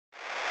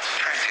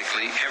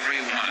Virtually every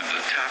one of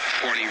the top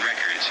 40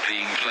 records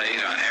being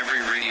played on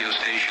every radio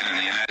station in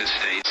the United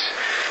States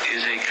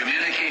is a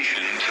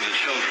communication to the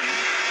children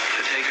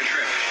to take a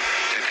trip,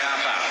 to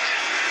cop out,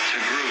 to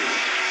groove.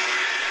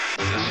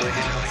 The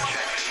psychedelic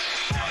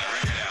jackets on the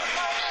record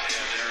albums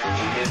have their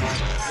own.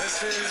 This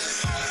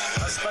is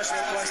a special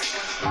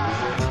question.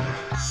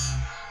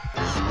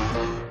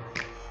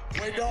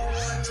 We don't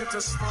want you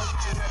to smoke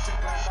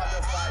genetically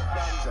modified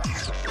ganja.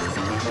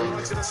 We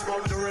want you to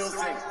smoke the real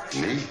thing.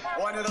 Me?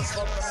 We want you to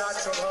smoke the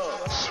natural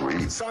herb.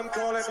 Sweet. Some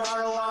call it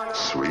marijuana.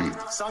 Sweet.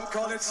 Some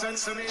call it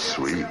sesame.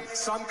 Sweet.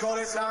 Some call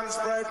it lamb's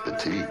bread. The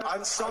tea.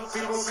 And some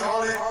people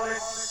call it...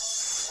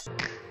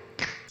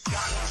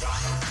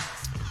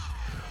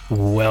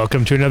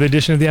 Welcome to another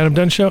edition of the Adam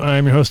Dunn Show.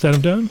 I'm your host,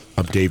 Adam Dunn.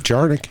 I'm Dave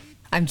Jarnick.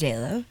 I'm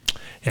J-Lo.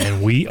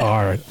 And we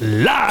are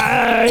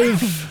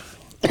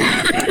live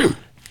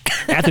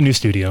at the new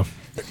studio.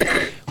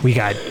 We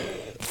got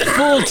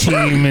full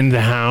team in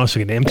the house.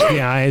 We got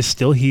MTI is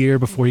still here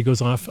before he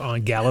goes off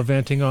on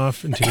gallivanting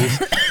off into his...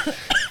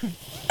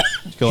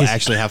 Go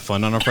actually have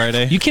fun on a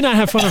Friday? You cannot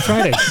have fun on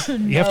Fridays.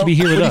 You have to be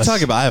here with What are us. you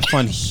talking about? I have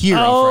fun here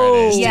on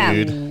Fridays, yeah.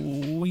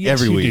 dude. Yes,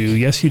 Every you week. do.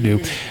 Yes, you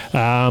do.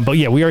 But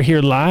yeah, we are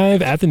here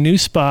live at the new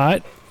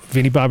spot.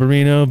 Vinny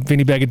Barbarino,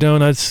 Vinny Bag of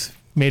Donuts,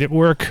 made it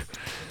work.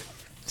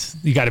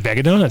 You got a bag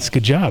of donuts.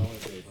 Good job.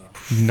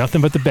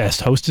 Nothing but the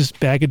best. Hostess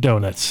Bag of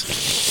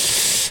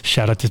Donuts.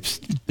 Shout out to...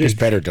 There's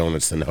better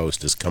donuts than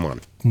Hostess. Come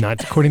on.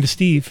 Not according to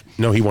Steve.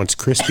 No, he wants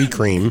Krispy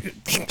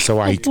Kreme. So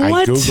I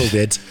What? Googled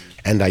it,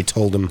 and I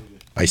told him,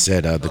 I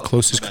said, the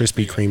closest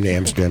Krispy Kreme to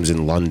Amsterdam's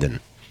in London.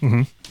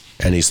 Mm-hmm.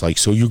 And he's like,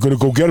 so you're going to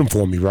go get them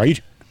for me, right?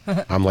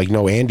 I'm like,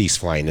 no, Andy's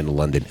flying into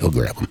London. He'll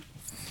grab them.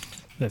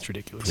 That's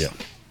ridiculous. Yeah.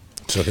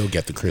 So he'll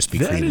get the Krispy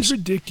That Kremes. is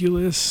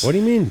ridiculous. What do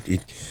you mean?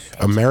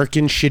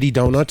 American shitty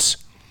donuts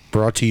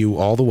brought to you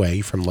all the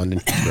way from London.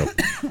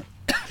 Heathrow.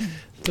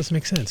 Doesn't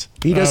make sense.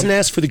 He doesn't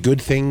ask for the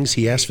good things.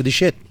 He asks for the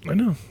shit. I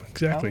know.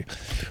 Exactly.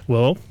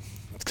 Well,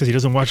 it's because he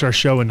doesn't watch our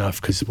show enough,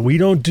 because we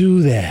don't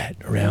do that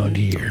around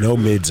here. No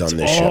mids on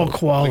this All show.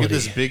 quality. Look at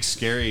this big,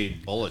 scary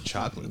bowl of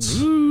chocolates.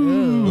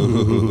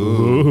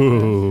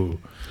 Ooh.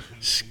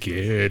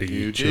 Scary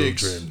New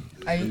children.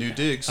 digs. New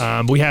digs.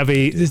 We have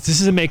this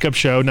is a makeup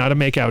show, not a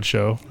make-out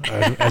show,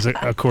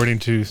 according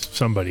to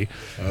somebody.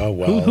 Oh,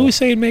 well. Who was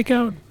saying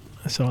make-out?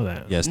 I saw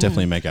that. Yeah, it's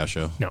definitely a make-out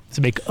show. No, it's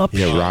a make-up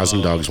Yeah, show.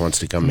 Rosendogs wants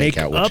to come make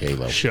out with Make-up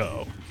J-Lo.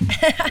 show.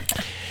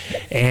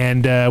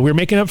 And we were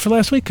making up for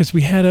last week because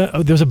we had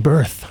there was a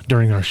birth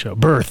during our show.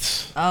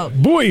 Births. Oh.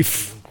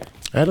 Boif.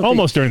 I don't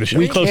Almost think- during the show.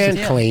 We Close to- can't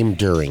claim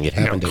during. It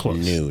happened at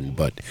close. noon,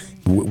 but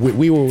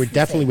we were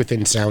definitely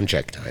within sound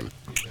check time.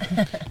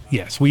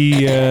 Yes,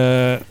 we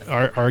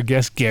our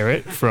guest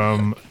Garrett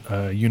from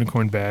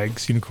Unicorn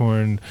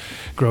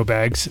Grow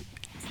Bags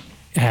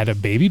had a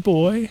baby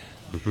boy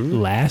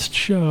last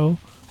show,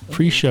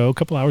 pre-show, a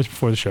couple hours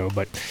before the show,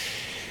 but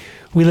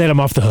we let him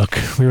off the hook.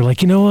 We were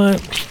like, you know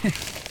what?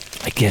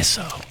 I guess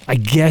so. I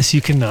guess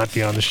you cannot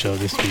be on the show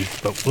this week,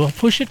 but we'll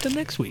push it to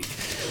next week.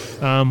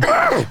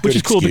 Which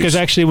is cool excuse. because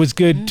actually it was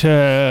good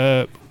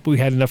to, we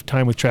had enough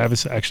time with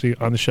Travis actually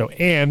on the show,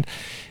 and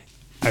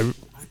I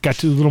got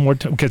to a little more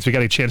time because we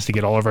got a chance to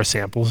get all of our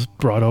samples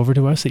brought over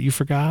to us that you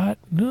forgot.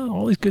 No,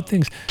 all these good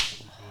things.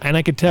 And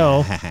I could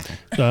tell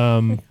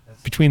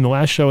between the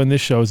last show and this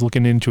show, I was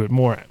looking into it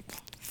more.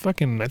 I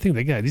think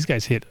these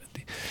guys hit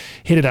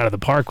it out of the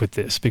park with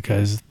this,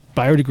 because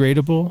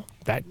biodegradable,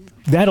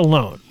 that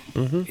alone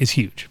is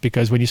huge,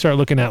 because when you start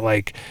looking at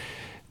like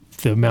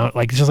the amount,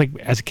 like just like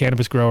as a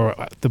cannabis grower,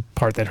 the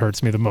part that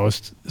hurts me the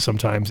most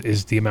sometimes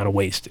is the amount of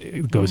waste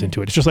it goes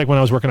into it. It's just like when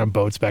I was working on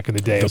boats back in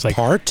the day. It was like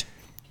part?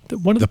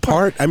 one of The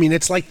part? I mean,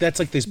 that's like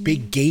this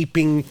big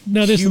gaping,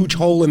 there's- huge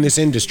hole in this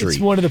industry. It's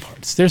one of the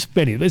parts. There's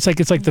many. It's like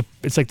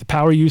the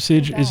power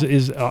usage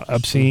is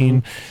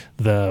obscene.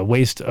 The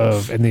waste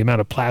of and the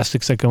amount of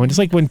plastics that go in. It's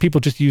like when people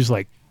just use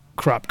like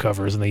crop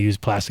covers and they use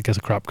plastic as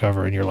a crop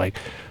cover, and you're like,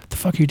 what the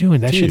fuck are you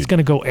doing? That shit's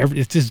gonna go.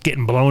 It's just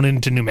getting blown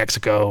into New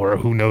Mexico or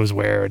who knows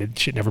where, and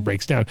shit never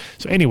breaks down.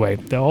 So anyway,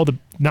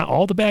 not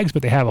all the bags,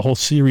 but they have a whole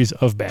series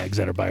of bags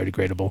that are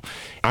biodegradable.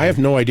 I have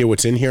no idea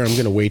what's in here. I'm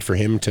going to wait for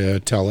him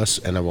to tell us,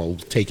 and I will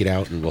take it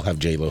out, and we'll have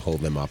J-Lo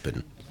hold them up,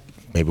 and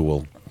maybe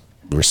we'll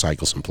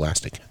recycle some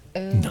plastic.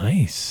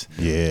 Nice.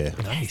 Yeah.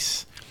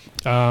 Nice.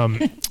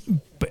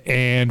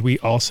 And we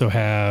also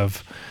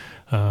have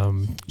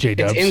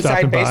J-Dub It's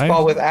stopping inside by.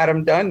 baseball with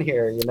Adam Dunn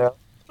here, you know.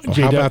 Oh,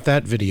 how about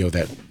that video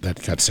that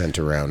got sent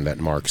around, that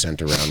Mark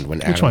sent around when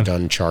Which Adam one?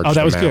 Dunn charged Oh,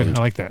 that the was mound? good.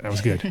 I like that. That was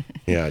good.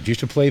 Yeah, you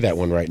should play that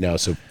one right now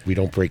so we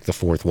don't break the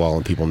fourth wall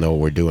and people know what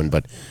we're doing.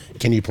 But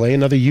can you play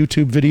another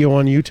YouTube video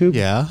on YouTube?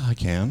 Yeah, I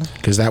can.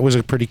 Because that was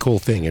a pretty cool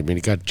thing. I mean,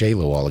 it got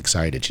J-Lo all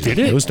excited. She's Did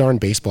like, it? those darn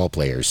baseball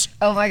players.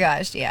 Oh my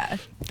gosh, yeah.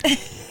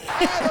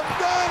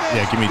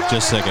 Yeah, give me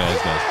just a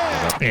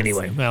second.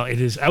 Anyway, well, it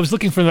is. I was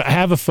looking for. I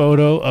have a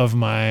photo of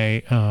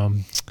my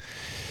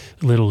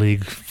Little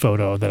League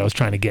photo that I was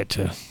trying to get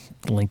to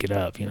link it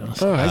up,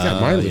 So. Oh, I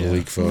got my Little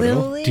League photo.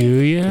 Little League? Do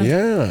you?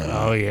 Yeah.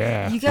 Oh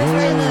yeah. You guys were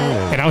in the.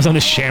 And I was on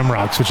the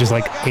Shamrocks, which is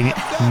like a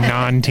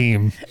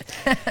non-team.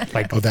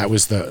 Like, Oh, that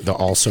was the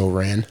also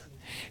ran.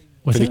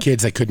 was For the it?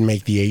 kids that couldn't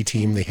make the A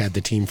team, they had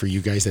the team for you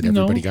guys that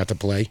everybody got to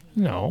play.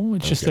 No,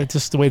 it's just that's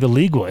just the way the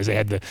league was. They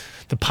had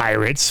the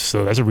Pirates,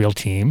 so that's a real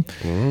team,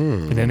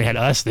 and then they had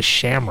us, the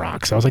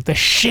Shamrocks. I was like the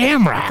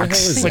Shamrocks,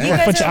 is like that? You a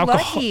guys bunch of are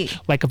alcohol, lucky.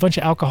 like a bunch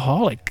of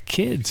alcoholic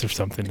kids or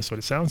something. That's what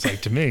it sounds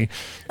like to me.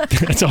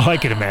 That's all I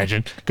can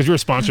imagine. Because we were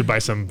sponsored by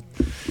some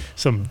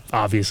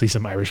obviously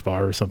some Irish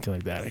bar or something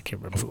like that. I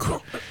can't remember.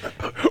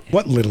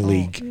 What Little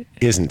League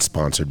isn't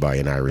sponsored by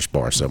an Irish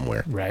bar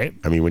somewhere? Right.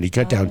 I mean, when you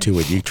cut down to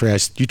it, you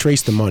trace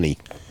the money,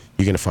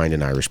 you're going to find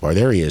an Irish bar.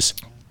 There he is.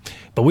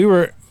 But we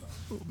were.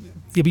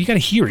 Yeah, but you got to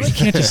hear it. You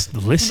can't just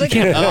listen. You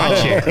can't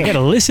watch it. You got to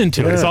listen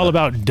to it. It's all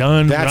about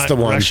Dunn. That's the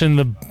one. Rushing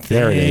the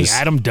There it thing. is.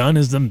 Adam Dunn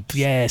is the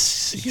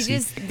yes. He See?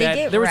 just, they That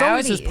get there was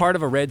always rowdy. this part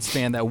of a Reds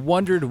fan that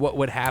wondered what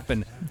would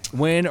happen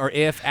when or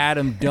if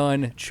Adam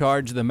Dunn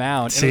charged the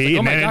mound. And it was See, like,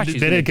 oh my and gosh, then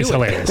he's it gonna gets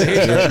do it. hilarious.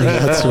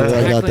 That's where I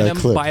got Tackling that him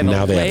clip. by the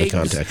Now they have the legs,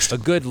 context. A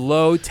good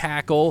low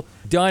tackle.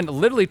 Dunn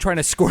literally trying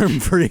to squirm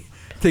free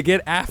to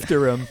get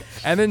after him.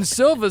 And then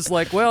Silva's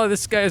like, well,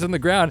 this guy's on the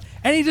ground.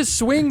 And he just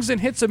swings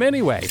and hits him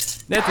anyway.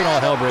 That's when all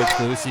hell breaks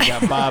loose. You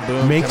got Bob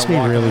Boone. Makes kinda me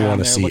walking really around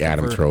wanna there see looking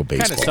Adam for throw Kind of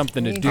baseball.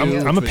 something to do. I'm a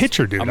which was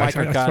pitcher, dude. A That's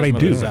what I microcosm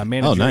of do. his,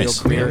 managerial nice.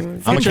 career. I'm a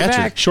Feature catcher.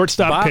 fact,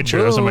 Shortstop, Bob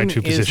pitcher. Those are my two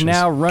Boone positions. Is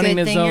now running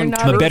Good his thing you're own not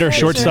turf. a better pitcher.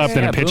 shortstop than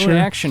a Yeah, pitcher. Boone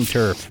action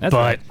turf. That's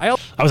But right.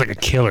 I was like a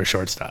killer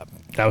shortstop.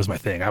 That was my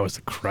thing. I was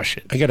to crush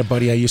it. I got a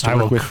buddy I used to I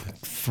work will with.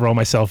 throw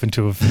myself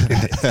into a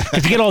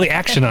because you get all the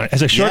action on it.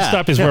 As a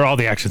shortstop is where all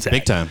the action's at.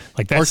 Big time.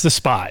 Like that's the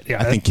spot. Yeah,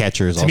 I think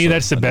catcher is to me also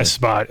that's the under best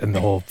spot in the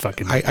whole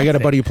fucking. I got a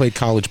buddy who played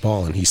college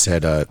ball, and he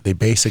said they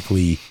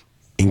basically,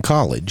 in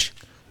college,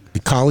 the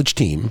college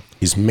team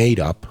is made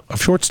up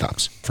of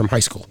shortstops from high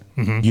school.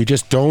 You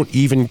just don't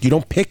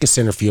pick a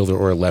center fielder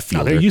or a left No,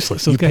 fielder. they're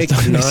useless. Those You guys pick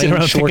don't- they 9 sit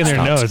around picking their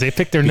shortstops nose. They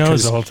pick their nose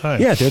because, the whole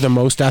time. Yeah, they're the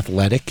most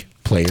athletic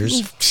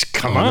players.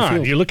 Come on the on,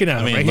 field. you're looking at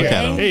him mean, right look here.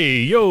 at him. Hey,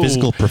 yo.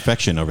 Physical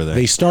perfection over there.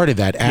 They started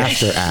that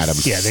after Adam.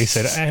 Yeah, they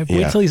said wait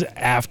Yeah. till he's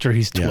after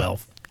he's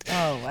 12.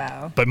 Oh,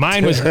 wow. But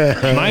mine was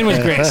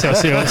great.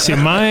 So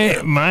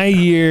my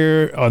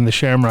year on the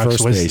Shamrocks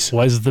First base.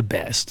 was the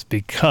best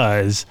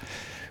because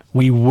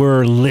we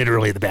were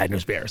literally the Bad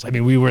News Bears. I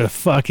mean, we were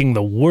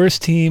the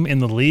worst team in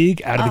the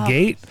league out of the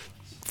gate.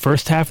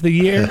 First half of the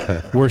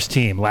year, worst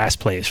team, last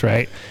place,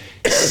 right?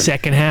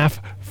 Second half,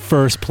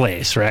 first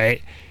place,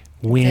 right?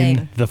 Win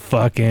Dang. the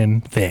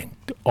fucking thing.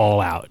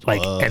 All out,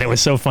 and it was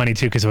so funny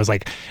too because it was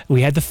like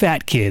we had the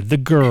fat kid, the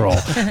girl,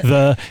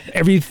 the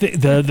everything,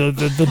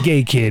 the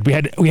gay kid. We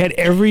had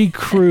every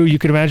crew you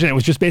could imagine. It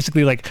was just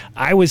basically like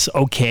I was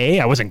okay.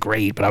 I wasn't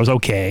great, but I was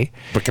okay.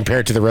 But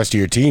compared to the rest of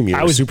your team, you're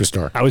I was a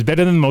superstar. I was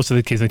better than most of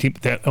the kids on the team.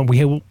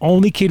 The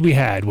only kid we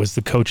had was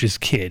the coach's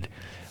kid,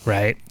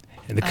 right?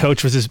 And the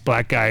coach was this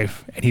black guy,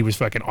 and he was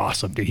fucking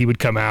awesome, dude. He would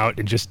come out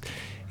and just.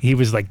 He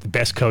was like the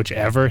best coach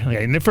ever.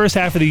 In the first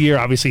half of the year,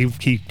 obviously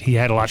he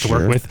had a lot to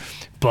work with,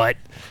 but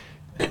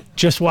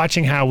just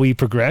watching how we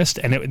progressed,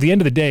 and at the end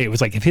of the day, it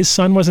was like if his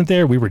son wasn't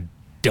there, we were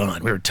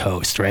done. We were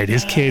toast, right?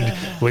 His kid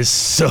was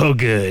so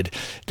good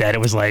that it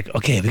was like,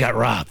 okay, we got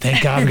Rob.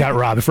 Thank God we got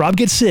Rob. If Rob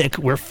gets sick,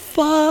 we're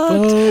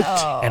fucked.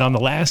 And on the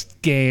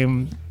last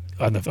game,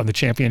 on the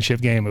championship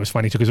game, it was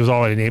funny too because it was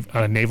all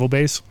on a naval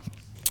base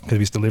because we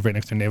used to live right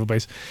next to a naval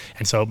base,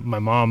 and so my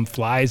mom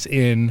flies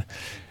in.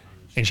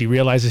 And she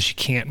realizes she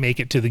can't make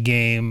it to the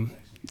game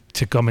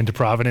to come into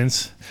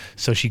Providence.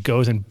 So she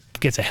goes and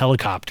gets a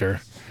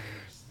helicopter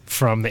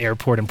from the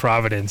airport in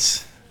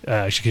Providence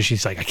because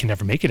she's like, I can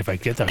never make it if I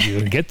get there. I'm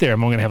going to get there.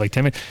 I'm only going to have like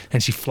 10 minutes.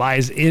 And she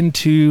flies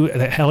into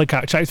the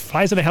helicopter. She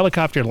flies in a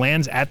helicopter,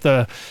 lands at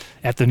the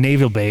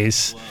naval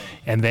base.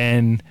 And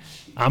then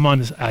I'm on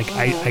this, I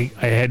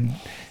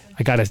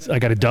got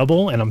a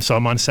double, and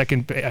I'm on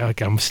second.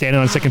 I'm standing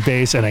on second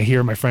base, and I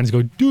hear my friends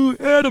go, "Dude,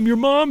 Adam, your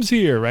mom's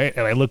here, right?"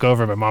 And I look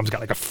over, and my mom's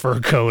got like a fur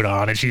coat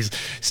on, and she's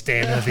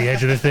standing at the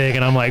edge of the thing,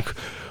 and I'm like,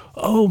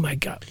 "Oh my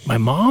God, my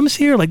mom's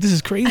here! Like this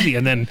is crazy!"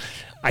 And then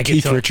I get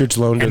Keith Richards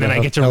loaned her and then the I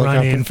get to run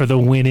helicopter. in for the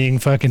winning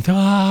fucking.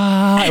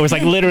 It was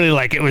like literally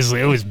like it was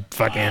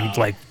fucking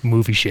like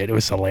movie shit. It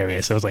was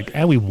hilarious. I was like,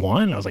 "And we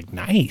won." I was like,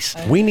 "Nice."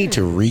 We need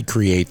to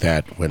recreate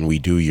that when we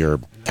do your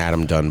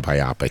Adam Dunn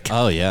biopic.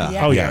 Oh yeah.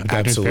 Yeah. Oh yeah, Yeah,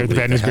 absolutely. The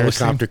Bad News The Bears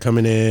thing. helicopter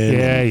coming in.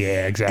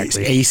 Yeah,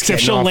 exactly. Ace Except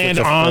getting she'll off land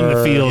with the on the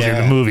fur. field in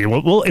Yeah. the movie.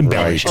 We'll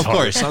embellish Right. it Of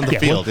course, hard. on the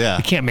field, yeah.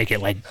 You can't make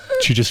it like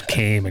she just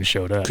came and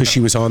showed up. Because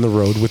she was on the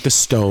road with the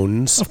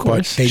Stones. Of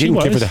course, But they she didn't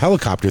give her was. the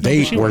helicopter.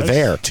 They she were was.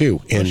 there,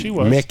 too. And she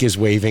was. Mick is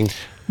waving.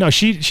 No,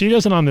 she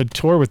doesn't on the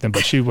tour with them,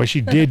 but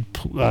she did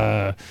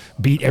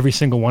beat every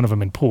single one of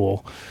them in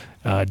pool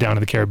down in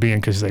the Caribbean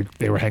because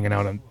they were hanging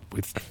out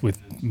with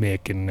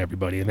Mick and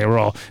everybody, and they were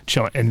all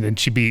chilling. And then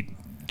she beat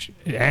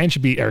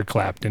Eric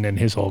Clapton and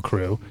his whole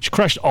crew. She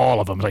crushed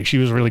all of them. Like she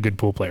was a really good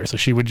pool player, so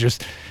she would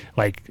just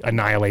like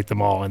annihilate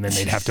them all, and then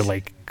they'd have to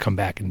like come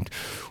back and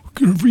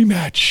we're gonna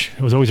rematch.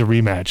 It was always a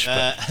rematch,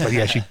 but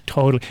yeah, she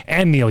totally.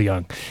 And Neil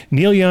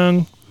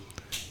Young.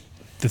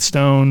 the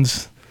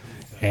stones,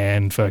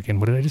 and fucking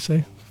what did I just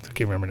say? I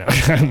can't remember now.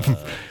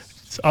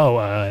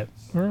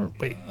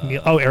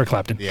 Eric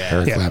Clapton.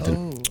 Eric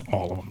Clapton.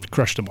 All of them.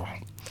 Crushed them all.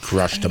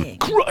 Crushed him.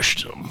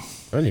 Crushed them.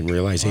 I didn't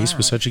realize Ace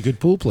was such a good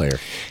pool player.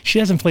 She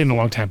hasn't played in a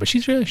long time, but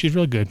she's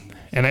really good.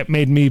 And that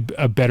made me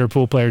a better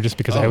pool player just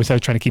because I was trying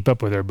to keep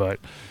up with her. But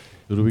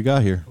Who do we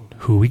got here?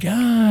 who we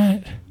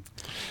got?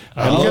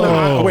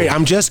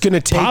 I'm just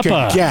gonna take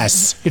Papa. a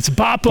guess. It's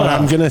Papa. But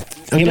I'm gonna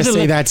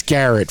say that's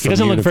Garrett. He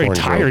doesn't look very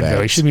tired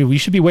though. You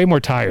should be way more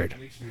tired.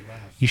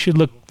 You should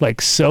look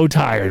like so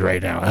tired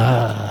right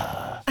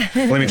now.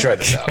 Let me try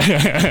this out.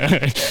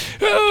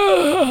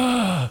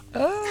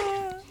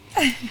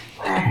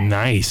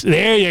 Nice.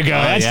 There you go.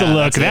 That's the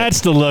look.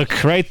 That's the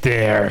look right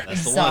there.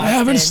 I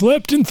haven't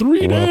slept in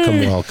 3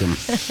 days. Welcome.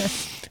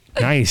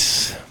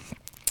 Nice.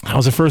 How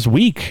was the first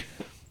week?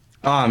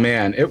 Oh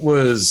man, it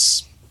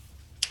was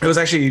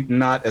actually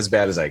not as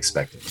bad as I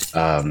expected.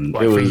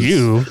 For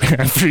you.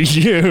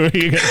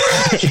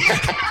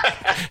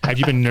 Have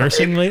you been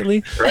nursing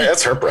lately? Right,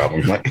 that's her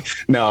problem.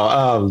 No,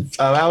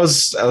 I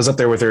was up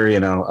there with her,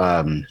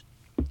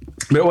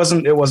 but it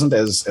wasn't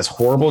as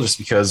horrible just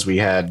because we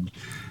had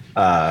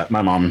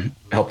my mom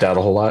helped out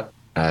a whole lot.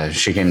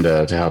 She came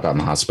to help out in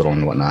the hospital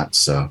and whatnot.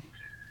 So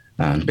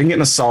been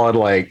getting a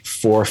solid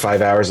 4 or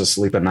 5 hours of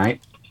sleep a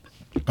night.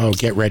 Oh,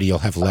 get ready. You'll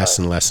have less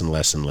and less and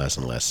less and less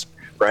and less.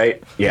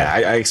 Right. Yeah.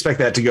 I expect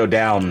that to go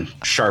down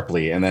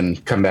sharply and then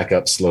come back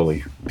up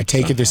slowly. I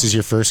take it this is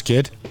your first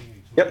kid?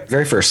 Yep.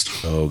 Very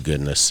first. Oh,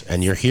 goodness.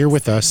 And you're here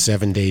with us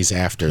 7 days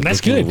after.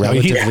 That's looking good.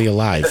 Relatively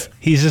alive.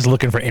 He's just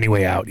looking for any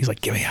way out. He's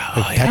like, get me out.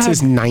 That's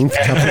his 9th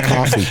cup of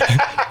coffee.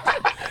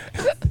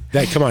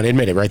 Come on,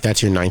 admit it, right?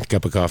 That's your 9th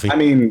cup of coffee? I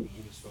mean,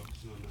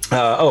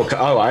 I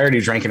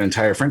already drank an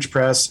entire French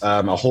press,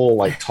 a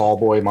whole tall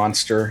boy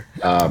monster.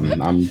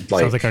 I'm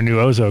sounds like our new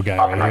Ozo guy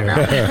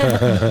right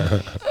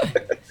here.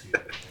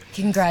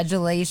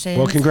 Congratulations.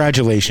 Well,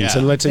 congratulations. Yeah.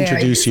 And let's Very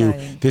introduce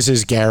exciting. you. This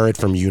is Garrett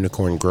from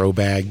Unicorn Grow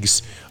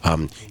Bags.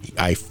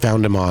 I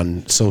found him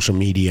on social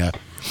media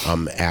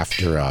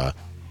after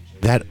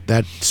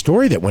that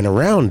story that went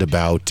around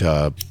about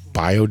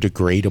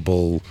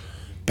biodegradable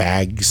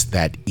bags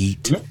that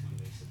eat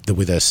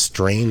with a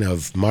strain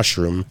of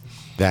mushroom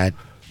that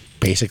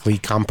basically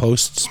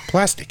composts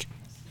plastic.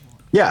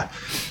 Yeah.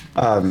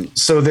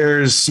 So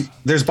there's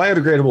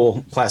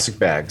biodegradable plastic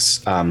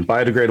bags.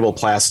 Biodegradable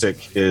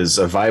plastic is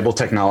a viable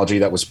technology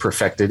that was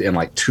perfected in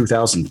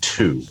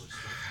 2002.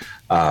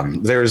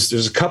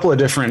 There's a couple of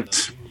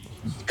different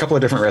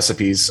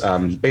recipes.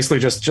 Basically,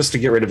 just to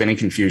get rid of any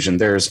confusion,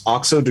 there's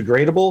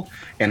oxo-degradable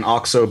and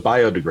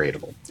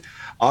oxo-biodegradable.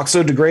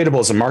 Oxo-degradable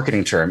is a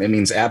marketing term. It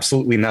means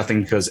absolutely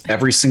nothing because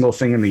every single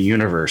thing in the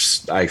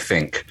universe, I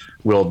think,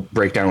 will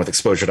break down with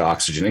exposure to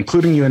oxygen,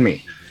 including you and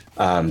me.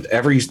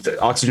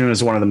 Oxygen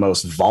is one of the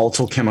most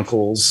volatile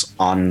chemicals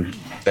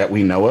that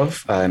we know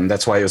of, and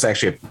that's why it was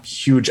actually a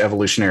huge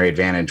evolutionary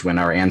advantage when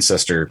our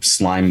ancestor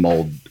slime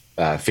mold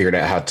figured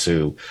out how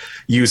to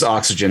use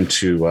oxygen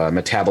to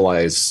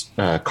metabolize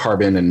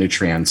carbon and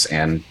nutrients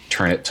and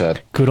turn it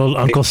to good old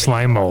Uncle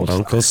Slime Mold.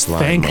 Uncle Slime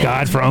Thank Mold.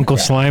 God for Uncle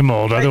Slime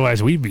Mold.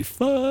 Otherwise, we'd be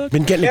fucked.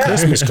 Been getting a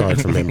Christmas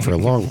card from him for a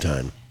long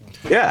time.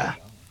 Yeah.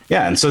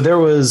 And so there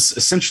was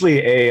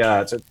essentially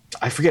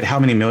I forget how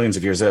many millions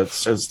of years,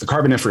 it's the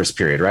Carboniferous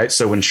period, right?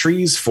 So when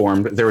trees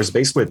formed, there was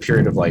basically a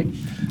period of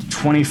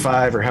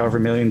 25 or however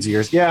millions of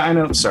years. Yeah, I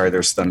know. Sorry,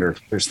 there's thunder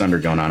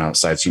going on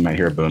outside, so you might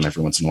hear a boom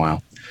every once in a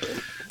while.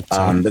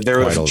 There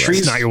was trees.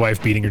 It's not your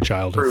wife beating your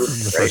child. Boom.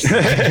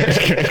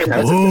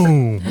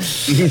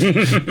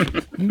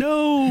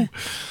 No.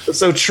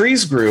 So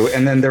trees grew,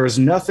 and then there was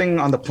nothing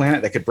on the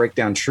planet that could break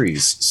down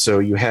trees. So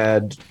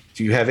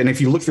and if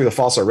you look through the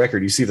fossil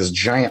record, you see this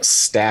giant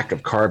stack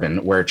of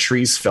carbon where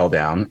trees fell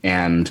down,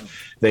 and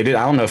I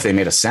don't know if they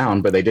made a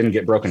sound, but they didn't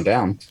get broken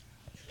down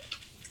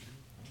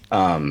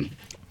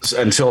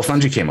until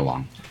fungi came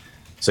along.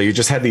 So you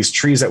just had these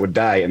trees that would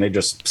die, and they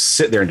just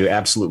sit there and do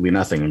absolutely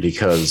nothing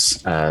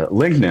because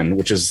lignin,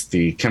 which is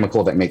the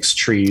chemical that makes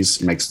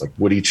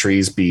woody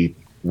trees be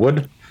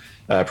wood,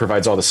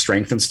 provides all the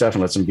strength and stuff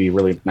and lets them be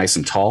really nice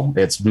and tall.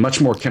 It's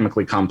much more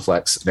chemically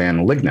complex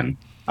than lignin.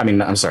 I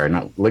mean, I'm sorry,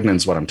 not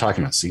lignin's what I'm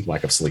talking about. See,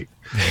 lack of sleep.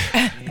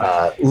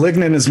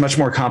 Lignin is much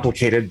more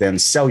complicated than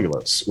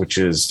cellulose, which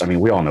is,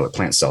 we all know what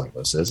plant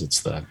cellulose is.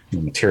 It's the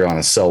material on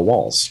the cell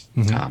walls.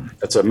 Mm-hmm.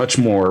 It's a much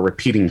more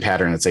repeating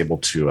pattern that's able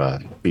to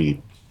be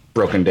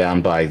broken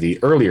down by the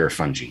earlier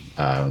fungi,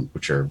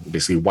 which are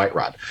basically white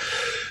rot.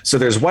 So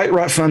there's white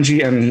rot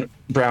fungi and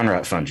brown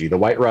rot fungi. The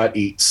white rot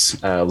eats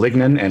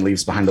lignin and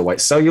leaves behind the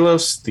white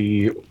cellulose.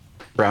 The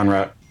brown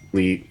rot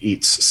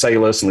eats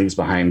cellulose and leaves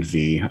behind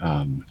the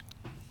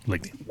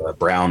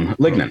brown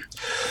lignin.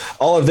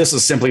 All of this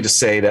is simply to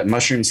say that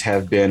mushrooms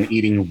have been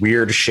eating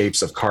weird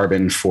shapes of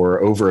carbon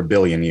for over 1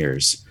 billion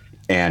years.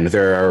 And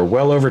there are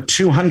well over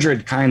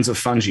 200 kinds of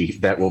fungi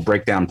that will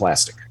break down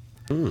plastic.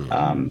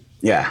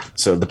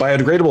 So the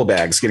biodegradable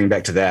bags, getting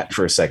back to that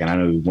for a second, I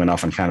know we went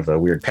off on kind of a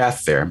weird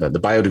path there, but the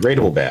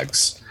biodegradable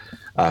bags,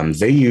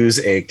 They use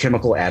a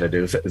chemical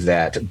additive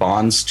that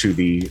bonds to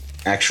the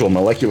actual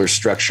molecular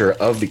structure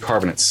of the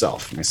carbon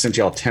itself. And I sent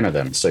you all 10 of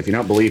them. So if you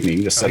don't believe me, you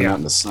can just set them out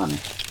in the sun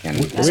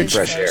and some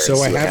fresh air.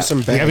 So I have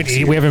some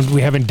bags.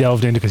 We haven't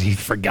delved into because he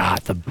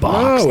forgot the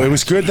box. No, it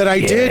was good that I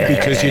did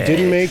because you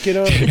didn't make it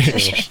up.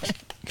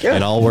 Yeah.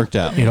 It all worked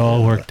out. It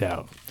all worked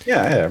out.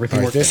 Yeah,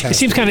 everything worked out.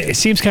 It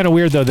seems kind of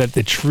weird though that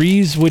the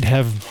trees would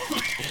have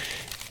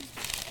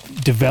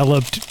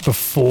developed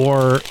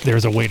before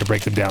there's a way to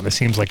break them down. This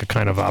seems like a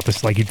kind of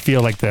opposite. Like you'd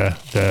feel like the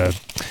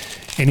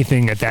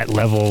anything at that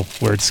level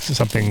where it's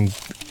something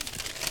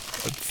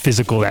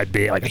physical that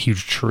big, like a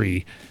huge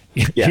tree.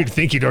 You'd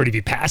think you'd already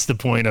be past the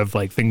point of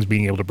like things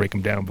being able to break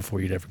them down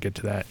before you'd ever get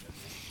to that.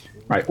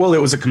 Right. Well, it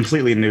was a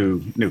completely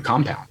new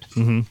compound.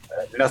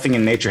 Nothing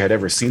in nature had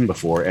ever seen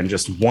before, and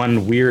just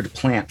one weird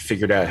plant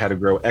figured out how to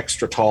grow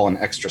extra tall and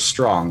extra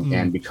strong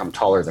and become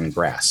taller than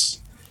grass.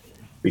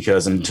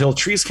 Because until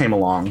trees came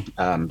along,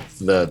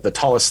 the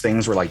tallest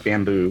things were like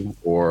bamboo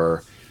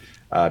or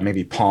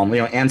maybe palm,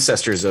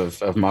 ancestors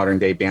of modern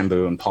day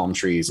bamboo and palm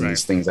trees and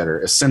these things that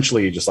are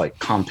essentially just like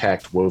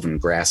compact woven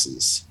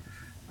grasses.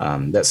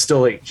 That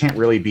still it can't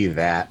really be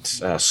that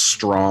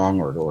strong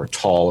or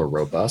tall or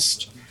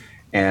robust.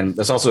 And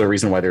that's also the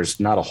reason why there's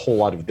not a whole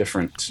lot of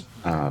different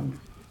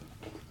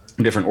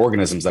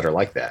organisms that are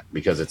like that,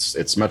 because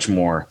it's much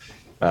more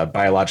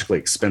biologically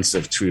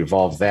expensive to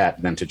evolve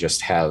that than to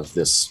just have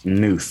this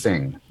new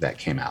thing that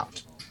came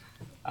out.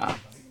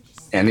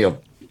 And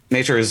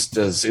nature is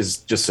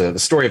just the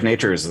story of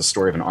nature is the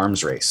story of an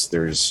arms race.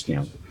 There's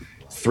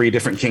 3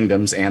 different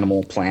kingdoms: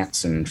 animal,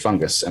 plants, and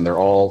fungus, and they're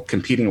all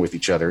competing with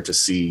each other to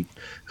see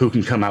who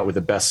can come out with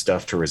the best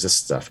stuff to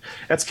resist stuff.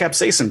 That's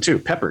capsaicin too.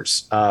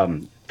 Peppers.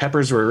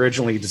 Peppers were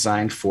originally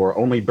designed for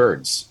only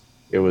birds.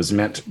 It was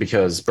meant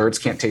because birds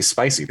can't taste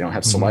spicy. They don't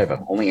have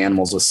saliva. Only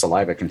animals with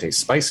saliva can taste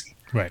spicy.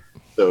 Right.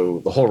 So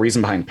the whole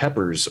reason behind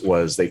peppers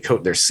was they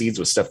coat their seeds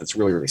with stuff that's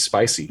really, really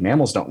spicy.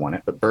 Mammals don't want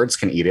it, but birds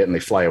can eat it, and they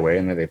fly away,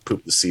 and then they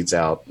poop the seeds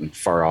out in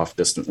far off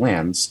distant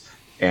lands,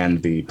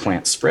 and the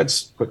plant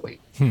spreads quickly.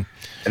 And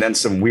then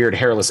some weird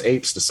hairless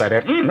apes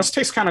decided, this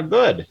tastes kind of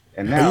good.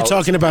 And now Are you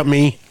talking about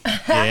me?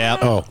 Yeah.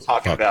 Oh,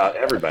 talking about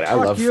everybody. I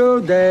love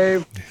you,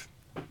 Dave.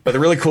 But the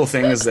really cool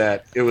thing is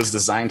that it was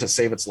designed to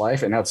save its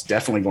life, and now it's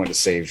definitely going to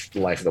save the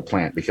life of the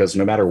plant, because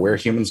no matter where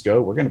humans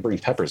go, we're going to bring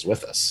peppers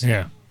with us.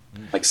 Yeah.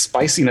 Like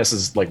spiciness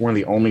is like one of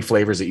the only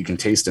flavors that you can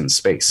taste in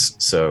space.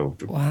 So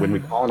when we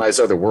colonize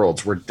other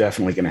worlds, we're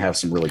definitely going to have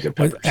some really good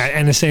peppers.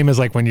 And the same as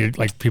like when you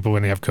like people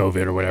when they have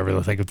COVID or whatever,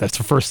 they'll think that's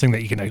the first thing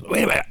that you can like,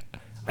 wait a minute,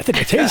 I think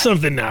I taste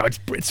something now.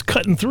 It's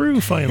cutting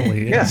through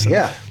finally.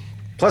 Yeah.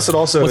 Plus it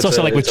also it's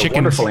also like with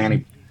chickens.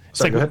 Wonderful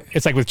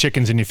It's like with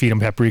chickens, and you feed them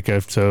paprika,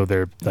 so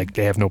they're like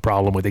they have no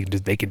problem with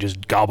it. They can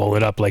just gobble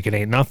it up like it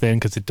ain't nothing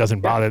because it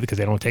doesn't bother because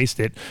they don't taste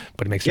it,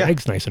 but it makes their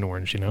eggs nice and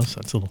orange. So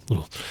that's a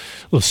little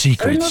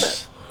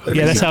secrets.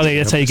 Yeah, that's how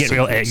you get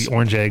real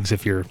orange eggs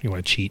if you want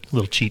to cheat. A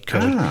little cheat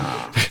code.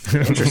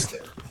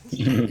 Interesting.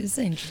 It's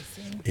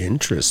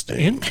interesting.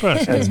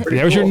 Interesting.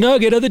 There was your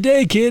nugget of the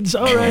day, kids.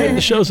 All right,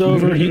 the show's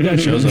over. You got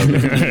show's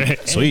over.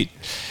 Sweet.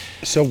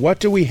 So what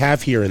do we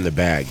have here in the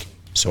bag?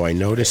 So I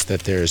noticed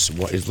that there's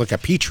a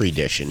petri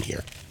dish in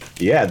here.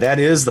 Yeah, that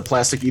is the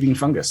plastic-eating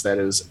fungus. That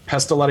is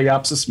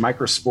Pestaladiopsis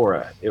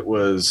microspora. It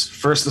was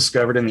first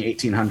discovered in the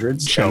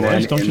 1800s, and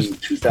then in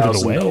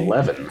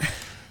 2011,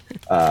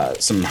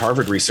 some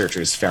Harvard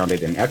researchers found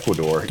it in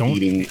Ecuador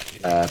eating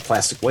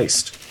plastic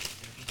waste.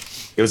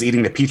 It was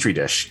eating the petri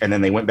dish, and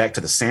then they went back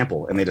to the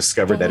sample, and they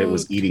discovered that it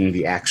was eating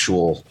the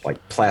actual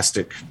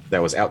plastic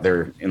that was out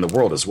there in the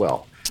world as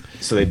well.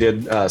 So they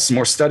did some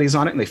more studies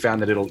on it, and they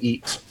found that it'll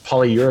eat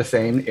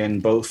polyurethane in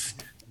both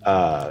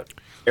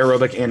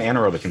aerobic and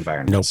anaerobic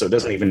environments. So it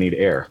doesn't even need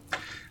air.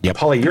 Yep.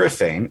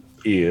 Polyurethane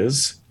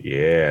is,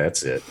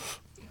 that's it.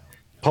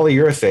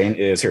 Polyurethane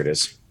is, here it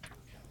is.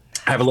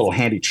 I have a little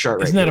handy chart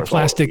right here. Isn't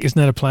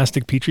that a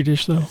plastic petri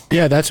dish though?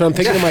 Yeah, that's what I'm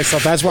thinking to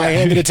myself. That's why I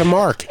handed it to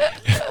Mark.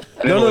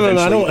 No,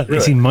 I don't.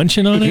 Is he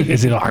munching on it?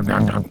 Is it?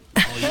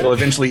 It'll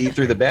eventually eat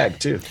through the bag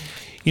too.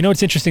 You know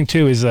what's interesting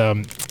too is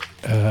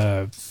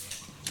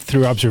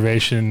through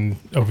observation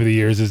over the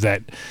years is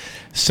that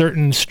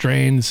certain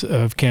strains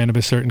of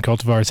cannabis, certain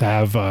cultivars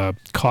have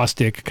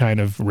caustic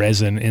kind of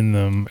resin in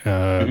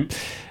them.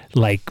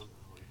 Like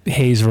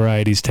haze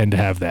varieties tend to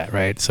have that,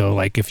 right? So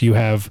like if you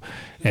have,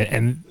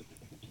 and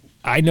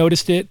I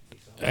noticed it,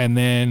 and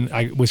then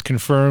I was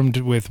confirmed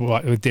with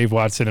Dave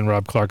Watson and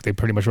Rob Clark. They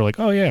pretty much were like,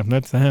 "Oh yeah,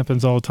 that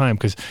happens all the time."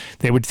 Because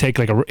they would take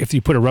if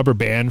you put a rubber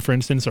band, for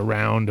instance,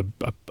 around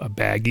a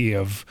baggie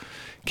of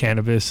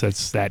cannabis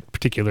that's that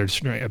particular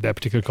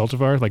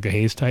cultivar, like the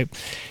haze type.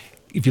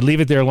 If you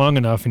leave it there long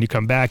enough and you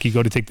come back, you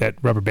go to take that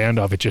rubber band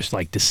off, it just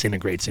like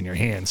disintegrates in your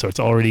hand. So it's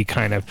already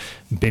kind of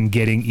been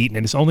getting eaten,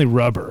 and it's only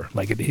rubber,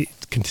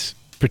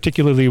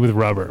 particularly with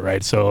rubber,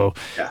 right? So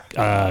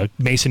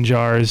mason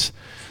jars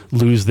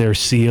lose their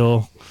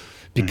seal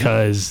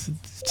because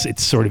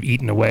it's sort of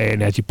eaten away,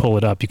 and as you pull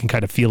it up, you can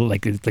kind of feel it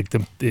like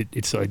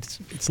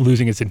it's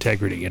losing its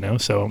integrity, you know.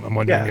 So I'm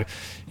wondering,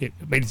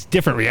 it's a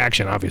different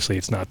reaction. Obviously,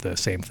 it's not the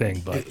same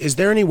thing. But is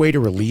there any way to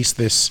release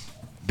this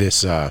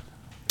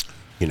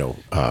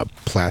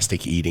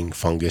plastic eating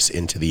fungus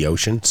into the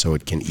ocean so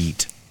it can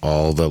eat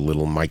all the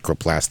little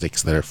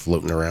microplastics that are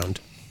floating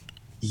around?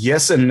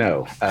 Yes and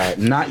no.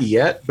 Not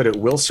yet, but it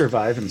will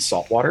survive in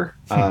saltwater.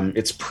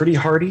 It's pretty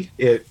hardy.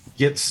 It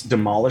gets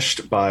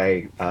demolished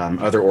by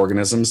other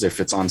organisms if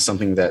it's on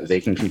something that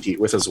they can compete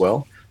with as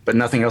well, but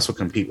nothing else will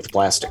compete with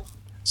plastic.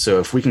 So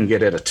if we can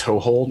get it a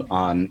toehold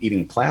on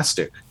eating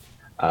plastic,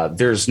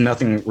 there's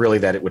nothing really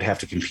that it would have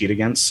to compete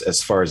against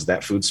as far as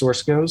that food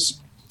source goes.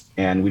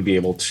 And we'd be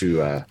able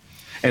to...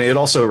 and it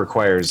also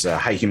requires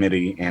high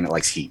humidity, and it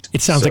likes heat.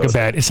 It sounds like a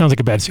bad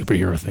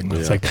superhero thing.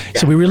 It's like,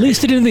 so we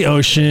released it in the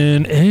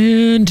ocean,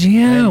 and we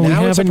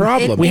have a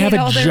problem. We have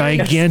a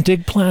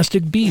gigantic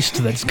plastic beast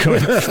that's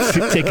going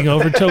taking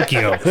over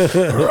Tokyo.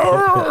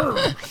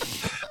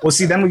 Well,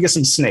 see, then we get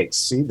some snakes.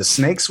 See, the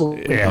snakes will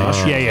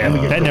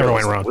That never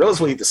went wrong. Gorillas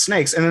will eat the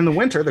snakes, and in the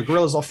winter, the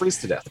gorillas all freeze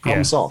to death.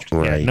 Problem solved.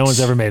 Right. Yeah, no one's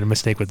ever made a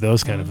mistake with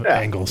those kind of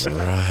angles.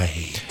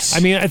 Right.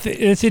 I mean,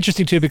 it's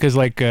interesting too because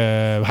like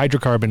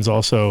hydrocarbons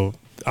also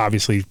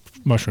obviously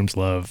mushrooms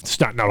love. It's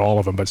not all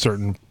of them, but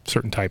certain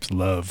types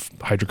love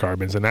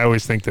hydrocarbons, and I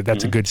always think that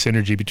that's a good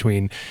synergy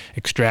between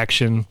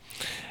extraction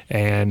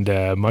and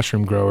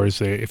mushroom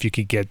growers. If you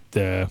could get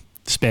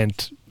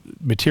spent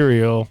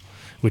material,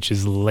 which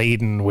is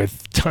laden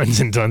with tons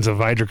and tons of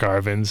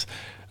hydrocarbons,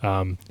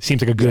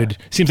 seems like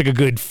a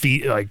good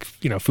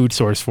food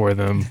source for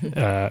them,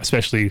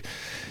 especially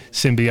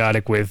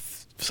symbiotic with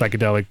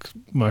psychedelic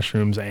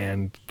mushrooms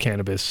and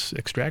cannabis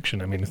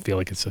extraction. I mean, I feel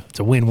like it's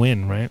a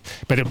win-win, right?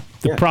 But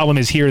the problem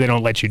is here they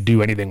don't let you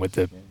do anything with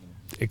the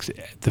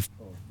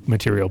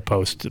material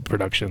post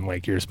production.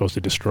 Like you're supposed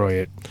to destroy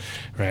it,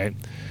 right?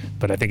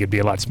 But I think it'd be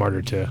a lot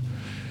smarter to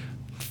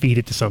feed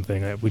it to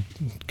something that would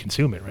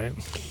consume it, right?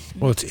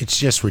 Well, it's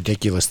just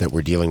ridiculous that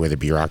we're dealing with a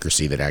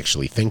bureaucracy that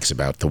actually thinks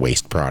about the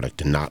waste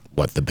product and not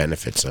what the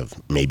benefits of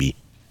maybe,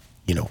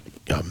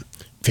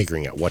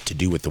 figuring out what to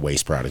do with the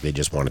waste product. They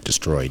just want it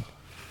destroyed.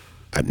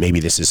 Maybe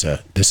this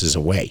is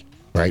a way,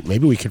 right?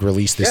 Maybe we could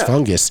release this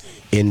fungus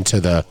into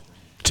the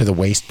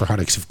waste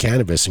products of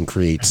cannabis and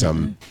create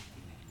some,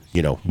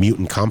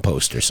 mutant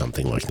compost or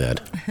something like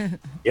that.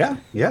 Yeah,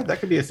 that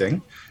could be a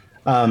thing.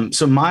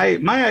 So my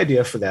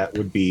idea for that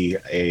would be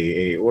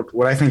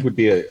what I think would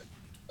be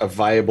a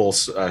viable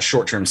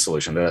short-term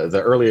solution.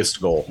 The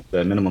earliest goal,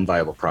 the minimum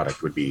viable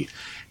product, would be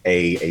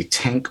a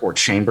tank or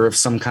chamber of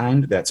some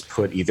kind that's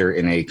put either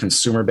in a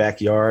consumer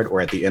backyard or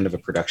at the end of a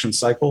production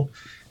cycle.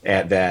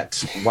 At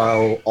that,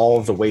 while all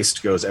of the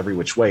waste goes every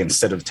which way,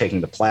 instead of taking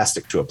the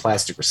plastic to a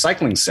plastic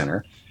recycling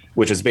center,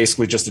 which is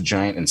basically just a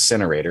giant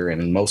incinerator,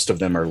 and most of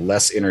them are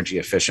less energy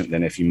efficient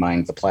than if you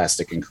mined the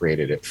plastic and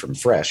created it from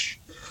fresh.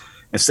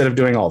 Instead of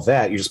doing all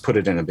that, you just put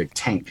it in a big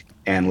tank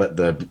and let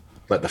the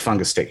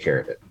fungus take care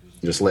of it.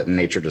 Just let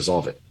nature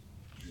dissolve it.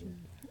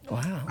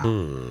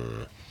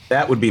 Wow.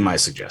 That would be my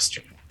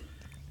suggestion.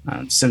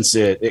 Since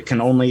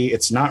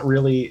it's not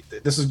really,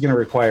 this is going to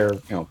require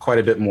quite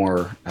a bit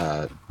more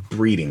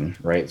breeding,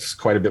 right? It's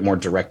quite a bit more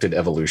directed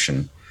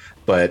evolution.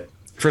 But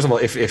first of all,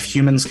 if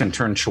humans can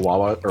turn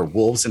Chihuahua or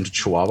wolves into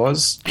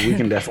Chihuahuas, we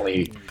can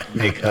definitely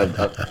make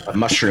a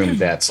mushroom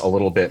that's a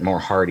little bit more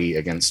hardy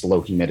against low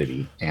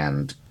humidity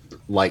and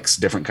likes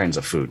different kinds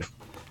of food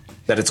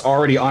that it's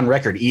already on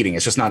record eating.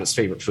 It's just not its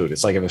favorite food.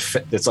 It's like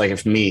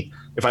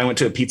if I went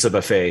to a pizza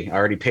buffet, I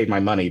already paid my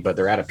money, but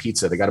they're out of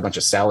pizza. They got a bunch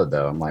of salad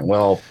though. I'm like,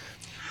 well,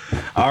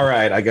 all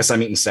right, I guess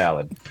I'm eating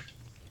salad.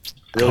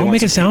 Really don't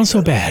make it sound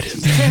so bad.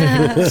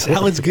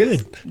 Salad's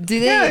good. Do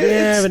they?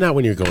 Yeah, but not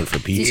when you're going for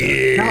pizza.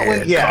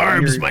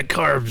 My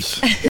carbs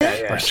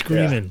are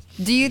screaming.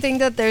 Do you think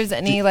that there's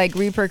any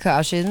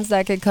repercussions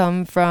that could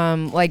come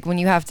from when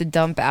you have to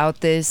dump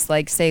out this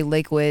say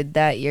liquid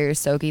that you're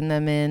soaking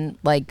them in,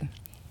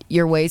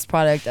 your waste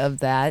product of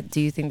that? Do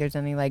you think there's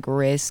any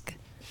risk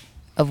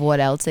of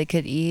what else it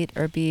could eat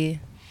or be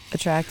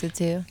attracted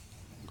to?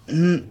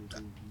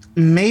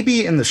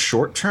 Maybe in the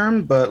short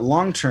term, but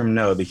long term,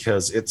 no,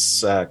 because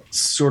it's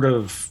sort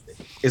of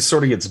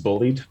gets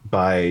bullied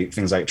by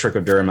things like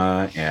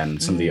trichoderma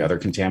and some of the other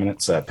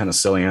contaminants,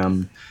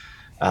 penicillium.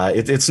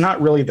 It's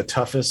not really the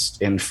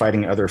toughest in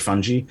fighting other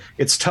fungi.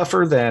 It's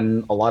tougher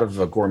than a lot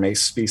of gourmet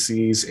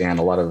species and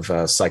a lot of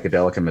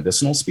psychedelic and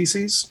medicinal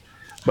species,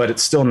 but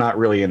it's still not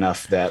really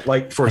enough that,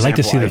 for example,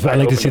 I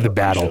like to see the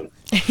battle.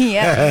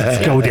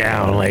 Yeah. Go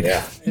down.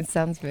 It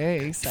sounds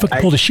very exciting.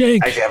 Fucking pulled a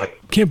shank. I have a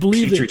Can't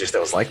believe petri it. dish that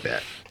was like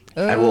that.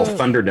 I had a little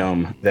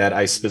Thunderdome that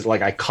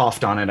I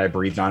coughed on it, I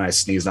breathed on it, I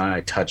sneezed on it,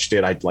 I touched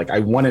it. I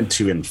wanted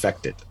to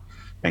infect it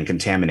and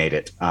contaminate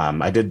it.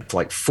 I did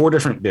 4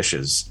 different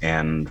dishes,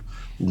 and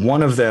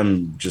one of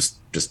them just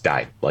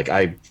died.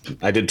 I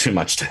did too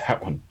much to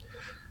that one.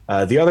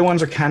 The other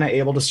ones are kind of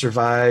able to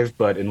survive,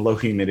 but in low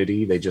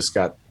humidity, they just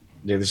got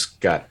their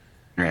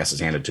asses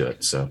handed to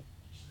it. So,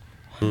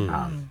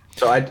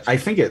 so I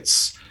think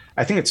it's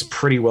I think it's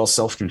pretty well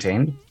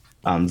self-contained.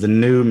 The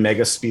new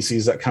mega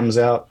species that comes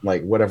out,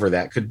 like whatever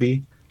that could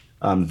be,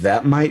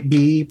 that might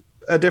be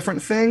a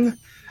different thing.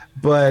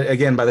 But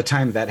again, by the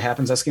time that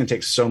happens, that's going to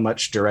take so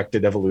much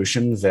directed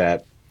evolution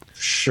that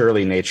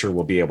surely nature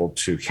will be able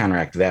to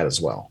counteract that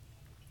as well.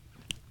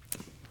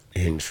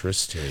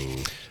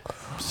 Interesting.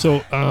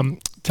 So,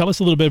 tell us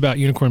a little bit about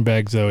unicorn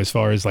bags, though, as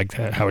far as like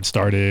how it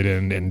started,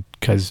 and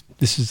because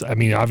this is, I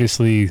mean,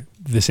 obviously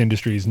this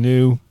industry is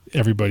new.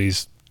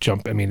 Everybody's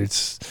I mean,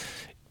 it's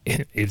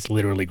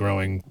literally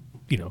growing,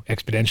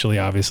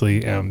 exponentially,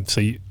 obviously.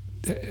 So,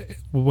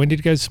 when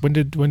did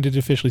it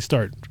officially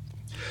start?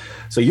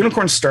 So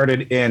unicorn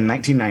started in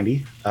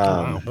 1990.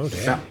 Wow. Oh,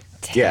 damn.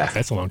 Yeah,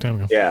 That's a long time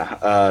ago. yeah.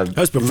 That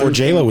was before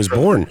J-Lo was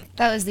born.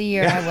 That was the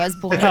year I was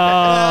born.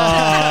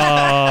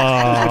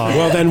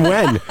 Well, then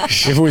when?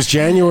 If it was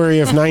January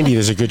of 90,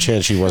 there's a good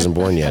chance she wasn't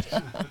born yet.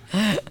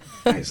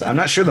 Nice. I'm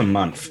not sure the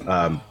month.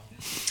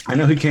 I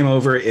know he came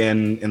over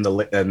in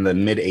the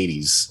mid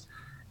 80s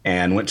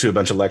and went to a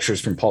bunch of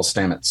lectures from Paul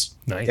Stamets.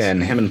 Nice.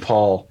 And him and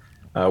Paul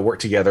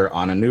worked together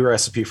on a new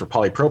recipe for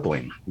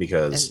polypropylene,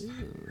 because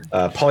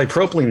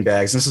polypropylene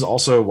bags, this is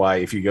also why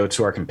if you go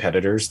to our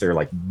competitors, they're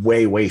like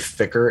way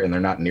thicker and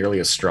they're not nearly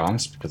as strong,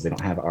 because they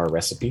don't have our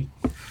recipe.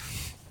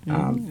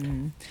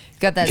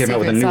 Got that Came out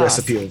with a secret new sauce.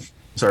 recipe of,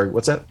 sorry,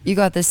 what's that? You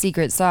got the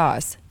secret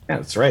sauce. Yeah,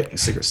 that's right.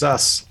 Secret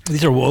sauce.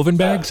 These are woven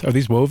bags? Are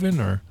these woven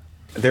or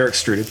They're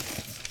extruded.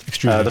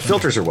 extruded? The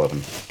filters are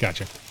woven,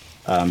 Gotcha.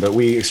 but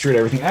we extrude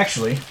everything.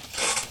 Actually,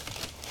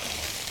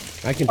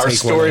 I can our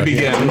take one story out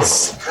here.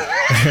 begins.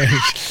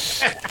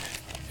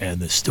 And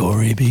the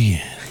story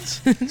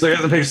begins. So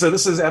here's the picture. So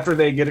this is after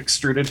they get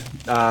extruded.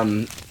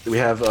 We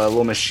have a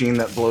little machine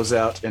that blows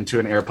out into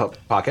an air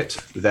pocket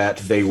that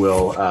they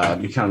will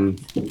become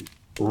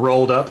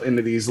rolled up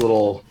into these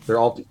little. They're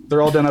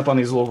all done up on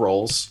these little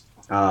rolls,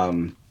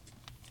 and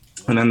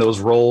then those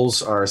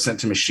rolls are sent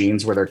to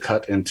machines where they're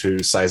cut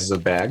into sizes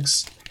of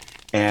bags,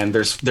 and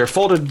they're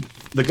folded.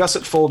 The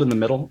gusset fold in the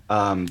middle.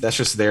 That's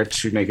just there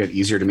to make it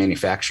easier to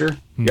manufacture.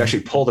 You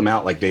actually pull them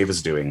out like Dave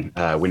is doing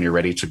when you're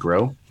ready to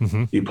grow.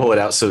 You pull it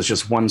out so it's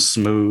just one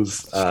smooth,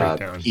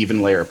 down.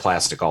 even layer of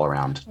plastic all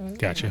around.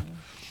 Gotcha.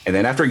 And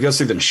then after it goes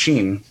through the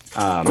machine,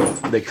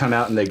 they come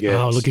out and they get.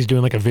 Oh, look, he's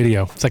doing like a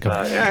video. It's like a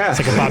yeah.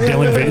 it's like a Bob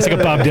Dylan video. It's like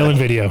a Bob Dylan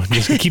video.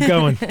 Just keep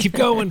going, keep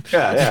going.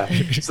 Yeah.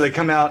 So they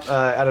come out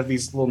of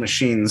these little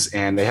machines,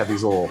 and they have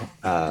these little,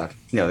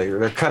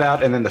 they're cut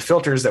out, and then the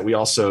filters that we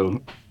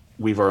also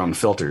weave our own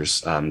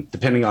filters.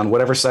 Depending on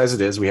whatever size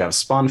it is, we have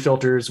spawn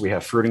filters, we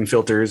have fruiting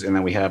filters, and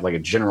then we have like a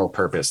general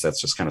purpose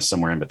that's just kind of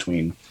somewhere in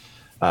between.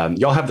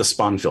 Y'all have the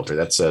spawn filter.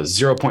 That's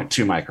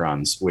 0.2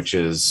 microns, which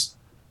is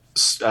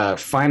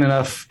fine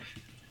enough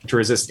to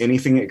resist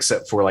anything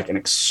except for like an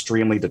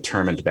extremely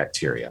determined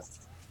bacteria.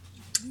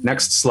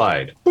 Next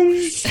slide.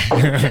 And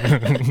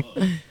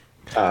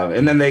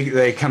then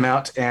they come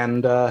out,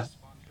 and the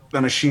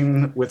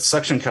machine with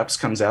suction cups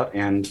comes out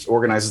and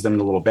organizes them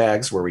into little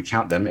bags where we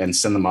count them and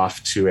send them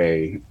off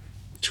to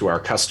our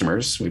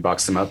customers. We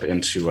box them up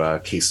into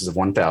cases of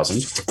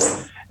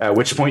 1,000, at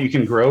which point you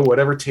can grow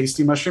whatever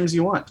tasty mushrooms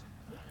you want.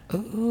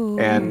 Ooh.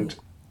 And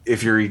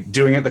if you're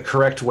doing it the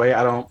correct way,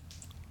 I don't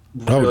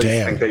really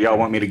think that y'all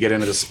want me to get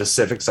into the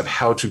specifics of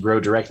how to grow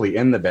directly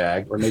in the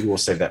bag, or maybe we'll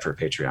save that for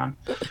Patreon.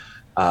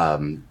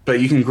 But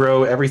you can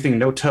grow everything,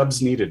 no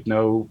tubs needed,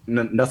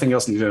 nothing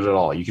else needed at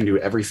all. You can do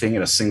everything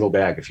in a single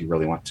bag if you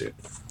really want to.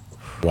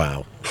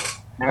 Wow.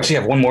 I actually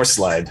have one more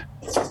slide.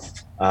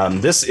 I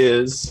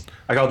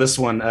call this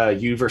one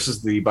You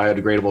versus the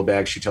biodegradable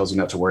bag she tells you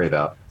not to worry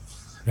about.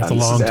 That's a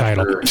long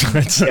title.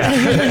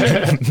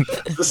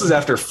 This is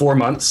after 4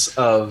 months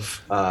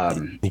of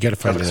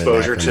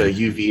exposure to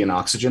UV and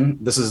oxygen.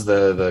 This is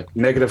the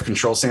negative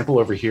control sample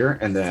over here.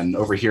 And then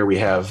over here we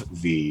have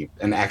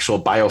an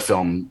actual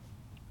biofilm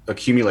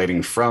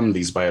accumulating from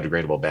these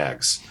biodegradable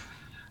bags.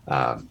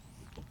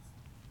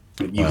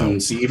 You can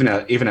see even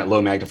at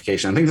low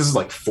magnification, I think this is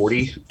like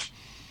 40.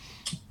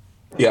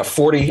 Yeah,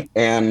 40,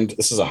 and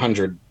this is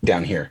 100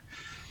 down here.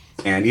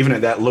 And even at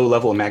that low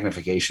level of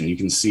magnification, you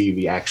can see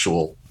the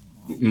actual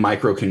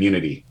micro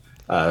community,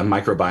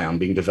 microbiome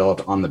being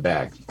developed on the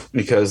bag.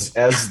 Because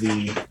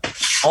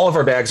all of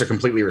our bags are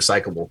completely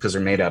recyclable because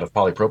they're made out of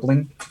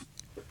polypropylene.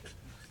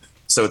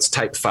 So it's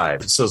type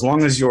 5. So as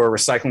long as your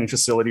recycling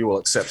facility will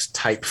accept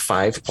type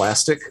 5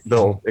 plastic,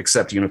 they'll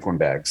accept unicorn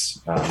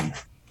bags. And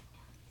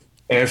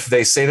if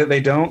they say that they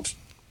don't,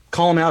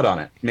 call them out on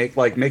it. Make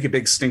a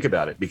big stink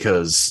about it,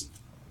 because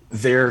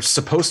they're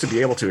supposed to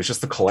be able to. It's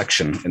just the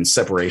collection and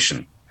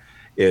separation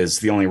is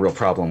the only real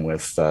problem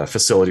with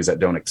facilities that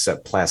don't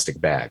accept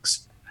plastic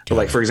bags. But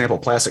like, for example,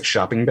 plastic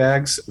shopping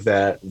bags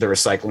that the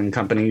recycling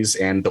companies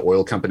and the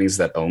oil companies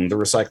that own the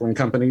recycling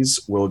companies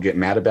will get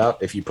mad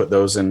about if you put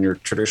those in your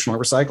traditional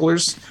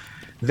recyclers,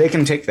 they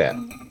can take that.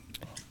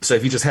 So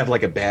if you just have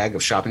like a bag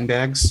of shopping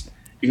bags,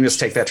 you can just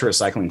take that to a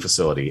recycling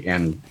facility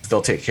and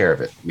they'll take care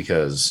of it,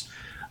 because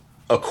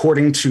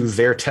according to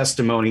their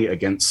testimony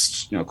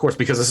against, of course,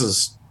 because this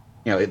is,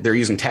 they're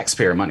using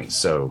taxpayer money,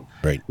 so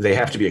they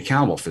have to be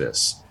accountable for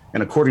this.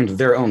 And according to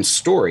their own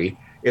story,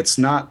 it's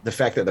not the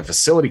fact that the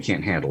facility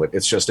can't handle it.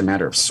 It's just a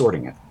matter of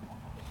sorting it.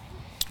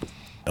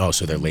 Oh,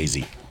 so they're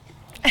lazy.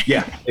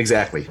 Yeah,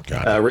 exactly.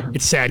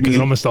 It's sad because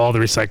almost all the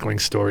recycling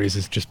stories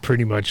is just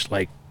pretty much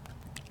like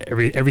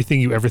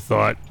everything you ever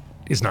thought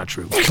is not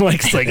true. Like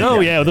it's like, oh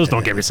yeah, those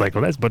don't get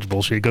recycled. That's a bunch of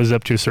bullshit. It goes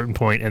up to a certain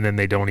point and then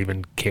they don't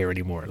even care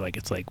anymore. Like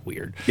it's like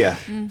weird. Yeah.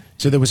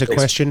 So there was a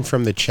question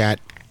from the chat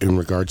in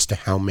regards to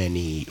how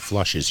many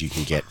flushes you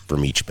can get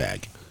from each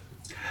bag.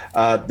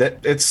 That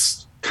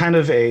it's kind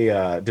of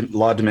a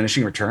law of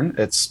diminishing return.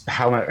 It's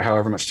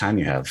however much time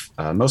you have.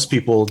 Most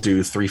people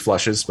do 3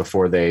 flushes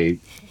before they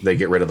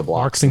get rid of the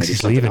blocks. Mark thinks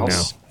he's leaving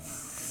now.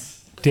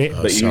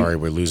 Sorry,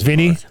 we're losing.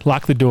 Vinny, Mark.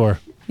 lock the door.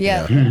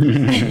 Yeah.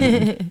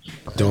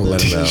 Don't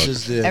let him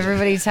out.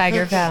 Everybody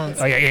tiger pounds.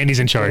 Oh yeah, Andy's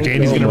in charge.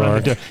 Andy's gonna run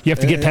the door. You have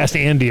to get past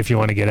Andy if you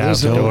want to get out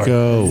the door.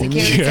 Go.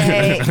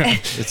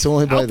 It's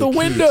only by out the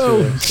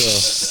window. Too,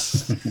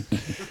 so.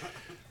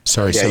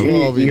 Sorry, Yeah,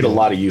 so you get a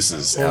lot of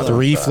uses.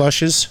 3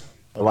 flushes?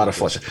 A lot of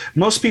flushes.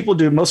 Most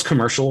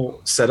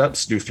commercial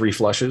setups do 3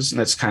 flushes, and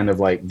that's kind of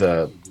like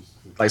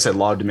like I said,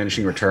 law of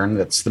diminishing return.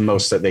 That's the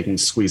most that they can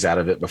squeeze out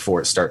of it before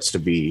it starts to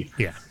be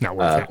not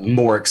worth it.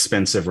 more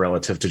expensive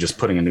relative to just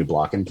putting a new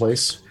block in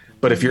place.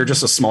 But if you're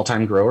just a small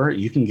time grower,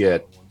 you can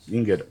get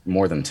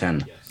more than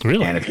 10.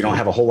 Really? And if you don't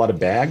have a whole lot of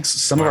bags,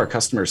 some of our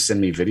customers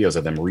send me videos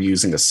of them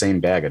reusing the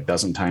same bag a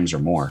dozen times or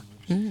more.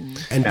 And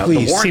now,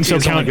 please, the warranty seems so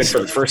is only good for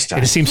the first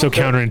time. It seems so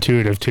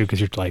counterintuitive too, because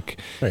you're like,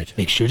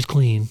 make sure it's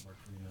clean.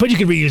 But you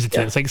can reuse it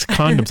 10. It's like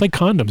condoms. Like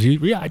condoms.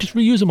 I just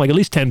reuse them like at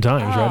least 10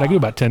 times, right? I do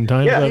about 10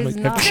 times. Yeah. It's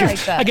not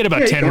like that. I get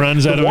about 10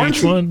 runs out of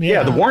each one.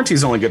 Yeah, the warranty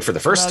is only good for the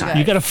first time.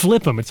 You got to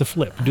flip them. It's a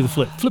flip. Do the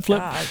flip. Flip.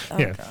 God. Oh,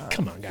 yeah. God.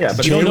 Come on, guys. Yeah,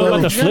 but you don't know about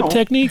the in flip general-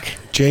 technique?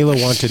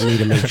 Jayla wanted me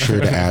to make sure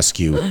to ask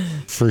you,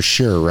 for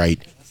sure, right?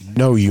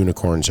 No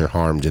unicorns are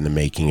harmed in the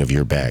making of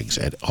your bags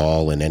at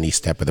all in any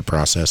step of the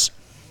process?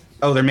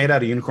 Oh, they're made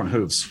out of unicorn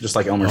hooves, just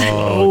like Elmer's.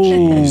 Oh,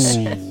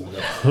 jeez.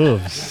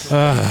 Hooves. Is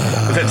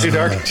that too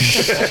dark?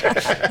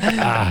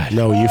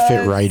 No, you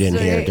fit right in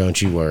here. Don't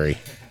you worry.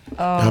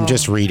 I'm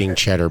just reading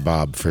Cheddar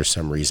Bob for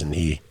some reason.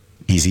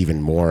 He's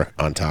even more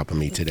on top of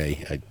me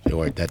today.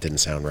 That didn't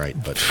sound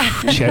right, but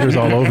Cheddar's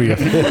all over you.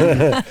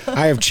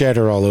 I have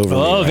cheddar all over me.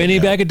 Oh, right Vinny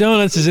now. Bag of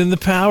Donuts is in the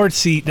powered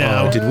seat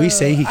now. Did we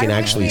say he can I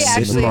actually think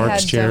we sit in actually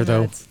Mark's had chair,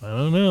 donuts. I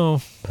don't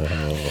know.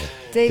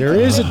 There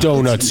is a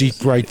donut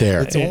seat right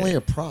there. It's only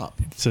a prop.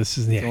 So this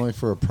is It's only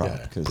for a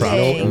prop.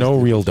 No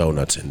real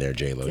donuts in there,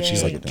 J-Lo.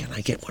 She's like, can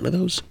I get one of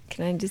those?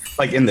 Can I just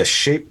Like in the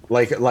shape,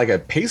 like a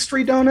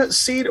pastry donut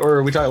seat, or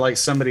are we talking like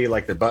somebody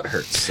like their butt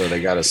hurts, so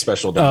they got a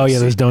special donut? Oh yeah,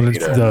 those seat donuts.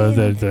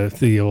 to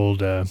The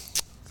old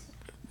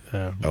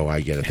Oh,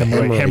 I get it. The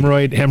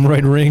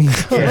hemorrhoid ring.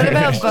 What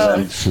about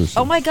both?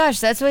 Oh my gosh,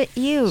 that's what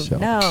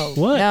no.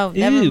 What? No,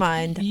 never Ew.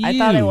 mind. I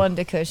thought I Ew. wanted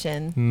a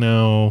cushion.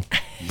 No,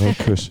 No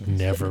cushion.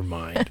 never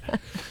mind.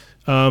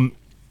 And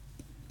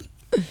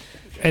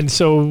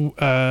so,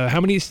 how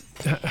much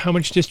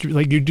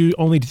like you do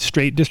only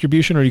straight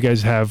distribution, or you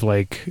guys have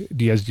do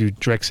you guys do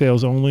direct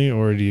sales only,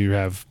 or do you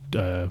have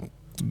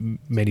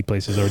many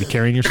places already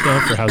carrying your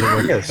stuff, or how's it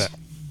work with that?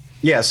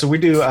 Yeah, so we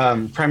do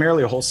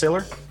primarily a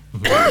wholesaler,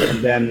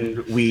 and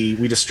then we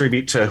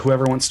distribute to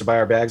whoever wants to buy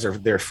our bags, or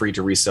they're free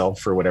to resell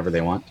for whatever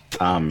they want.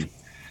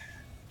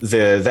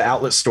 The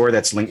outlet store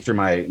that's linked through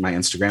my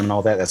Instagram and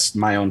all that, that's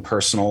my own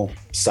personal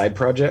side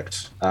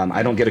project.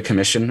 I don't get a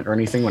commission or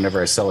anything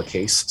whenever I sell a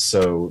case.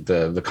 So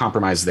the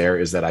compromise there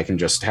is that I can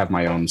just have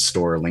my own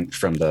store linked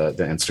from the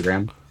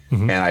Instagram.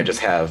 And I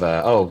just have,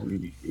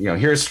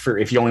 here's for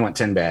if you only want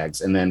 10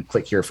 bags, and then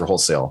click here for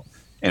wholesale,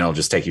 and it'll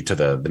just take you to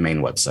the main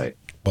website.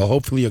 Well,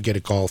 hopefully you'll get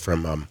a call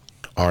from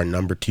our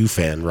number 2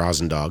 fan,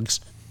 Rosendogs,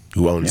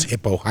 who owns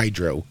Hippo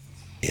Hydro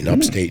in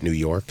upstate New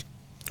York,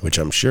 which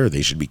I'm sure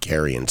they should be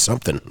carrying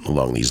something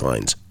along these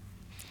lines.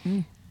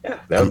 Yeah,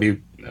 that'd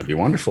be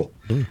wonderful.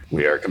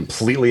 We are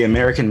completely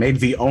American made.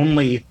 The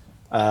only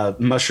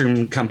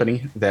mushroom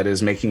company that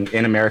is making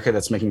in America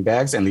that's making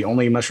bags, and the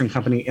only mushroom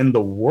company in the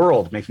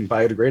world making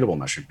biodegradable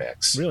mushroom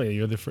bags. Really,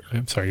 you're the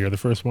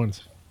first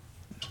ones.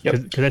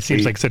 Yep. Because that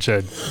seems like such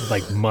a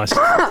must.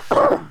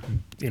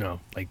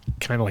 Like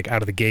kind of like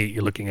out of the gate,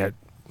 you're looking at.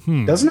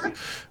 Doesn't it?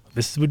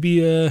 This would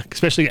be,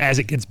 especially as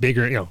it gets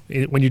bigger.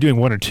 When you're doing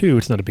 1 or 2,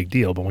 it's not a big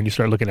deal. But when you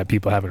start looking at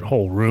people having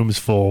whole rooms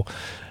full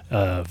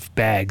of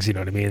bags, you know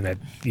what I mean? That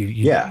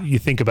you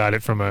think about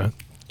it from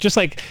just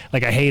like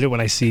I hate it when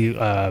I see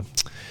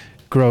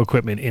grow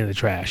equipment in the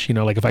trash.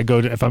 Like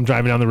if I'm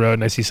driving down the road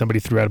and I see somebody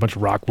threw out a bunch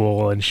of rock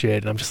wool and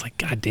shit, and I'm just like,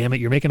 God damn it,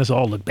 you're making us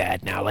all look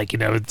bad now.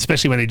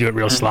 Especially when they do it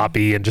real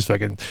sloppy and just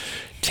fucking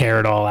tear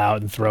it all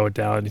out and throw it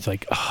down. It's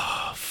like,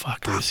 oh,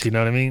 fuckers, you know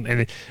what I mean?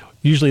 And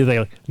usually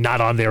they not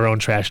on their own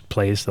trash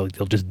place. They'll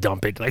just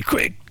dump it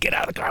quick, get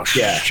out of the car.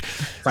 Yeah,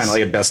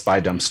 finally a Best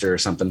Buy dumpster or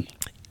something.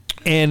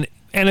 And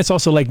And it's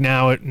also like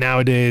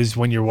nowadays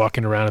when you're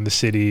walking around in the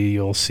city,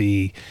 you'll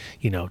see,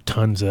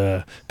 tons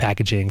of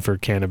packaging for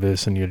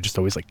cannabis, and you're just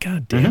always like,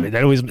 God damn it!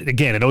 That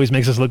always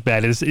makes us look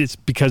bad. It's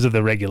because of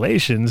the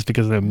regulations,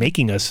 because they're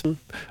making us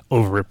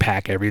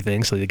overpack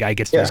everything. So the guy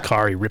gets to his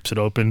car, he rips it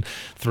open,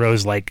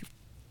 throws like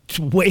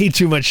way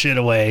too much shit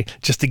away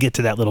just to get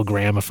to that little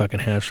gram of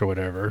fucking hash or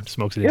whatever,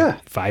 smokes it in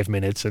 5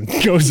 minutes and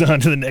goes on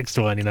to the next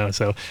one,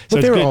 so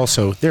but there are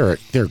also there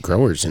are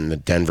growers in the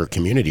Denver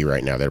community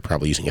right now that are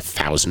probably using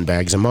 1,000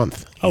 bags a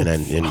month,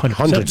 and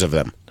hundreds of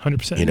them,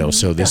 100%.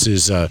 So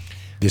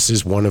this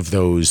is one of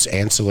those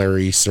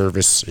ancillary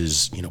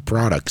services,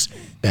 products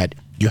that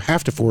you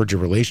have to forge a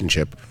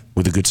relationship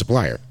with a good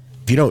supplier.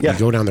 If you don't, you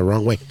go down the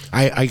wrong way.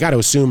 I got to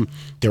assume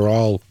they're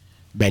all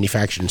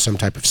manufactured in some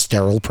type of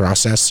sterile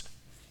process,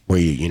 where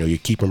you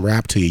keep them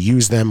wrapped till you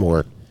use them,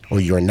 or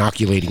you're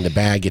inoculating the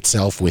bag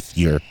itself with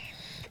your,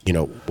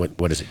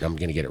 what is it? I'm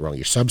going to get it wrong.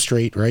 Your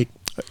substrate, right?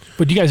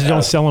 But you guys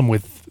don't sell them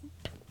with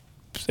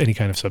any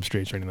kind of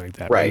substrates or anything like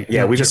that, right?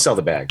 Yeah, we just sell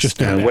the bags.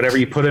 Just whatever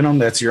you put in them,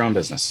 that's your own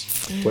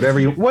business. Whatever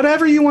you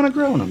want to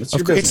grow in them, it's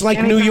your business. It's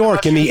like New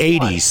York in the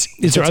 '80s.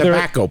 It's a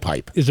tobacco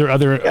pipe. Is there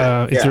other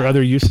there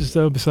other uses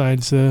though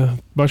besides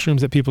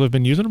mushrooms that people have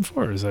been using them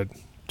for? Or is that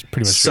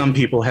pretty much some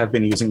people have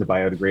been using the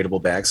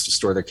biodegradable bags to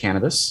store their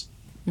cannabis.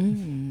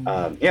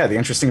 The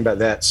interesting about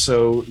that.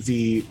 So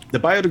the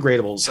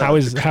biodegradables. How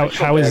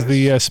is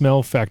the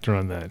smell factor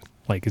on that?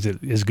 Like, is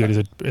it as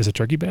good as a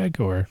turkey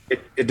bag, or?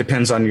 It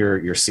depends on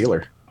your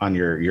sealer, on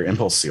your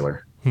impulse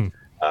sealer.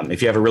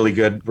 If you have a really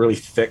good, really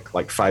thick,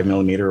 like 5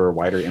 millimeter or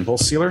wider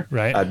impulse sealer,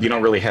 right? You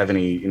don't really have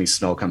any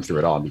smell come through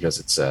at all, because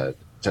it's a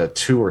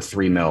 2 or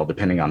 3 mil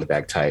depending on the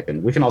bag type,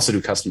 and we can also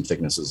do custom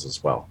thicknesses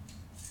as well.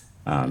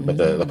 But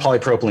the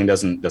polypropylene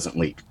doesn't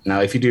leak.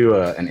 Now, if you do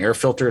an air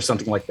filter or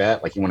something like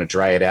that, like you want to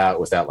dry it out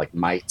without like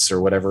mites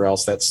or whatever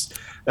else, that's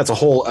a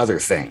whole other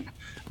thing.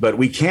 But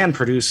we can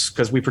produce,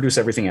 because we produce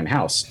everything in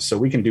house, so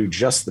we can do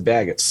just the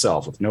bag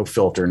itself with no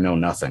filter, no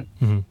nothing.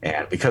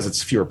 And because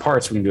it's fewer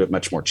parts, we can do it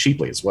much more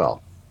cheaply as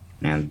well.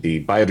 And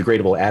the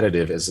biodegradable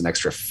additive is an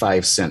extra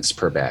 5 cents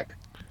per bag.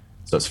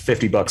 So it's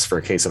 $50 for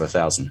a case of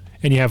 1,000.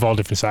 And you have all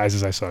different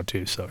sizes, I saw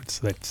too. So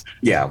that's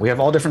we have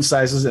all different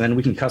sizes, and then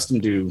we can custom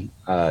do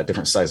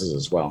different sizes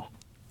as well.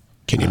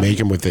 Can you make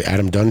them with the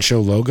Adam Dunn Show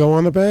logo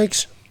on the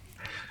bags?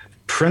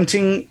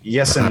 Printing,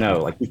 yes and no.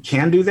 Like, we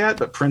can do that,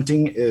 but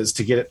printing is,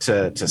 to get it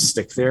to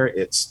stick there,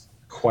 it's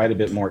quite a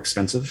bit more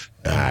expensive.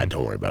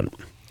 Don't worry about it.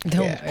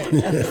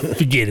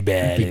 Forget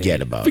about it.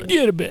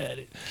 Forget about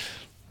it.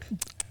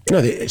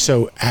 No,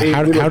 so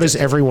how does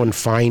everyone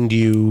find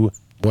you?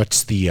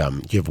 What's the you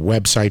have a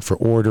website for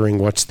ordering?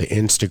 What's the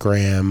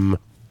Instagram?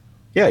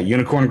 Yeah,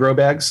 Unicorn Grow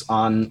Bags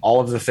on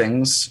all of the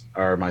things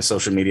are my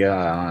social media,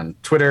 on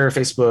Twitter,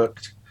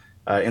 Facebook,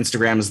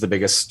 Instagram is the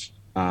biggest.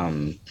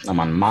 I'm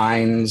on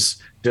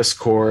Minds,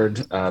 Discord,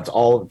 it's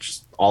all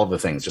of the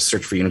things. Just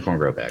search for Unicorn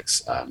Grow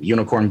Bags.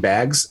 Unicorn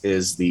Bags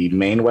is the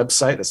main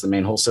website. That's the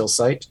main wholesale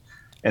site.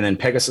 And then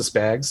Pegasus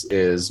Bags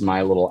is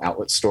my little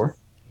outlet store.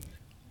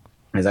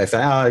 As I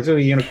thought, I do a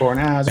unicorn.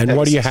 And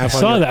what do you have?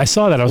 I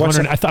saw that. I was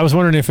wondering. I was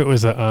wondering if it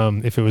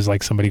was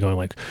like somebody going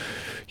like,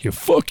 "Yeah,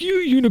 fuck you,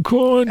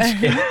 unicorns.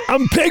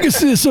 I'm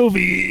Pegasus over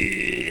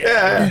here."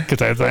 Yeah,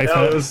 because I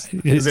thought it was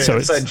an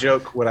inside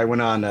joke when I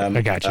went on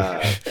I got you.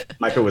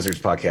 Micro Wizards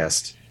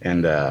podcast,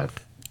 and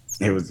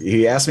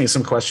he asked me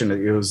some question.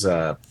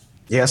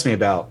 He asked me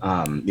about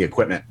the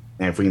equipment,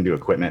 and if we can do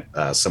equipment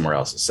somewhere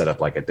else, set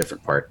up like a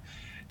different part,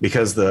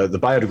 because the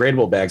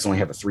biodegradable bags only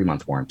have a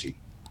 3-month warranty,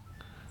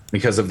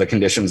 because of the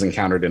conditions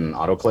encountered in an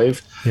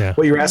autoclave. Yeah.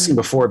 What you were asking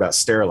before about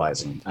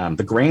sterilizing,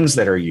 the grains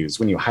that are used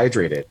when you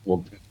hydrate it,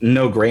 well,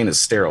 no grain is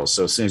sterile.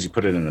 So as soon as you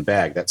put it in the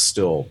bag, that's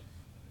still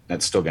going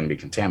to be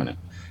contaminant.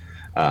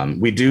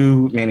 We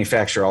do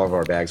manufacture all of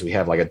our bags. We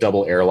have like a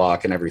double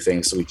airlock and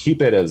everything, so we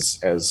keep it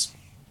as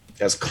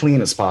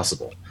clean as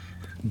possible.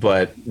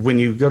 But when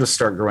you go to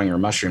start growing your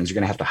mushrooms, you're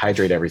going to have to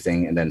hydrate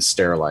everything and then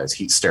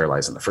heat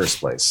sterilize in the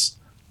first place.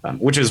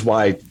 Which is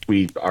why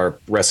our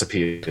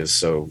recipe is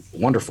so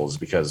wonderful, is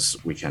because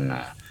we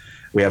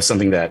have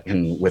something that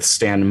can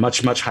withstand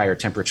much, much higher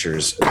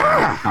temperatures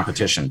than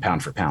competition,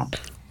 pound for pound.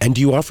 And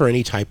do you offer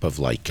any type of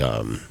like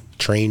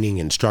training,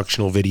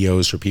 instructional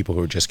videos for people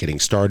who are just getting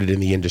started in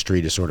the industry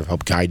to sort of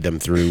help guide them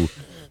through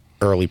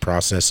early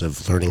process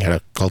of learning how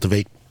to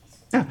cultivate?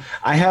 Yeah,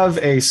 I have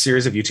a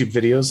series of YouTube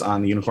videos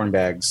on the Unicorn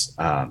Bags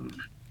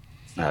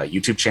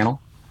YouTube channel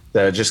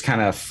that just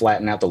kind of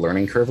flatten out the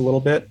learning curve a little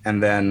bit.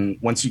 And then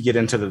once you get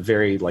into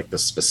the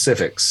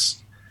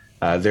specifics,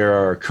 there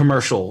are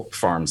commercial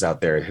farms out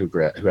there who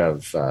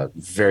have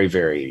very,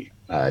 very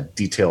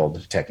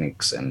detailed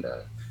techniques and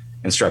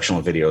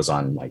instructional videos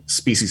on like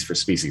species for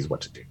species,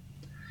 what to do.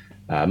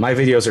 My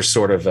videos are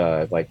sort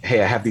of like,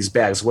 hey, I have these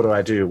bags. What do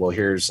I do? Well,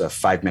 here's a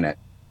 5-minute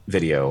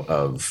video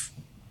of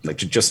like,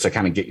 just to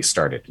kind of get you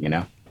started,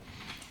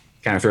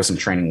 kind of throw some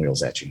training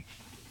wheels at you.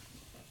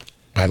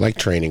 I like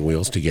training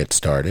wheels to get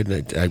started.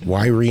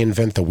 Why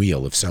reinvent the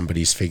wheel if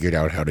somebody's figured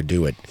out how to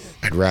do it?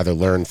 I'd rather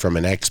learn from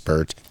an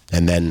expert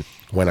and then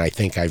when I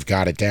think I've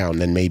got it down,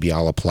 then maybe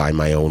I'll apply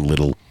my own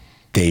little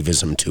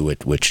Davism to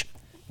it, which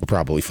will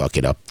probably fuck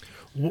it up.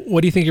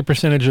 What do you think your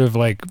percentage of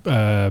like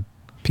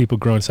people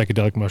growing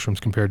psychedelic mushrooms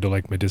compared to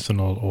like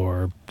medicinal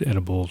or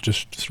edible,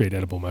 just straight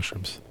edible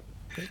mushrooms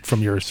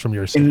from your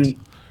sales?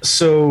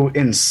 So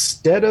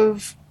instead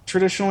of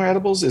traditional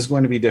edibles is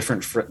going to be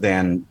different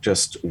than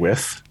just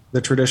with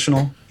the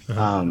traditional.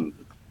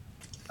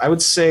 I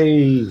would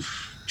say,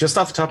 just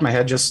off the top of my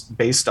head, just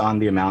based on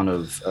the amount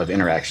of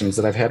interactions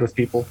that I've had with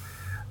people,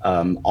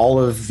 all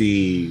of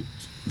the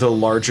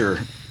larger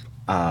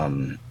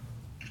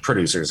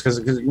producers,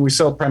 because we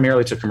sell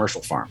primarily to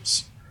commercial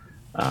farms.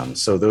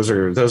 So those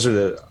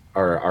are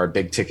our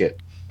big ticket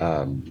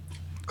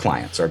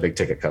clients, our big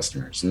ticket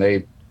customers, and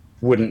they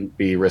wouldn't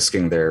be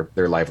risking their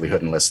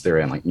livelihood unless they're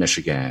in like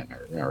Michigan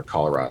or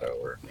Colorado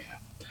or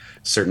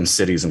certain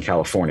cities in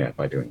California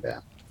by doing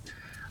that.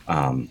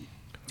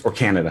 Or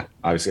Canada,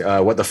 obviously.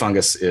 What the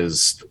Fungus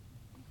is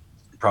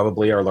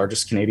probably our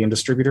largest Canadian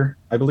distributor,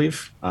 I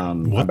believe. I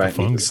might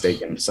be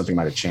mistaken. Something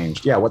might have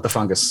changed. Yeah, What the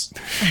Fungus.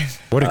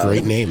 What a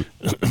great name.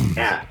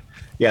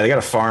 Yeah, they got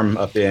a farm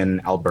up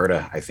in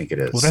Alberta, I think it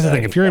is. Well, that's the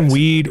thing. If you're in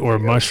weed or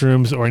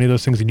mushrooms or any of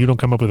those things and you don't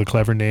come up with a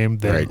clever name,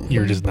 then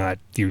you're just not,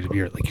 you're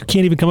like, you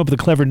can't even come up with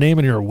a clever name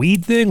and you're a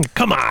weed thing?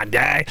 Come on,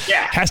 guy.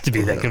 Yeah. Has to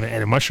be that. And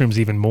in mushrooms,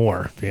 even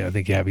more. Yeah, I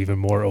think you have even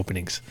more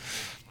openings.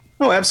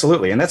 Oh,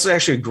 absolutely. And that's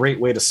actually a great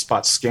way to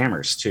spot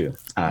scammers, too,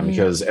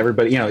 because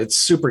everybody, it's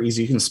super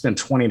easy. You can spend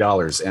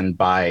 $20 and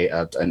buy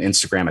an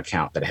Instagram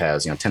account that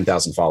has,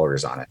 10,000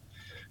 followers on it.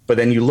 But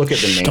then you look at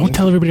the name. Don't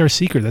tell everybody our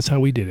secret. That's how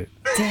we did it.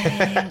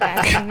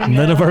 Dang,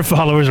 none of our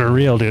followers are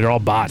real, dude. They're all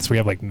bots. We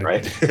have like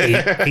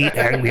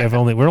eight.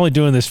 We're only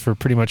doing this for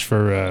pretty much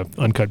for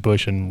Uncut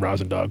Bush and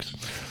Rosin Dogs.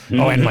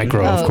 Oh, and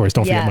Micro, of course.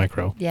 Don't forget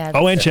Micro. Yeah.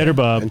 Oh, and Cheddar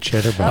Bob.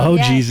 Oh,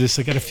 Jesus.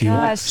 I got a few.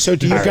 Gosh. So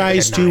do you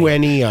guys do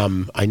any,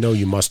 I know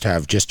you must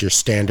have just your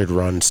standard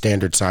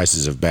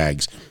sizes of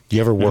bags. Do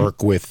you ever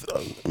work with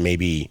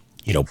maybe,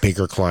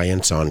 bigger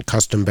clients on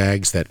custom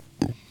bags that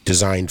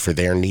designed for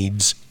their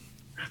needs?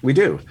 We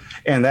do.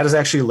 And that has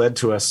actually led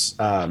to us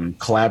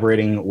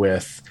collaborating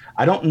with,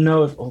 I don't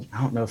know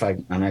if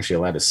I'm actually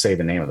allowed to say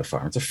the name of the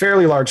farm. It's a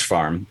fairly large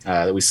farm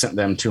that we sent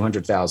them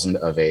 200,000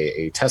 of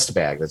a test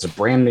bag. That's a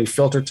brand new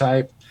filter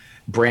type,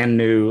 brand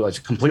new,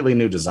 like completely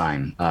new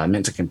design,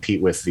 meant to compete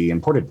with the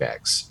imported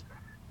bags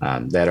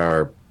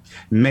that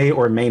may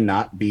or may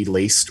not be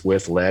laced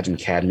with lead and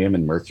cadmium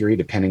and mercury,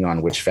 depending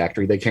on which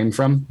factory they came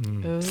from.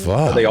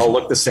 They all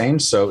look the same.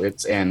 So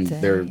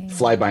they're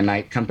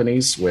fly-by-night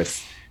companies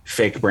with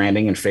fake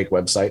branding and fake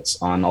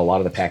websites on a lot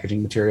of the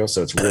packaging material,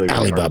 so it's really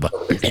Alibaba.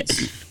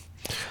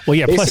 Well,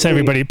 yeah. Plus,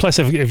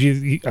 if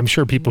you, I'm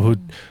sure people who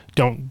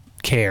don't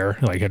care,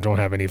 like don't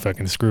have any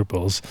fucking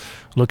scruples,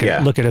 look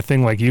at a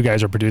thing like you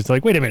guys are producing.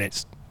 Like, wait a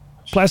minute,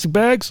 plastic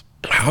bags.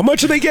 How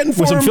much are they getting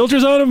for with some them?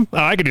 filters on them? Oh,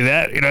 I could do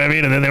that. You know what I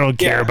mean? And then they don't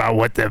care about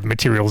what the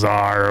materials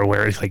are or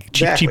where it's like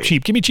cheap.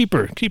 Give me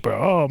cheaper.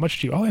 Oh, much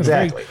cheaper. Oh, we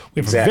have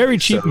a very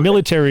cheap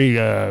military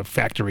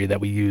factory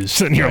that we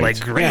use. And you're like,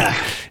 great. Yeah.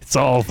 It's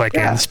all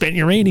fucking spent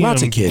uranium.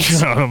 Lots of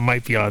kids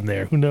might be on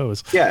there. Who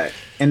knows? Yeah,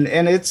 and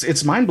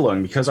it's mind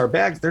blowing because our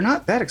bags, they're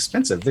not that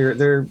expensive.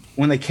 They're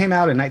when they came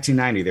out in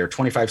 1990, they were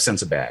 25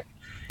 cents a bag,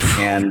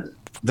 and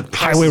the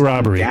highway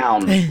robbery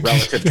down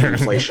relative to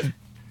inflation.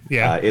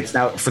 Yeah, it's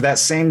now for that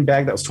same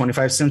bag that was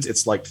 25 cents.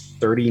 It's like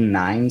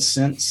 39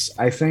 cents,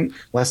 I think.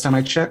 Last time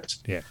I checked.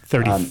 Yeah,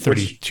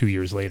 32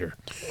 years later.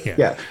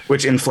 Yeah,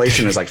 which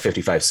inflation is like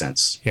 55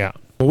 cents. Yeah.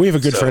 Well, we have a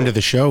good friend of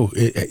the show.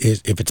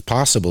 If it's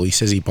possible, he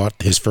says he bought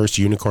his first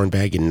unicorn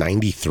bag in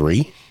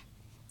 '93.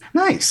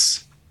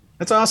 Nice.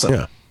 That's awesome.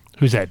 Yeah.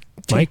 Who's that?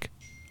 Mike?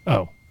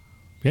 Oh,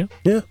 yeah.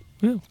 Yeah.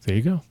 Yeah. There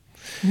you go.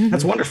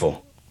 That's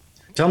wonderful.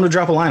 Tell him to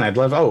drop a line. I'd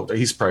love. Oh,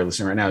 he's probably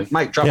listening right now.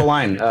 Mike, drop a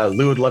line.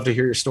 Lou would love to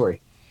hear your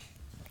story.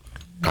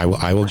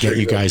 I will get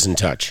you guys in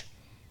touch.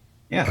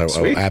 Yeah, I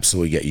will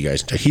absolutely get you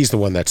guys in touch. He's the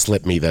one that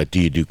slipped me the do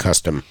you do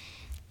custom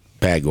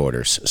bag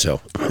orders.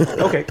 So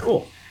okay,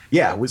 cool.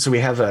 Yeah, so we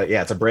have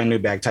it's a brand new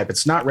bag type.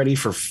 It's not ready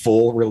for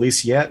full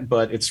release yet,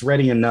 but it's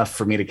ready enough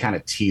for me to kind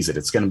of tease it.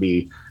 It's going to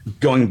be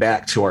going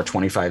back to our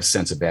 25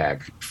 cents a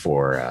bag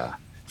for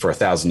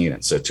 1,000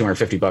 units. So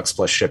 $250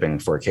 plus shipping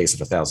for a case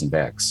of 1,000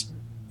 bags.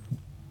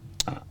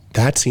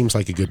 That seems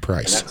like a good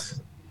price.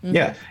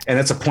 Yeah, and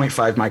that's a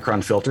 0.5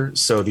 micron filter.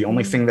 So the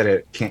only thing that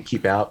it can't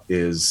keep out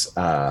is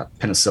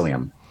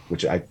penicillium,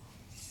 which I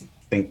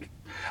think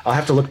I'll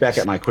have to look back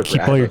at my quick.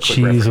 Keep all your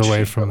cheese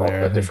away from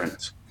there.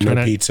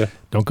 No pizza.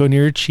 Don't go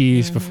near your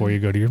cheese before you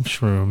go to your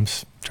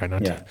shrooms. Try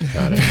not to.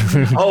 Got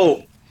it.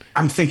 Oh,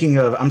 I'm thinking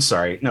of. I'm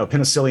sorry. No,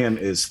 penicillium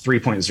is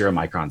 3.0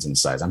 microns in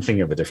size. I'm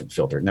thinking of a different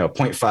filter. No,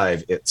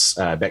 0.5. It's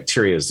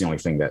bacteria is the only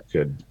thing that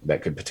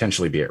could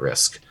potentially be at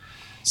risk.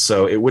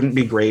 So it wouldn't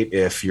be great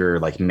if you're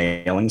like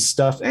mailing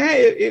stuff.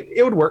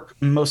 It would work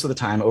most of the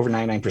time. Over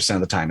 99%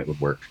 of the time, it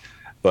would work.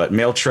 But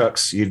mail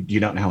trucks, you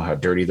don't know how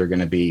dirty they're going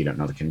to be. You don't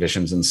know the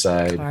conditions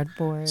inside.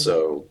 Cardboard.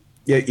 So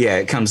yeah,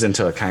 it comes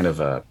into a kind of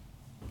a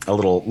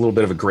little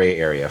bit of a gray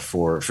area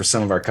for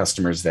some of our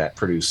customers that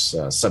produce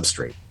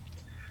substrate.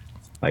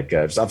 Like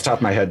just off the top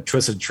of my head,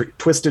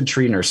 Twisted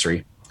Tree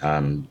Nursery.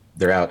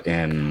 They're out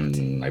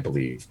in, I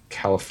believe,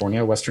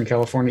 California, Western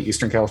California,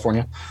 Eastern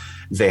California.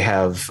 They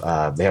have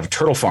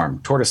turtle farm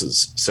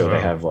tortoises, so they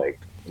have like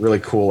really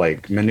cool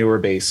like manure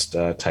based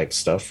type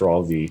stuff for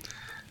all the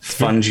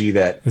fungi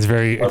that It's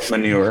very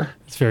manure.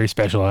 It's very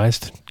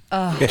specialized.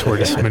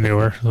 Tortoise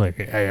manure. Like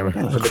I am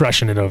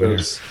crushing it over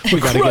here. We're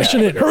crushing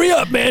it. Hurry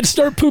up, man.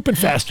 Start pooping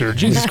faster.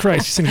 Jesus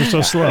Christ, these things are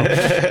so slow.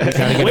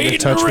 Waiting in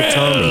touch with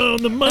Tommy.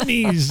 The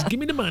monies. Give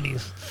me the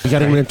monies. We got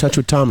to get in touch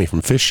with Tommy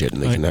from Fish Shit,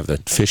 and they can have the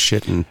fish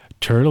shit and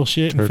turtle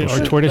shit and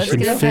or tortoise Let's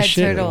and get a fish pet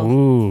shit. turtle.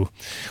 Ooh.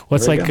 Well,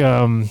 it's There we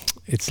like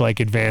it's like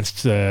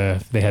advanced. They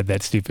had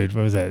that stupid.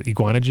 What was that?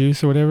 Iguana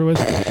juice or whatever it was.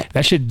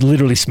 That shit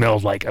literally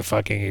smelled like a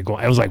fucking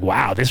iguana. I was like,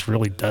 wow, this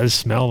really does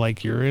smell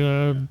like you're in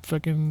a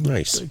fucking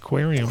Nice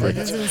aquarium. That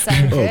doesn't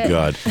sound Oh good.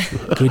 God,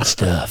 Good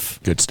stuff.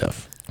 good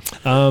stuff.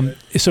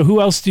 So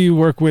who else do you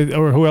work with,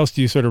 or who else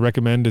do you sort of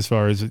recommend as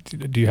far as,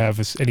 do you have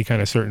any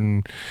kind of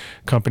certain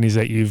companies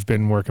that you've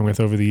been working with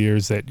over the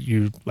years that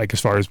you like,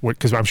 as far as what,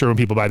 because I'm sure when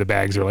people buy the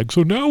bags, they're like,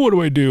 so now what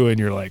do I do? And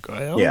you're like,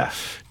 well, Yeah.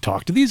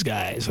 talk to these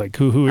guys. Like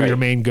who are Right. your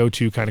main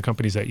go-to kind of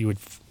companies that you would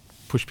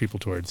push people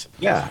towards?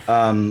 Yeah.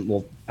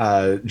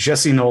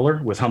 Jesse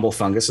Noller with Humble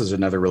Fungus is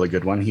another really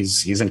good one.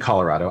 He's in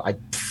Colorado. I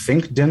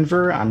think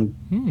Denver.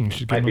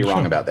 Should get Might him be on the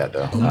wrong show. about that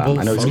though. Humble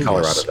I know he's in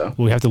Colorado Fungus. though.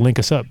 Well, we have to link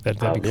us up. That'd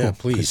be cool. Yeah,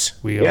 please.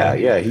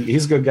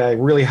 He's a good guy.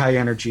 Really high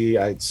energy.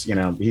 He's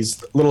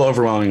a little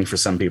overwhelming for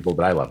some people,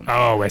 but I love him.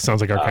 Oh, that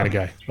sounds like our kind of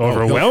guy.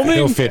 Overwhelming.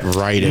 He'll fit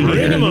right in Bring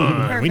here. him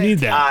on. We need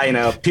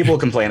that. People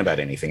complain about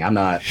anything. I'm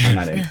not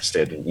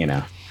interested.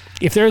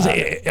 If there's,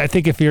 I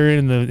think if you're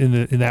in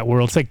that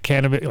world, it's like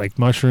cannabis, like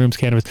mushrooms,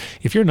 cannabis.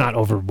 If you're not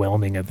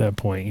overwhelming at that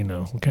point,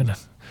 kind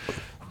of.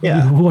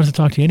 Yeah. Who wants to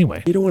talk to you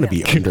anyway? You don't want to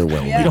be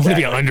underwhelmed. You don't want to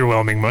be an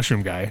underwhelming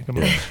mushroom guy. Come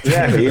on.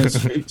 Exactly.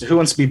 Who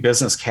wants to be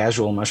business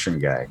casual mushroom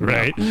guy?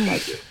 Right.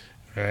 Like it.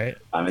 Right.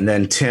 And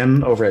then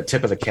Tim over at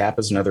Tip of the Cap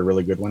is another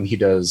really good one. He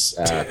does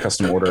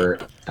custom order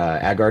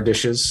agar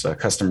dishes,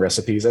 custom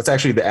recipes. That's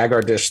actually the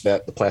agar dish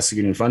that the Plastic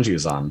Union Fungi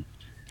is on.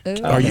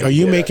 Are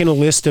you making a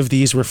list of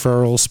these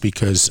referrals?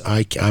 Because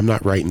I'm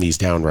not writing these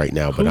down right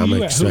now, but I'm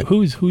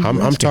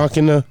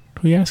talking to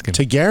Who you asking?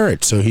 to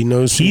Garrett, so he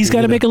knows. He's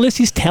got to make a list.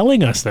 He's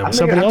telling us them.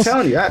 Somebody else.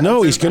 telling you.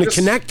 No, he's going to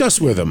connect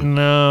us with him.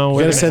 No,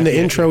 We're going to send the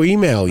intro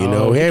email.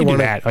 Hey, he want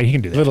that. Oh, he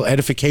can do that. little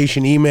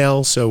edification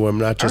email, so I'm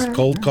not just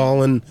cold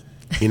calling.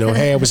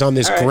 Hey, I was on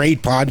this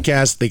great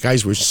podcast. The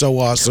guys were so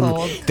awesome.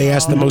 Cold They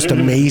asked the most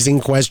amazing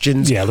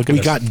questions. Yeah, look at we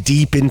us. got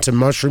deep into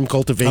mushroom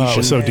cultivation.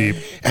 Oh, so deep.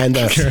 And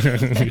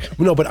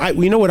no, but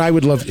you know what I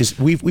would love is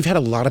we've had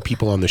a lot of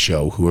people on the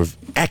show who are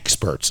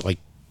experts, like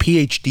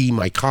PhD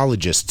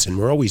mycologists, and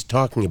we're always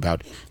talking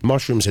about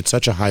mushrooms at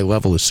such a high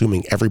level,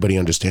 assuming everybody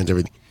understands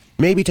everything.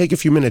 Maybe take a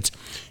few minutes,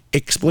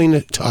 explain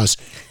it to us.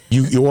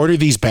 You order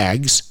these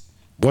bags.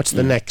 What's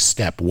the next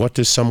step? What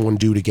does someone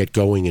do to get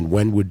going, and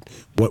what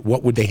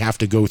would they have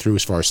to go through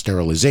as far as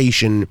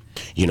sterilization,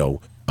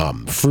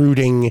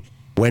 fruiting?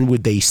 When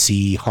would they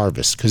see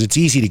harvest? Because it's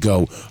easy to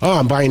go,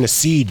 I'm buying a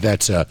seed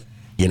that's a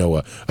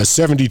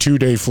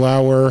 72-day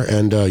flower,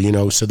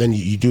 and so then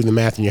you do the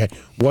math in your head.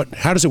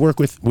 How does it work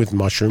with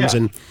mushrooms,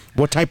 and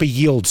what type of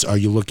yields are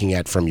you looking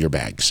at from your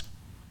bags?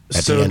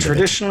 So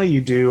traditionally,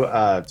 you do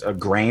a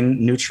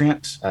grain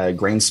nutrient.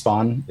 Grain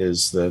spawn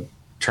is the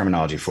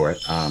terminology for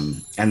it.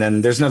 And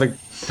then there's another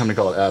company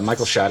called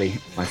Michael Shoddy,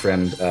 my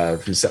friend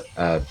from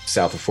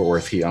south of Fort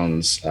Worth. He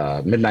owns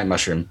Midnight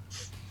Mushroom.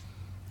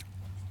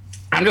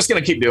 I'm just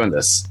going to keep doing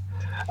this.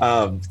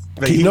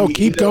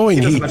 Keep going.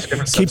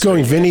 Keep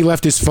going. Vinny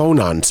left his phone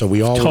on, so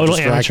we all were Total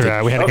distracted.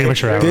 amateur. We had an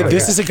amateur hour.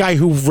 This is a guy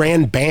who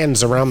ran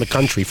bands around the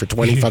country for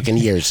 20 fucking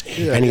years,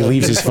 and he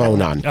leaves his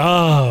phone on.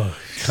 Oh,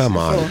 Come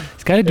on.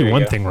 he's got to do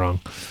one thing wrong.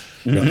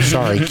 No,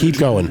 sorry. Keep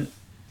going.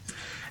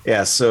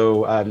 Yeah,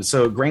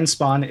 so grain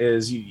spawn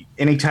is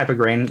any type of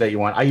grain that you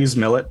want. I use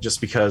millet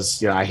just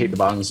because I hate the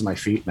bottoms of my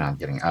feet. No, I'm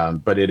kidding.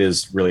 But it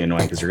is really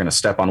annoying because you're going to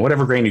step on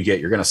whatever grain you get.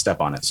 You're going to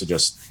step on it. So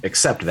just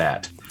accept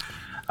that.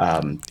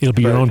 It'll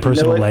be your own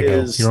personal millet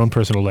Lego. is- Your own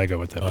personal Lego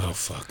with that. Oh,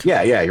 fuck.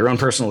 Yeah, your own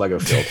personal Lego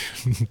field.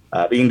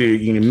 You can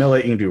do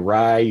millet, you can do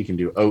rye, you can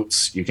do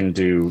oats, you can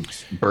do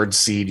bird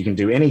seed, you can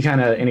do any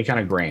kind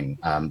of grain.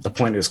 The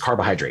point is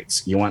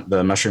carbohydrates. You want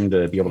the mushroom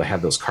to be able to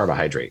have those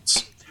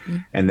carbohydrates.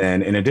 And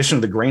then in addition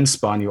to the grain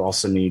spawn, you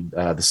also need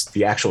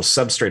the actual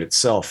substrate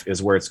itself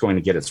is where it's going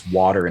to get its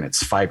water and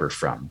its fiber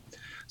from.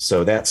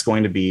 So that's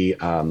going to be,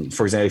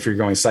 for example, if you're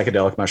going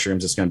psychedelic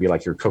mushrooms, it's going to be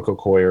like your cocoa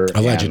coir.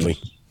 Allegedly.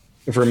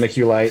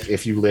 Vermiculite,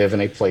 if you live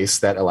in a place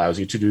that allows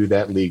you to do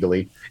that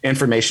legally.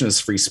 Information is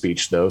free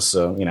speech, though,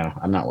 so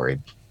I'm not worried.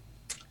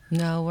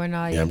 No, we're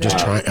not. Yeah, I'm just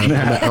trying.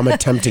 I'm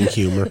attempting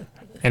humor.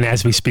 And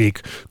as we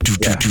speak,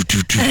 Yeah.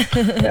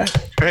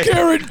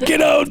 Garrett,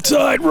 get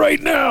outside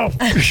right now.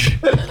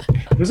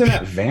 Who's in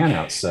that van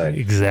outside?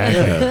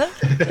 Exactly.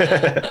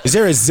 Is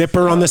there a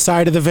zipper on the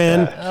side of the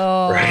van?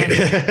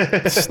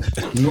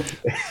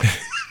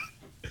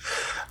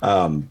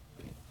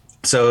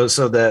 So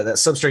that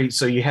substrate,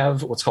 so you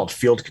have what's called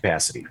field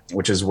capacity,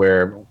 which is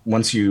where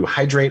once you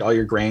hydrate all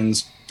your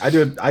grains, I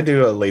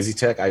do a lazy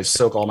tech. I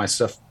soak all my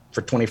stuff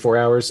for 24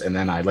 hours and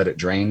then I let it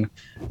drain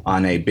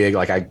on a big,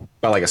 like I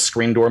buy like a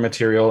screen door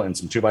material and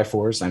some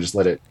 2x4s and I just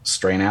let it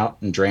strain out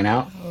and drain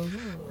out.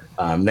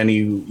 Then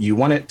you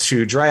want it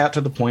to dry out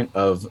to the point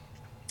of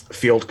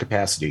field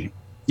capacity.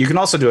 You can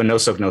also do a no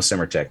soak, no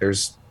simmer tech.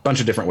 There's a bunch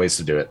of different ways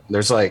to do it.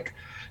 There's like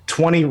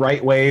 20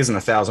 right ways and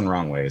 1,000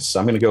 wrong ways. So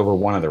I'm going to go over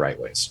one of the right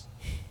ways.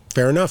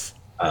 Fair enough.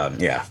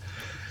 Yeah.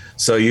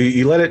 So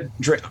you let it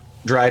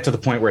dry to the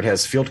point where it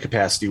has field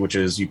capacity, which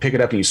is you pick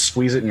it up and you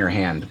squeeze it in your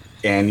hand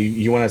and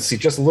you want to see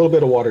just a little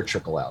bit of water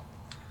trickle out.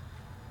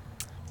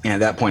 And at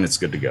that point, it's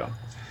good to go.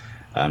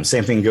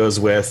 Same thing goes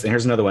with, and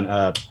here's another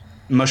one,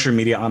 Mushroom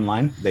Media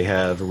Online. They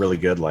have really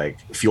good like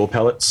fuel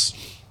pellets.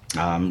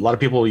 A lot of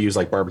people use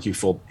like barbecue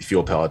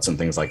fuel pellets and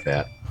things like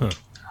that.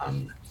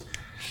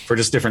 For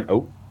just different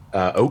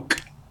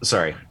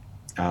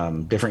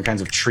different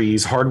kinds of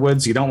trees,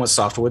 hardwoods. You don't want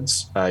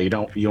softwoods.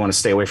 You want to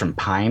stay away from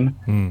pine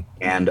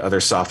and other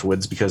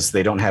softwoods because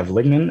they don't have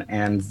lignin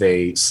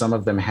and some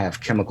of them have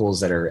chemicals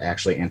that are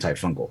actually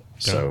antifungal.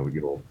 So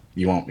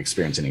you won't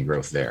experience any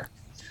growth there.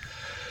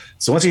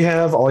 So once you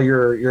have all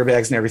your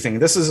bags and everything,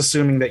 this is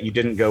assuming that you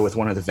didn't go with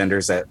one of the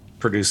vendors that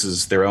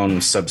produces their own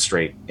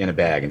substrate in a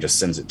bag and just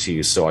sends it to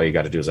you. So all you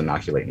got to do is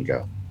inoculate and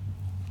go.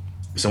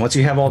 So once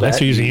you have all that,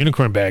 unless you're using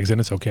unicorn bags, then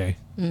it's okay.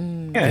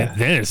 Yeah.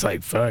 Then it's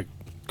like, fuck,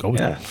 go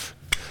with it.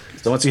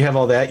 So once you have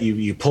all that,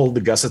 you pull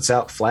the gussets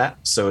out flat.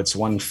 So it's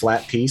one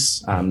flat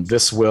piece.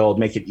 This will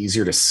make it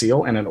easier to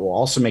seal, and it will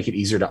also make it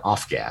easier to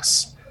off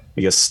gas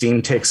because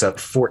steam takes up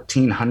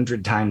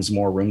 1,400 times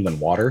more room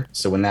than water.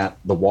 So when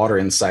the water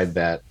inside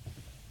that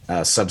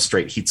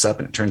substrate heats up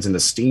and it turns into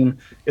steam,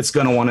 it's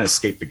going to want to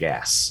escape the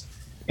gas.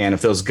 And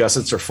if those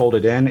gussets are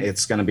folded in,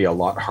 it's going to be a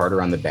lot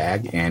harder on the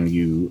bag, and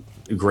you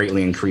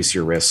greatly increase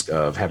your risk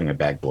of having a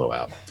bag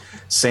blowout.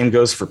 Same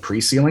goes for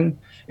pre-sealing.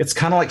 It's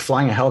kind of like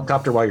flying a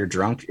helicopter while you're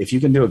drunk. If you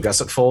can do a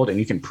gusset fold and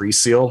you can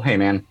pre-seal, hey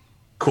man,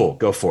 cool,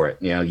 go for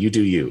it. You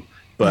do you.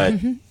 But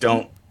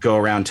don't go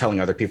around telling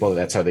other people that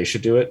that's how they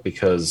should do it,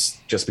 because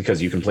just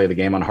because you can play the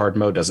game on hard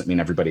mode doesn't mean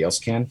everybody else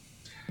can.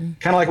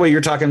 Kind of like what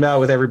you're talking about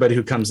with everybody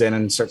who comes in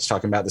and starts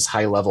talking about this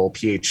high level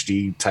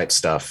PhD type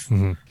stuff.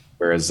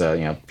 Whereas,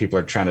 people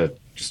are trying to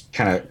just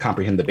kind of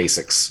comprehend the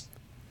basics.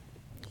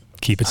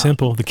 Keep it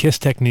simple. The KISS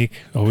technique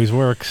always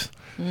works.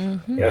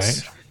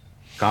 Yes. Right?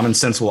 Common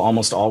sense will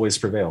almost always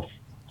prevail.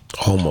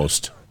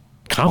 Almost.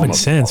 Common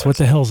sense? Always. What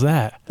the hell's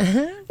that?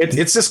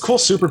 It's this cool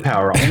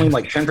superpower. Only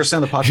like 10%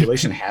 of the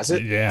population has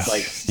it. Yeah.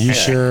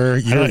 Sure?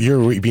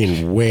 You're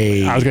being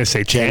way. I was going to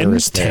say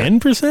generous.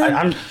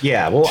 10%?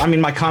 Yeah. Well, I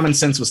mean, my common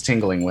sense was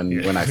tingling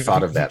when I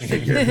thought of that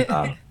figure.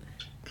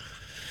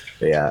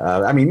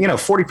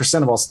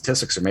 40% of all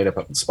statistics are made up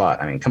on the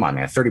spot. I mean, come on,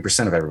 man.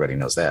 30% of everybody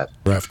knows that.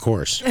 Well, of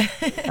course.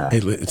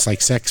 It's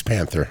like Sex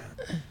Panther.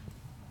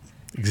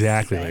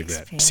 Exactly like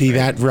that. See,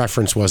 that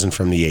reference wasn't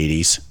from the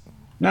 80s.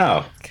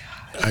 No.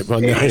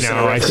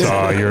 I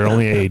saw. You're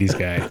only an 80s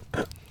guy.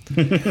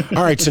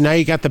 All right, so now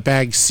you got the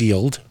bag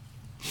sealed.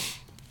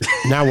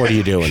 Now what are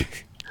you doing?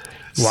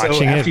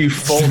 Watching after you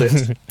fold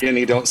it and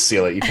you don't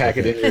seal it, you pack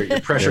it in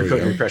your pressure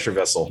cooker, your pressure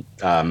vessel.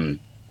 You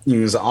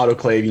use an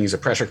autoclave, you use a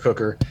pressure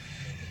cooker.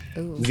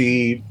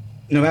 No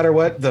matter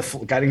what, the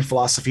guiding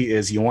philosophy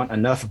is you want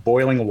enough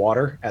boiling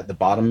water at the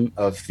bottom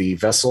of the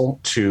vessel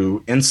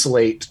to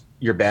insulate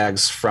your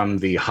bags from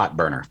the hot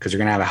burner, because you're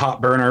going to have a hot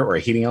burner or a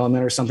heating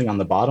element or something on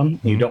the bottom.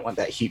 And you don't want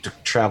that heat to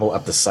travel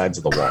up the sides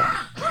of the wall.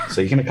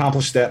 So you can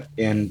accomplish that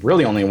in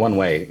really only one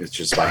way. It's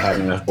just by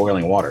having enough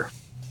boiling water,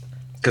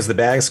 because the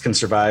bags can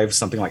survive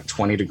something like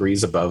 20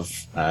 degrees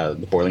above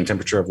the boiling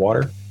temperature of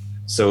water.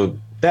 So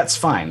that's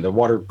fine. The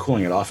water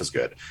cooling it off is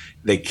good.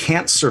 They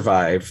can't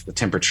survive the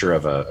temperature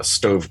of a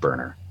stove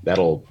burner.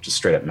 That'll just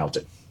straight up melt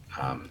it.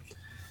 And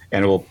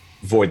it will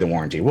void the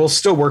warranty. We'll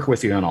still work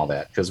with you on all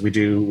that, because we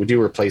do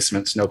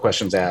replacements, no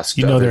questions asked.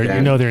 They're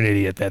an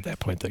idiot at that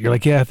point though. You're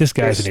like, yeah, this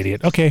guy's an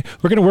idiot. Okay,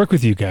 we're gonna work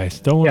with you guys.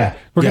 Don't worry. Yeah.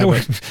 We're gonna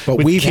work. But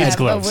with we've kids' had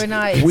gloves. But we're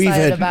not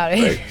excited about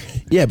it.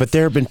 Right. Yeah, but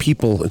there have been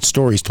people and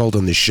stories told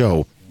on the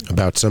show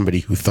about somebody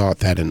who thought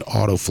that an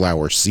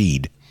autoflower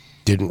seed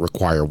didn't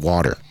require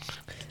water.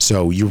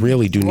 So you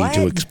really do need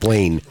to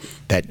explain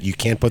that you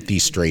can't put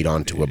these straight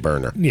onto a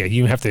burner. Yeah,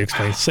 you have to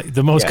explain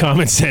the most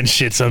common sense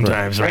shit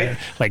sometimes, right?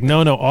 Like,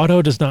 no,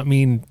 auto does not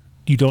mean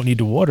you don't need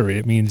to water it.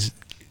 It means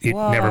it.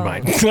 Never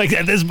mind. Like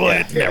at this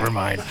point, never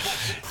mind.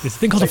 It's a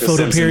thing called a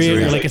photo period.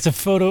 You're like, it's a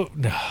photo.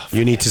 No.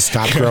 You need to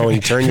stop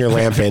growing. Turn your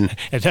lamp in.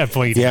 At that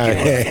point,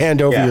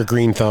 hand over your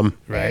green thumb.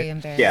 Right.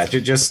 Yeah,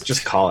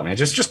 just call it, man.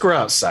 Just grow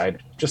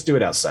outside. Just do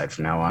it outside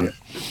from now on.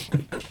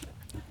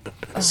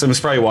 Someone's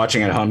probably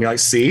watching at home. You're like,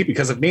 see,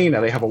 because of me,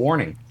 now they have a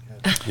warning.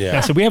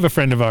 Yeah. So we have a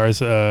friend of ours,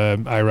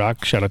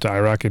 IROC. Shout out to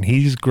IROC, and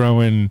he's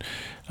growing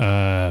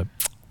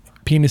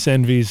penis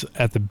envies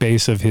at the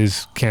base of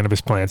his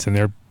cannabis plants, and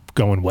they're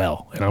going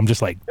well. And I'm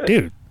just like,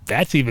 dude,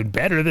 that's even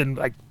better than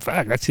like,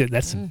 fuck. That's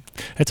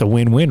That's a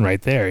win-win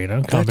right there,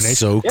 combination. That's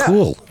so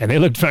cool. And they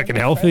looked fucking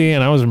healthy,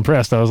 and I was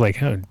impressed. I was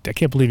like, oh, I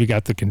can't believe you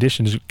got the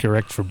conditions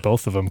correct for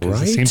both of them, because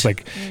Right?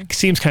 it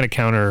seems kind of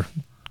counter.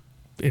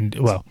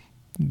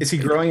 Is he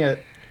growing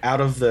it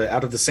out of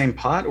the same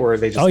pot, or are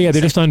they just? Oh yeah,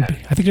 they're just on. I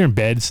think they're in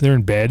beds. They're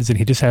in beds, and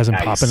he just has them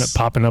Nice.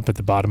 popping up at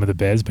the bottom of the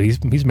beds. But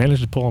he's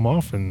managed to pull them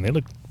off, and they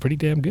look pretty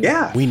damn good.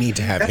 Yeah, We need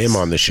to have him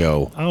on the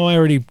show. Oh, I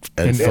already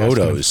And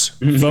photos.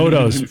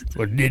 Photos.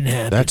 What didn't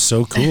happen. That's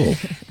so cool.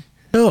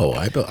 No,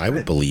 I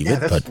would believe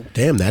it, but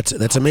damn, that's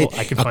amazing.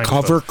 I can A find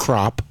cover photos.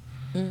 crop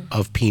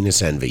of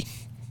penis envy.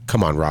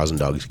 Come on,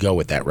 Rosendogs, go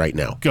with that right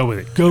now. Go with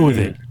it. Go with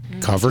it.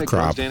 Cover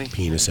crop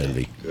penis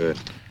envy. Good.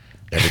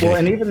 Every day. Well,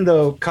 and even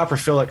though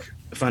coprophilic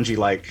fungi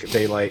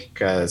they like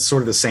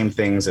sort of the same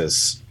things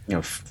as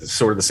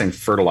sort of the same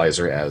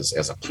fertilizer as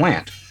a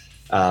plant.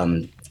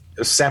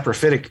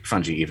 Saprophytic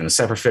fungi, even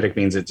saprophytic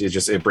means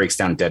it breaks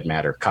down dead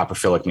matter.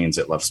 Coprophilic means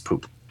it loves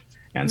poop,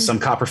 and some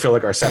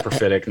coprophilic are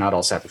saprophytic. Not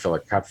all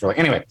saprophylic are coprophilic.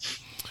 Anyway,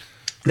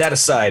 that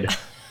aside,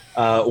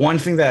 one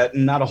thing that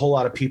not a whole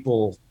lot of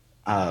people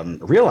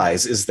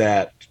realize is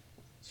that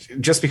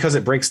just because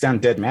it breaks down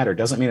dead matter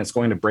doesn't mean it's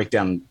going to break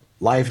down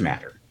live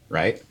matter,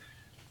 right?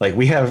 Like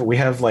we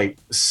have like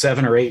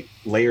 7 or 8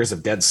 layers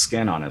of dead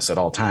skin on us at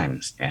all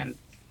times, and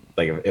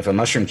like if a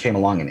mushroom came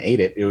along and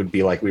ate it, it would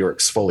be like we were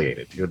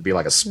exfoliated. It would be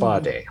like a spa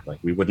day. Like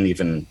we wouldn't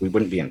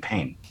be in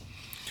pain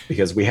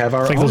because we have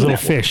our Like own those little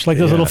network. fish. Like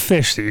those little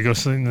fish that you go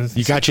sing.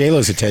 You got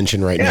J-Lo's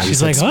attention right now.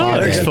 She's You like, said oh, spa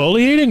day.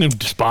 exfoliating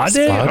and spa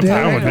day? Spa I'm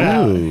down with day?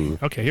 that. Ooh.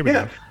 Okay, here we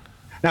Yeah. go.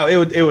 Now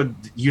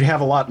you'd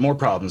have a lot more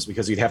problems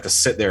because you'd have to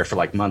sit there for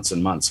like months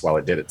and months while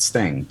it did its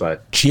thing.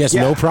 But She has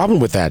no problem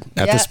with that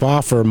at Yeah. the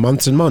spa for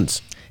months and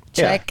months.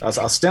 Check. yeah,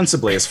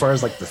 ostensibly, as far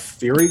as like the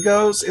theory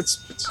goes, it's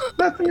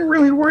nothing you're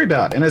really worried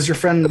about. And as your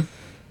friend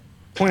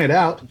pointed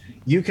out,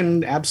 you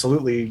can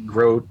absolutely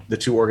grow the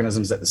two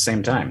organisms at the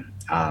same time.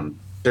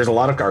 There's a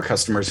lot of our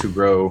customers who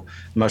grow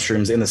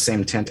mushrooms in the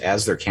same tent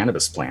as their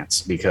cannabis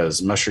plants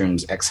because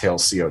mushrooms exhale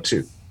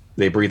CO2.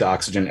 They breathe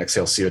oxygen,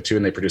 exhale CO2,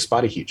 and they produce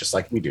body heat just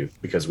like we do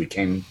because we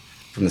came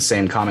from the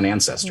same common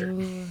ancestor.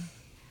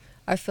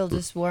 I feel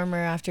just warmer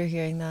after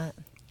hearing that.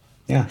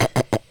 Yeah.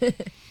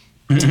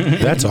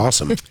 That's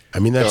awesome. I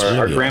mean, that's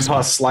our really grandpa's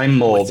awesome. slime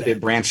mold, it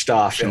branched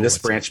off, and this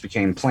what's branch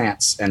became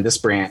plants, and this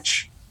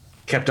branch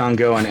kept on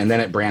going, and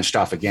then it branched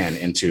off again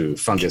into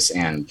fungus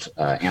and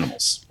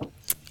animals.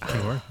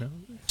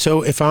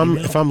 So if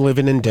I'm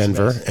living in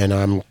Denver and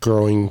I'm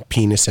growing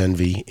penis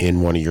envy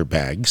in one of your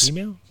bags,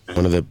 Email?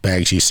 one of the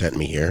bags you sent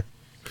me here,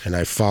 and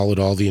I followed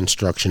all the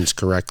instructions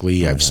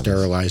correctly, I've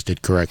sterilized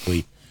it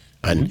correctly,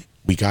 and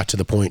we got to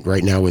the point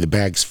right now where the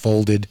bag's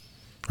folded,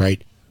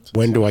 right?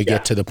 When do I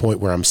get to the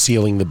point where I'm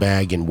sealing the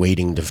bag and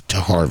waiting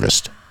to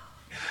harvest?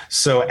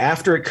 So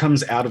after it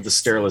comes out of the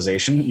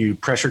sterilization, you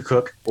pressure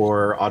cook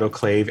or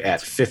autoclave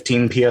at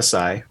 15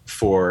 psi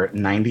for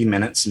 90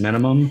 minutes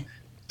minimum.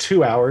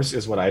 2 hours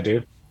is what I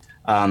do.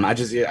 I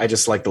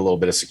just like the little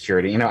bit of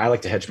security. I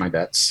like to hedge my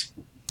bets.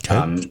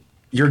 Okay.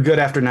 You're good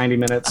after 90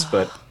 minutes,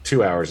 but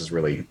 2 hours is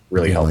really,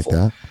 really helpful.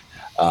 Like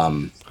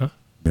that?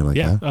 Like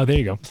Yeah. that? Oh, there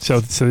you go.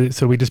 So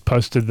we just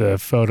posted the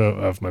photo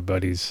of my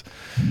buddy's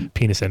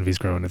penis envy's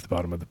growing at the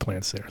bottom of the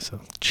plants there.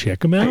 So check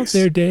them out Nice.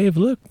 there, Dave.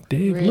 Look,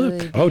 Dave, Really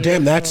look. Oh,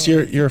 damn, that's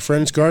your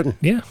friend's garden.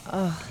 Yeah.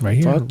 Right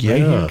here. Fuck right here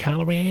yeah. in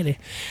Colorado.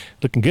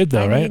 Looking good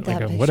though, I right? need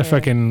that What a picture.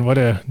 fucking what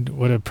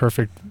a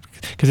perfect,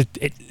 because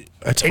it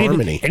That's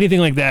harmony. anything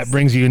like that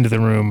brings you into the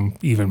room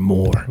even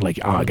more. Like,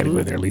 oh, I got to go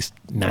in there at least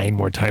 9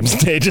 more times a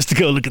day just to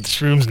go look at the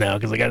shrooms now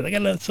because I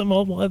got some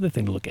whole other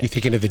thing to look You at.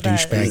 thinking of the That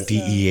douchebag is,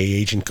 DEA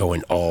agent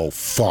going, oh,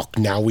 fuck,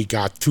 now we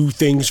got 2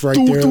 things right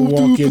there to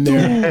walk in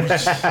there.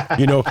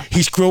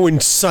 He's growing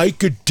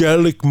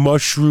psychedelic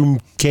mushroom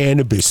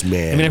cannabis,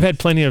 man. I mean, I've had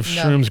plenty of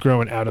No. shrooms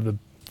growing out of the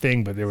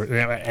thing, but they were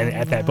and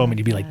at that moment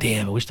you'd be like,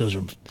 damn, I wish those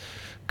were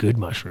good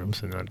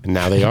mushrooms, and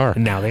Now they are.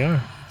 now they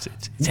are.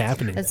 It's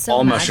happening. It's so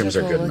All mushrooms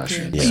are magical good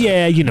looking. mushrooms.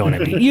 Yeah, you know what I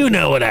mean. You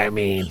know what I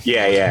mean.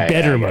 Yeah.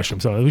 Better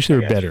mushrooms. Oh, I wish they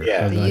were better.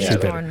 Yeah. The I should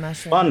better. unicorn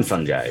mushroom. Fun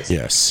fungi.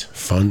 Yes,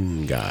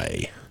 fun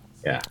guy.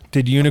 Yeah.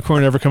 Did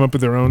unicorn ever come up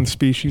with their own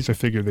species? I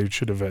figure they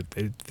should have.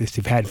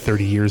 They've had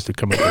 30 years to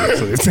come up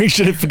with it, so they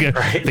should have figured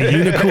the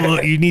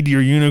unicorn. You need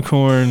your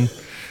unicorn.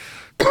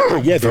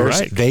 Yeah,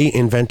 Right. they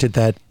invented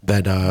that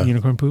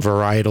Unicorn poop?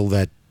 varietal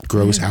that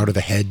grows out of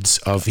the heads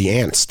of the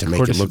ants to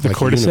make it look the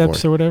like a unicorn.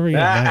 cordyceps or whatever.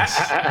 Yeah,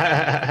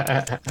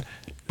 nice.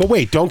 But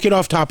wait, don't get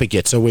off topic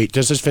yet. So wait,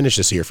 just finish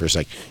this here for a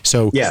sec.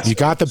 So Yes. you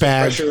got the So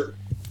bag,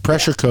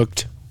 pressure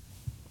cooked.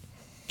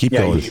 Keep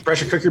Yeah, going. you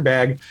pressure cook your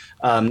bag.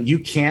 You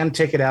can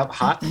take it out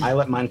hot. I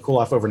let mine cool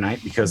off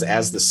overnight because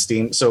as the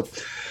steam, so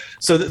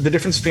the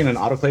difference between an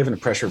autoclave and a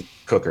pressure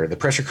cooker, the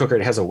pressure cooker,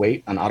 it has a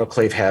weight. An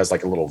autoclave has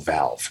like a little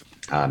valve.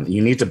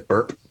 You need to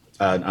burp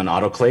an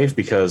autoclave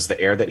because the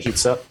air that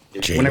heats up,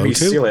 whenever you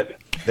too. seal it,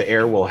 the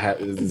air will have,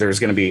 there's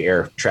going to be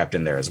air trapped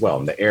in there as well.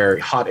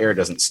 And hot air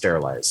doesn't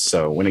sterilize.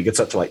 So when it gets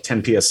up to like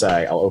 10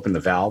 PSI, I'll open the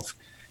valve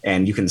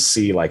and you can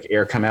see like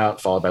air come out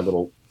followed by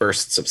little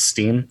bursts of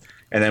steam.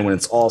 And then when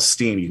it's all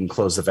steam, you can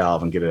close the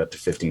valve and get it up to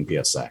 15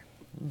 PSI.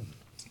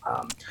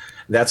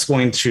 That's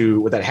going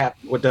to,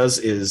 what does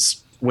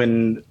is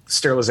when the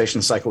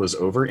sterilization cycle is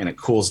over and it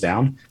cools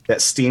down,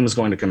 that steam is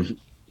going to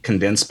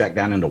condense back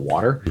down into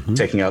water,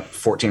 taking up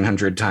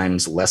 1,400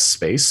 times less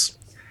space.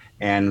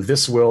 And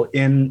this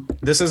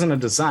isn't a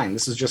design.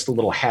 This is just a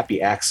little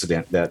happy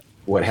accident that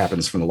what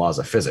happens from the laws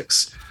of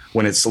physics.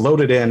 When it's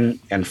loaded in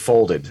and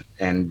folded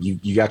and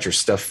you got your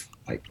stuff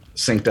like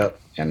synced up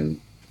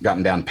and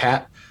gotten down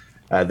pat,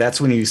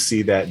 that's when you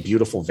see that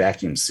beautiful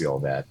vacuum seal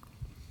that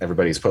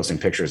everybody's posting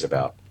pictures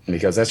about,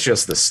 because that's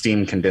just the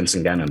steam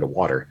condensing down into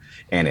water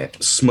and it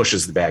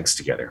smushes the bags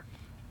together.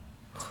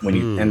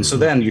 And so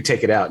then you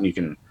take it out and you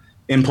can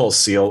impulse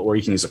seal, or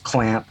you can use a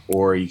clamp,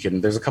 or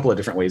there's a couple of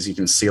different ways you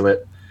can seal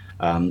it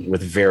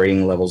with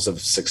varying levels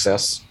of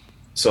success.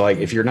 So like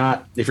if you're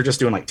just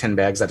doing like 10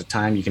 bags at a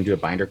time, you can do a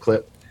binder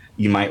clip.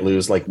 You might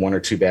lose like 1 or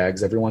 2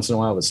 bags every once in a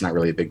while. That's not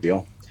really a big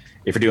deal.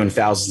 If you're doing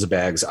thousands of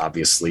bags,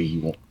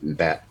 obviously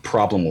that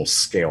problem will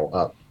scale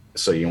up.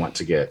 So you want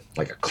to get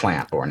like a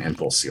clamp or an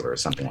impulse sealer or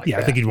something like that. Yeah,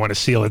 I think you'd want to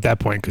seal at that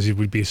point because it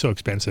would be so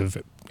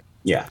expensive.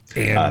 Yeah,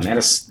 and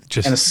a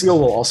seal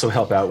will also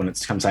help out when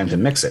it comes time to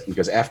mix it,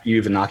 because after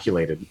you've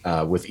inoculated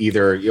with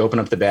either you open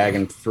up the bag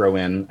and throw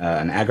in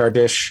an agar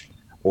dish,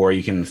 or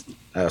you can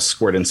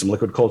squirt in some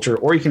liquid culture,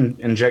 or you can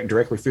inject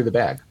directly through the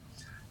bag.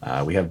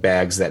 We have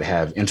bags that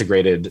have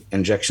integrated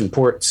injection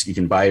ports. You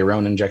can buy your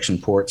own injection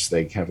ports.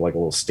 They have like a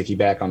little sticky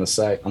back on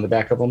the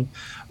back of them,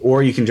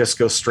 or you can just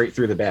go straight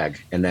through the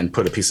bag and then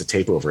put a piece of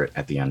tape over it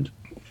at the end.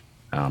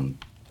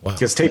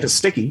 Because tape is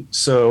sticky.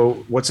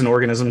 So what's an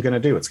organism going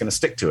to do? It's going to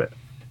stick to it.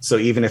 So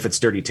even if it's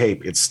dirty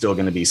tape, it's still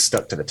going to be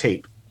stuck to the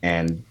tape,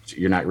 and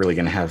you're not really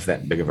going to have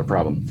that big of a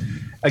problem.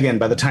 Again,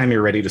 by the time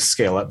you're ready to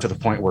scale up to the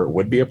point where it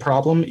would be a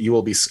problem, you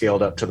will be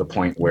scaled up to the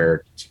point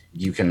where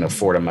you can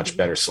afford a much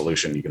better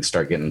solution. You can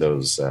start getting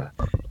those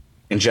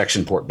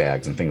injection port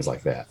bags and things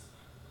like that.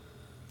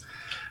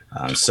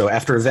 So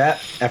after that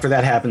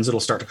happens, it'll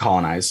start to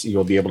colonize.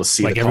 You'll be able to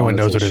see like everyone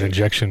knows what an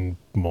injection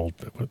mold.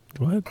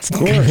 What? Of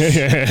course.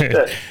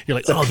 You're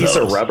like, it's a piece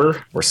of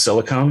rubber or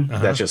silicone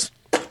that just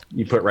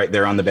you put right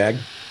there on the bag.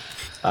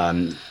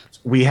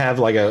 We have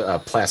like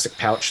a plastic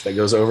pouch that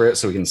goes over it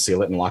so we can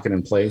seal it and lock it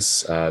in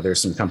place.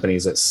 There's some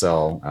companies that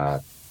sell,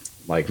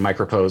 like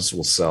Micropose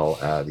will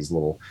sell these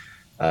little,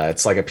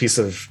 it's like a piece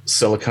of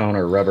silicone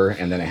or rubber,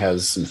 and then it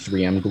has some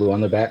 3M glue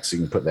on the back, so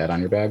you can put that on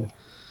your bag.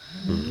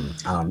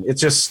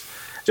 It's just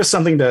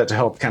something to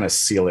help kind of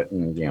seal it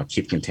and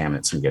keep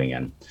contaminants from getting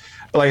in.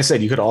 But like I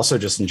said, you could also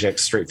just inject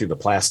straight through the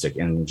plastic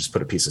and just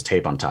put a piece of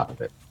tape on top of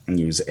it and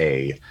use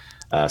a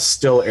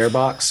still air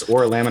box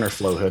or a laminar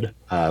flow hood.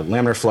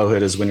 Laminar flow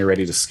hood is when you're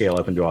ready to scale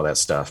up and do all that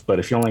stuff. But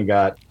if you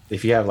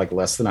have like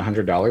less than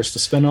 $100 to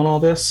spend on all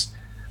this,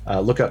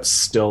 look up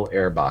still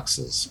air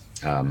boxes.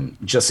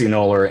 Jesse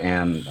Noller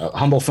and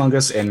Humble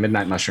Fungus and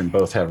Midnight Mushroom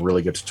both have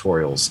really good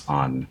tutorials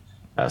on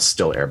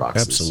still air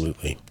boxes.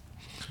 Absolutely.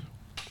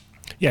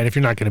 Yeah, and if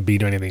you're not going to be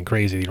doing anything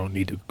crazy, you don't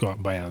need to go out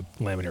and buy a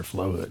laminar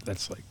flow hood.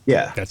 That's like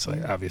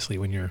obviously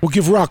when you're. We'll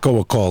give Rocco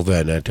a call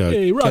then at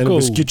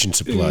Cannabis Kitchen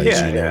Supplies.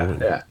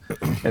 Yeah.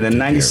 And then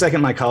 90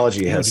 Second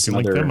Mycology has some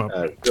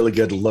other really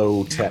good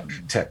low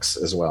techs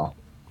as well.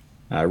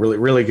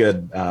 Really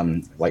good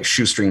like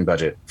shoestring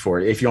budget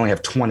for if you only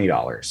have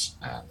 $20.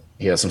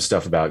 He has some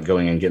stuff about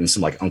going and getting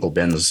some like Uncle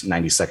Ben's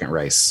 90-second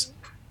rice,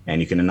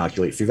 and you can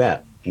inoculate through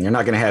that. And you're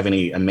not going to have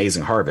any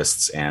amazing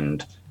harvests,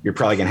 and you're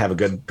probably going to have a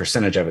good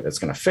percentage of it that's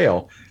going to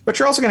fail, but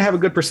you're also going to have a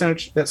good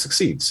percentage that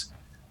succeeds.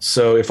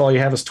 So if all you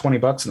have is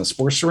 $20 in a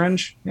spore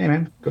syringe, hey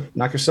man, go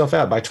knock yourself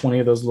out. Buy 20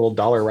 of those little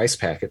dollar rice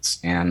packets,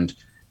 and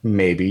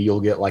maybe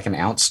you'll get like an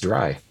ounce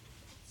dry.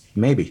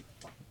 Maybe.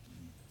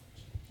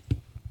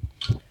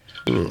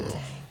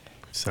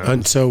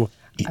 And so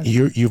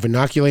you've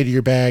inoculated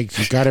your bags.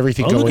 You've got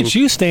everything going. Look at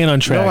you staying on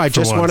track. No, I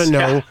just want to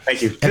know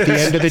thank you. at the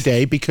end of the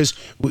day, because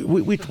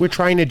we're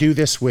trying to do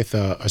this with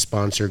a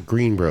sponsor,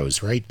 Green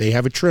Bros, right? They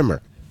have a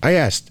trimmer.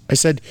 I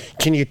said,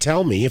 can you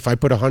tell me if I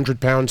put 100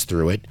 pounds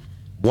through it,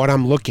 what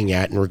I'm looking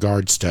at in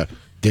regards to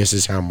this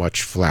is how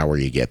much flour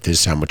you get, this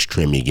is how much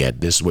trim you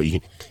get, this is what you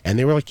can. And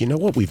they were like, you know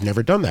what? We've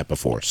never done that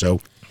before.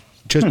 So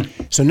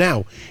so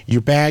now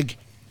your bag,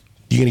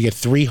 you're going to get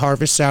 3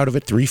 harvests out of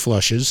it, 3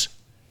 flushes.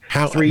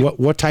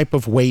 What type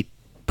of weight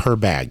per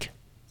bag?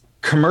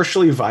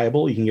 Commercially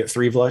viable, you can get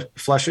 3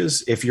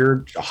 flushes. If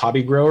you're a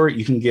hobby grower,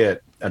 you can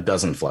get a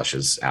dozen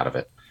flushes out of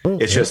it.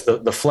 Okay. It's just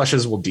the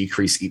flushes will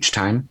decrease each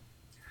time.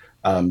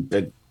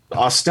 But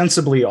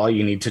ostensibly, all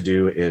you need to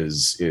do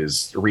is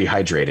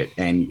rehydrate it,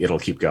 and it'll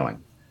keep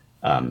going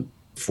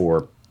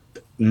for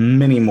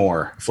many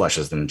more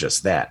flushes than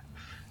just that.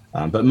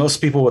 But most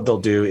people, what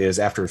they'll do is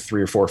after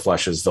 3 or 4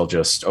 flushes, they'll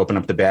just open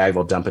up the bag,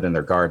 they'll dump it in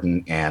their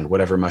garden, and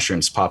whatever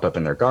mushrooms pop up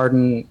in their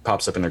garden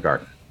pops up in their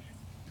garden.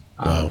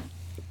 Wow.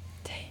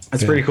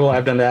 That's pretty cool.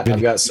 I've done that.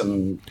 I've got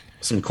some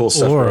cool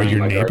stuff. Or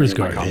your neighbor's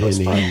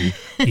garden.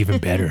 Even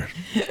better.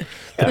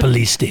 The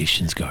police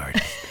station's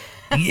garden.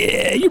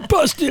 Yeah, you're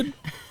busted.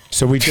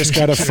 So we just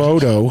got a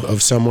photo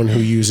of someone who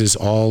uses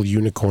all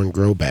unicorn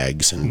grow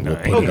bags, and we'll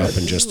put it up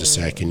in just a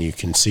second. You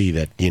can see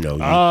that,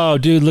 Oh,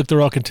 dude, look,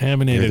 they're all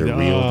contaminated. They're the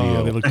real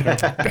deal. They look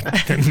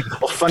terrible.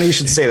 Well, funny you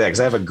should say that because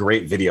I have a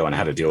great video on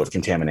how to deal with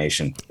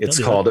contamination. It's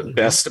called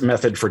Best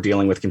Method for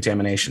Dealing with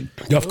Contamination.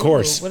 Of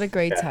course. What a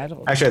great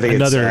title. Actually, I think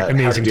Another it's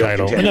amazing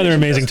title. Another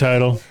amazing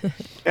title.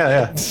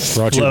 Yeah.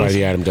 Brought to you by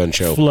the Adam Dunn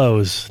Show.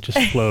 Flows. Just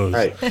flows.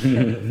 Right.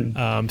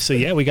 So,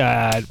 yeah, we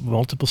got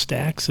multiple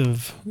stacks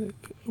of...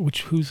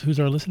 Who's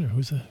our listener?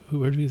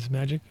 Who is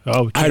Magic?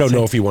 Oh, I don't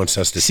know if he wants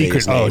us to say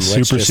his name. Let's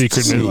super just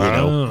secret. see,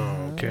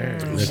 Okay.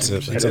 That's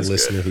a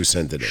listener who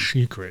sent it in.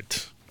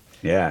 Secret.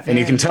 Yeah, and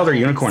you can tell they're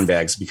unicorn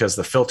bags because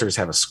the filters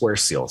have a square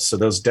seal. So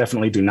those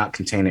definitely do not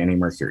contain any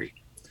mercury.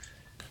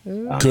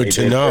 Good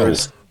to know.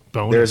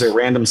 There's a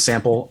random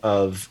sample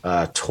of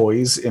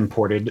toys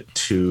imported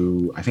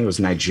to, I think it was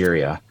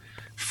Nigeria,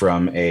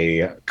 from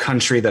a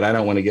country that I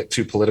don't want to get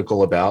too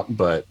political about,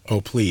 but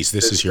please,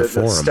 this is your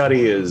forum. The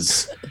study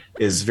is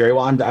very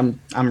well. I'm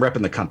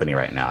repping the company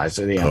right now.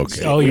 Okay.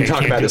 We can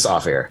talk about this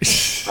off air.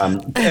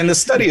 And the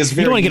study is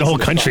very. You don't want to get a whole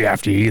country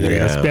after you either.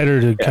 Yeah. It's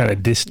better to kind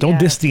of don't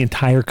diss the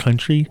entire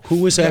country. Who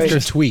was after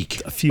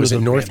Tweak? Was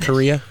it North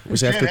Korea?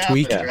 Was after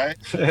Tweak?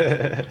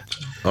 Right?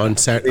 on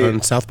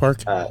South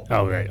Park?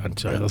 Right. I'm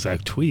sorry. Those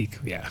like Tweak.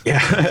 Yeah.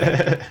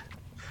 Yeah.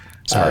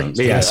 Sorry.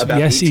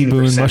 Yes,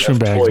 E-Boon, mushroom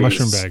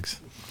bags.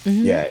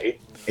 Mm-hmm. Yeah,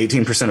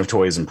 18% of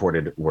toys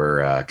imported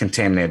were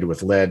contaminated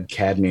with lead,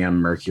 cadmium,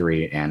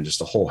 mercury, and just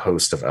a whole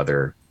host of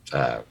other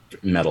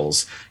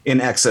metals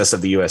in excess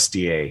of the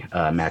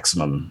USDA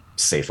maximum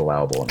safe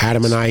allowable amounts.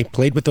 Adam and I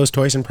played with those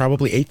toys and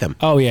probably ate them.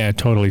 Oh yeah,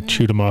 totally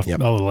chewed them off. Yep.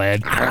 Oh,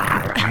 lead. Lead.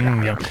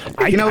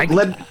 I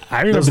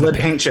remember those lead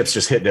paint chips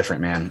just hit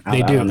different, man.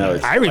 They do.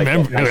 I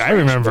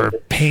remember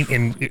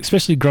paint,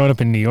 especially growing up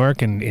in New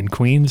York and in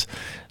Queens.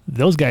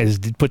 Those guys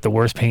did put the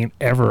worst paint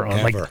ever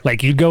on.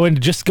 Like you'd going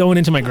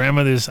into my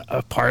grandmother's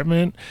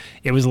apartment.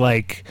 It was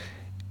like.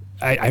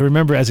 I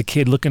remember as a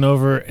kid looking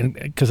over, and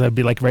because I'd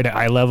be like right at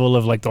eye level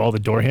of like all the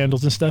door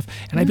handles and stuff,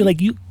 and I'd be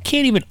like, you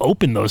can't even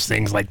open those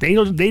things. Like they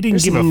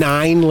didn't give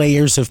 9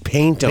 layers of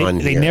paint on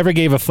here. They never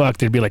gave a fuck.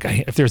 They'd be like,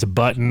 if there's a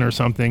button or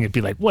something, it'd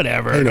be like,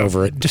 whatever. Paint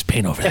over it. Just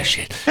paint over that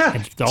shit.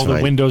 And all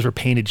the windows were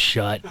painted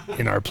shut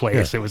in our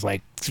place. Yeah. It was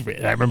like,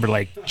 I remember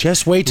like.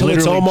 Just wait till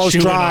it's almost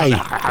dry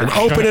and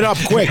open it up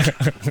quick.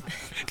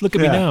 Look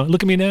at me now.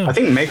 Look at me now. I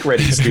think make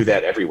readies do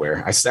that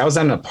everywhere. I was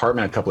at an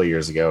apartment a couple of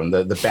years ago, and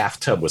the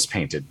bathtub was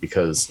painted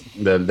because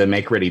the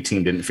make ready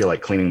team didn't feel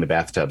like cleaning the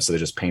bathtub, so they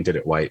just painted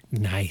it white.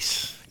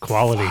 Nice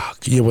quality.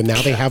 Yeah, well,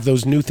 now they have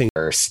those new things.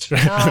 First, we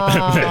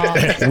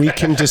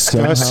can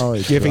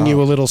discuss giving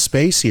you a little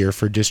space here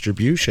for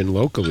distribution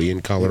locally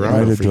in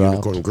Colorado for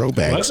unicorn grow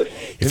bags.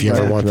 If you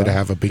ever wanted to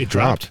have a big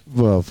drop.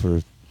 Well,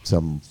 for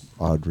some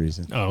odd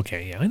reason. Oh,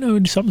 okay. Yeah, I know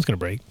something's gonna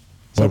break.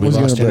 So we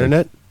lost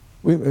internet.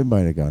 It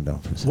might have gone down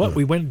for a second. What?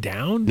 We went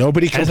down?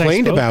 Nobody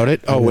complained about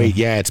it. Oh, wait.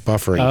 Yeah, it's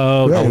buffering.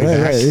 Oh,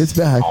 right. It's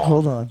back.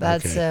 Hold on.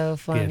 That's so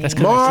funny. Yeah, that's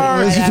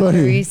Mark! That's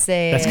funny.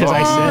 That's because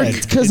I said.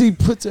 It's because he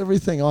puts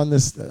everything on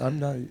this. I'm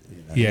not.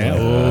 Yeah.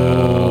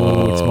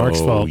 Oh, it's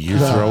Mark's fault. You're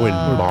throwing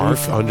Mark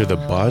under the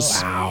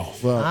bus? Wow.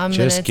 Well,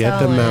 just get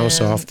the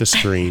mouse off the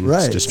screen.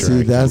 Right.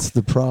 See, that's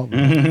the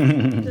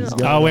problem.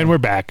 Oh, and we're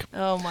back.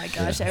 Oh my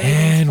gosh.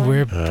 And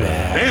we're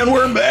back. and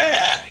we're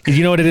back.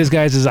 You know what it is,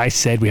 guys? Is I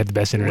said we had the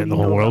best internet in the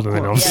whole world, and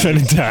then all of a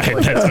sudden it died.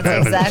 That's what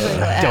happened. Exactly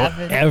what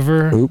happened. Don't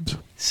ever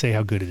say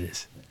how good it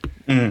is.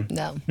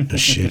 No.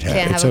 Shit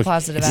Can't have a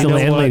positive it's the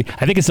outlook. landlady.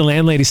 I think it's the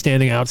landlady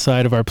standing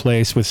outside of our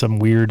place with some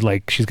weird,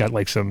 like, she's got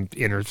like some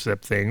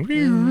intercept thing.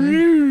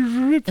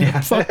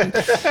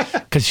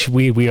 Because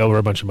we owe her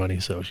a bunch of money,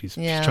 so she's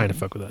trying to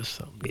fuck with us.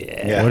 So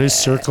yeah. What is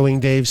circling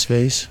Dave's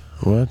face?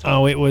 What?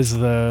 Oh, it was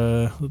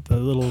the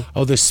little.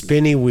 Oh, the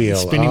spinny wheel.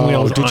 Spinning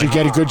wheels. Did you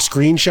get a good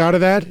screenshot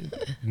of that?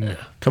 No.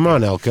 Come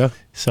on, Elka.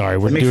 Sorry,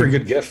 we're Make for a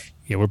good GIF.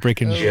 Yeah, we're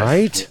breaking.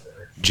 Right?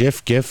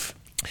 GIF.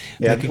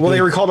 Yeah. Well, they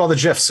recalled all the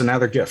GIFs, so now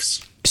they're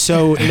GIFs.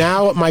 So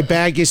now my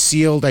bag is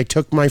sealed. I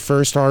took my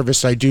first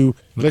harvest. I do,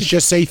 let's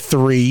just say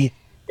 3.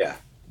 Yeah.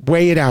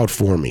 Weigh it out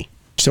for me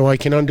so I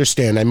can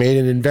understand. I made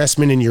an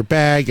investment in your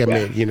bag. I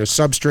made,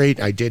 substrate.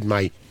 I did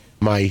my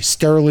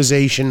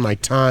sterilization, my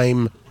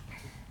time.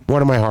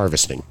 What am I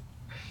harvesting?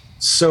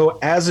 So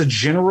as a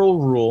general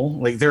rule,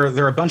 like there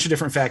are a bunch of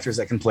different factors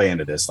that can play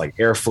into this, like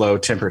airflow,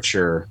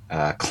 temperature,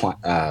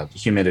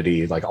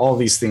 humidity, like all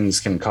these things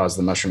can cause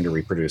the mushroom to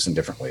reproduce in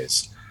different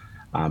ways.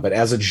 But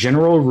as a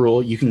general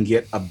rule, you can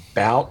get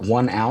about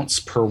 1 ounce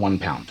per 1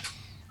 pound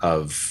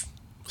of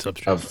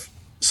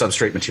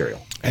substrate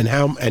material.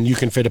 And you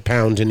can fit a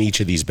pound in each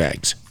of these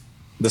bags.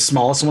 The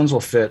smallest ones will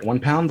fit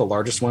 1 pound. The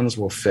largest ones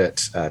will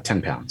fit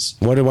 10 pounds.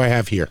 What do I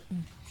have here?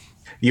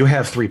 You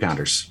have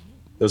 3-pounders.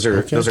 Those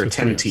are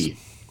 10T.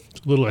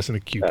 A little less than a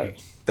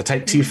QP. The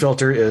type T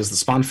filter is the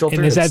spawn filter.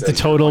 And is that the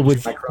total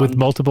with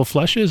multiple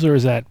flushes, or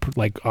is that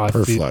like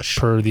per flush?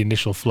 Per the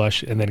initial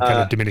flush, and then kind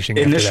of diminishing?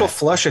 Initial after that?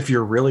 flush, if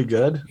you're really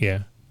good. Yeah.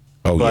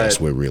 Oh But yes,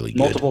 we're really good.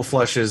 multiple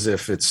flushes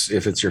if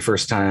it's your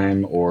first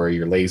time, or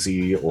you're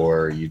lazy,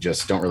 or you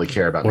just don't really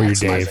care about Or you're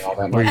maximizing Dave. all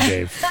that Or much.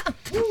 you're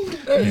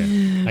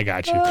Dave. Yeah, I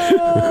got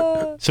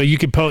you. So you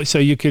could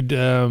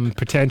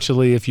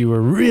potentially, if you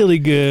were really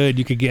good,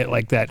 you could get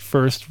like that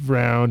first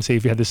round. Say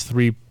if you had this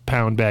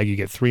 3-pound bag, you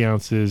get 3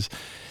 ounces,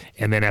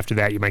 and then after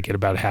that, you might get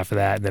about half of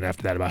that, and then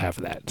after that, about half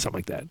of that, something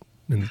like that.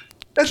 And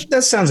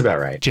That sounds about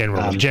right.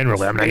 generally,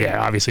 I'm not,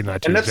 obviously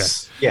not too And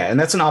exact.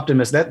 that's an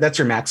optimist. That's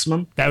your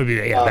maximum. That would be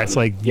that's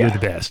like you're yeah. the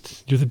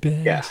best. You're the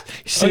best. Yeah.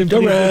 Simply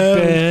the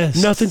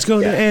best. Nothing's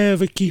going to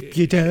ever keep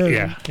you down.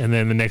 Yeah, and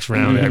then the next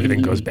round,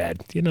 everything goes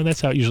bad.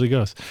 That's how it usually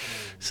goes.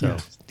 So,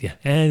 yeah.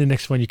 And the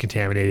next one, you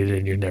contaminated it,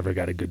 and you never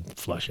got a good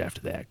flush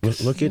after that.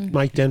 Look at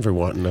Mike Denver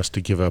wanting us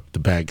to give up the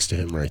bags to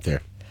him right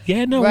there.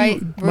 Yeah, no,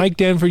 Right. Mike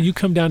Denver, you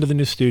come down to the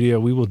new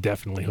studio. We will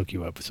definitely hook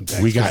you up with some bags.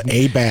 We got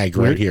a bag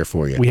right here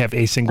for you. We have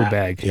a single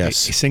bag.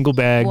 yes. A single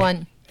bag.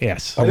 One.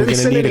 Yes. Oh, we're going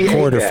to need a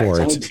quarter for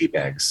Only it. tea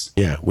bags.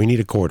 Yeah, we need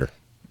a quarter.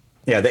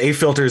 Yeah, the A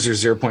filters are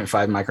 0.5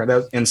 micron. That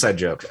was inside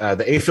joke.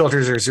 The A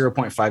filters are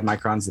 0.5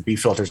 microns. The B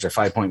filters are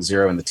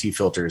 5.0, and the T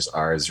filters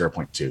are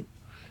 0.2.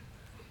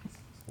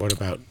 What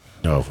about?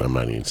 No, I'm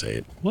not even say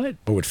it. What?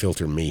 What would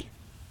filter me?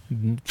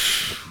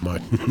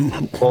 Mud.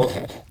 Well,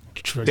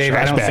 Dave,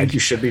 I don't think you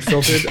should be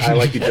filtered. I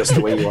like you just the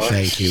way you are.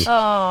 Thank you.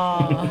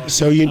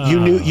 So you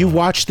knew, you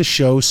watched the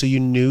show, so you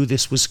knew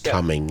this was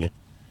coming.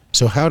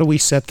 So how do we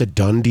set the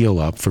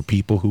DunnDeal up for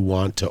people who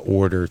want to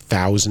order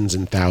thousands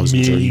and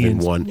thousands, or even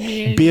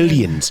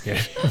billions,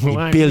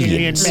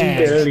 billions?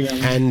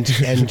 And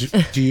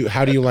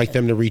how do you like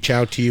them to reach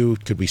out to you?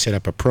 Could we set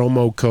up a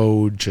promo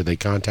code? Should they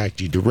contact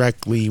you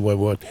directly?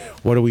 What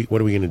are we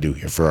going to do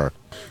here for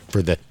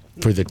the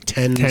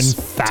tens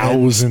to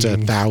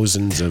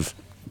thousands of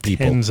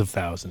people? Tens of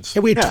thousands.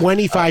 Yeah, we had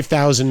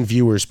 25,000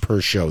 viewers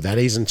per show. That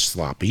isn't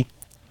sloppy.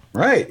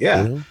 Right,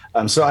 yeah.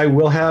 So I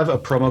will have a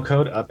promo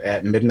code up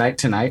at midnight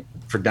tonight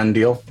for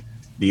DunnDeal,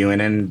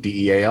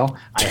 DunnDeal.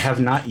 I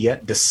have not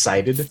yet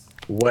decided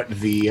what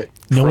the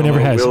No one ever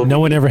has. will No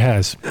be. one ever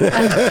has.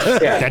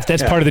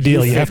 That's part of the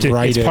deal. You have to.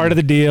 It's part of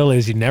the deal.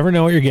 Is you never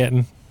know what you're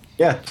getting.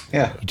 Yeah.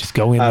 You just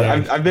go in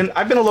there. I've been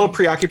a little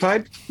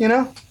preoccupied, So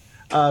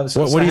What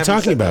I are you haven't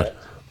talking said about? that.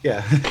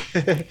 Yeah.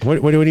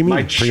 What do you mean?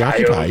 My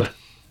Preoccupied? child.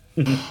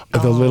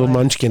 The little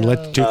munchkin. I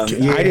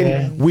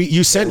didn't.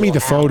 You sent me the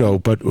photo,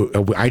 but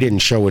I didn't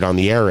show it on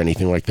the air or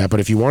anything like that. But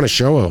if you want to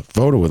show a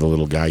photo with a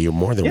little guy, you're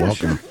more than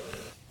welcome. Sure.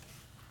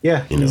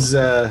 Yeah, he's.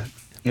 I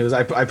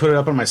put it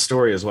up on my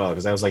story as well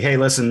because I was like, "Hey,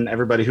 listen,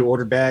 everybody who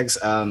ordered bags,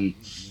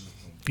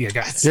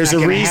 there's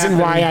a reason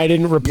why I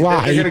didn't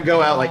reply. They're gonna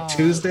go out like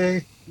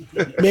Tuesday,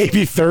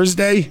 maybe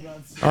Thursday.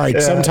 All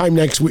right, sometime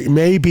next week,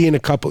 maybe in a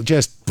couple.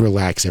 Just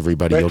relax,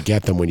 everybody. You'll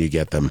get them when you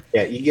get them.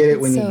 Yeah, you get it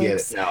when you get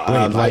it.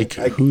 No,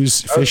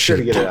 who's I was sure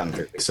to fishing? get it on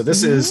Thursday. So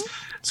this is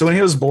so when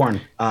he was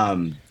born,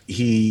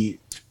 he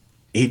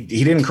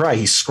didn't cry.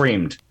 He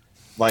screamed.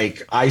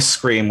 Like I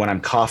scream when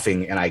I'm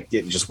coughing and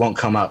it just won't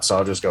come up. So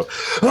I'll just go,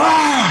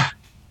 ah!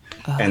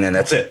 And then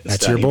that's it. That's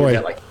done. your He boy. did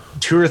that like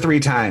 2 or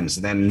 3 times,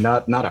 and then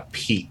not a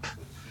peep.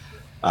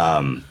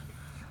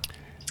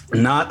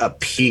 Not a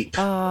peep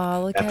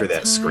after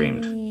that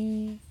screamed.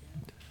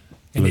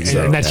 And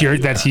that's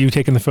you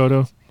taking the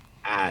photo.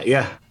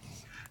 Yeah,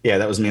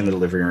 that was me in the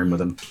delivery room with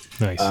him.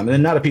 Nice. And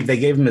then not a peep. They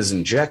gave him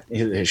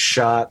his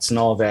shots and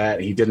all that.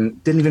 He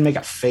didn't even make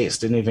a face.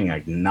 Didn't even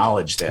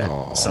acknowledge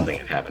that something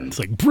had happened. It's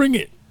like, bring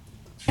it.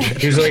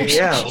 He was like,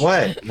 yeah,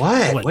 what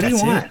do you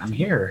want? It? I'm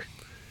here.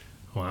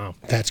 Wow.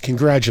 That's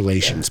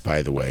congratulations,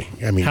 by the way.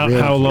 I mean,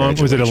 really how long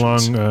was it?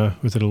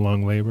 congratulations. Was it a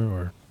long labor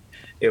or?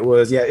 It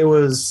was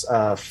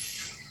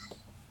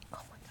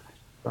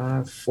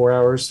 4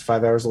 hours,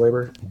 5 hours of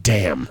labor.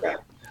 Damn. Yeah.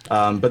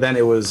 But then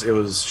it was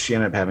she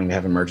ended up having to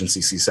have emergency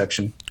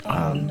C-section.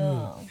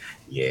 No.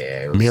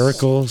 Yeah. It was,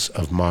 Miracles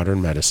of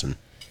modern medicine.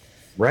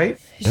 Right?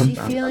 Is she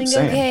feeling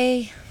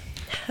okay?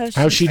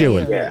 How's she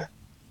doing? Yeah.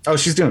 Oh,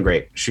 she's doing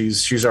great.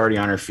 She's already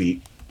on her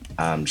feet.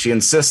 She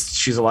insists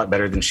she's a lot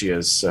better than she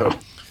is. So,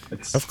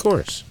 of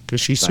course,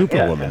 because she's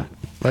Superwoman,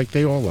 like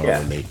they all are.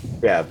 Yeah.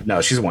 Yeah.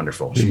 No, she's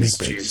wonderful.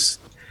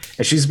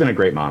 She's been a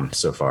great mom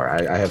so far.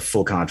 I have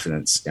full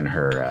confidence in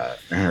her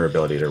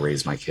ability to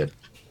raise my kid,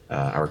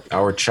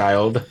 our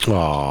child.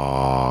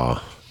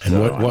 Aww. And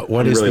So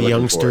what I'm is really the looking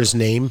youngster's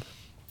name?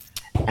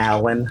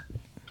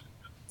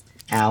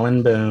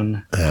 Alan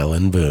Boone.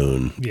 Alan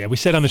Boone. Yeah, we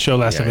said on the show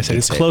last time. I said did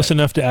it's say close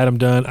enough to Adam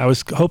Dunn. I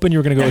was hoping you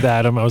were going to go with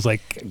Adam. I was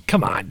like,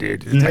 come on,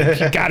 dude, you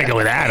got to go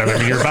with Adam. I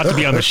mean, you're about to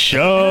be on the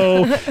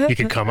show. You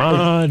can come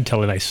on,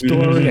 tell a nice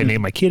story. I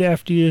named my kid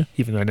after you,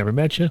 even though I never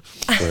met you.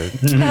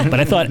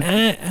 But I thought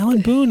Alan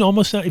Boone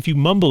almost. If you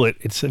mumble it,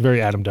 it's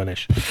very Adam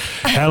Dunnish.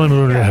 Alan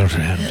Boone. Adam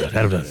Dunn.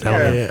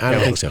 I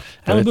don't think so.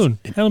 Alan Boone.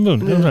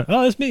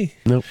 Oh, that's me.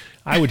 Nope.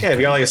 I would. Yeah, if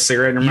you got like a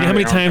cigarette in your You know mouth. how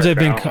many times I've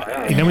been?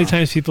 You know how many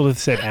times people have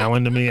said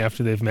Alan to me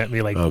after they've met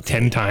me like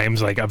 10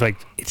 times? Like I'm like,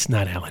 it's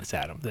not Alan, it's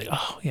Adam. They're like,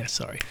 oh yeah,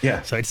 sorry.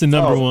 Yeah. So it's the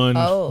number one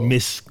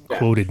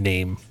misquoted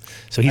name.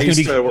 So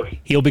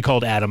he'll be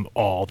called Adam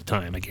all the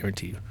time. I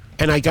guarantee you.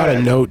 And I got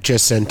a note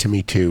just sent to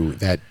me too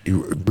that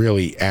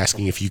really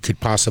asking if you could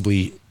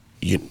possibly,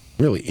 you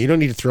don't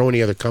need to throw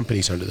any other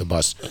companies under the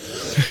bus,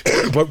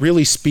 but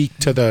really speak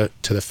to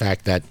the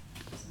fact that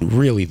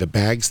really the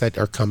bags that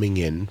are coming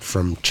in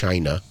from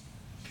China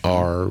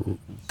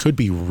could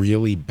be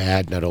really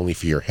bad, not only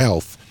for your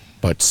health,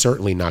 but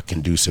certainly not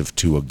conducive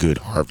to a good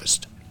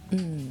harvest.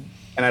 And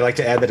I'd like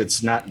to add that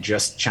it's not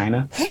just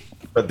China,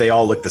 but they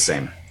all look the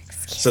same.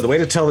 So the way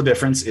to tell the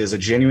difference is a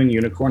genuine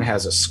unicorn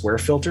has a square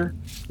filter,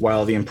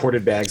 while the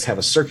imported bags have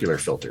a circular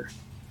filter.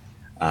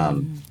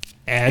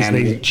 As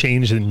they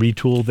change and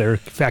retool their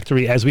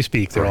factory as we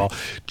speak, they're all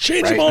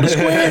change them all to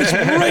squares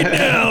right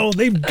now.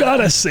 They've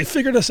got us. They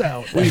figured us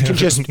out. Well, you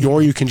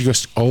can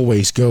just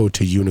always go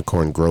to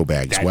Unicorn Grow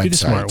Bags That'd be the website.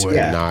 smart way.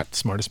 Not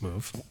smartest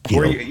move.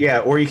 Or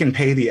you can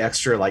pay the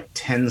extra like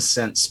 10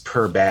 cents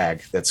per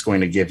bag. That's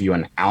going to give you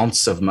an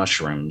ounce of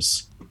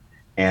mushrooms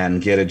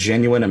and get a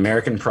genuine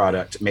American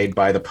product made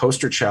by the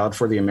poster child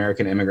for the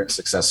American immigrant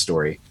success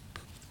story.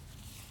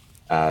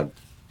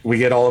 We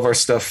get all of our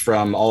stuff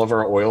from, all of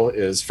our oil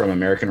is from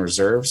American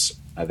reserves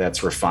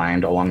that's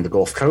refined along the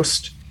Gulf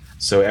Coast.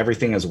 So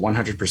everything is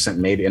 100%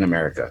 made in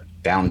America,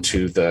 down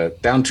to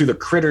the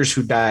critters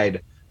who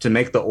died to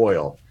make the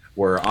oil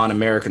were on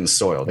American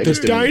soil. They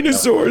the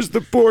dinosaurs,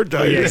 the poor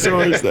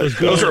dinosaurs.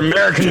 Those are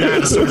American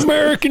dinosaurs.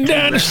 American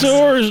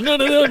dinosaurs.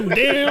 None of them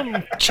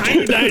damn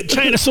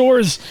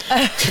Chinosaurs.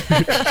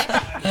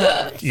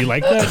 You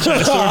like that?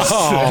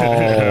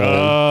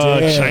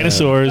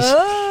 Chinosaurs.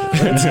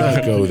 Let's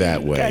not go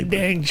that way. God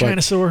dang,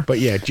 Chinosaur. But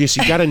yeah, just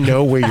you got to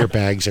know where your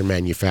bags are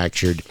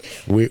manufactured.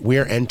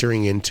 We're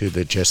entering into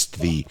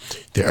the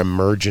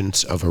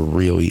emergence of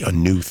a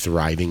new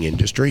thriving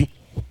industry,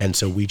 and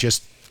so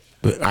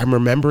I'm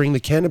remembering the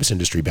cannabis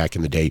industry back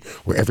in the day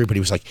where everybody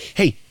was like,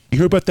 "Hey, you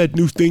hear about that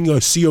new thing,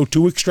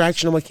 CO2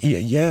 extraction?" I'm like,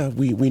 yeah,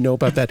 we know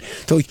about that.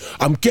 They're like,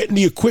 "I'm getting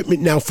the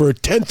equipment now for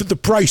 1/10 of the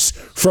price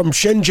from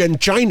Shenzhen,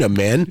 China,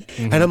 man."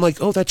 Mm-hmm. And I'm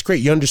like, "Oh, that's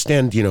great. You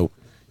understand, you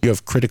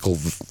have critical,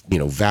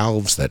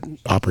 valves that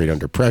operate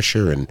under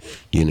pressure, and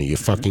you're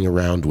fucking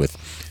around with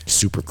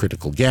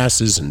supercritical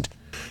gases, and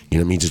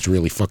it means it's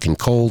really fucking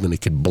cold and it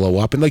could blow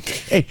up. And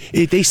hey,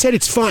 they said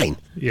it's fine.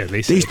 Yeah,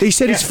 they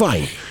said it's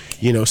fine.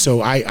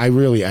 So I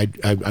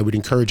would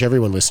encourage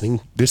everyone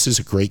listening. This is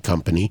a great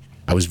company.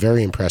 I was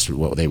very impressed with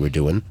what they were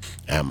doing.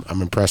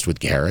 I'm impressed with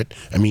Garrett.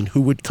 I mean,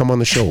 who would come on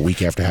the show a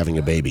week after having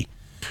a baby?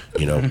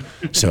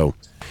 So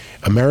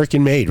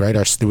American made, right?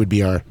 It would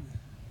be our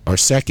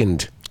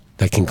second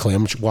that can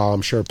claim, while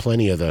I'm sure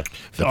plenty of the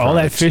all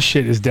products. that fish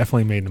shit is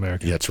definitely made in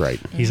America. That's right.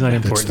 He's not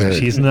importing.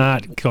 He's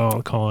not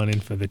calling in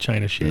for the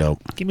China shit. Nope.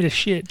 Give me the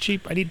shit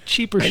cheap. I need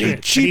cheaper shit. I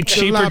need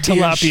cheaper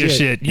tilapia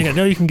shit. Yeah,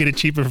 no, you can get it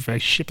cheaper if I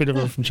ship it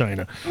over from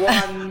China.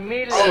 $1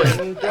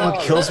 million.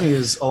 What kills me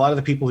is a lot of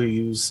the people who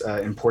use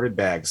imported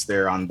bags.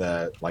 They're on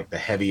the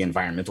heavy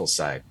environmental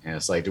side, and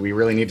it's like, do we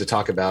really need to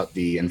talk about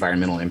the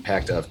environmental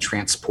impact of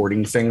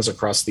transporting things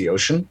across the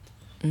ocean?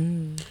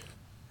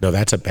 No,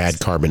 that's a bad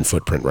carbon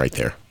footprint right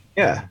there.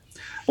 Yeah.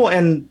 Well,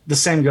 and the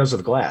same goes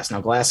with glass. Now,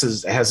 glass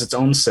has its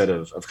own set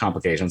of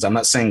complications. I'm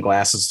not saying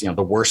glass is the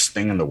worst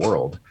thing in the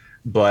world,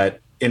 but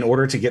in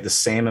order to get the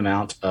same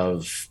amount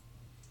of,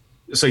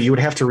 so you would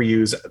have to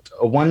reuse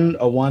a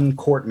one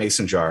quart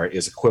mason jar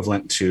is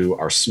equivalent to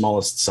our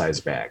smallest size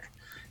bag.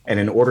 And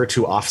in order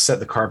to offset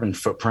the carbon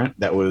footprint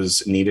that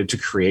was needed to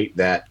create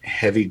that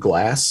heavy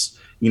glass,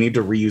 you need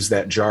to reuse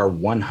that jar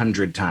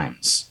 100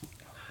 times.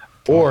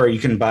 Or you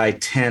can buy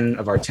 10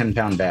 of our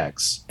 10-pound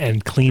bags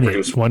and clean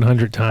it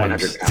 100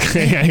 times.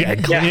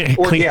 100 pounds.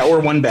 Or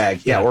one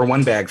bag. Yeah, or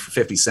one bag for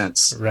 50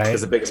 cents. Right.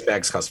 Because the biggest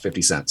bags cost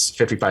 50 cents,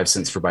 55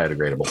 cents for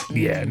biodegradable.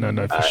 Yeah,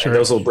 no, for sure. And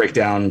those will break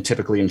down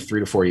typically in 3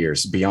 to 4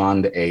 years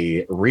beyond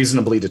a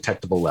reasonably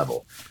detectable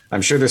level.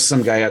 I'm sure there's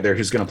some guy out there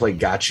who's going to play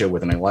gotcha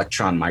with an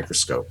electron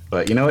microscope.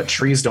 But you know what?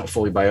 Trees don't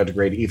fully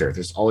biodegrade either.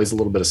 There's always a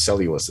little bit of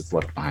cellulose that's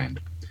left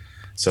behind.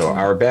 So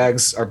our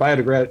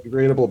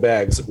biodegradable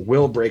bags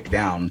will break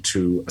down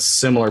to a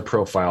similar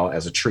profile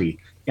as a tree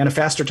in a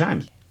faster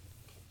time.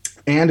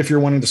 And if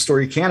you're wanting to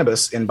store your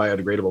cannabis in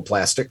biodegradable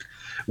plastic,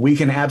 we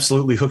can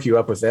absolutely hook you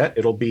up with that.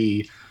 It'll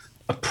be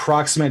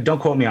approximate, don't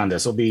quote me on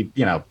this, it'll be,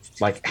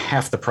 like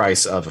half the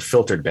price of a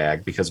filtered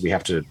bag because we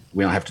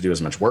don't have to do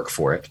as much work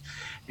for it.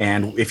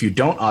 And if you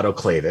don't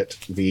autoclave it,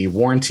 the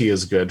warranty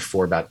is good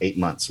for about 8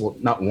 months. Well,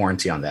 not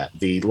warranty on that.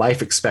 The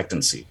life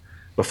expectancy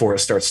before it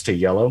starts to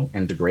yellow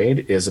and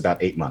degrade is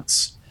about 8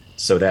 months.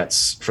 So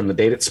that's from the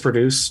date it's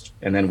produced,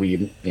 and then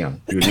you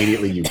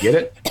immediately get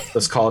it.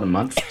 Let's call it a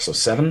month, so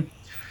 7.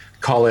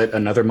 Call it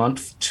another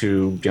month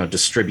to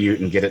distribute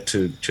and get it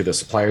to the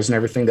suppliers and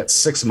everything. That's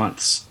 6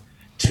 months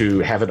to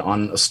have it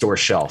on a store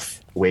shelf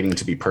waiting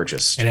to be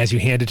purchased. And as you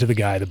hand it to the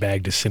guy, the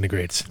bag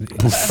disintegrates.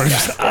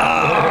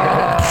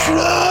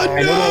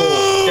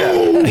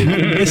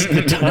 Missed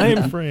the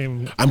time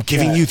frame. I'm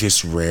giving you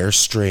this rare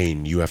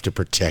strain. You have to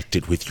protect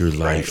it with your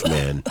life,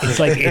 man.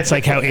 It's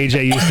like how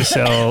AJ used to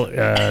sell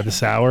the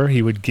sour.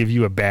 He would give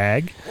you a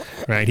bag,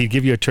 right? He'd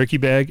give you a turkey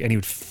bag, and he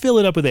would fill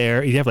it up with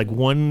air. You'd have like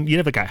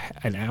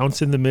an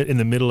ounce in the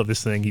middle of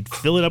this thing. He'd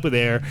fill it up with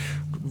air,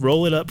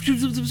 roll it up,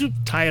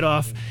 tie it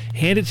off,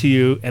 hand it to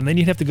you, and then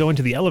you'd have to go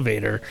into the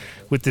elevator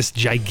with this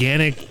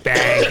gigantic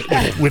bag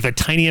with a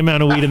tiny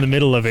amount of weed in the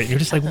middle of it. And you're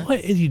just like,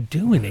 what are you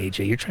doing,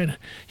 AJ? You're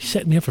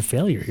setting me up for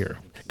failure here.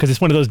 Because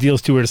it's one of those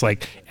deals too where it's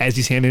like, as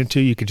he's handing it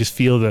to you, you could just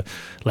feel the,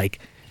 like,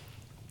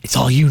 it's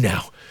all you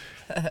now.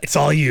 It's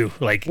all you.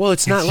 Like, well,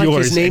 it's not like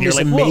yours. his name is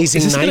like,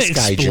 Amazing Nice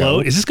Guy Joe.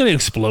 Is this going to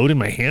explode in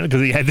my hand?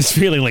 Because he had this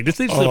feeling like this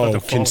thing's about to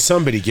fall. Can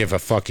somebody give a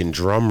fucking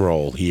drum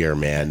roll here,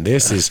 man?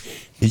 This is...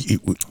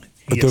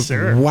 Yes,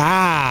 sir.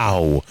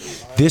 Wow.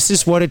 This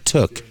is what it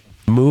took.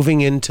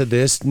 Moving into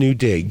this new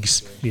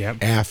digs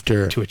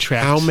after to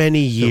attract how many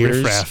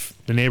years?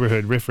 The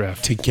neighborhood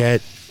riffraff. To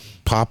get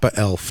Papa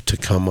Elf to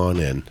come on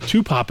in.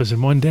 2 papas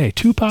in one day.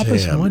 2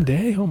 papas in one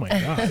day? Oh, my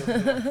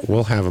God.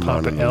 We'll have him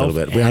on in a little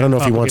bit. I don't know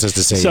if he wants us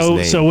to say his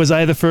name. So was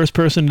I the first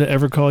person to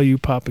ever call you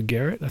Papa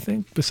Garrett, I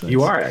think? Besides?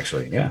 You are,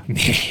 actually, yeah.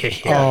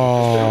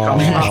 Oh.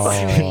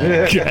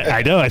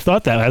 I know. I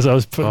thought that as I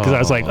was... Because I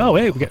was like, oh,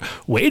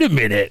 wait a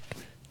minute.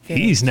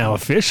 He's now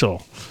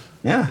official.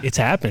 Yeah. It's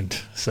happened.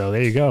 So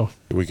there you go.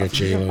 We got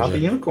J-Lo. Papa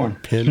Unicorn.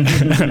 Pin.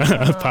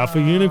 Papa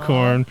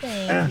Unicorn.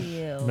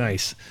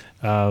 Nice.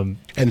 And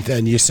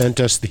then you sent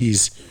us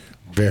these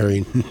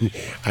very...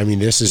 I mean,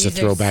 this is a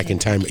throwback in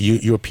time.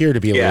 You appear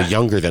to be a little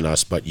younger than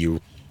us, but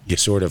you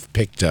sort of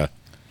picked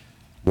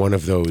one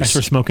of those... That's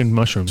for smoking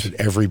mushrooms. That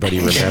everybody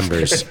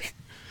remembers.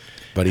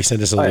 But he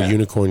sent us a little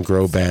unicorn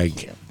grow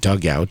bag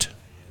dugout.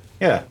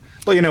 Yeah.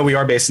 Well, we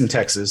are based in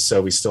Texas,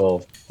 so we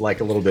still like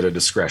a little bit of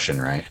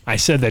discretion, right? I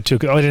said that too.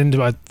 I didn't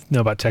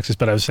know about Texas,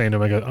 but I was saying to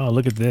him, I go, oh,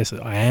 look at this.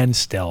 And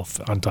stealth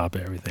on top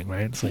of everything,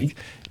 right? It's like,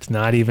 it's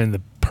not even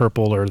the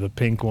purple or the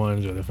pink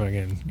ones or the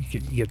fucking,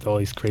 you get all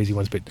these crazy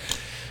ones, but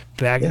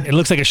it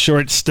looks like a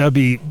short,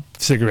 stubby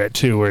cigarette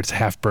too, where it's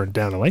half burnt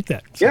down. I like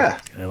that. So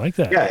I like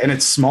that. Yeah, and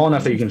it's small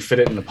enough that you can fit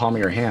it in the palm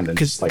of your hand.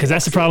 Because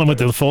that's the problem with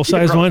the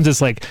full-size ones.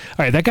 It's like,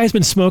 all right, that guy's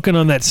been smoking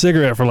on that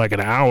cigarette for like an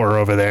hour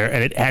over there,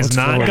 and it has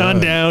not gone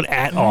down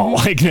at all.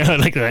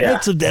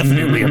 That's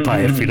definitely a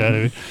pipe, you know what I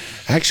mean?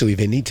 Actually,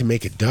 they need to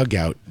make a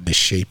dugout the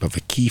shape of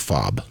a key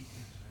fob.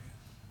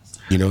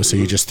 So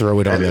you just throw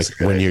it on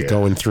when you're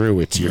going through.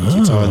 It's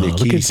on the keys.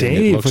 Look at Dave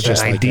and it with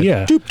just that like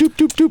idea. Doop, doop,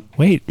 doop, doop.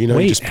 Wait. You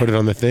just put it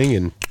on the thing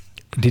and...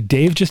 Did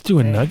Dave just do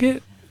a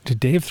nugget?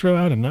 Did Dave throw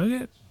out a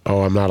nugget?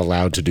 Oh, I'm not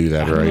allowed to do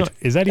that, right?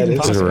 Is that even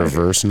possible? Is it a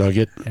reverse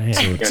nugget? Yeah.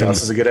 You know what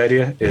else is a good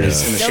idea?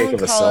 Is in the shape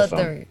of a cell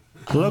phone.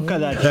 Look at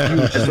that.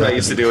 That's what I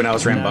used to do when I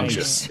was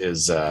rambunctious,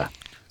 is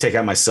take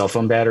out my cell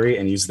phone battery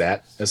and use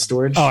that as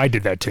storage. Oh, I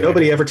did that too.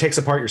 Nobody ever takes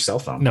apart your cell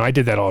phone. No, I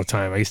did that all the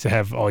time. I used to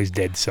have all these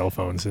dead cell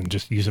phones and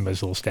just use them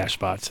as little stash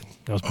spots.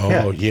 But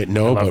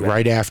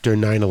right after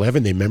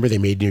 9/11, they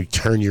made you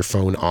turn your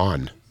phone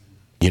on.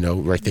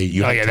 Right there.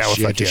 You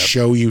had to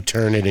show you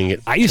turn it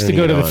and I used to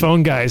go to the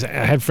phone guys. I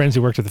had friends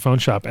who worked at the phone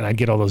shop, and I'd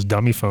get all those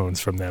dummy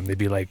phones from them. They'd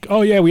be like,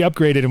 "Oh yeah, we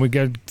upgraded, and we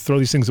got to throw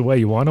these things away.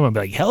 You want them?" I'd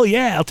be like, "Hell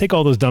yeah, I'll take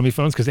all those dummy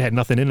phones," because they had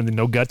nothing in them,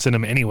 no guts in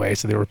them anyway.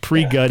 So they were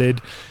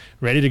pre-gutted,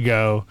 ready to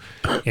go,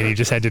 and you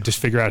just had to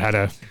figure out how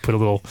to put a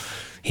little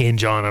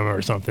hinge on them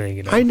or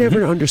something. I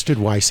never understood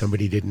why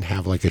somebody didn't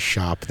have like a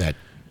shop that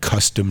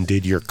custom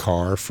did your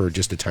car for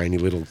just a tiny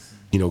little,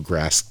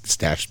 grass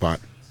stash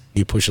spot.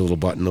 You push a little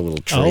button, a little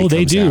tray. Oh, they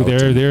comes do. out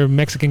They're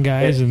Mexican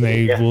guys, and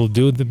they will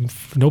do them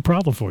no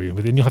problem for you.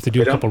 But then you'll have to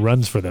do a couple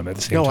runs for them at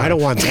the same time. No, I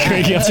don't want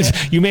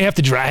that. You may have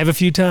to drive a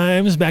few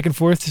times back and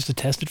forth just to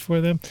test it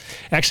for them.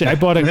 Actually,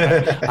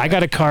 I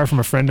got a car from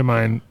a friend of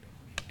mine,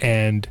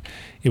 and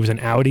it was an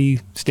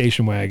Audi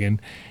station wagon,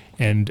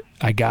 and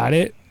I got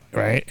it.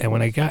 Right. And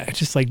when I got it,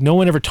 just like no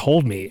one ever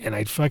told me. And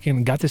I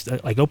fucking got this,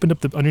 like opened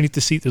up underneath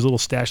the seat, there's a little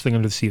stash thing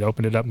under the seat,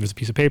 opened it up, and there's a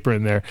piece of paper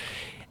in there.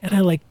 And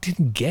I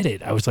didn't get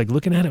it. I was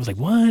looking at it. I was like,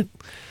 what?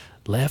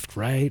 Left,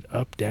 right,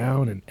 up,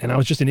 down. And I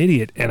was just an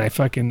idiot. And I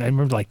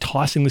remember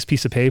tossing this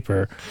piece of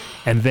paper,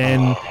 and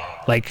then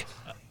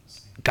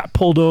got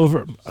pulled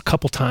over a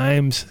couple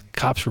times.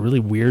 Cops were really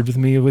weird with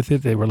me with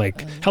it. They were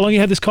like, how long you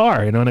had this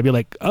car? And I'd be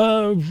like,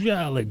 oh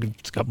yeah,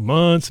 it's a couple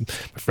months. And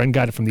my friend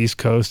got it from the East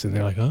Coast, and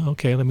they're like, oh,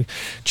 okay, let me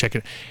check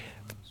it.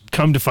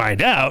 Come to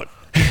find out,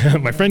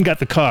 my friend got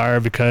the car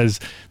because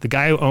the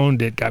guy who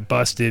owned it got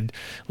busted,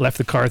 left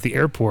the car at the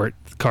airport.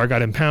 The car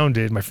got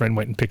impounded. My friend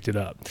went and picked it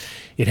up.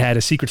 It had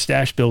a secret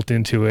stash built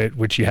into it,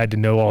 which you had to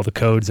know all the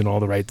codes and all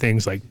the right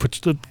things, like put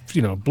the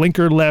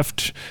blinker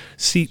left,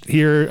 seat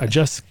here,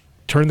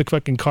 turn the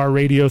fucking car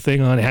radio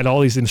thing on. It had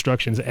all these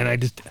instructions, and I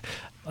was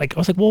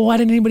like, well, why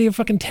didn't anybody ever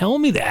fucking tell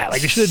me that? They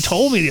should have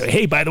told me,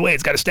 hey, by the way,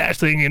 it's got a stash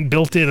thing and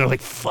built in. I was like,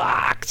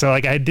 fuck. So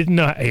I didn't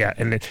know. Yeah,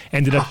 and it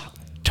ended up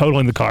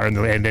totaling the car in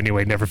the end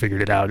anyway. Never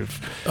figured it out.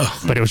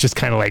 But it was just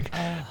kind of like,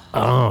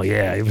 Oh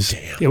yeah, it was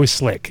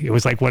slick. It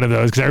was like one of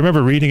those, because I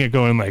remember reading it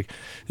going like,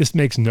 this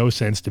makes no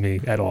sense to me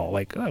at all.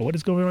 Like, oh, what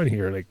is going on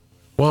here? Like,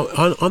 well,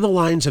 on the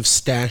lines of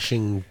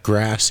stashing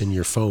grass in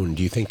your phone,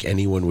 do you think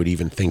anyone would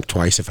even think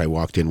twice if I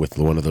walked in with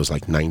one of those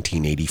like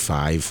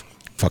 1985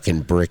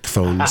 fucking brick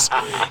phones?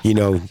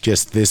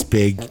 Just this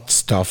big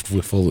stuffed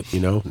with full.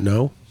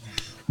 No.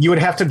 You would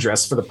have to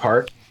dress for the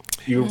part.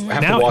 You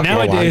have to walk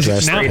nowadays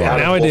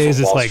nowadays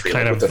it's like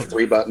kind of the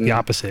 3-button. the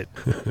opposite.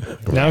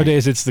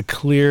 Nowadays it's the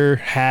clear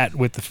hat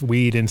with the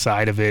weed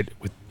inside of it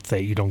with say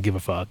you don't give a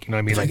fuck. You know what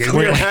I mean? Like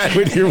Clear hat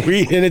with your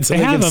weed in it so they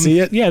they have can them. see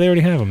it. Yeah, they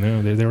already have them.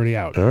 They're already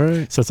out. All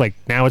right. So it's like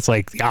now it's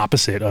like the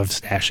opposite of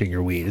stashing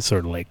your weed. It's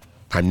sort of like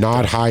I'm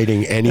not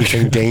hiding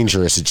anything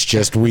dangerous. It's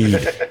just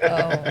weed.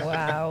 Oh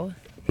wow.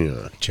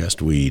 Yeah,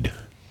 just weed.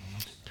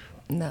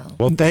 No.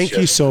 Well, thank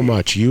you so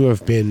much. You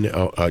have been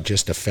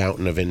just a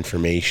fountain of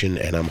information,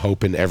 and I'm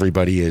hoping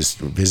everybody is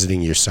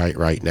visiting your site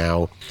right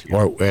now.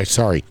 Or,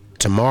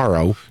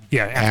 tomorrow.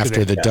 Yeah,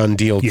 after the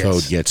DunnDeal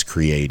code gets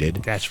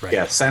created. That's right.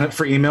 Yeah, sign up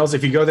for emails.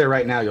 If you go there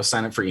right now, you'll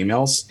sign up for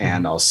emails,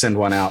 and I'll send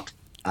one out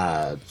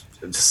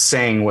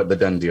saying what the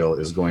DunnDeal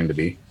is going to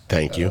be.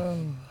 Thank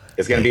you.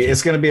 It's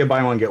gonna be a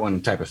buy one get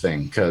one type of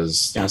thing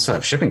because I still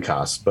have shipping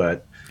costs,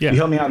 but you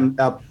help me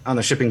out on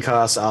the shipping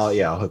costs.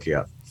 I'll hook you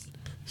up.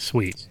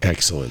 Sweet.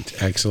 Excellent.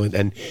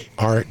 And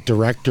our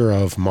director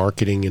of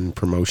marketing and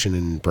promotion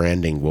and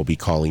branding will be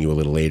calling you a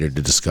little later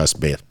to discuss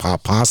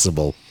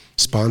possible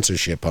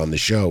sponsorship on the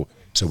show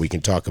so we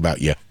can talk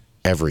about you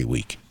every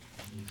week.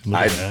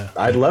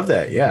 I'd love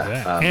that.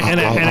 Yeah.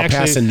 I'll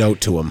pass a note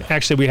to him.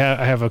 Actually,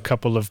 I have a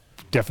couple of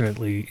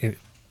definitely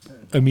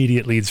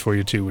immediate leads for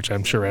you too, which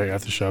I'm sure right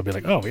after the show I'll be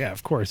like, oh yeah,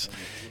 of course.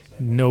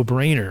 No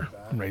brainer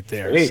right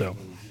there. Great. So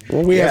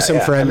well, we have some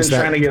friends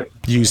that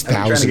use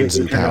thousands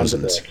and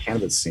thousands. The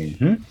cannabis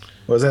scene.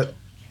 What was that?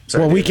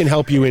 Sorry, well, we can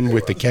help you in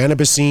with the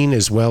cannabis scene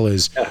as well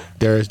as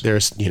there's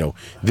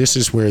this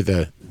is where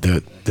the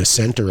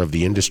center of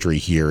the industry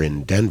here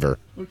in Denver.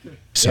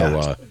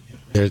 So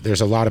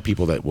there's a lot of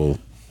people that will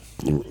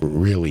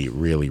really,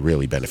 really,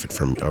 really benefit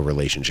from a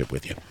relationship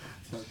with you.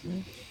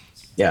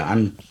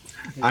 Yeah,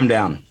 I'm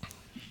down.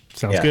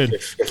 Sounds good.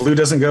 If Lou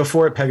doesn't go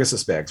for it,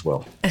 Pegasus Bags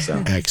will.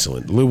 So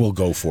excellent. Lou will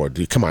go for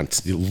it. Come on,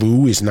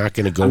 Lou is not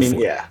going to go for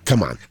it.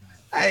 Come on.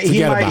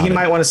 He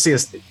might want to see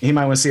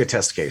a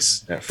test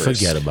case at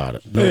first. Forget about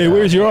it. Hey,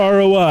 where's your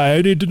ROI?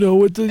 I need to know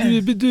what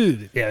to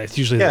do. Yeah, it's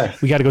usually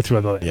we got to go through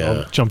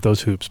I'll jump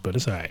those hoops, but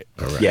it's all right.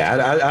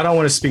 Yeah, I don't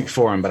want to speak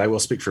for him, but I will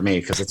speak for me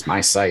because it's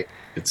my site.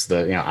 It's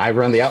I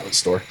run the outlet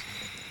store.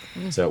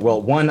 So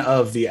one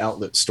of the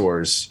outlet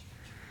stores.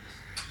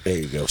 There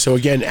you go. So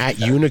again, at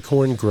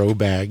Unicorn Grow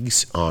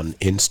Bags on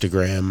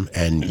Instagram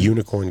and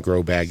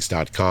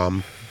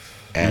unicorngrowbags.com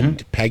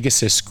and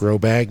Pegasus Grow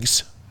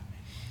Bags.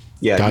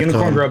 Yeah,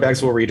 Unicorn Grow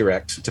Bags will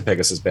redirect to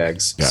Pegasus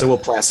Bags. Yeah. So will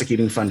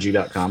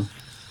plasticeatingfungi.com.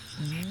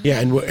 Yeah,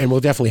 and we'll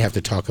definitely have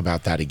to talk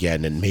about that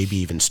again and maybe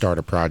even start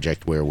a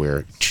project where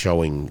we're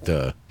showing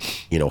the,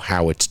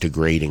 how it's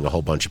degrading a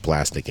whole bunch of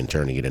plastic and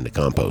turning it into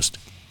compost.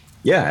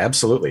 Yeah,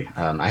 absolutely.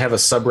 I have a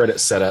subreddit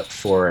set up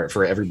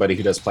for everybody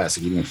who does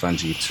plastic eating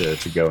fungi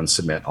to go and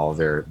submit all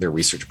their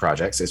research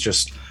projects. It's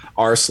just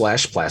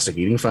r/plastic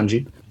eating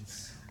fungi.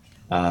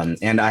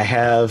 And I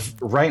have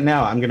right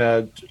now. I'm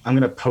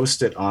gonna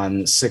post it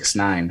on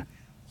 6ix9ine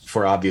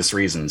for obvious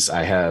reasons.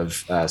 I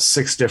have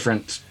 6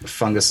 different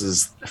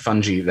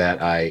fungi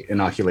that I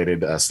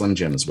inoculated Slim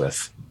Jims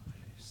with.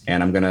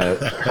 And I'm going to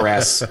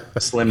harass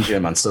Slim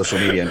Jim on social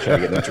media and try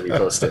to get them to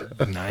repost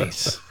it.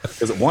 Nice.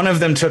 Because one of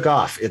them took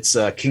off. It's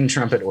a king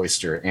trumpet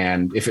oyster.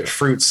 And if it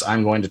fruits,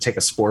 I'm going to take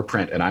a spore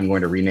print and I'm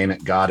going to rename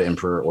it God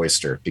Emperor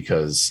Oyster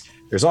because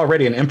there's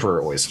already an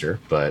Emperor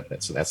Oyster, but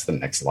that's the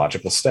next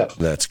logical step.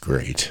 That's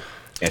great.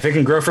 If it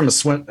can grow from a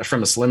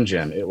Slim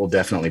Jim, it will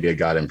definitely be a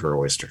God Emperor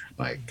Oyster.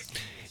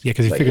 Yeah,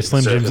 because you figure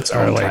Slim Jims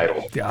are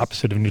the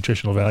opposite of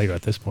nutritional value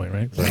at this point,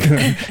 right?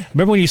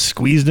 Remember when you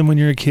squeezed them when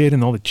you were a kid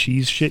and all the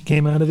cheese shit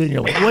came out of it? And you're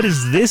like, what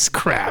is this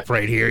crap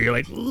right here? You're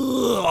like,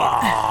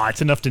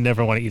 it's enough to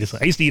never want to eat it.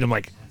 I used to eat them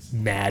like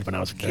mad when I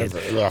was a kid.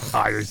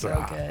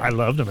 I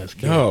loved them as a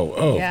kid.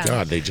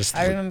 God, they just.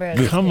 I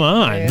remember. Come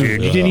on,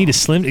 dude. You didn't eat a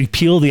Slim. You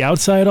peel the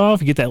outside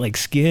off. You get that like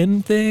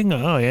skin thing.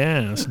 Oh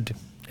yeah.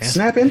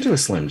 Snap into a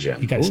Slim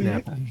Jim. You got to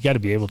snap. Yeah. You got to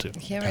be able to.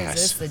 You can't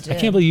resist the Jim. I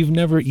can't believe you've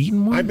never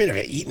eaten one. I've been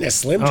eating a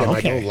Slim Jim.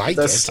 I don't like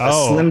it. A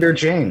Slimder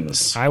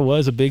James. I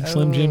was a big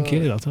Slim Jim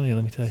kid. I'll tell you.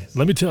 Let me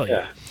tell you.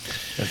 Yeah.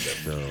 A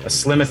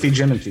Slimothy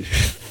Jimothy.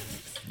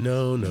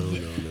 No.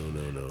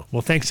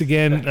 Well, thanks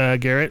again,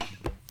 Garrett.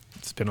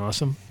 It's been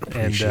awesome.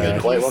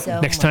 Appreciate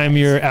and next time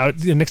you're out,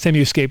 next time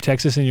you escape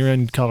Texas and you're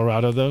in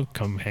Colorado, though,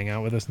 come hang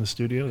out with us in the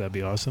studio. That'd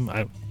be awesome.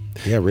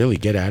 Yeah, really,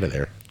 get out of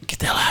there. Get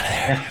the hell out of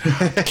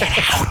there. Get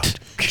out.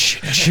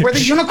 Where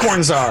the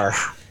unicorns are.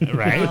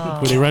 Right?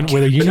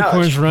 Where the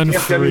unicorns run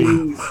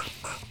free.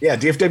 Yeah,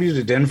 DFW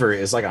to Denver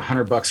is like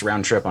 $100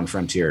 round trip on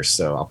Frontier,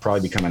 so I'll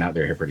probably be coming out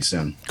there here pretty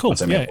soon. Cool.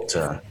 Once I'm able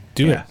to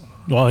do it.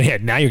 Well, yeah,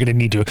 now you're going to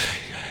need to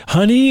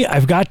honey,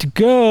 I've got to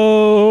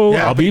go.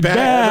 Yeah, I'll be back.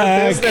 I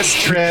have a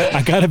business trip.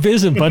 I got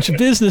a bunch of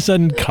business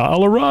in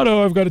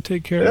Colorado I've got to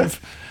take care of.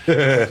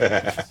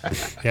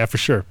 Yeah, for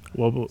sure.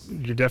 Well,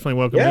 you're definitely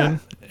welcome in.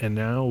 And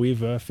now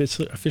we've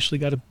officially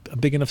got a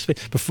big enough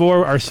space.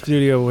 Before, our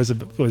studio was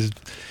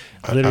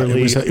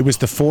literally it was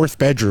the 4th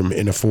bedroom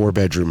in a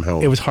 4-bedroom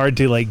home. it was hard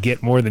to like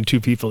get more than 2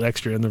 people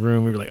extra in the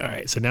room. We were like, all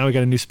right, so now we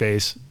got a new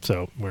space,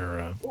 so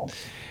we're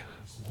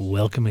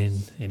welcome in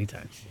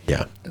anytime.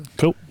 Yeah.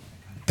 Cool.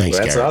 Thanks,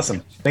 That's Garrett. awesome.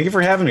 Thank you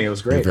for having me. It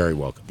was You're great. very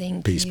welcome.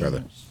 Thank Peace, you.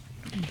 brother.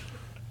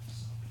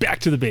 Back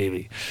to the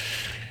baby.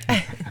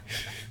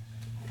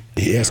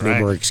 He has no All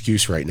right. more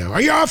excuse right now.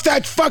 Are you off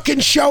that fucking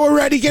show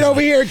already? Get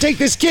over here and take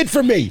this kid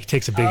from me.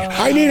 Takes a big.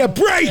 I need a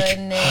break.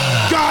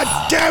 Goodness.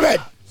 God damn it.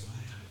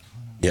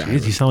 Yeah.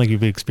 Jeez, you sound like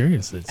you've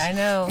experienced this. I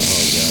know.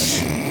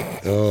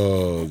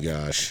 Oh,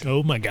 gosh.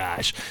 Oh my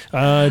gosh.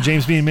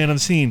 James being man on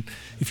the scene.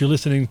 If you're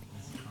listening,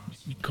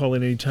 you can call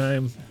in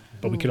anytime,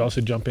 but we could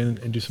also jump in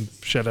and do some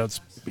shout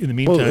outs in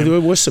the Well, meantime. there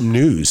was some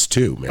news,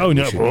 too, man. Oh,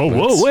 no.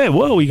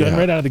 Whoa. We got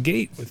right out of the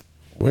gate.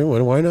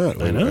 Why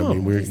not? I know. I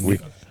mean,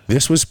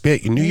 this was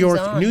big. New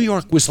on.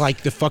 York was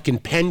like the fucking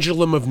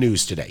pendulum of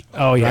news today.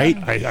 Oh, yeah. Right?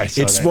 I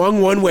saw It that.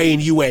 swung one way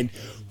and you went,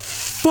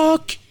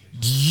 fuck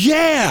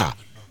yeah.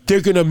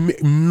 They're going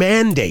to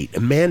mandate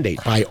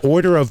by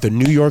order of the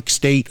New York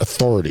State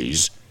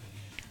authorities,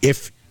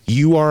 if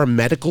you are a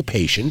medical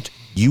patient,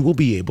 you will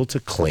be able to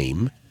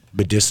claim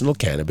medicinal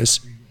cannabis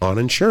on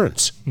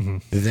insurance. Mm-hmm.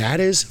 That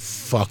is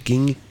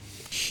fucking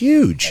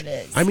huge. It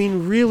is. I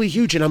mean, really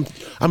huge. And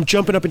I'm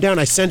jumping up and down.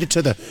 I send it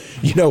to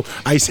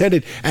I send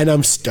it, and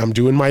I'm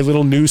doing my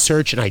little news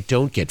search, and I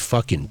don't get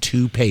fucking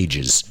 2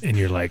 pages. And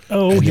you're like,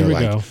 oh, And here we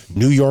they're go. like,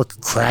 New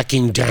York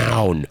cracking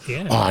down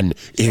on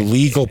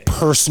illegal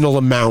personal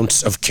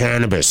amounts of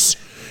cannabis.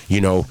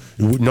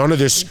 None of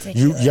this.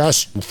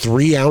 Yes,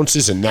 3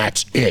 ounces and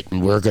that's it.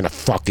 And we're gonna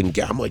fucking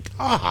get. I'm like,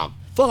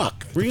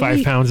 fuck. Really?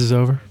 5 pounds is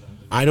over.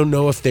 I don't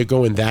know if they're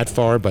going that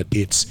far, but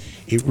did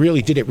it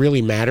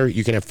really matter?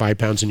 You can have 5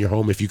 pounds in your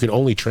home. If you can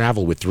only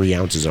travel with 3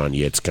 ounces on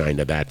you, it's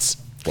that's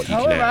what you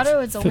can have. Colorado,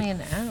 it's only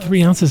an ounce.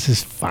 3 ounces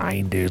is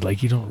fine, dude.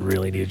 Like, you don't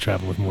really need to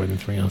travel with more than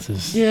 3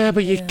 ounces. Yeah,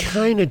 but you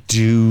kind of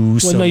do.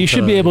 Well, no, you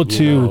should be able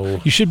sometime,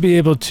 to. You should be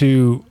able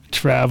to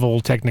travel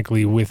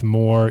technically with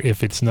more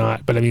if it's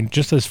not. But I mean,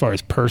 just as far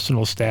as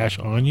personal stash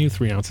on you,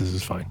 3 ounces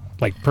is fine.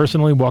 Like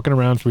personally, walking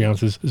around 3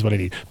 ounces is what I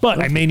need. But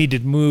I may need to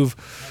move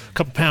a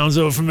couple pounds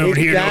over from over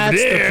here to over That's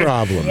there. the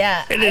problem.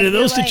 Yeah. And then in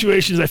those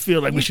situations, I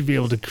feel like we should be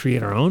able to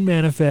create our own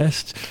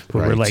manifest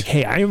where we're Right. like,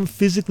 hey, I am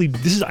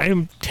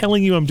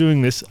telling you I'm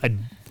doing this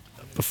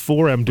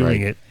before I'm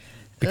doing Right. it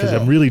because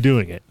I'm really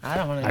doing it. I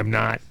don't want to. I'm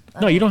not.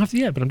 No, you don't have to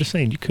yet, but I'm just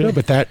saying you could. No,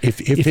 but that if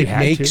If you it had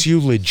makes to.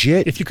 you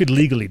legit, if you could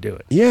legally do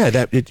it.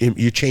 yeah,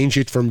 you change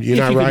it from you're If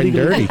not you could riding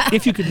legally- dirty.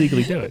 If you could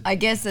legally do it. I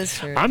guess that's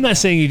true. I'm not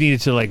saying you needed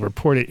to like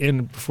report it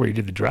in before you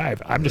did the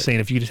drive. I'm just saying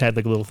if you just had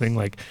like a little thing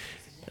like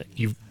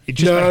No. You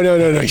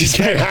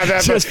can't have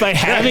that. Just by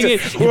having it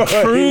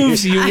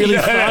proves you really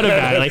thought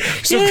about it. Like,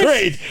 So yes,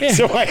 great. yeah.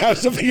 So I have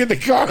something in the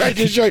car. I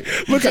just show you.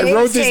 Look, I James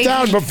wrote this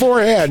down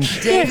beforehand.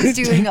 James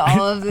doing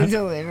all of the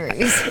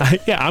deliveries.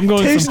 Yeah, I'm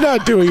going. He's From,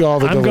 not doing all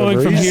the I'm going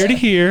from deliveries. here to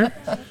here.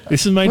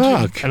 This is my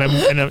Fuck. dream,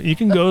 and you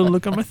can go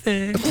look on my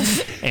thing. No,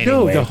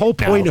 Anyway, the whole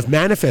point no. of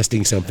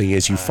manifesting something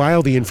is you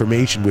file the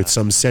information with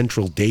some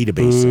central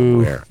database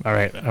somewhere. All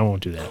right, I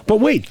won't do that. But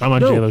wait, I'm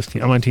on no. JLo's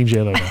team. I'm on Team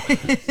JLo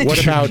now.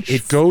 What about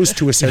it goes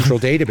to a central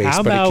database?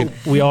 How but about it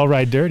can, we all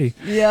ride dirty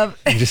Yep.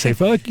 and just say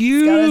 "fuck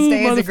you"? Gotta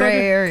stay in the gray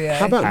motherfucker. area.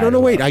 How about I no?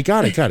 don't Wait, know. I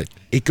got it.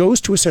 It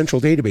goes to a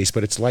central database,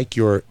 but it's like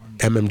your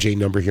MMJ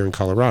number here in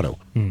Colorado.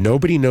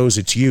 Nobody knows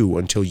it's you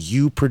until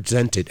you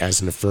present it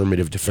as an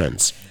affirmative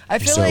defense. I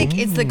feel So- like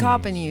it's the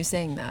cop in you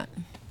saying that.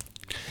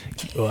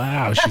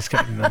 Wow, she's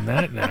gotten on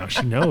that now.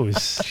 She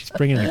knows. She's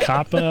bringing the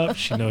cop up.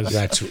 She knows.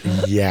 That's she's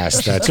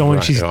that's going.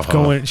 right. She's Uh-huh.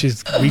 going.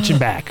 She's reaching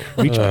back.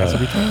 Reaching back.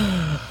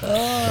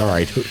 All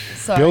right.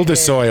 Sorry,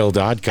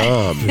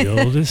 Buildasoil.com.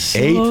 Build a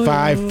soil.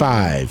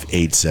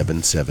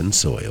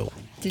 855-877-SOIL.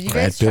 Did you At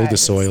guys try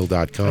this?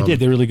 buildasoil.com. I did.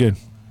 They're really good.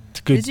 It's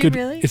a good. Did you good.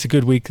 really? It's a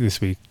good week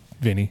this week,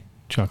 Vinny.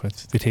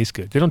 Chocolates. They taste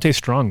good. They don't taste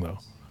strong though.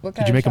 What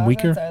Did kind you make of them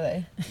weaker? chocolates are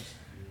they?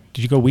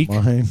 Did you go weak?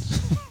 Mine.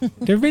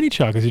 They're Vinny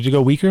chocolates. Did you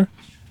go weaker?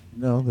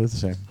 No, they're the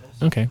same.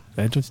 Okay.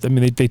 I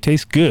mean, they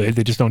taste good.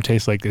 They just don't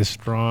taste like this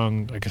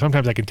strong. Like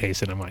sometimes I can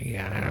taste it. I'm like,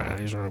 yeah,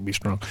 these are gonna be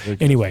strong.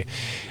 Anyway,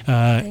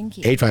 Thank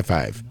you.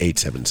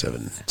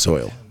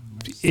 855-877-SOIL.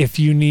 if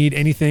you need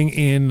anything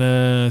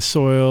in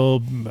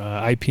soil,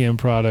 IPM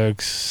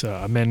products,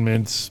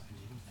 amendments,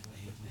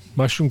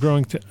 mushroom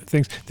growing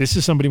things, this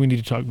is somebody we need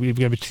to talk. We've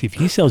got to see if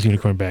he sells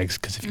unicorn bags,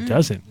 because if he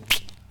doesn't,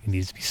 he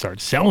needs to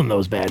start selling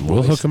those bad boys.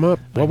 We'll hook him up.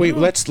 Well, wait,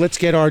 let's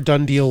get our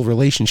DunnDeal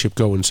relationship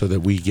going so that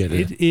we get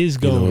It is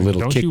going. a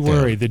little Don't kick you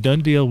worry. down. The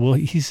DunnDeal. Well,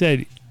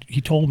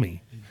 he told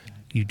me,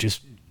 you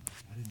just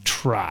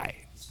try.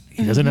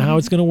 He doesn't know how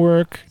it's going to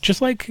work.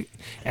 Just like,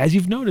 as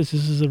you've noticed,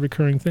 this is a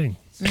recurring thing.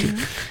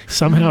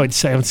 Somehow it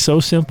sounds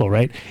so simple,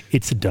 right?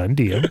 It's a done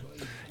deal,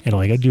 and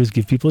all you got to do is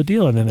give people a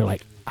deal, and then they're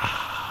like,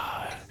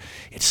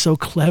 it's so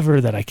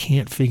clever that I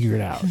can't figure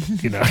it out.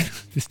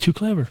 It's too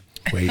clever.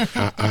 Wait,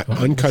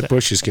 Uncut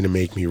Bush is going to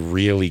make me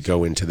really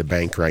go into the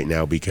bank right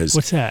now because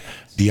what's that?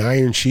 The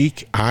Iron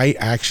Sheik. I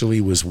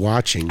actually was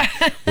watching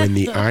when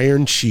the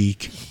Iron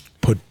Sheik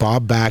put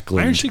Bob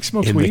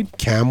Backlund in the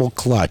camel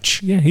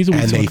clutch. Yeah, he's a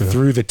weed and smoker. they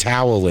threw the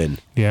towel in.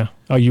 Yeah.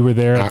 Oh, you were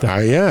there at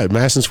yeah, at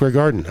Madison Square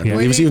Garden. Yeah.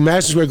 It was either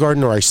Madison Square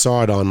Garden or I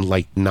saw it on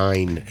like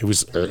 9. It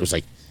was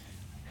like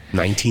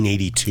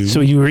 1982.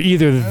 So you were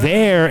either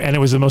there and it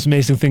was the most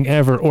amazing thing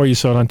ever, or you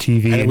saw it on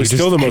TV. And it was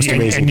still the most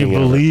amazing thing and you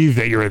believe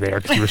that you were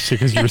there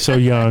because you were so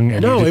young.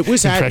 And no, it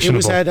was at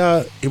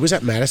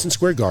Madison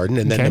Square Garden,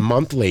 and then a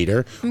month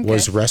later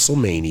was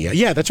WrestleMania.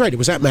 Yeah, that's right. It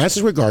was at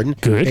Madison Square Garden.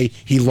 Good.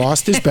 He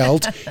lost his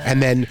belt,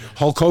 and then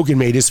Hulk Hogan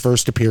made his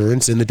first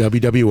appearance in the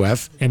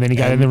WWF. And then he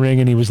got in the ring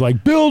and he was like,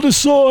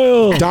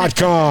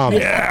 buildasoil.com.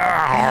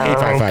 Yeah.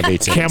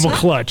 855-877. Camel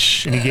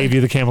clutch. And he gave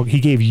you the camel. He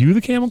gave you the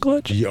camel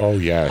clutch? Oh,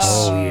 yes.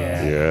 Oh, yeah.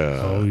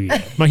 Oh,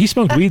 yeah. Well, he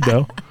smoked weed,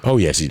 though. Oh,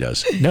 yes, he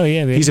does. No,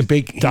 yeah. He's on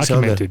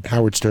documented. the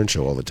Howard Stern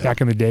show all the time.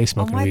 Back in the day,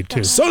 smoking weed,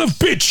 too. Son of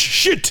bitch!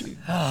 Shit!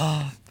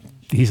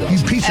 He's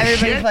awesome.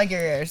 Everybody plug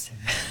your ears.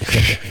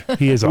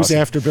 He is awesome. Who's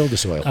after Build a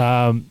Soil?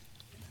 Wow.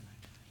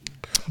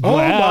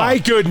 My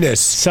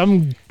goodness.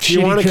 Do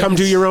you want to come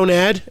do your own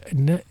ad?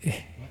 No.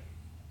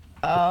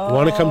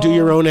 Want to come do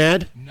your own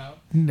ad?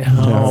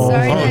 No.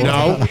 Sorry,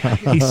 no.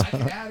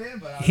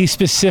 He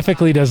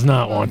specifically does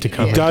not want to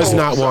come. Does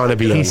not want to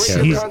be on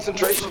camera.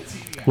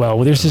 Well,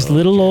 there's this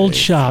little old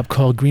shop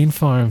called Green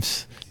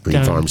Farms.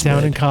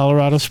 Down in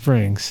Colorado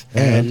Springs.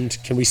 And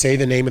can we say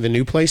the name of the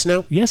new place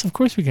now? Yes, of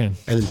course we can.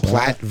 And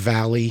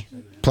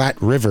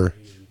Platte River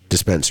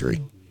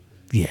Dispensary.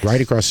 Yes. Right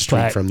across the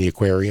street from the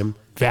aquarium.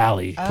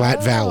 Valley.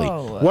 Platte Valley.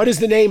 What is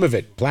the name of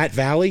it? Platte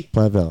Valley?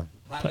 Platte Valley.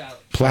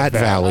 Platte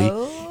Valley.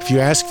 If you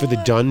ask for the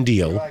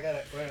DunnDeal,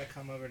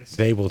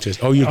 they will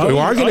just. You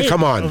are going to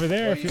come on. Over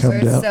there. Come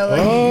down.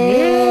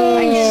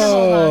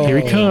 Here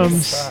he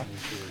comes.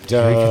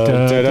 Dun,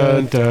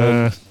 dun,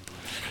 dun,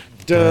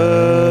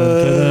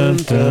 dun,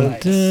 dun,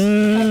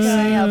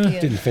 dun.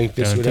 Didn't think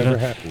this would ever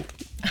happen.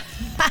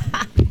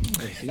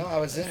 No, I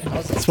was in.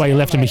 That's why you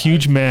left him a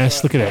huge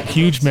mess. Look at that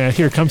huge mess.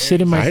 Here, come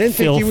sit in my filth. I didn't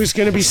think he was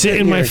going to be sit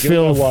in my here. Give him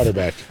filth. the water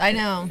back. I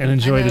know. And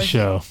enjoy the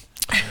show.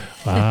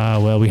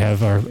 Well, we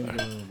have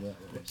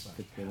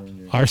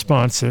our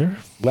sponsor.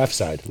 Left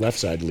side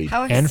lead.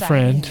 How and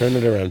friend. Turn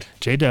it around.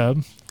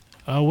 J-Dub.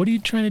 What are you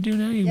trying to do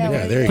now?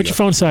 There you Put go. your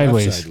phone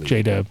sideways, Left side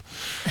J-Dub.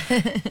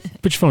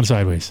 Put your phone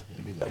sideways.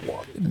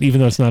 Even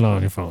though it's not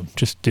on your phone.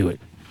 Just do it.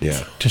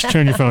 Yeah. Just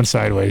turn your phone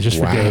sideways, just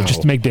for Dave,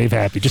 just to make Dave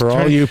happy. Just for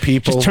all you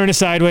people, just turn it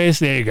sideways.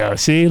 There you go.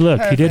 See,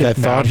 look, he did it. That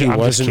thought he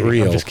wasn't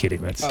real. I'm just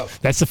kidding.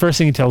 That's the first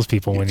thing he tells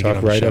people when you get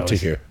on the right show. up to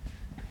here.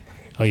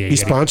 Oh yeah, he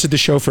sponsored the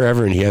show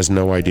forever, and he has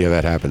no idea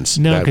that happens.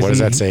 No, what does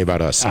that say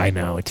about us? I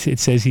know. It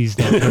says he's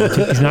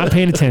not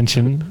paying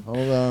attention.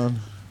 Hold on.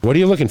 What are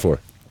you looking for?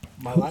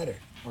 My lighter.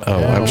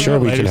 Oh, I'm sure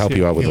we can help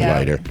you out with a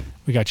lighter.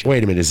 We got you.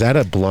 Wait a minute. Is that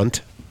a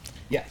blunt?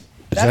 Yeah.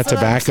 Is that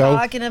tobacco? What I'm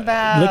talking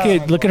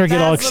about. Look at her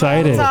get all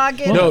excited.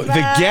 No,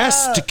 the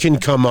guest can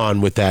come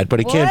on with that, but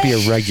it can't be a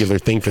regular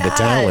thing for the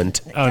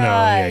talent. Oh no,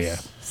 yeah.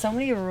 So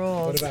many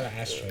rules. What about an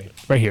ashtray?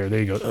 Right here. There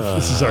you go.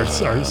 This is our.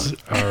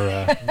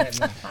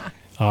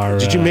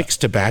 Did you mix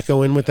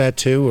tobacco in with that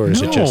too, or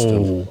is it just?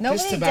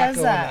 Nobody does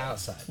that.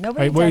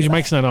 Nobody does wait, your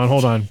mic's not on.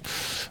 Hold on.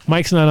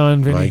 Mic's not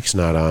on, Vinny. Mic's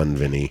not on,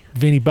 Vinny.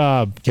 Vinny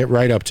Bob. Get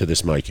right up to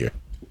this mic here.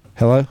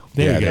 Hello?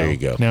 There you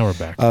go. Now we're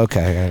back.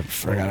 Okay, I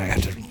forgot I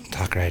had to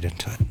talk right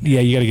into it. Yeah,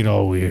 you got to get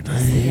all weird.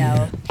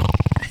 Yeah.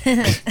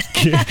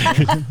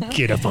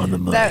 Get up on the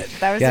mic.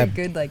 That was a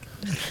good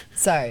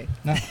sorry.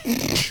 No.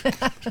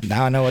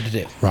 Now I know what to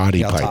do.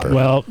 Roddy Piper.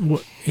 Well,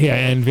 yeah,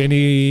 and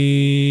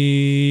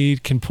Vinny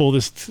can pull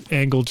this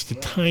angle just a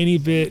tiny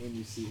bit,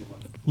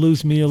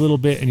 lose me a little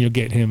bit, and you'll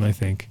get him, I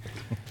think.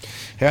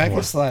 Here, I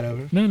can slide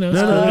over. No,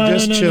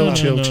 just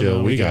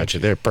chill. We got you.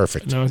 They're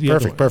perfect. No,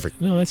 the Perfect.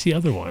 No, that's the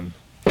other one.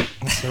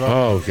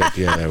 Oh, good.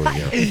 Yeah, there we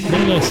go.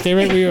 No, stay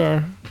right where you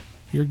are.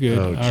 You're good.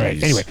 Oh, all right.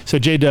 geez. Anyway, so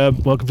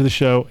J-Dub, welcome to the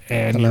show,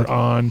 and you're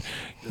on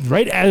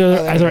right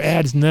as our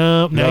ads.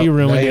 No, now you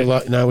ruined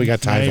it. Now we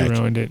got Now Tyvek. you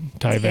ruined it.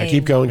 Tyvek.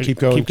 Keep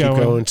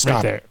going. Stop.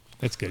 Right there.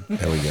 That's good.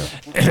 There we go.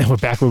 We're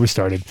back where we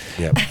started.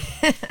 Yep.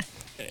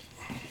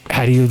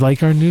 How do you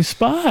like our new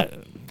spot?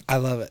 I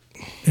love it.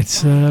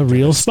 It's a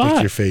real spot.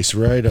 Stick your face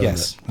right on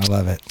Yes, it. I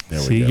love it. There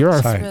See, we go. you're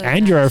our really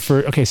and you're our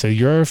first. Okay, so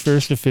you're our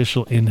first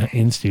official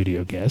in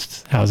studio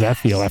guest. How's that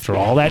feel after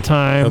all that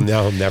time?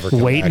 Now he'll never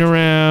come waiting back.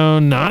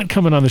 around, not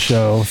coming on the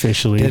show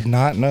officially. Did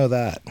not know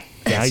that.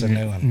 That's a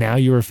new one. Now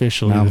you're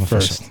officially Now I'm the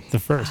first. official. The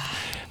first.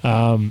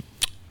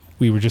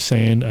 We were just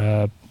saying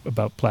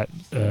about Platte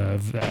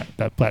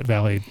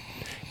Valley,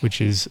 which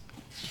is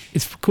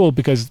it's cool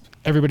because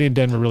everybody in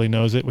Denver really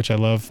knows it, which I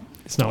love.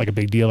 It's not like a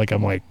big deal. Like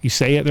I'm like, you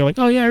say it, they're like,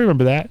 oh yeah, I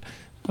remember that.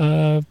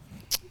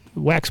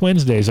 Wax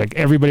Wednesdays, like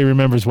everybody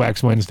remembers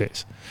Wax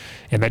Wednesdays,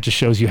 and that just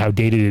shows you how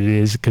dated it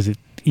is because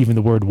even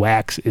the word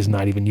wax is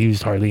not even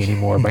used hardly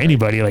anymore by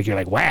anybody. Like you're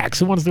like wax,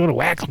 who wants to go to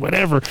wax,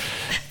 whatever.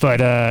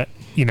 But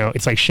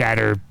it's like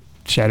shatter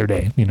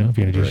Saturday. You know, if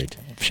you're gonna do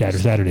Shatter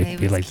Saturday,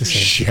 it'd be like the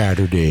same.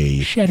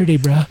 Saturday,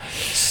 bruh.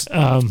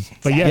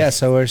 But yeah.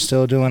 So we're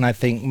still doing, I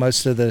think,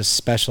 most of the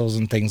specials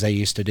and things I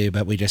used to do,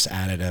 but we just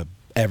added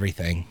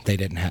everything. They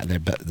didn't have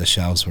the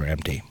shelves were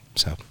empty.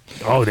 So.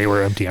 Oh, they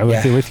were empty. I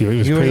was there with you. It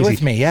was crazy. You were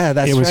with me. Yeah,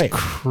 that's right. It was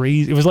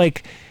crazy. It was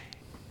like,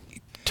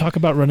 talk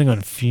about running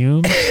on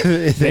fumes.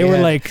 They were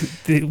like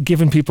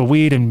giving people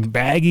weed in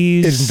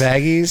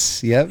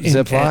baggies. Yep.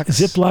 Ziplocs.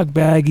 Ziploc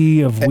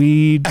baggie of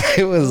weed.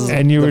 It was,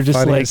 and you were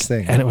just like,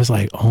 thing. And it was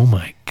like, oh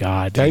my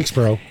God. Thanks,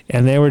 bro.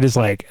 And they were just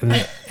like,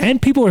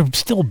 and people were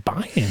still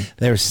buying.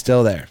 They were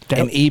still there.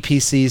 And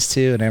EPCs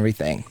too and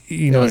everything.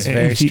 You know, it was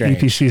very strange.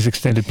 EPCs,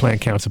 extended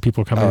plant count, so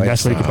people come in.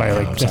 That's what you can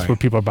buy. That's where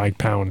people are buying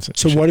pounds.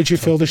 So what did you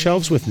fill the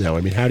shelves with now?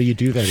 I mean, how do you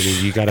do that? I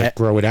mean, you got to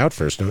grow it out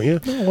first, don't you?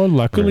 Well,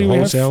 luckily we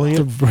have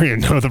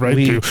the right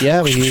to.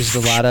 Yeah, we used a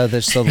lot of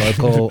the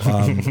local,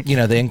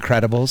 the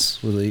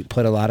Incredibles. We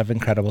put a lot of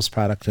Incredibles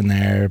product in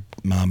there.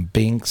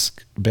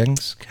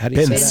 Binsk? How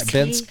do you say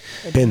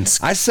that?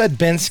 Binsk. I said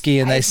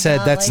Binsky, and they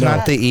said that's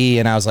not the E,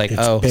 and I was like,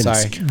 Binsk.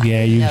 Sorry.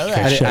 Yeah, you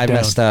I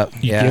messed up.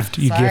 You gift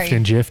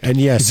and GIF. And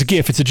yes, it's a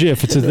GIF, it's a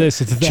GIF, it's a this,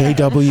 it's a that.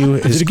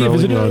 JW is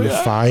growing on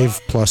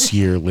 5+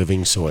 year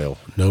living soil.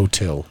 No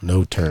till,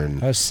 no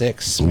turn.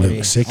 6.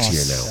 6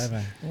 year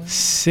now.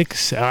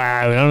 6.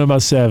 I don't know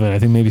about 7. I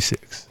think maybe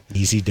 6.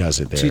 Easy does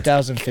it there.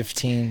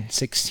 2015,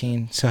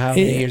 16. So how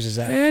many years is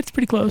that? It's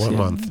pretty close. 1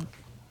 month.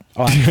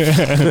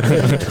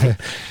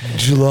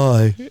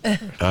 July.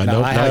 No,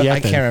 not yet. I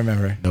can't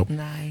remember. Nope.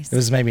 Nice. It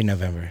was maybe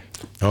November.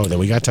 Oh, then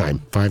we got time.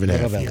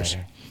 5.5 years.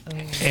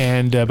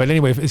 And but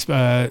anyway,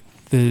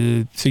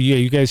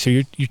 you guys. So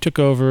you took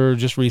over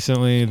just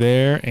recently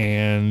there,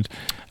 and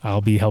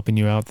I'll be helping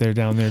you out there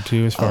down there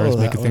too, as far as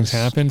making things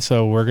happen.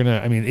 So we're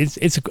gonna. I mean,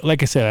 it's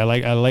like I said.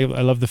 I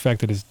love the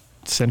fact that it's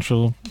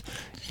central,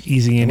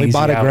 easy and we easy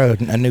bought out.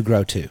 a new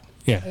grow too.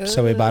 Yeah.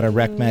 So we bought a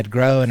RecMed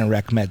grow and a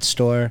RecMed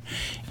store,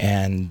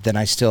 and then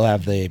I still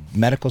have the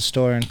medical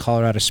store in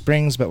Colorado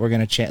Springs, but we're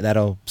gonna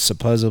that'll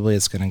supposedly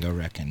it's gonna go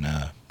rec in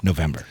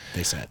November.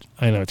 They said.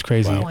 I know it's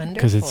crazy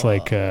because it's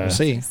like we'll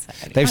see.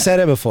 They've said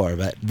it before,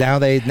 but now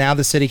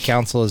the city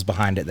council is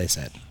behind it. They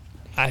said.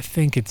 I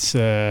think it's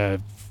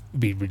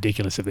be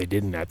ridiculous if they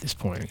didn't at this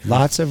point.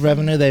 Lots of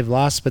revenue they've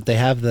lost, but they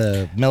have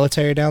the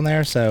military down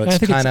there, so it's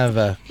kind of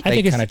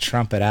they kind of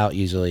trump it out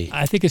usually.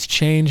 I think it's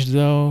changed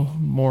though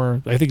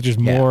more. I think there's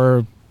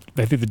more.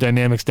 I think the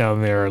dynamics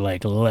down there are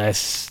like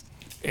less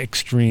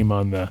extreme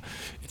on the.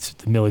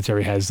 The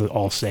military has the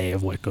all say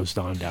of what goes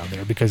on down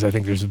there because I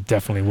think there's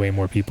definitely way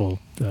more people.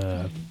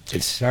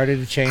 It started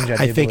to change.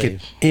 I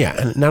think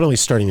and not only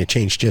starting to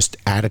change, just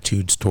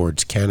attitudes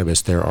towards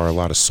cannabis. There are a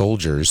lot of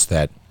soldiers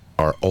that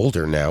are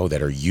older now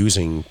that are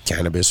using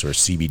cannabis or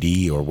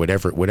CBD or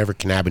whatever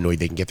cannabinoid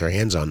they can get their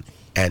hands on,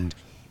 and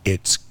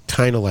it's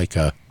kind of like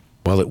it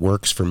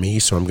works for me,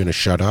 so I'm going to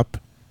shut up,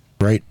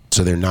 right?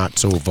 So they're not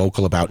so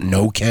vocal about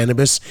no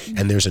cannabis,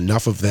 and there's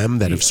enough of them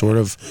that have sort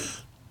of.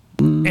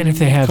 And if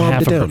they have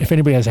if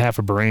anybody has half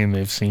a brain,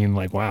 they've seen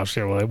like, wow,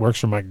 sure, well, it works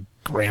for my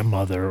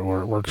grandmother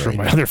or it works for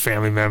my other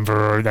family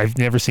member, or I've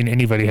never seen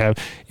anybody have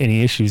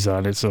any issues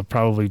on it. So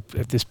probably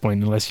at this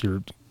point, unless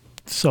you're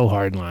so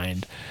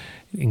hardlined,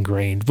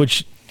 ingrained,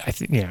 which I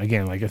think, I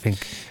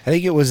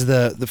think it was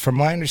the from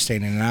my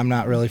understanding, and I'm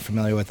not really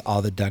familiar with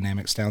all the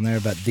dynamics down there,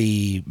 but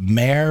the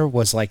mayor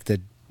was like the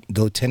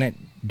lieutenant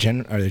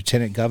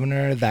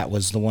governor that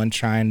was the one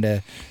trying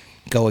to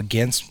go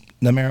against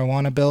the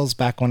marijuana bills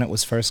back when it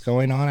was first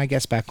going on, I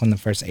guess, back when the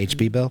first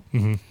HB bill.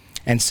 Mm-hmm.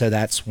 And so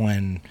that's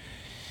when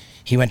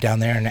he went down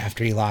there, and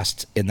after he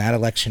lost in that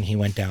election, he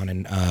went down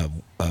and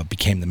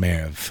became the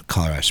mayor of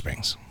Colorado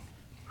Springs.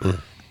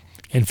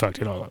 And fucked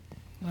it all up.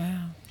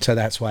 Wow. So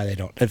that's why they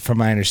don't, from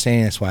my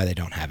understanding, that's why they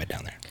don't have it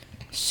down there.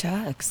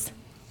 Shucks.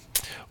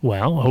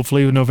 Well,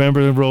 hopefully when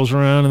November rolls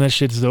around and that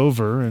shit's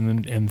over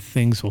and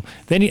things will...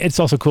 Then it's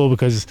also cool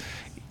because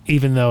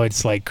even though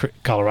it's like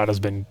Colorado's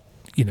been,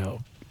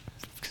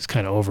 it's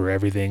kind of over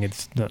everything.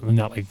 It's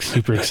not like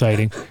super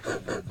exciting.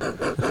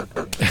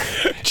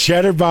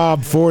 Cheddar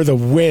Bob for the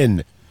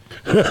win.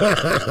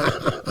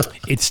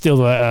 It's still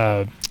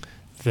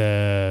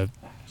there'll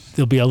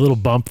be a little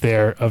bump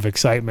there of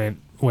excitement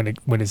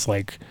when it's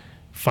like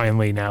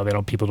finally now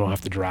people don't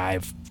have to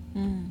drive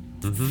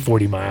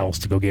 40 miles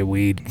to go get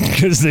weed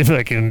because they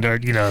fucking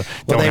don't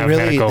have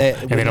medical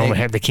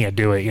and they can't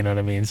do it. You know what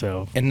I mean?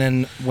 So and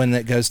then when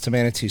it goes to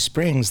Manitou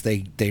Springs,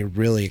 they're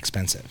really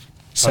expensive.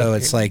 So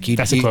it's like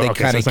they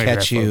kind of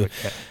catch you.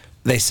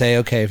 They say,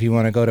 okay, if you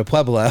want to go to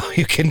Pueblo,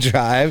 you can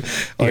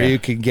drive, or you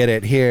can get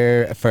it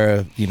here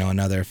for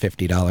another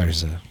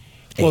 $50.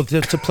 Well,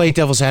 to play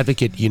devil's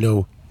advocate,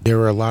 there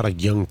are a lot of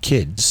young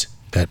kids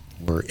that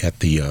were at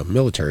the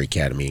military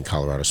academy in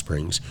Colorado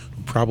Springs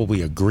who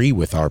probably agree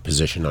with our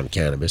position on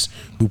cannabis,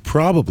 who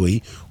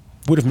probably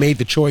would have made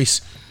the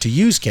choice to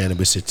use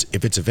cannabis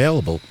if it's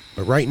available.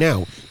 But right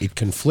now, it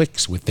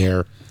conflicts with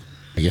I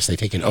guess they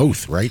take an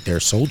oath, right? They're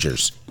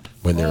soldiers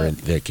when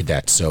they're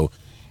cadets. So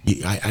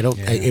I don't.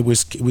 It would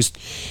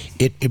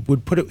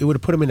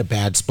have put them in a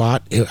bad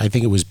spot. I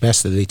think it was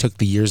best that they took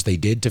the years they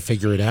did to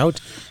figure it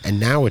out, and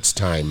now it's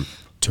time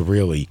to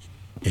really.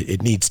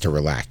 It needs to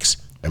relax.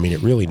 I mean,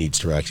 it really needs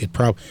to relax.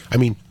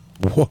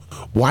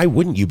 Why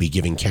wouldn't you be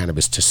giving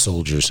cannabis to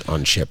soldiers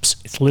on ships?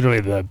 It's literally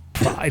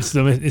it's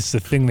the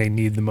thing they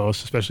need the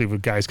most, especially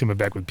with guys coming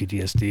back with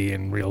PTSD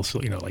and real.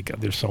 Like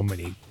there's so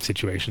many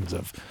situations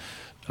of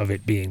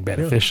it being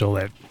beneficial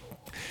that.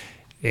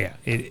 Yeah,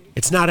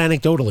 it's not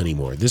anecdotal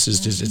anymore. This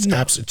is just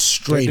it's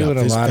straight up. They're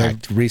doing a lot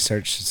of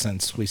research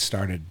since we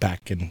started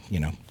back in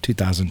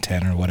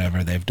 2010 or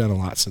whatever. They've done a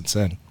lot since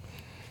then.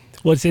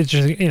 Well, it's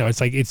interesting.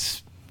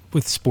 It's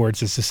with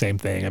sports. It's the same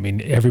thing. I mean,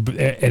 you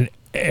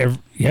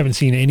haven't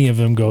seen any of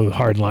them go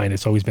hard line.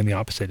 It's always been the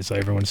opposite. So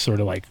everyone's sort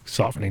of like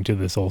softening to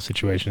this whole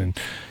situation.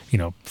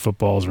 And,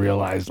 football's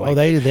realized like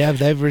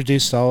they've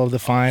reduced all of the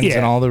fines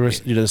and all the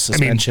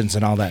suspensions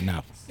and all that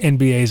now.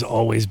 NBA's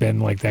always been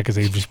like that because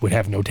they just would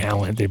have no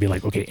talent. They'd be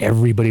like, okay,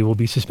 everybody will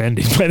be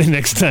suspended by the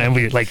next time.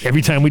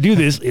 Every time we do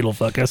this, it'll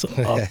fuck us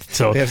up.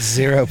 So we have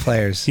 0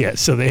 players. Yeah,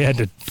 so they had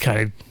to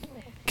kind of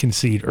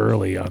concede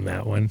early on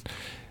that one.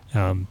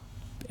 And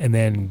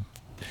then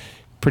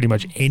pretty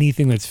much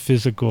anything that's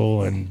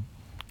physical and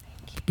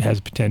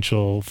has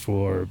potential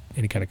for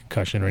any kind of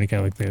concussion or any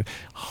kind of like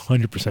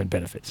 100%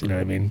 benefits. You know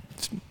what I mean?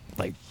 It's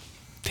like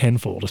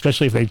tenfold,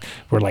 especially if they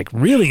were like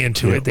really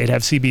into it. They'd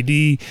have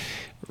CBD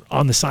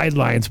on the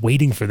sidelines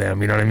waiting for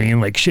them. You know what I mean?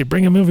 Like, shit,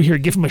 bring them over here.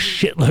 Give them a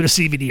shitload of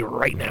CBD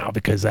right now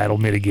because that'll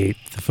mitigate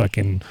the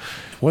fucking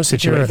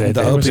situation.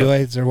 The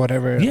opioids or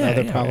whatever,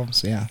 other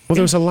problems. Yeah. Well,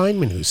 there was a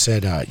lineman who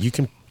said you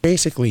can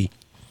basically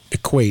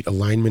equate a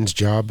lineman's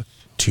job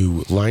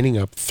to lining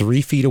up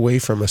 3 feet away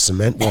from a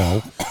cement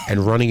wall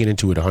and running it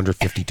into it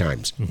 150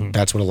 times. Mm-hmm.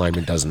 That's what a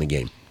lineman does in the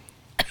game.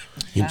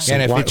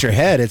 And if it's your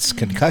head, it's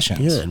concussions.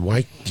 Yeah, and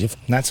why? And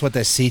that's what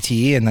the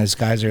CTE and those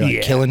guys are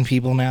like killing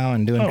people now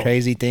and doing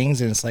crazy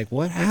things. And it's like,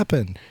 what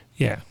happened?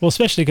 Yeah, well,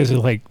 especially because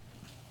it's like,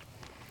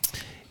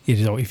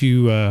 if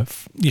you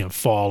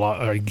fall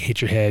or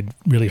hit your head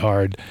really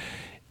hard,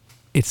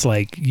 it's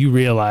like you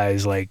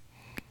realize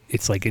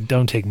it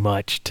don't take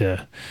much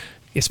to.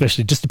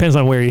 Especially, just depends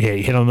on where you hit.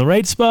 You hit on the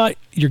right spot,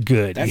 you're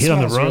good. That you hit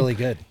smells really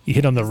good. You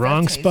hit on the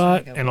wrong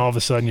spot, and all of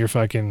a sudden you're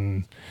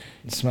fucking.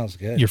 It smells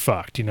good. You're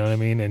fucked. You know what I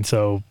mean? And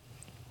so,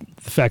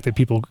 the fact that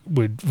people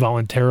would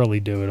voluntarily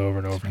do it over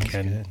and over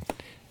again. Good.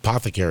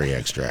 Apothecary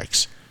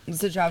extracts. It's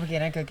the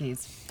Tropicana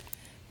cookies.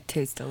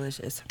 Tastes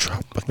delicious.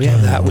 We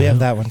have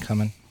that one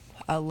coming.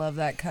 I love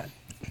that cut.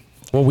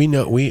 Well, we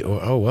know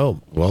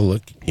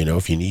look,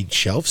 if you need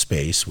shelf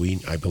space,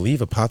 I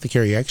believe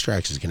Apothecary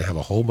Extracts is going to have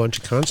a whole bunch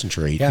of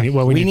concentrate. Yeah,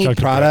 we need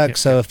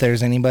products. So if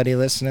there's anybody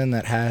listening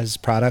that has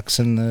products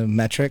in the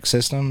metric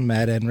system,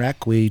 Med and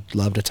Rec, we'd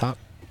love to talk.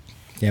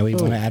 Yeah, we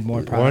want to add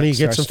more products. Why don't you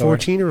get some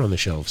 14er on the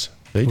shelves?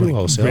 They do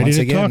wholesale. Once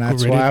again,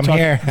 that's why I'm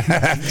here.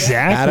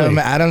 Exactly.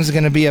 Adam's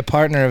going to be a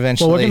partner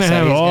eventually. Well, we're going to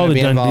have all the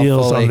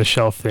DunnDeals on the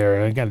shelf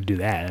there. I got to do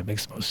that. That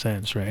makes the most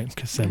sense, right?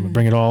 Because then we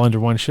bring it all under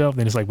one shelf.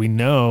 Then it's like we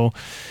know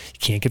you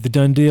can't get the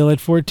DunnDeal at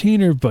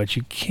 14er, but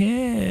you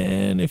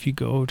can if you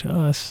go to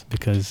us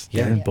because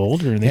they're in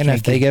Boulder and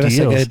if they give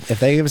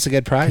us a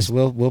good price,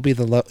 we'll be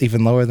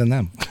even lower than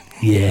them.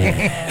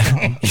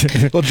 Yeah.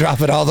 We'll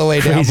drop it all the way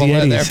down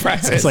below their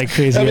prices. It's like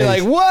crazy. They'll be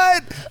like,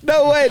 what?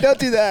 No way, don't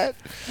do that.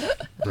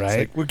 Right.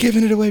 Like, we're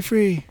giving it away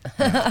free.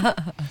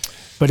 But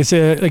it's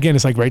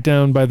it's like right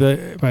down by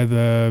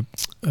the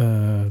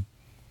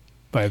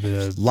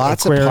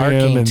lots of aquarium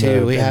parking and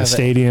too. the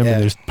stadium,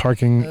 and there's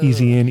parking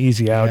easy in,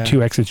 easy out.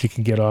 2 exits you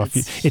can get off.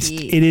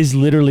 It is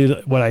literally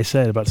what I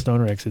said about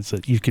stoner exits.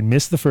 That you can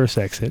miss the first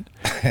exit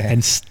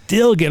and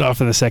still get off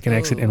of the second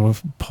exit and we'll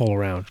pull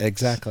around.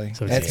 Exactly.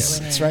 So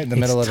it's right in the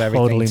middle of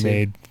everything. Totally too.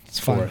 made It's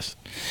for fun. us.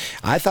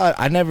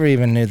 I never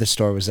even knew the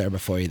store was there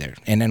before either.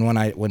 And then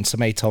when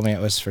somebody told me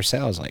it was for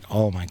sale, I was like,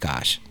 oh my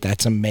gosh,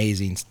 that's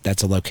amazing.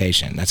 That's a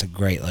location. That's a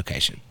great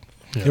location.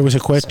 Yeah. There was a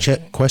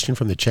question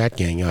from the chat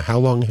gang. How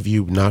long have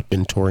you not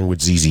been touring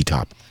with ZZ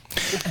Top?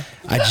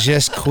 I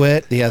just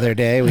quit the other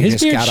day. His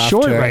beard's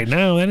short right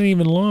now. That ain't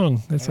even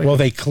long. That's like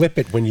they clip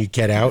it when you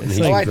get out. And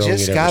I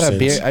just got a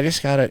beard. I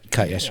just got it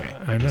cut yesterday.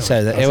 I know. So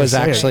it was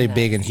actually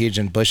big and huge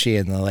and bushy.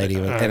 And the lady,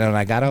 and when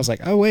I got it, I was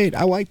like, oh wait,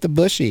 I like the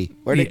bushy.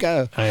 Where'd it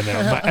go? I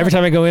know. Every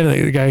time I go in,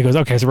 the guy goes,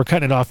 okay, so we're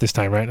cutting it off this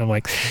time, right? And I'm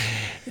like,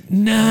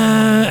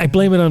 nah. I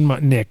blame it on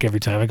Nick every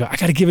time. I go, I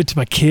got to give it to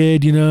my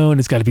kid, and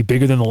it's got to be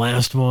bigger than the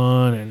last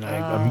one. And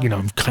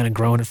I'm kind of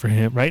growing it for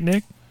him, right,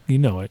 Nick? You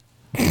know it.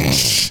 Nick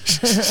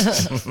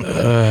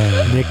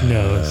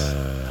knows.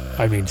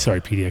 I mean,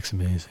 sorry, PDX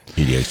amazing.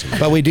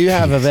 But we do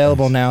have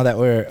available now that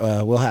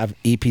we'll have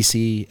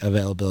EPC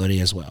availability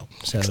as well.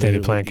 So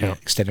extended plant count.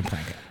 Extended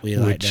plant count. We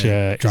like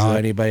to draw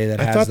anybody that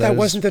has. I thought that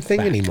wasn't a thing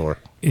anymore.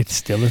 It's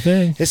still a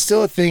thing. It's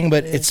still a thing,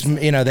 but it's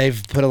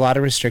they've put a lot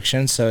of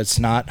restrictions, so it's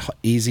not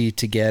easy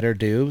to get or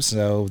do.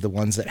 So the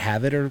ones that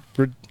have it are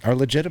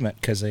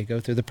legitimate because they go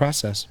through the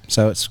process.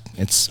 So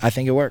it's I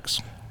think it works.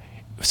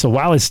 So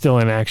while it's still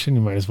in action,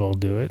 you might as well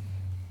do it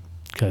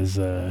because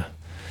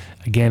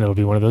again, it'll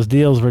be one of those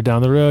deals where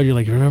down the road you're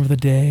like, remember the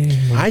day?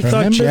 I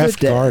thought Remember Jeff the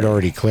day. Gard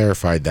already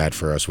clarified that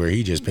for us, where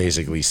he just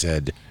basically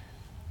said,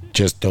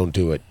 just don't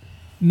do it.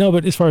 No,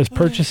 but as far as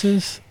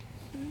purchases,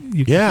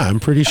 Yeah, I'm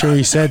pretty sure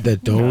he said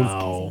that don't.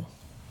 no.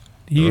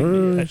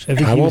 I think I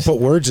he won't was- put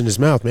words in his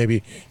mouth.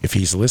 Maybe if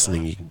he's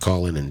listening, he can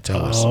call in and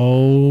tell us.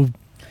 Oh,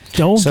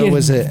 don't So get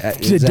was it-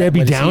 is that- Debbie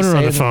what is he Downer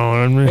on the saying?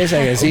 phone. Wait a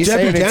second, is he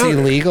Debbie saying it's Downer.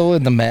 illegal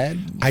in the med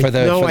I for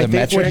the think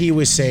metric? what he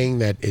was saying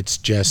that it's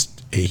just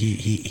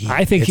he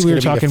I think it's we were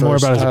gonna be the talking more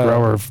first- about as a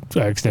grower of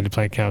extended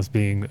plant counts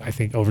being, I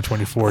think, over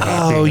 24.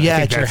 not Oh being- I yeah,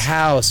 think at your that's-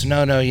 house.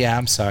 No, yeah.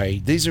 I'm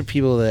sorry. These are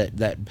people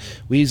that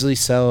we usually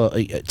sell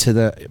to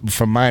the.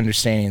 From my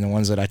understanding, the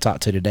ones that I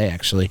talked to today,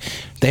 actually,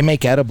 they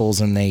make edibles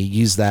and they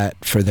use that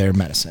for their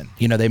medicine.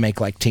 You know, they make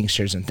like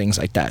tinctures and things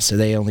like that. So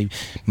they only,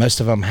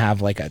 most of them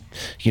have like a,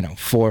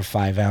 4 or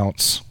 5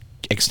 ounce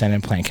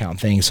extended plant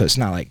count thing. So it's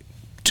not like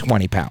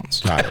 20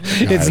 pounds. Got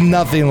it. It's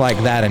nothing like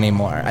that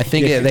anymore. I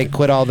think they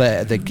quit all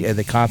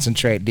the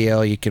concentrate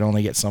deal. You can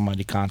only get so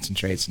many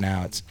concentrates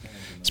now. It's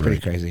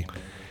pretty crazy.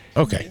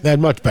 Okay,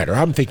 that's much better.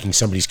 I'm thinking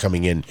somebody's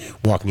coming in,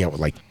 walking out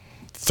with like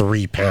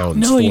 3 pounds.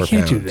 No, 4 you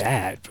can't pounds. do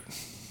that.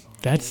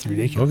 That's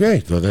ridiculous.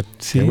 Okay, so that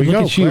See, there we look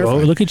go. at you. Oh,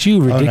 Clarify. look at you.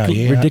 no,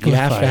 you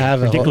have to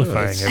have a-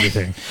 ridiculifying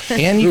everything.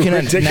 And you can now.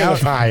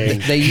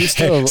 Ridiculifying. They used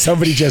to.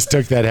 Somebody just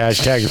took that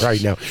hashtag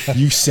right now.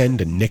 You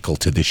send a nickel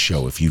to this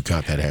show if you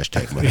got that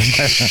hashtag money.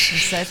 You're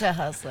such a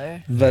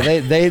hustler. But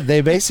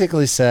they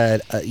basically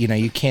said,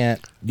 you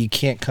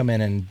can't come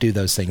in and do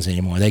those things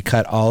anymore. They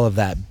cut all of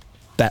that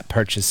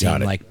purchasing,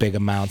 Got it. like big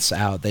amounts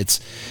out. It's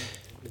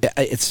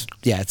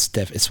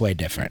way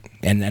different,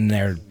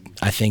 and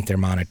I think they're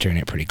monitoring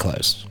it pretty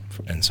close,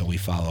 and so we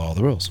follow all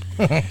the rules.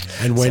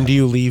 And when do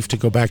you leave to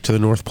go back to the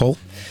North Pole?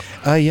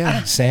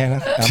 Yeah,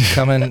 Santa, I'm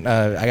coming.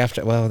 I have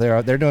to. Well,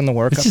 they're doing the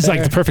work. This up is like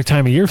there. the perfect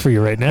time of year for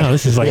you right now.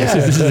 This is like Yeah.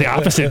 this is the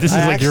opposite. This is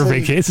I like your actually-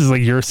 vacation.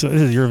 This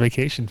is your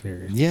vacation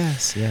period.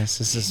 Yes.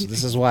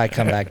 This is why I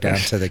come back down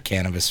to the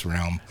cannabis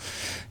realm,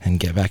 and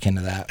get back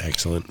into that.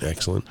 Excellent.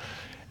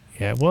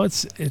 Yeah, well,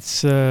 it's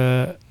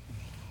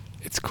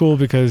cool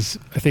because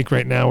I think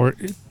right now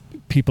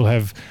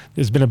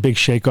there's been a big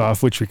shake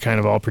off, which we kind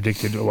of all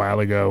predicted a while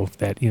ago,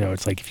 that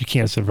it's like if you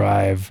can't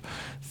survive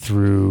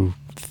through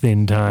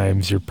thin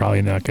times, you're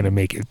probably not going to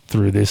make it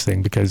through this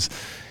thing, because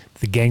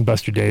the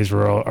gangbuster days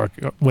are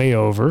way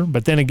over.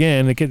 But then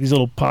again, they get these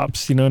little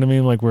pops, you know what I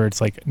mean? Like where it's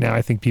like now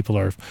I think people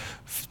are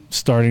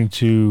starting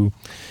to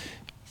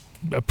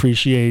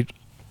appreciate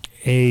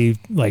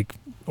like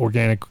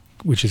organic,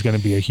 which is going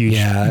to be a huge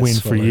that's win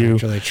what for we're you,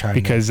 really trying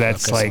to because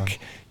that's focus like,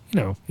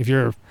 if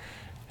you're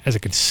as a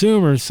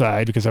consumer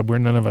side, because we're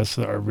none of us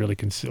are really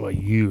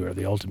you are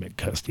the ultimate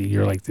custody.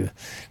 You're like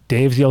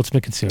Dave's the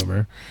ultimate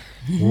consumer.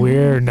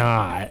 We're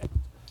not,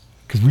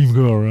 because we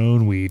grow our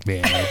own weed,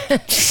 man.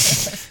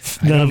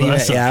 None of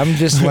us. Yeah, I'm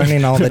just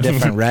learning all the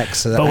different recs,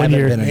 so that But I when haven't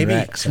you're- been in Maybe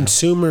recs. so.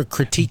 consumer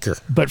critiquer.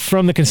 But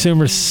from the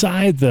consumer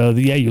side, though,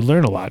 you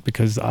learn a lot,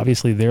 because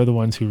obviously they're the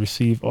ones who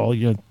receive all.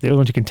 They're the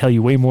ones who can tell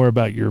you way more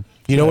about your.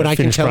 You know what I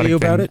can finished tell you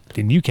product about than- it?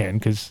 than you can,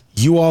 because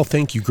You all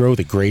think you grow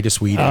the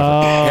greatest weed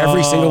ever.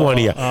 Every single one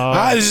of you.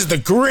 This is the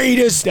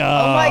greatest. Oh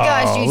my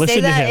gosh, you listen say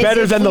to that him. as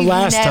Better if than the we've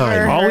last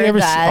never time.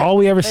 all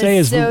we ever heard say that.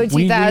 is That's so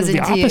we are the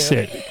 2002.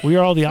 opposite. We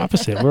are all the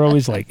opposite. We're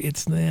always like,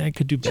 I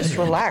could do better. Just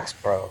relax,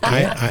 bro.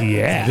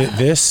 Yeah.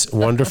 This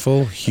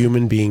wonderful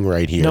human being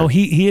right here. No,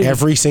 he is.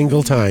 Every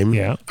single time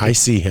I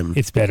see him,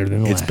 It's better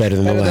than the it's last. better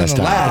than the last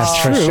time. That's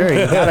for sure.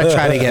 You gotta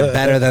try to get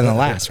better than the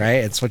last,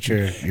 right? It's what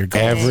your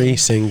goal. Every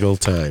single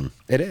time.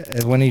 It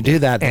is. When you do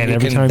that, then And you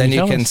every can time then you you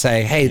tell can us.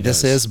 say, "Hey,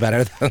 this does. is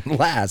better than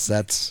last."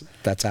 That's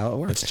how it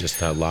works. That's just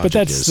how logic But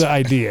that's is. the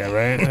idea,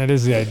 right? That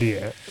is the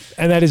idea,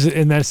 and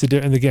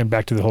and again,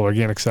 back to the whole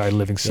organic side,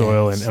 living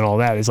soil, and all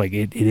that is like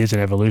it is an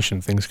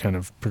evolution. Things kind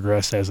of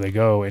progress as they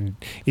go, and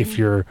if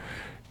you're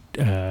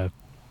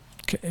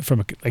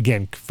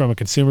from a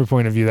consumer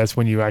point of view, that's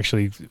when you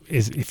actually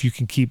if you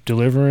can keep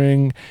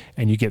delivering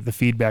and you get the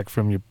feedback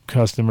from your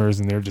customers,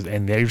 and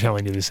they're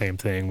telling you the same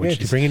thing. Wait, Which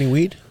did you is, bring any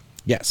weed?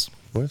 Yes.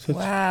 What's it?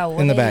 Wow.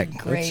 In the what a bag.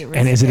 Great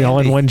and is it all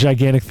in one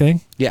gigantic thing?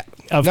 Yeah.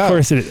 Of No.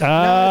 course it is.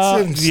 No,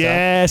 it's in stuff.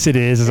 Yes, it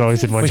is. It's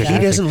always in one But he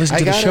gigantic doesn't listen I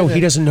to the got show. it. He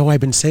doesn't know I've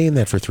been saying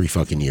that for 3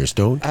 fucking years.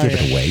 Don't give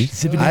it away.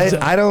 thing.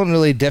 I don't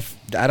really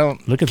I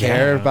don't Look at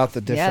care that. about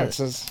the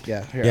differences.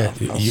 Yeah. Here, Yeah,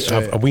 I'll show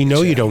you. we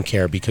know you don't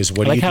care because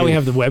what I like do you how do? we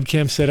have the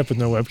webcam set up with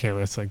no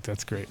webcam.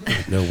 That's great.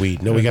 No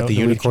weed. No, we got the no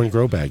weed. unicorn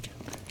grow bag.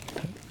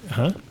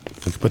 Huh?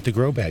 We could put the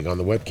grow bag on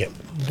the webcam.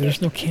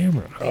 There's no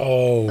camera.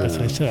 Oh, That's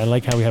what I said. I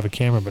like how we have a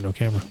camera, but no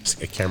camera.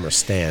 a camera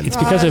stand. It's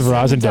because of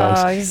rosin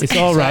dogs. dogs. It's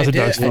all So rosin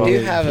dogs' I fault. do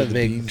have a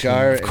big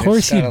jar. Of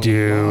course you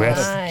do.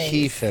 That's Nice.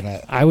 keef in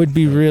it. I would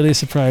be really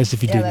surprised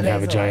if you Yeah, didn't that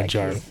have a is a giant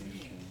lot of jar. keef.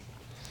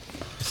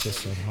 It's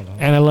this one. Hold on.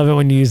 And I love it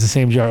when you use the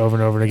same jar over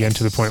and over again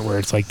to the point where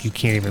it's like you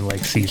can't even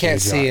like see. You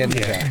can't through the see jar. in the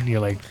Yeah, jar. and you're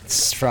like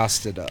It's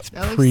frosted up.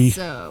 That looks Pre-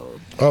 so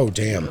Oh,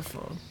 damn.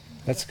 beautiful.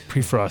 That's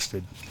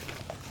pre-frosted.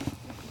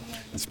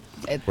 It's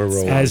We're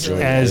rolling. As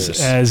Enjoy as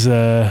this. as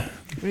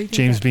What do you think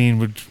James of- Bean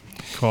would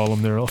call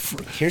them. They're all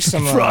Here's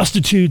some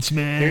prostitutes,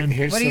 man.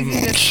 Here's What do you some.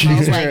 think it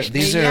smells like?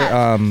 These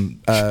Yeah. are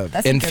That's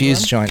a good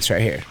infused one. joints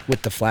right here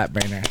with the flat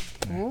burner.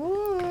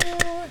 Ooh,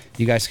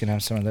 You guys can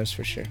have some of those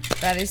for sure.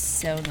 that is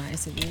so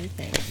nice of you.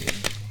 Thank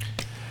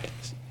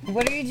you.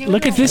 What are you doing?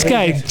 Look at this over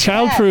guy, there?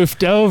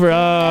 childproofed over.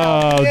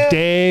 Oh, Yeah.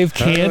 Dave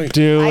can't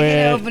do I it.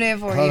 can open it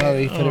for Hold on,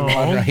 you. he put it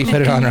on. He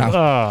put it on wrong.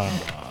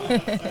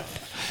 Oh,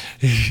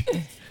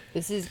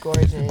 This is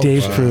gorgeous.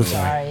 Dave proof.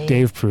 Sorry.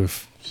 Dave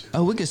proof.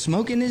 Oh, we can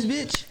smoke in this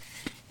bitch?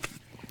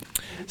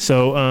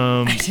 So,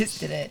 I just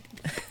did it.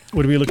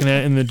 what are we looking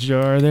at in the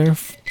jar there?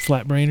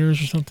 Flat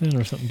brainers or something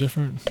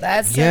different?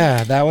 That's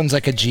Yeah, that one's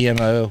like a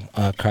GMO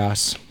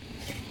cross.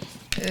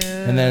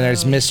 And then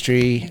there's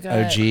Mystery got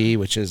it. OG,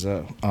 which is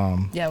a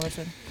Yeah, which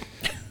one?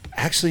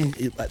 actually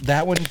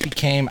that one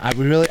became I'm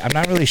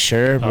not really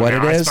sure what it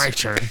now is it's my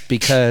turn.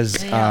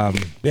 because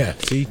Yeah,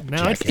 see?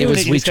 Now it's it doing was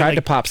it. You we just got, tried like-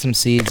 to pop some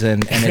seeds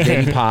and it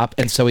didn't pop,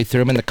 and so we threw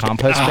them in the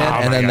compost bin, Oh,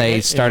 and my then God. they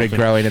It started opened.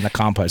 growing in the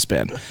compost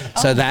bin.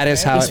 So that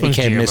is how This it one's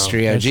became GMO.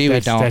 Mystery OG. We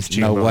That's don't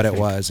know GMO, what I it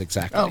think. was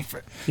exactly. Oh,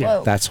 Yeah.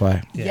 whoa. That's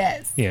why.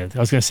 Yes. Yeah, I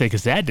was gonna say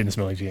because that didn't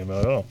smell like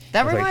GMO at all.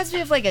 That I was like, reminds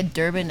me of like a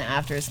Durban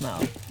after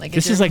smell. Like a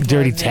this is Durban like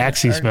dirty Frozen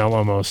taxi or smell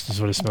almost.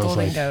 Is what it smells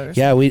Golden like. Goat.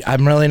 Yeah,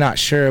 I'm really not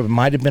sure. It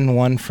might have been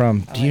one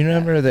from. Do you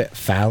remember that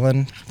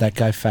Fallon? That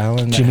guy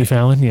Fallon. Jimmy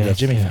Fallon, yeah. Yeah,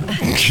 Jimmy Fallon.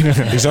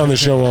 He's on the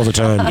show all the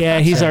time. Yeah,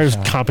 he's our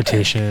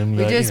competition.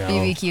 We but, just you know.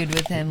 BBQ'd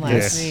with him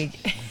last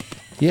week.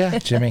 Yeah,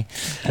 Jimmy.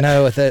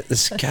 No, with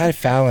this guy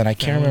Fallon, I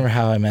can't remember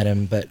how I met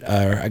him, but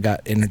I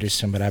got introduced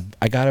to him. But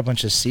I got a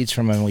bunch of seeds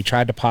from him, and we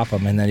tried to pop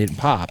them, and they didn't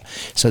pop.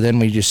 So then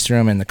we just threw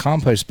them in the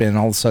compost bin, and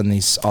all of a sudden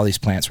all these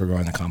plants were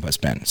growing in the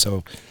compost bin.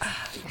 So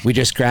we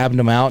just grabbed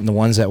them out, and the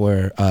ones that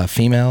were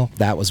female,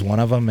 that was one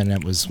of them,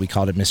 and we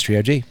called it Mystery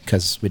OG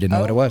because we didn't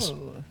know what it was.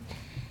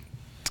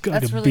 It's got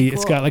That's like a really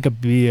It's cool. got like a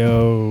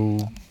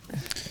BO.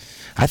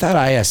 I thought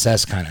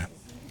ISS kind of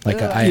like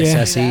a Ugh.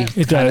 ISSE It kind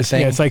of does.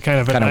 thing. Yeah, it's like kind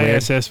of an Kinda weird.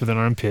 ISS with an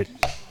armpit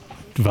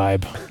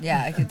vibe.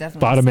 Yeah, I could definitely.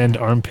 Bottom end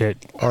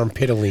armpit.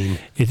 Armpitoline.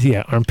 It's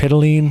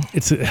armpitoline.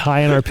 It's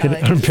high in I like it.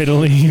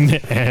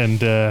 armpitoline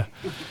and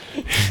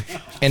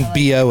and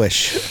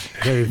BO-ish.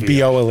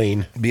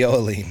 Bioline.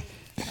 Bioline.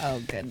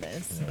 Oh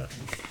goodness.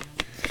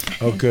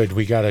 Oh, good.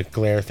 We got a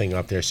glare thing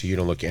up there so you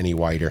don't look any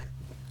whiter.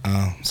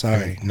 Oh,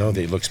 sorry. No,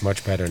 it looks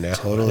much better now.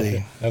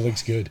 Totally. That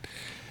looks good.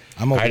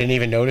 I I didn't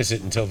even notice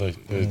it until the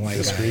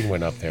God. screen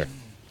went up there.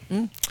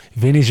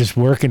 Vinny's just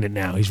working it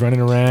now. He's running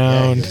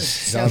around.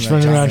 he's He's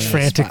running around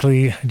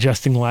frantically,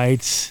 adjusting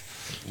lights.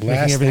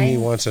 Last everything- thing he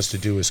wants us to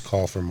do is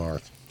call for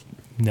Mark.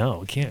 No,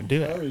 we can't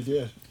do it. already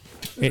did.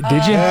 Did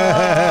you?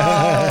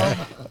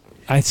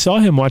 I saw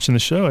him watching the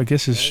show. I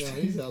guess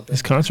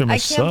his concert I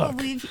must can't suck.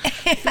 believe.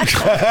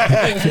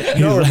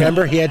 No,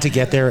 remember he had to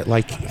get there at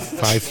like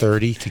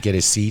 5:30 to get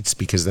his seats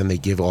because then they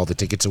give all the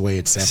tickets away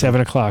at 7.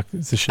 7 o'clock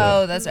is the show.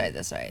 Oh, that's right.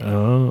 That's right.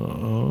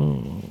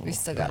 Oh. We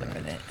still got a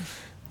minute.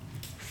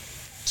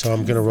 So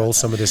I'm gonna roll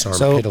some of this So,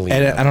 armpitoline.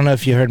 and I don't know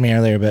if you heard me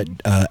earlier, but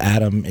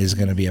Adam is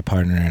going to be a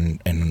partner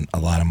in a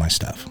lot of my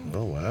stuff.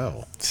 Oh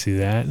wow! See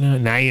that?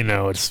 Now you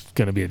know it's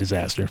going to be a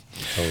disaster.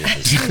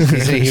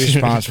 He's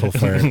responsible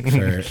for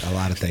a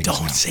lot of things.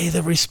 Don't now. say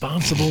the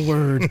responsible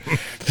word.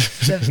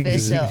 It's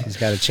official. He's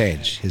got to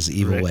change his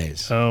evil Right.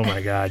 ways. Oh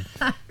my God.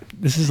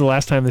 This is the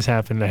last time this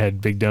happened. I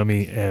had Big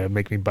Dummy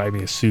make me buy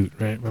me a suit,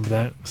 right? Remember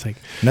that? It's like,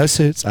 No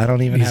suits. I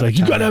don't even. he's have like, a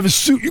you tie. got to have a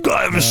suit. You got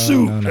to have a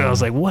suit. no, And I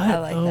was like, what? I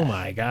like oh that.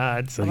 my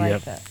God. So, I like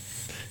yep. that.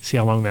 See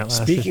how long that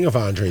lasted. Speaking of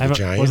Andre the When was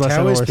Giant, the last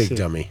time how I is wore a Big suit?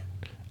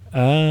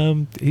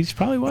 Dummy? He's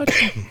probably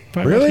watching.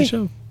 Really? The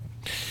show.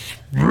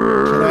 Can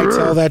I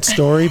tell that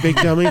story, Big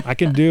Dummy? I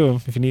can do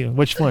him if you need.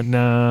 Which one?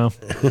 No.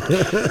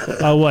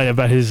 Oh, what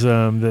about his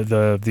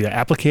the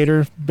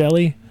applicator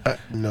belly?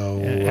 No.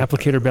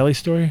 Applicator belly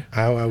story.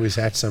 I was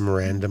at some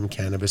random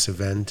cannabis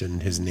event,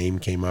 and his name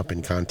came up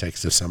in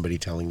context of somebody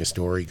telling a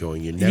story,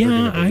 going, "You're never Yeah,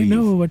 gonna believe." I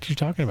know what you're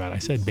talking about. I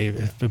said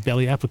baby, the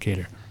belly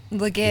applicator.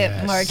 Look at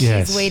Yes. Mark.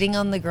 Yes. He's waiting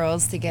on the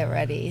girls to get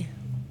ready.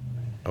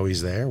 Oh,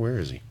 he's there. Where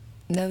is he?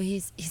 No,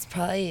 he's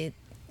probably.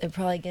 They're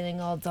probably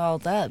getting all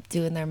dolled up,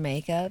 doing their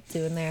makeup,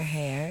 doing their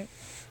hair.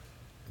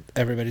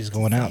 Everybody's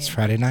going out. It's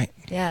Friday night.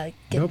 Yeah.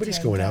 getting Nobody's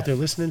turned going out. up. They're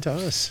listening to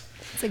us.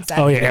 That's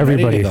exactly. Oh yeah, Getting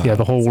ready to everybody. go. Yeah,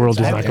 the whole world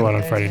does not exactly go out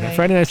on what Friday they're night. doing.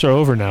 Friday nights are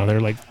over now.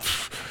 They're like,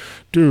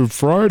 dude,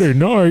 Friday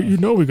night. You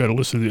know we got to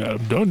listen to the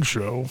Adam Dunn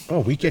show. Oh,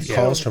 we get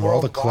calls from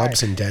all the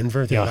clubs in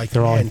Denver. They're Yeah, like,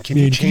 they're all. "Man, can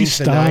you change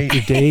the stop night?"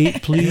 your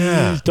date, please?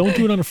 Yeah. Don't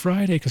do it on a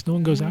Friday because no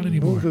one goes out No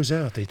anymore. one goes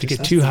out. They They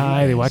just get too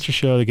high. They watch a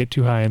show. They get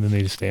too high, and then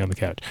they just stay on the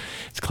couch.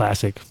 It's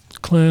classic. It's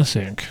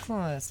classic.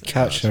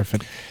 Couch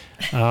surfing.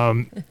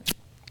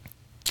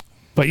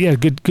 But yeah,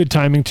 good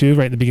timing too.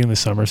 Right in the beginning of the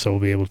summer, so we'll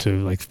be able to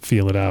like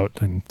feel it out,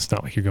 and it's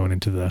not like you're going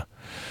into the.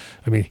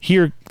 I mean,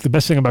 here the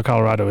best thing about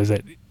Colorado is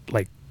that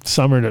like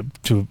summer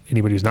to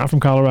anybody who's not from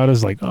Colorado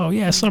is like, oh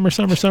yeah, summer.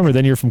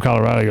 Then you're from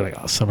Colorado, you're like,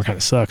 oh, summer kind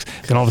of sucks.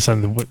 Then all of a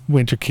sudden the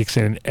winter kicks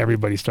in, and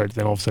everybody starts.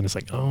 Then all of a sudden it's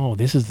like, oh,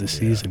 this is the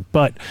season.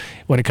 But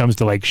when it comes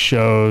to like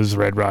shows,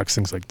 Red Rocks,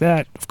 things like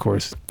that, of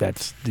course,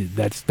 that's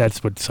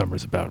what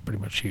summer's about pretty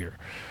much here.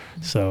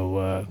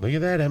 So look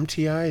at that.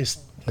 MTI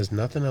has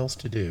nothing else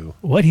to do.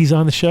 what? He's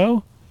on the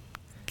show?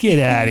 Get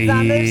out of He's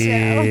on the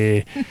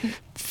here!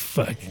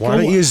 Fuck. Why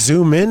don't you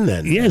zoom in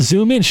then? Yeah,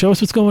 zoom in. Show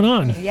us what's going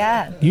on.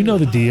 Yeah. You know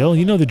the deal.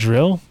 You know the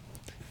drill.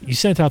 You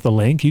sent out the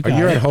link. You got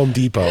You're it. at Home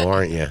Depot,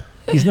 aren't you?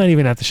 He's not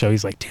even at the show.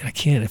 He's like, dude, I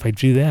can't. If I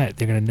do that,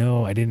 they're gonna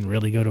know I didn't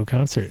really go to a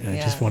concert, and I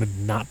just Yeah. wanted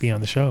to not be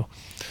on the show.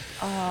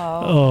 Oh.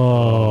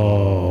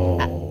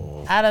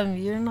 Oh, Adam,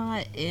 you're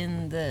not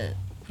in the.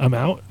 I'm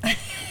out.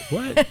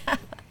 What?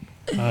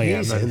 Oh yeah,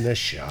 He's I'm not. in the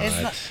shot.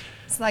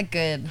 It's not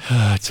good.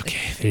 It's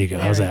okay. There you go.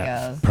 There How's we that?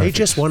 go. They Perfect.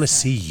 just want to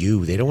see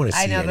you. They don't want to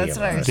see I know, any that's of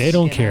what I us. was They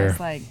don't thinking. I care. was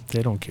like,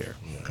 They don't care.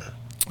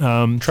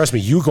 Trust me,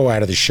 you go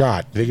out of the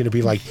shot, they're going to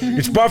be like,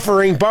 it's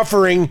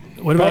buffering.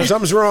 What about-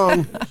 something's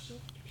wrong?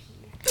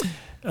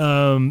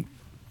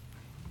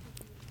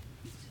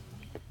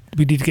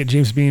 We need to get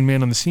James Bean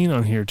Man on the Scene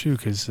on here too,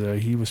 because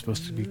he was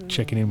supposed to be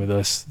checking in with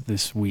us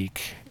this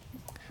week,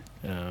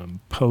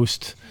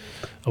 post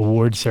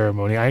award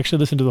ceremony. I actually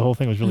listened to the whole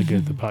thing; it was really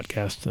good. The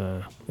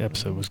podcast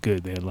episode was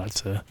good. They had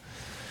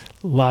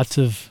lots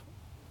of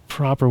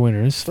proper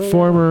winners.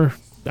 Former,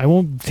 I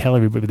won't tell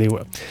everybody, but they were.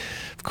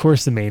 Of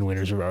course, the main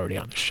winners are already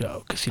on the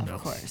show because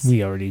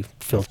we already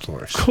filmed.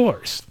 Of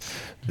course,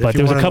 but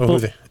there was a couple.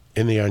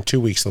 In 2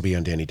 weeks, they'll be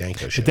on Danny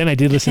Danko's show. But then I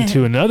did listen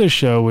to another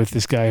show with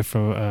this guy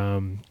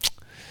from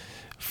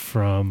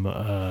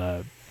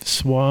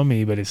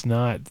Swami, but it's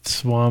not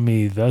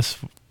Swami. That's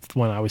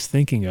one I was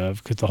thinking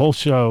of because the whole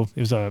show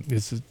is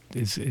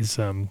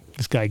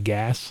this guy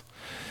Gas.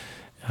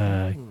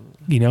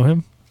 You know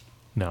him?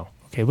 No.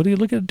 Okay. What do you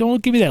look at?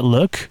 Don't give me that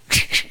look.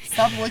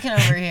 stop looking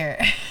over here.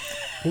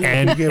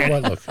 And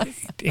what look?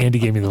 Andy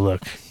gave me the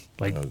look.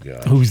 Like, oh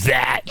God. Who's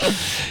that?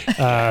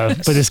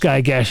 But this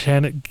guy, Gas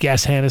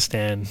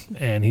Hanistan,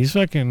 and he's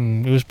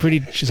fucking, it was pretty,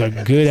 she's a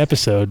good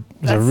episode.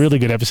 It was a really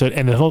good episode.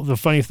 And the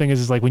funny thing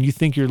is like when you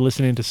think you're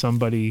listening to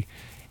somebody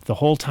the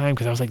whole time,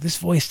 because I was like, this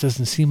voice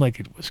doesn't seem like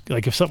it was,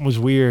 like if something was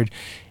weird,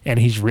 and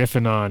he's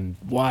riffing on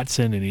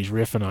Watson, and he's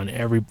riffing on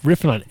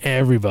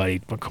everybody,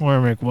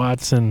 McCormick,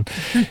 Watson,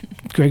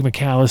 Greg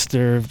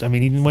McAllister. I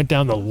mean, he went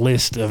down the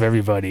list of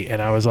everybody,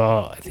 and I was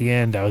all, at the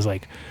end, I was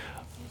like,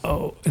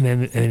 oh, and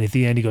then at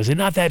the end he goes, and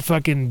not that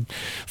fucking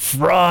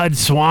fraud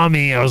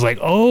Swami. I was like,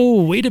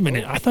 oh, wait a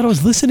minute. I thought I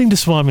was listening to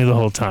Swami the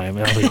whole time.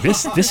 And I was like,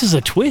 this is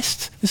a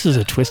twist. This is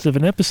a twist of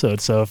an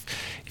episode. So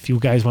if you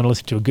guys want to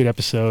listen to a good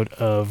episode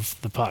of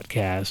the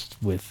podcast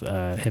with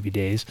Heavy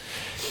Days,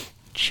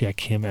 check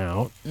him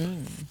out.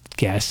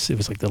 Guess it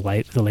was like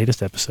the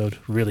latest episode.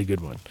 Really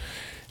good one.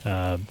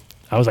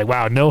 I was like,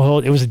 wow, no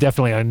hold. It was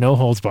definitely a no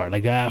holds bar.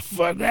 Like,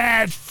 fuck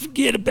that.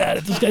 Forget about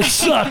it. Those guys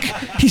suck.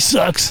 He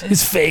sucks.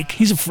 He's fake.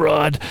 He's a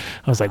fraud.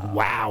 I was like,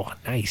 wow,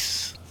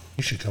 nice.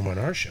 You should come on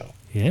our show.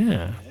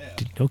 Yeah.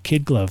 No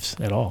kid gloves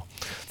at all.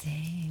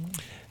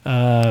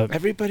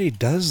 Everybody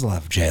does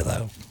love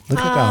J-Lo. Look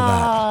at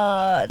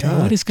all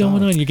that. What is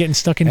going on? You're getting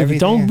stuck into Everything.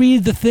 Don't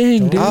read the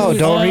thing, dude. Oh,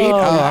 don't read. Oh,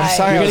 I'm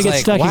sorry. You're I gonna was get like,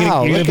 stuck.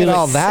 wow, You're look gonna at be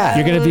all that.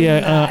 You're gonna be a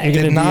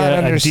Did not deer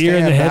in the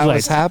understand that headlights.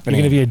 was happening.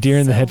 You're gonna be a deer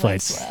in the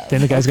headlights. Then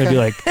the guy's gonna be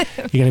like,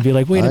 you're gonna be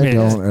like, wait a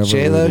minute.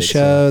 J-Lo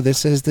show.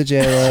 This is the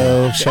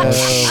J-Lo show.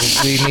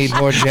 We need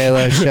more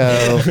J-Lo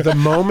show. The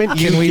moment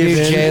you Can we give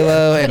do in,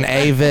 J-Lo and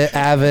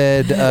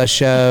Avid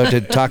show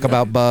to talk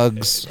about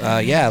bugs?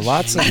 Yeah,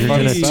 lots of you're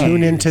fun going to stuff.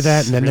 tune into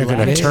that, and then they're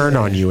going to turn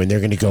on you, and they're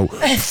going to go,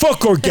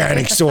 fuck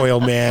organic soil,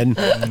 man.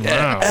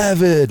 Wow.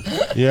 Avid.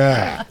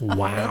 Yeah.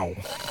 Wow.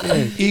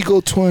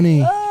 Eagle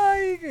 20. Oh,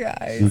 you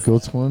guys. Eagle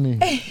 20.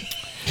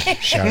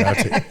 Shout out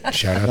to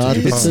Not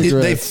the the punk. They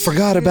cigarettes.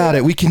 forgot about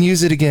it. We can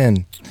use it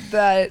again.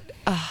 But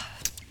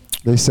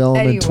They sell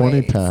them in 20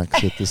 Anyways.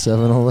 packs at the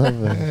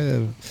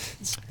 7-Eleven.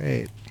 It's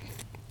great.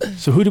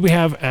 So who do we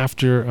have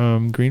after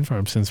Green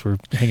Farm? Since we're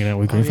hanging out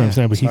with Green Farms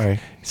now, but Sorry.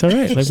 it's all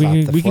right. Like Stop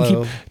the we can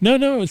flow. keep.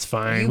 No, it's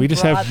fine. You we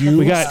just brought have the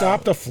we got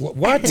Stop the flow.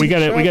 What? we got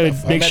to make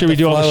I sure meant we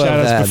do all the flow of shout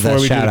outs that, before the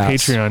we do the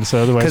shout-outs. Patreon. So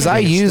otherwise, Because we're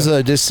I gonna use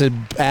get just to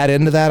add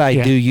into that, I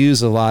Yeah. do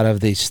use a lot of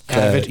these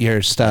Avid?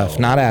 your stuff.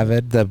 Not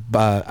Avid, the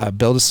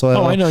Build a Soil.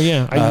 Oh, I know.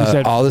 Yeah, I use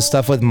that. all the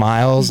stuff with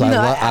Miles. Not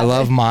I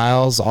love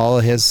Miles. All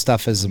of his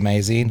stuff is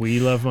amazing.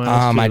 We love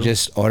Miles, I too.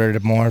 just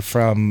ordered more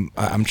from.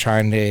 I'm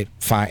trying to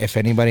find. If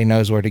anybody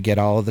knows where to get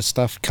all of the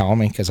stuff, call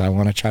me because I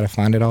want to try to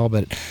find it all.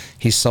 But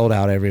he's sold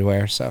out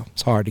everywhere, so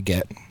it's hard to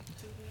get.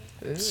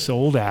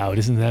 sold out.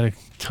 Isn't that a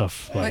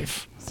tough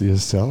life? Do you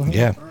sell it?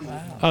 Yeah.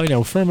 Oh,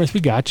 Firmers, we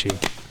got you.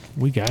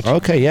 We got you.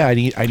 Okay, yeah,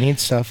 I need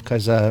stuff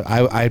because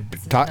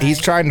he's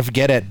trying to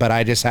get it, but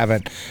I just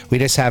haven't. We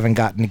just haven't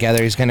gotten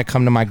together. He's going to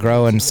come to my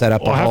grow and set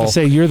up Well, I a have whole to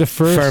say, you're the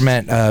first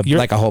ferment,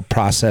 like a whole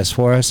process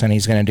for us, and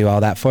he's going to do all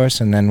that for us,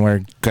 and then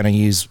we're going to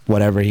use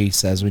whatever he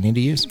says we need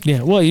to use.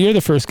 Yeah, well, you're the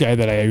first guy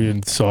that I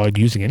even saw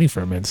using any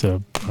ferment,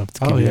 so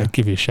I'll have to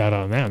give you a shout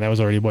out on that. That was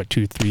already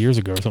 2-3 years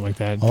ago or something like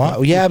that.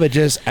 Yeah, but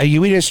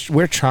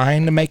we're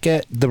trying to make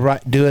it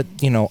do it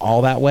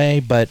all that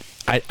way, but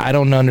I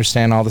don't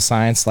understand all the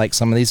science like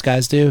some of these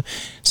guys do.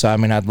 So, I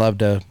mean, I'd love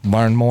to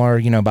learn more,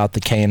 about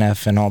the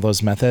KNF and all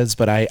those methods.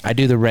 But I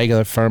do the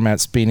regular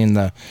ferments, beating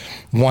the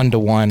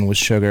 1-to-1 with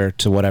sugar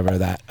to whatever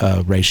that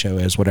ratio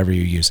is, whatever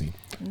you're using.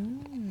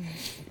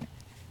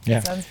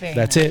 Yeah, sounds very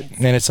that's nice. it.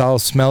 And it's all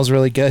smells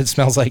really good. It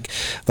smells like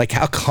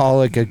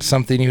alcoholic,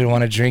 something you would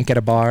want to drink at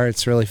a bar.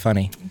 It's really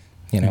funny.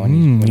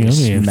 When you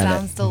smell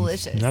Sounds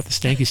delicious. Not the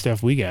stanky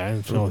stuff we got.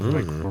 It smells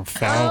like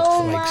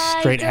foul, like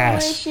straight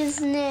ass.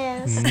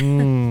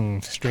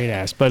 Straight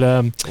ass. But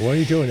what are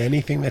you doing?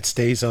 Anything that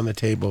stays on the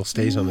table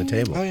stays on the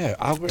table. Oh yeah,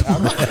 I'll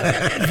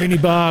Vinny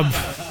Bob,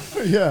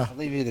 Yeah.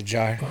 leave you the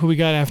jar. who we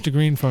got after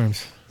Green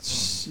Farms?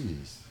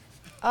 Jeez.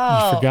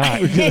 Oh,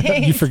 Forgot.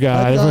 You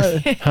forgot.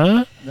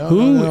 Huh? No,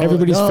 Who? no, no,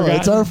 Everybody's no, forgotten.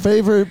 It's our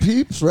favorite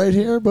peeps right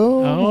here,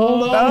 boom.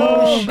 Hold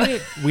on.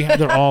 shit.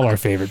 They're all our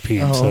favorite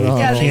peeps. Oh, so no,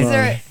 yeah, no, these no.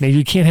 are. now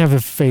you can't have a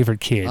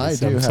favorite kid. I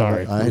so do I'm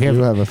sorry. I We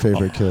do have a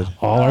favorite kid.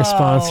 all our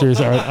sponsors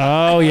are.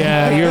 Oh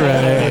yeah, you're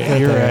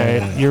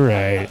right. You're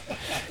right.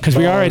 Because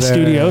we are at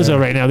studi-OZO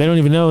right now. They don't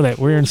even know that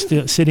we're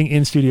sitting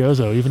in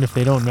studi-OZO, even if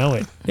they don't know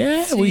it.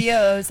 Yeah,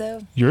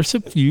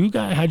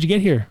 Studi-OZO. How'd you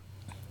get here?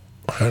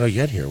 How did I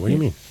get here? What do you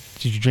mean?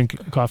 Did you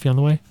drink coffee on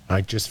the way?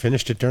 I just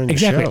finished it during the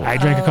Exactly. show. I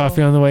drank a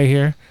coffee on the way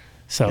here.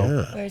 So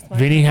Where's my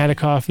Vinny had a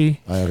coffee.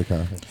 I had a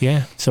coffee.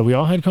 Yeah. So we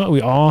all had we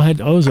all had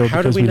Ozo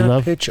How did because we we not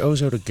love. pitch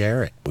Ozo to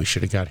Garrett? We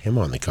should have got him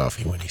on the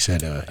coffee when he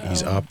said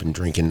he's up and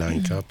drinking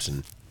 9 cups.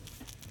 And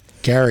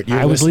Garrett, you're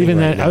I was listening leaving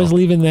right that. now. I was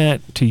leaving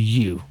that to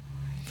you.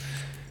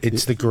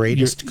 It's the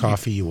greatest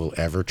coffee you will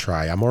ever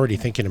try. I'm already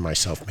thinking to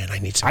myself, man, I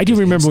need some. I do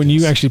remember when you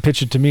instance. actually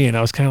pitched it to me, and I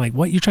was kind of like,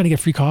 "What? You're trying to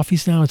get free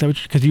coffees now? Is that what?"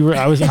 Because you were,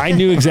 I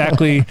knew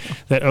exactly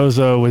that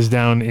Ozo was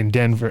down in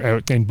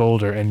Denver, in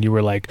Boulder, and you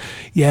were like,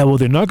 "Yeah, well,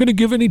 they're not going to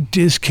give any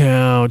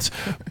discounts,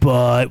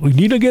 but we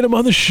need to get them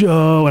on the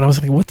show." And I was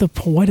like,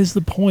 What is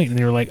the point?" And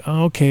they were like,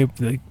 "Oh, okay,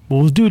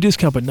 we'll do a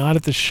discount, but not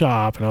at the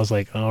shop." And I was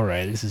like, "All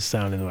right, this is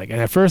sounding like."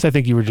 And at first, I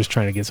think you were just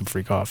trying to get some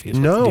free coffee.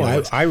 No,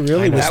 I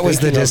really was. That was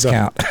the thinking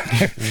of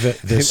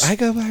discount. I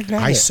go back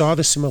down. I saw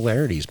the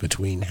similarities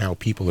between how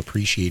people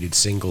appreciated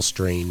single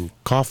strain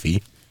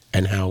coffee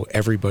and how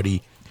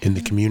everybody in the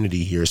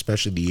community here,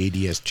 especially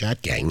the ADS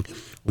chat gang,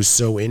 was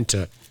so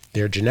into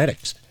their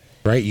genetics.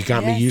 Right? You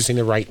got me using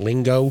the right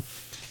lingo.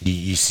 You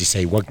used to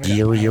say what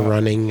gear you're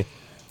running,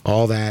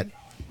 all that.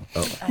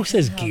 Oh. Who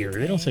says gear?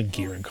 They don't say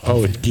gear in coffee.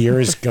 Oh, gear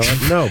is gone.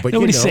 No, but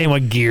Nobody's saying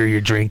what gear you're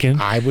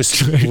drinking. I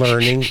was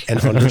learning and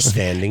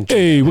understanding.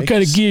 Hey, what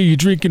kind of gear you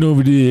drinking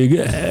over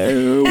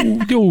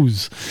there?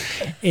 Those.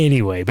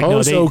 Anyway, but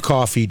no,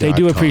 they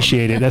do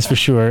appreciate it. That's for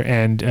sure.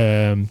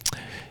 And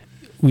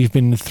we've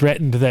been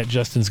threatened that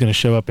Justin's going to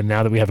show up, and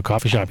now that we have a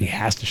coffee shop, he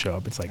has to show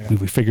up. It's like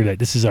we figured that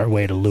this is our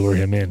way to lure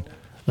him in.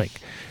 Like,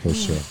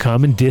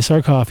 come and diss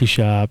our coffee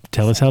shop,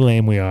 tell us how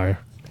lame we are.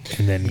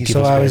 And then give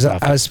So us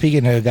I was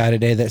speaking to a guy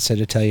today that said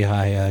to tell you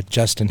hi,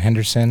 Justin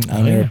Henderson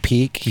under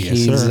Peak. Yes,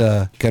 He's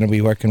going to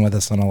be working with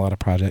us on a lot of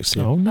projects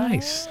too. Oh,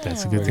 nice.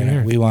 That's a good thing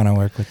here. We want to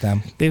work with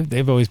them.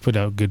 They've always put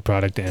out good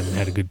product and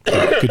had a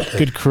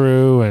good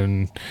crew.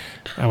 And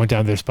I went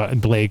down to their spot. And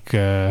Blake,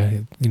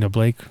 you know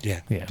Blake?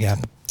 Yeah.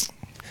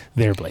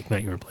 Their Blake,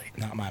 not your Blake.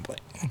 Not my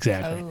Blake.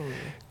 Exactly. Oh.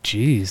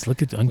 Jeez,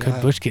 look at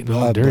Uncut Bush getting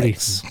all dirty.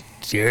 Blakes.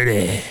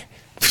 Dirty.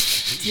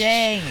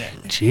 Dang it.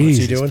 Jeez, What's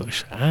he doing?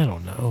 Bush, I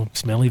don't know.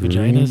 Smelly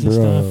vaginas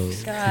and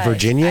stuff. God,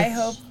 Virginia? I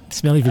hope.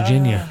 Smelly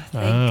Virginia.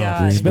 Thank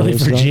God. Smelly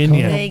Greenbros.com.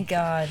 Virginia. Thank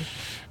God.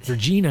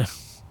 Virginia.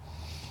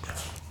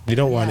 You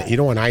don't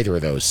want either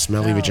of those,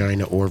 smelly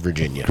vagina or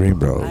Virginia. I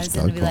was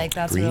going to be like,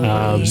 that's really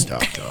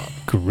Greenbros.com.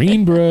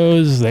 Green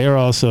Bros. They are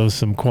also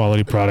some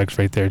quality products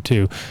right there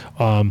too.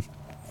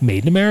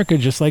 Made in America,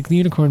 just like the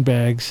unicorn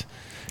bags.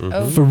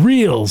 For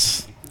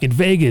reals in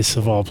Vegas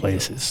of all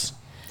places.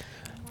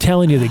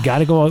 Telling you, they got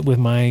to go out with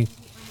my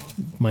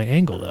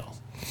angle though.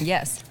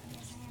 Yes.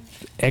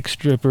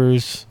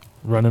 Ex-strippers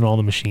running all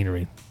the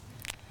machinery.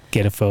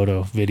 Get a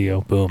photo,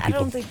 video, boom. I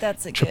People, don't think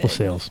that's a triple good.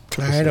 sales.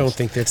 I don't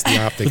think that's the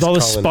optics. With all the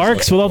Cullen is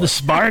sparks, looking with all the for.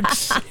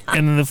 sparks,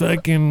 and the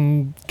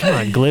fucking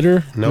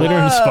glitter, No. glitter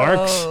and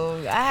sparks.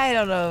 Oh, I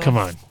don't know. Come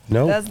on.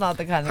 No, That's not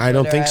the kind of. I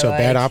don't glitter think so. I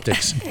Bad like.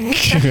 optics.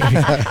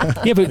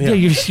 Yeah, but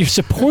you're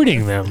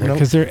supporting them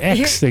because they're ex.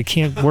 You're- They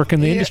can't work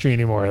in the industry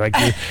anymore. Like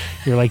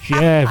you're like,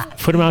 yeah,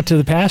 put them out to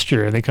the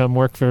pasture and they come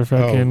work for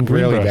fucking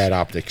Green really Bros. bad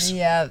optics.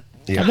 Yeah.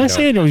 Yeah, I'm not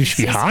saying you should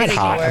be It's hot. getting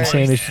I'm worse.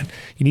 saying that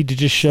you need to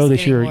just show that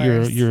getting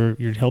worse.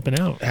 you're helping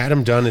out.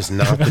 Adam Dunn is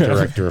not the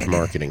director of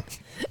marketing.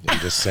 I'm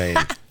just saying,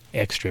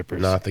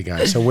 Ex-strippers. not the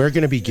guy. So we're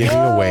going to be giving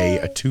away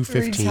a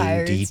 215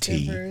 Retired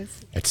DT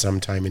strippers. at some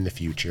time in the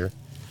future.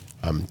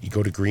 You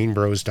go to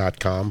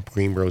greenbros.com,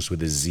 greenbros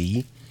with a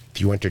Z. If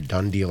you enter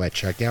DunnDeal at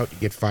checkout, you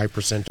get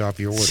 5% off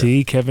your order.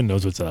 See, Kevin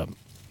knows what's up.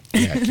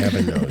 Yeah,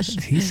 Kevin knows.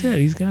 He said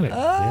he's got it.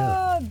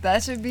 Oh,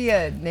 that should be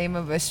a name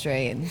of a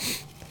strain.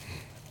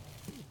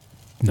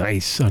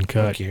 Nice,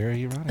 uncut. What gear are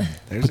you running?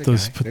 There's Put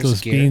those a guy. put There's a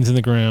those gear. beans in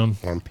the ground.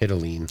 On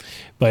Pitaline.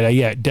 But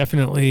yeah,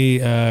 definitely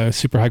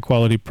super high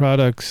quality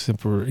products,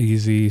 super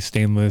easy,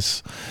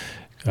 stainless,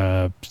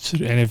 and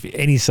if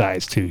any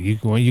size too.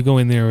 You go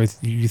in there with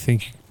you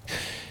think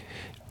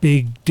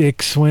big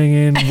dick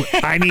swinging.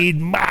 I need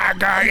my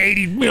God,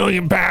 80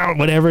 million pounds,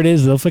 whatever it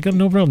is. They'll like, oh,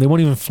 no problem. They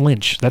won't even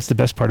flinch. That's the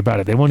best part about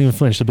it. They won't even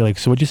flinch. They'll be like,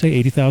 so what'd you say,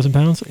 80,000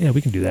 pounds? Yeah,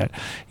 we can do that.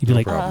 You'd be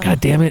like, God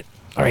damn it.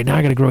 All right, now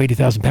I got to grow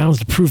 80,000 pounds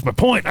to prove my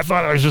point. I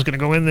thought I was just going to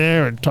go in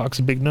there and talk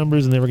some big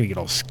numbers, and they were going to get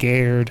all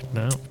scared.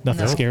 No,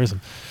 nothing scares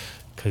them.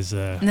 Cause,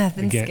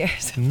 nothing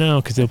scares them. No,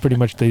 because they'll pretty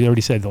much, they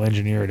already said they'll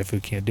engineer it. If we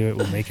can't do it,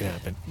 we'll make it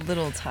happen.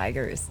 Little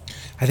tigers.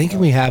 I think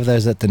we have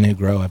those at the new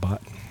grow I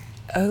bought.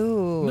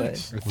 Oh.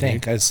 Nice. I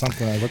think it's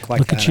something that looked like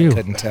Look that. at you. I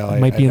couldn't tell.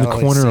 It might be in the I'd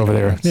always corner seen over it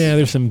there. once. Yeah,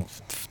 there's some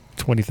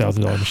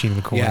 $20,000 machine in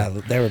the corner. Yeah,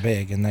 they were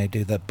big, and they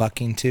do the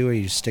bucking too, where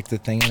you stick the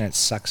thing in, it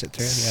sucks it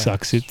through. Yeah.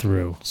 Sucks it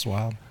through. It's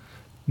wild.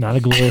 Not a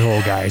glory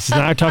hole, guys. It's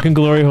not talking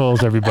glory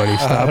holes, everybody.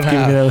 Stop giving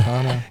it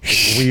a...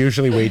 We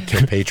usually wait till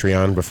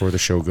Patreon before the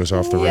show goes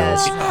off the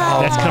rails.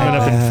 That's coming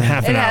up in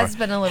half an hour. It has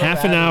been a little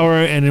Half an rowdy. hour,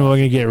 and then we're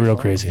going to get real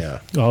crazy. Yeah.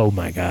 Oh,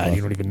 my God.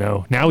 You don't even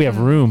know. Now we have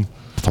room.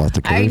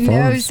 I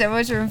know, so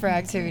much room for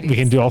activities. We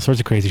can do all sorts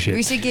of crazy shit.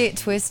 We should get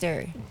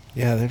Twister.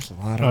 Yeah, there's a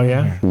lot of Oh,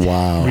 yeah?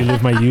 Wow.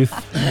 Relive my youth.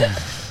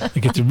 I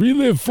get to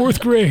relive 4th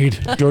grade.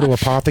 Go to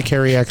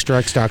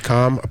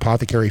apothecaryextracts.com,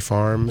 Apothecary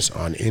Farms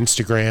on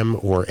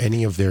Instagram, or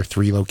any of their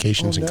 3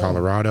 locations in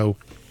Colorado.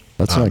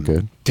 That's not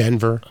good.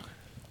 Denver,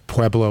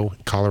 Pueblo,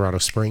 Colorado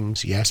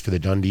Springs. You ask for the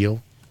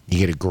DunnDeal. You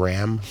get a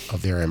gram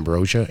of their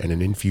ambrosia and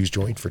an infused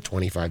joint for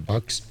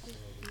 $25.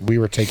 We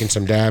were taking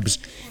some dabs,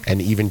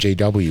 and even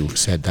JW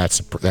said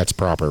that's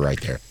proper right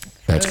there.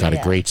 That's got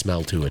a great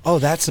smell to it. Oh,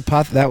 that's the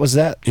pot. That was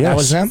that. Yes. That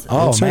was them.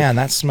 Oh That's man,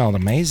 that smelled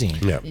amazing.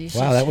 Yeah.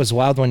 Wow, that was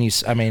wild when you.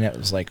 I mean, it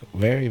was like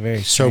very, very.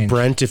 So Strange.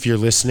 Brent, if you're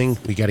listening,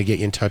 we got to get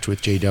you in touch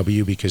with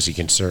JW because he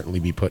can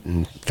certainly be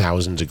putting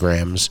thousands of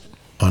grams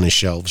on his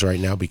shelves right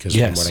now because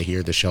from what I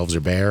hear, the shelves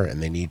are bare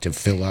and they need to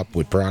fill up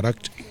with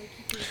product.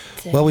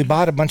 Well, we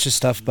bought a bunch of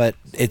stuff, but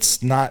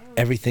it's not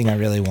everything I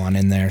really want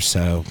in there.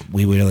 So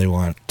we really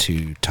want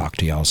to talk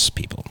to y'all's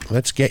people.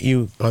 Let's get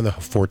you on the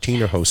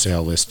 14er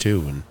wholesale list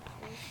too and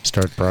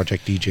start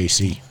Project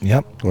DJC.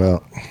 Yep.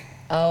 Well,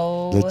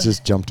 Oh. let's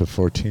just jump to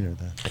 14er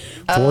then.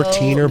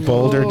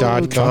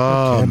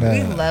 14erboulder.com.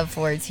 We love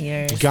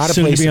 14ers. Got a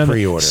Soon to place be to on the-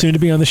 pre-order. Soon to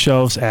be on the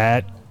shelves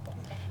at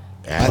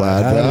Platte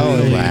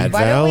Valley. Platte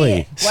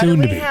Valley.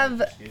 Soon to be.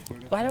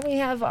 Why don't we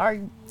have our,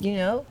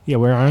 Yeah,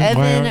 where are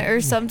Evan or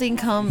something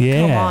come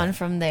Yeah. on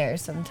from there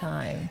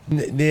sometime?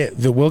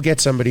 We'll get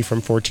somebody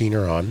from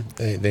 14er on.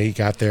 They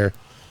got their.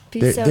 Be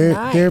so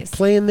They're nice.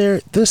 playing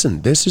their.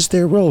 Listen, this is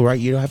their role, right?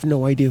 You have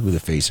no idea who the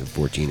face of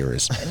 14er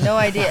is. No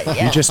idea.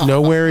 Yeah. You just know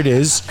where it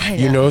is. I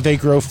You know. know they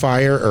grow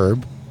fire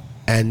herb,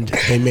 and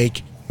they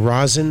make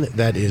rosin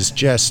that is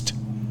just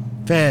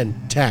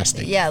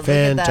fantastic. Yeah, look at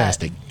that.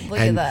 fantastic. Look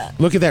at And that.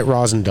 Look at that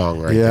rosin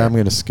dong right Yeah, there. I'm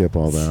going to skip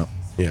all that.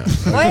 Yeah.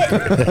 What?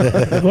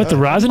 What, the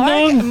rosin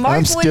dong? Mark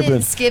I'm wouldn't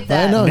skipping. skip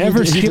that. I know. Never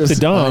he skip the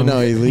just- dong. I know.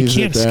 He leaves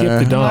You can't it skip there.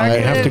 the dong. Mark, You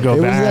have to go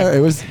it back.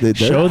 Was there. It was.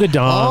 Show the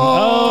dong.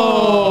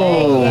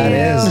 Oh, That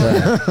is.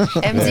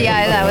 MTI,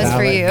 that was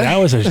for you. that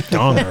was a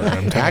donger.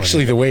 I'm telling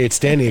Actually, the way it's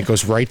standing, it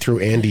goes right through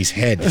Andy's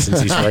head since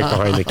he's right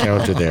behind the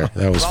counter there.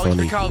 That was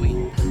funny.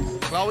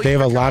 They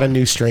have a lot of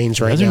new strains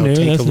right Those are now. new.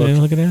 Take That's a look.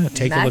 new. Look at that.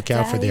 Take a Mac look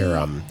out for their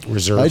Daddy.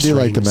 reserve. I do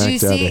like the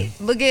strains. Do you Mac see? Daddy.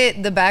 Look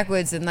at the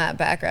backwoods in that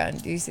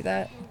background. Do you see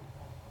that?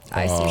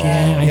 I see Yeah,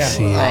 that. I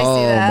see it. I see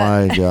Oh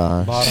that. my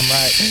gosh. Bottom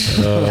right.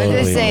 I'm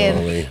just saying.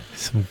 Holy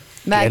Some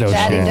Mac ghetto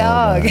Daddy shit.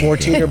 dog.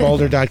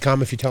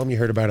 14erboulder.com. If you tell them you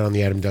heard about it on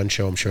the Adam Dunn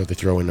Show, I'm sure they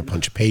throw in a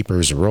bunch of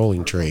papers,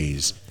 rolling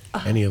trays,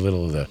 any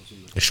little of the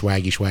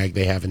swaggy swag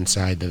they have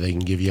inside that they can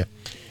give you.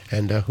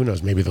 And who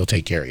knows, maybe they'll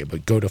take care of you.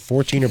 But go to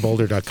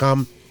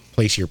 14erboulder.com,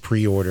 place your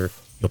pre-order.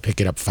 You'll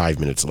pick it up 5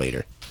 minutes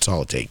later. That's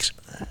all it takes.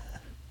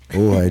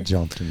 Oh, I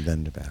jumped and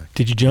then back.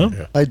 Did you jump?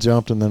 Yeah. I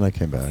jumped and then I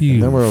came back. You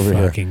and then we're over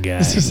fucking here.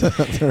 guy.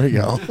 There we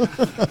go.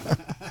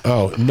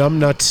 Oh,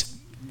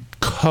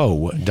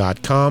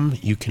 numbnutsco.com.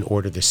 You can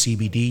order the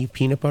CBD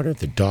peanut butter,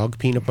 the dog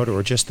peanut butter,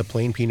 or just the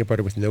plain peanut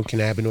butter with no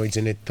cannabinoids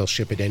in it. They'll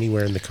ship it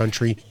anywhere in the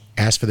country.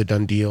 Ask for the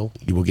DunnDeal.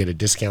 You will get a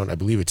discount. I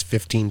believe it's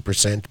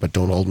 15%, but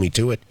don't hold me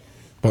to it.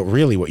 But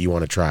really what you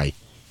want to try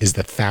is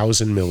the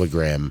 1,000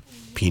 milligram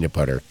peanut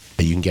butter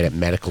that you can get at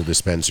medical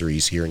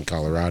dispensaries here in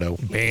Colorado.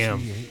 Bam.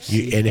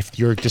 And if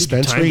your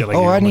dispensary... timed it like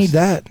Oh, you're I almost- need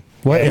that.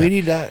 What? Yeah. We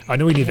need that. I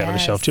know we need that on the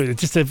Yes. shelf too.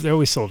 It's just that they're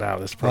always sold out.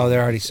 That's the problem. Oh,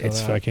 they're already sold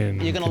It's out. fucking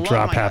You're gonna the love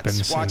drop my nuts.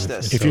 happens. Watch and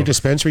this. it's If your over.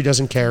 dispensary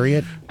doesn't carry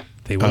it,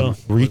 They will.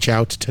 reach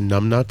out to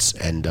Numbnuts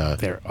and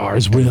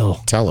Ours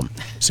will. tell them.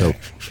 So,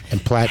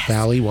 and Platte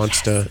Valley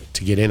wants to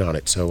get in on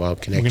it. So I'll We're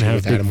connect gonna you have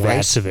with big Adam vats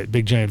Weiss. of it,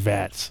 big giant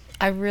vats.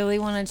 I really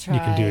want to try. You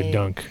can do a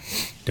dunk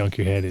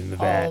your head in the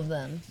All vat. of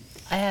them.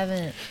 I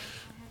haven't.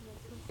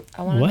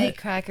 I want to What? make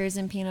crackers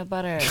and peanut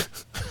butter.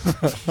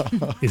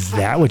 Is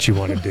that what you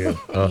want to do?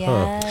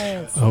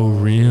 Yes. Oh,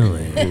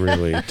 really?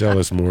 Really? Tell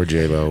us more,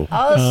 J-Lo.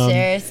 I'll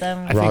share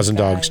some. Rosin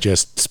dogs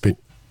just spit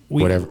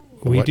whatever.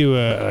 We what? do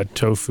a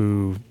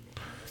tofu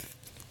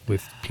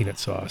with peanut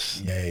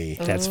sauce. Yay.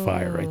 That's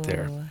fire right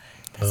there. Ooh,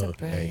 That's a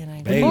brilliant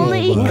idea. Bagel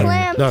Only eat bun.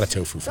 clams. Not a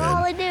tofu That's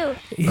all I fan.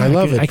 do. Yeah, I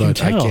love it, I can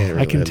but I tell. can't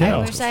I can really- I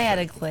tell. wish I had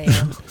a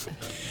clam.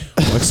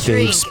 What's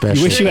Dave's special?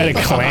 You wish you had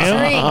a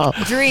clam?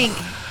 Drink.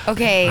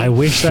 Okay. I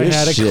wish I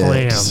had a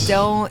clam.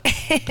 Don't.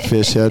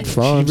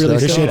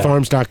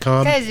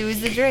 Fishheadfarms.com. Because it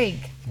was the drink.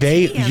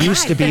 They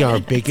used to be our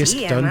biggest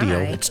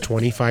DunnDeal. It's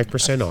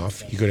 25%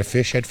 off. You go to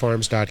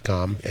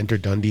fishheadfarms.com, enter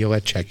DunnDeal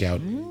at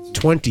checkout,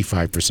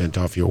 25%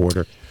 off your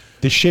order.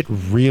 This shit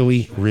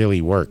really,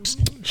 really works.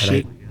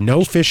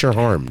 No fish are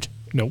harmed.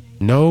 Nope.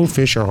 No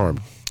fish are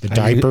harmed. The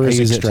diaper is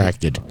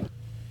extracted,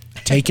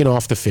 taken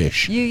off the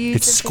fish.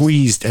 It's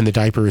squeezed, and the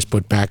diaper is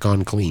put back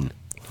on clean.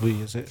 We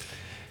use it.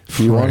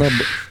 If you want to...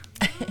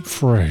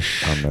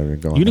 Fresh. I'm not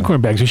even going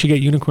unicorn bags. We should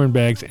get unicorn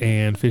bags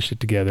and fish it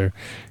together,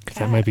 because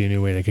that might be a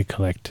new way they could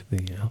collect the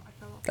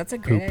That's a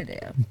great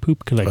idea.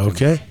 Poop collector.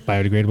 Okay.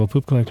 Biodegradable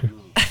poop collector.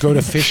 Go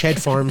to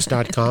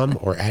fishheadfarms.com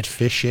or at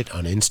fishit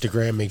on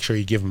Instagram. Make sure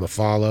you give them a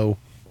follow.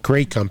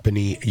 Great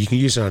company. You can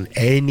use it on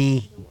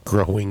any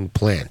growing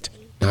plant,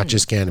 not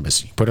just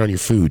cannabis. You put it on your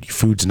food. Your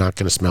food's not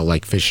going to smell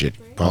like fish shit.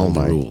 Follow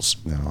the rules.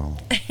 No.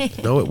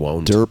 No, it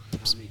won't.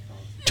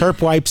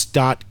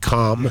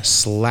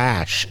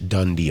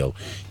 Terpwipes.com/DunnDeal.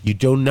 You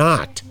do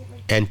not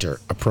enter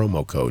a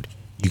promo code.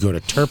 You go to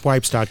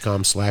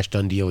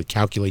terpwipes.com/DunnDeal. It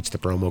calculates the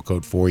promo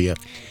code for you.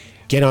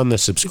 Get on the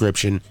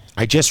subscription.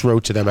 I just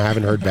wrote to them. I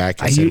haven't heard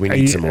back. I said we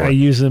need some more. I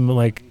use them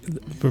like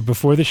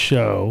before the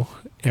show.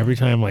 Every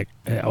time, like,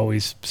 I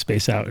always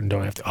space out and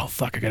don't have to, oh,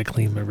 fuck, I got to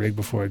clean my rig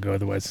before I go.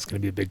 Otherwise, it's going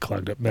to be a big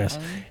clogged up mess.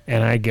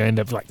 And I end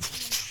up, like,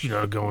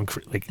 going,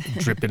 like,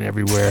 dripping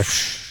everywhere.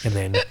 And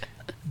then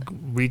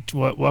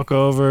walk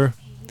over.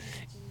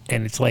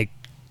 And it's like,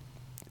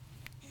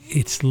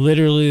 it's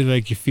literally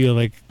like you feel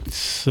like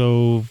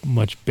so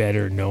much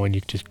better knowing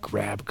you just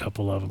grab a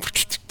couple of them,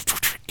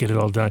 get it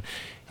all done.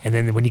 And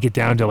then when you get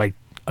down to, like,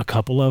 a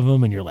couple of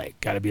them and you're like,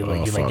 got to be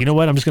like, you're like, you know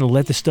what? I'm just going to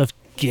let this stuff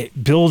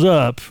build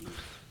up.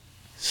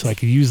 So I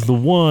could use the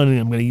one, and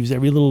I'm going to use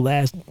every little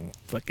last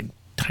fucking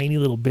tiny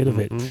little bit of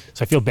it.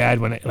 So I feel bad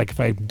when if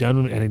I've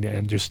done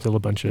and there's still a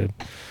bunch of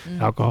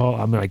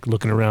alcohol, I'm like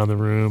looking around the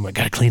room. I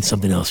got to clean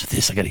something else with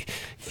this. I got to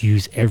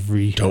use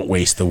every. Don't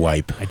waste the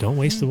wipe. I don't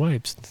waste the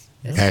wipes.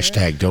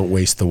 Hashtag don't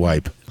waste the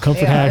wipe.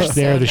 Comfort hash,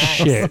 they're the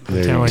shit.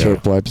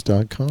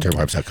 Terpwipes.com.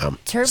 Terpwipes.com.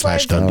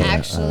 Terpwipes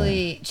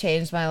actually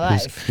changed my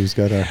life. Who's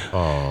got a...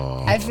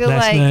 I feel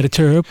Last night a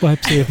terp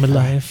wipe saved my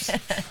life.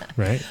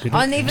 Right?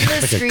 On even the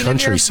like screen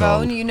of your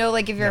phone, you know,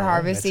 like if you're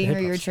harvesting or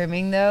you're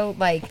trimming though,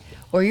 like,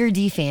 or you're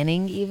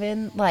defanning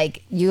even,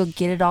 like you'll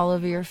get it all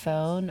over your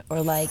phone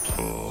or like,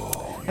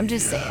 I'm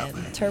just saying,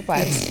 terp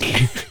wipes.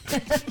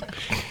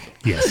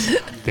 Yes,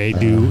 they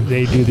do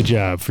the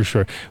job for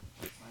sure.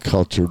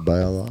 Cultured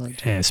biology.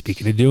 And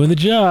speaking of doing the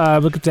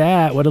job, look at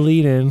that. What a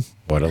lead-in.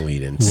 What a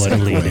lead-in. What a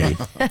lead-in.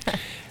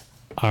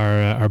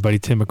 Our buddy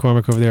Tim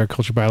McCormick over there, our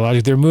Cultured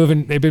Biologic,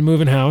 they've been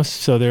moving house,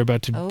 so they're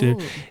about to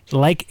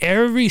like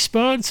every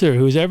sponsor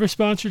who's ever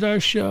sponsored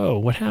our show,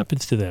 what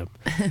happens to them?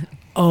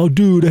 Oh,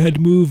 dude, I had to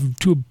move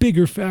to a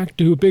bigger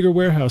factory, a bigger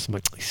warehouse. I'm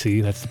like,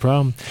 see, that's the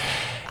problem.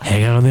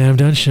 Hang out on the Adam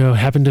Dunn show.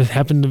 Happened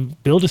to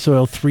build a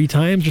soil 3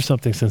 times or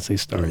something since they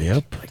started.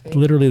 Yep. Like,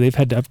 literally, they've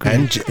had to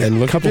upgrade.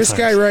 And look at this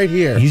guy right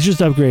here. He's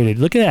just upgraded.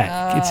 Look at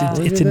that.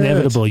 It's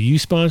inevitable. You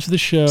sponsor the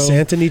show.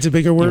 Santa needs a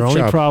bigger workshop. Your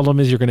only problem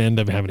is you're going to end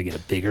up having to get a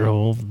bigger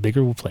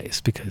place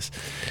because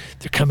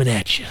they're coming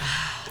at you.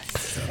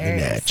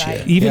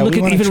 Even look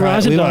at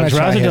Rosin Dogs.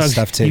 Rosin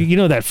Dogs. You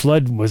know that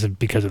flood wasn't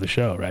because of the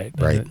show, right?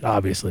 Right.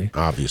 Obviously.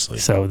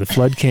 So the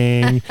flood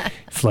came,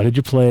 flooded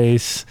your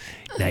place.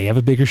 Now you have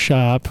a bigger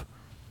shop.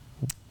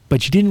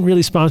 But you didn't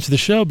really sponsor the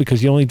show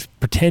because you only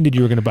pretended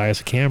you were going to buy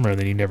us a camera and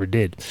then you never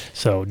did.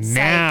 So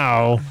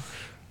now,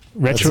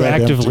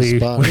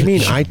 retroactively. What do you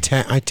mean? I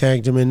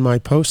tagged him in my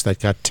post that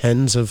got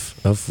tens of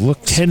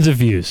looks. Tens of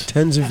views.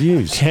 At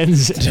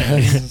least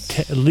tens.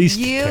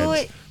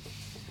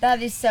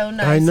 That is so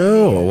nice. I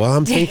know. Well,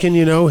 I'm thinking,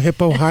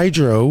 Hippo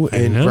Hydro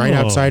right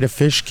outside of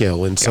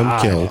Fishkill in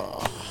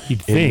Sunkill.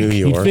 You'd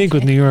think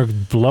with New York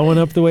blowing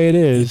up the way it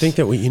is. You'd think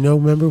that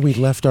remember we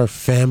left our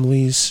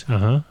families.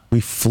 We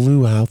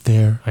flew out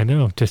there. I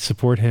know, to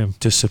support him.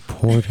 I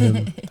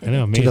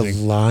know, amazing. To the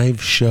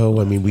live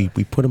show. I mean, we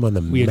put him on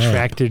the map. We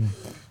attracted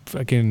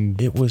fucking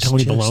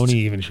Tony Baloney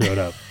even showed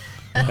up.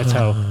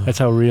 That's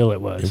how real it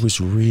was. It was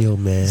real,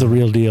 man. It's a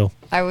real deal.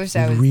 I wish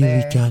I was really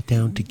there. got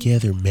down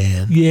together,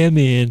 man. Yeah,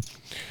 man.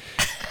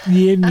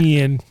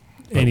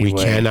 Anyway, we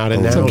cannot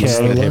announce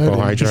that Hippo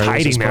Hydro is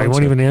hiding now. He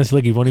won't even answer.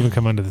 He won't even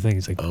come onto the thing.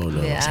 He's like, oh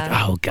no. Yeah. It's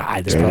like, oh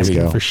God, they're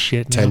asking for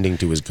shit now. Tending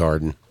to his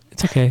garden.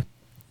 It's okay.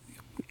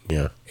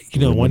 Yeah.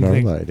 One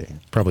thing.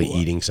 Probably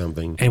eating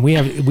something. And we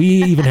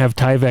even have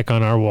Tyvek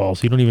on our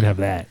walls. You don't even have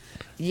that.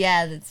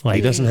 Yeah, that's like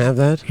he doesn't have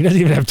that. He doesn't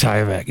even have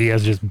Tyvek. He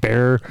has just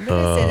bare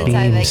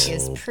beams.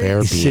 He's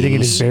sitting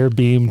in his bare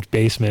beamed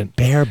basement.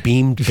 Bare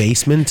beamed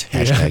basement.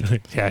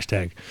 Hashtag.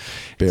 Hashtag.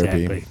 Bare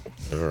beam.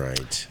 All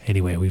right.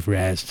 Anyway, we've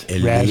razzed.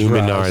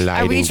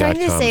 Are we trying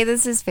to say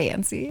this is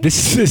fancy?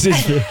 This is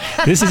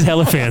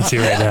hella fancy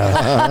right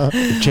now.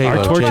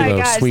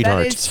 J-Lo,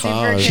 sweetheart.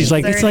 She's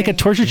like, it's like a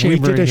torture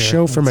chamber. We did a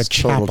show from a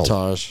chapel.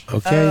 Taj.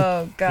 Okay.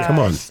 Oh gosh. Come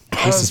on.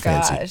 This is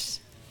fancy.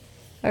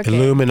 Okay.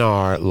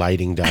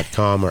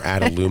 IlluminarLighting.com or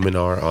at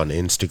Illuminar on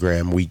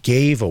Instagram. We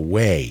gave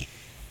away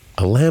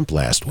a lamp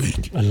last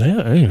week. A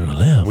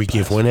lamp. We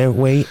give one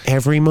away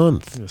every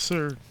month. Yes,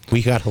 sir.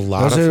 We got a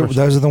lot of...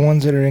 Those are the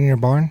ones that are in your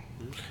barn?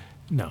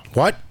 No.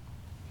 What?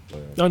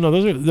 No,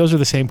 those are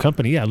the same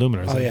company. Yeah,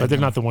 Illuminars. Oh, yeah, but they're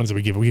not the ones that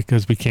we give away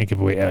because we can't give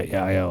away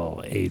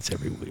IL-8s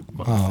every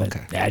month. Oh,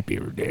 okay. That'd be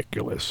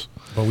ridiculous.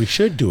 Well, we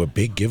should do a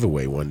big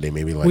giveaway one day.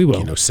 Maybe like, We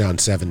will.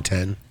 Sound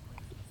 710.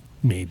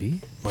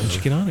 Maybe. Why don't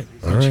you get on it?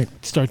 All right.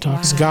 Start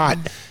talking. Scott,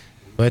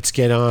 let's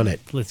get on it.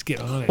 Let's get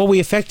on it. Well, we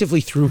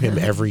effectively threw him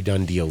every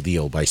DunnDeal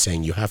deal by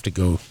saying you have to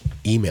go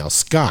email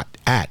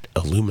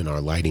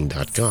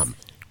scott@illuminarlighting.com.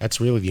 That's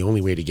really the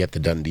only way to get the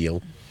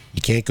DunnDeal.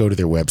 You can't go to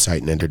their website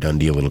and enter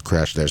DunnDeal. It'll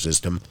crash their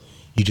system.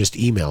 You just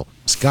email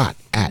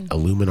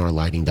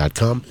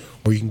scott@illuminarlighting.com,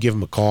 or you can give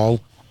him a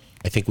call.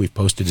 I think we've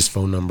posted his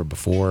phone number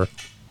before.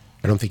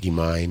 I don't think he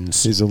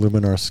minds. He's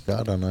Illuminar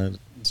Scott on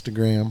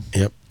Instagram.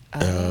 Yep.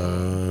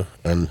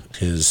 And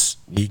his,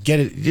 you get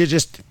it. You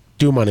just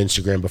do him on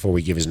Instagram before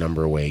we give his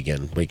number away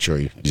again. Make sure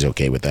he's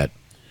okay with that.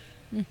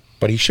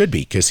 But he should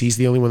be, because he's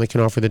the only one that can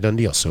offer the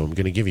DunnDeal. So I'm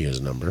going to give you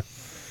his number.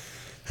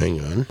 Hang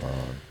on.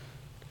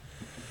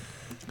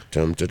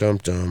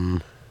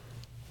 Dum-da-dum-dum.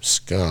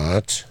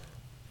 Scott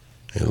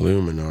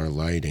Illuminar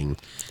Lighting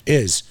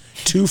is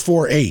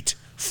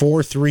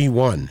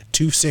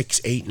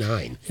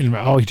 248-431-2689. And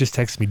he just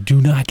texted me,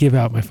 do not give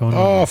out my phone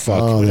number. Oh,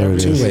 fuck. there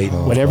it Too is. late.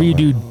 Oh. Whatever you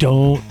do,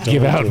 don't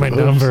give out my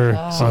number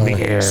on the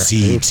air.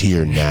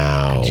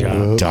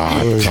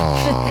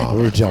 SeedsHereNow.com.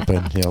 We're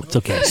jumping. Yep. It's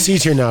okay.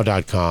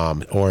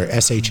 SeedsHereNow.com or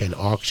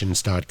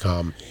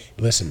SHNAuctions.com.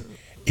 Listen,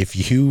 if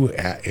you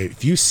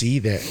see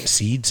the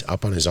seeds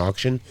up on his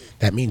auction,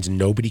 that means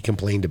nobody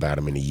complained about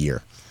him in a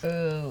year.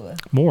 Ooh.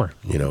 More.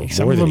 Some more of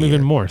than them a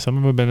even year. more. Some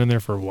of them have been in there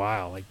for a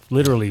while, like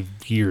literally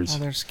years.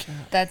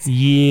 That's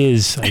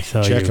Years, I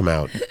tell you. Check him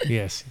out.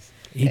 Yes.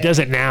 He does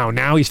it now.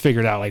 Now he's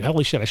figured out, like,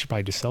 holy shit, I should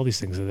probably just sell these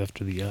things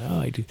after the,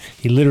 I do.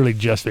 He literally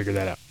just figured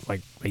that out,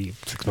 like, maybe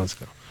 6 months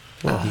ago.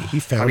 Well,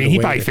 he found I mean, a he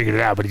way probably to- figured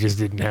it out, but he just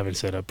didn't have it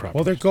set up properly.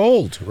 Well, they're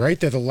gold, right?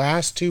 They're the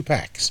last two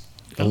packs.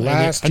 The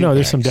last I two know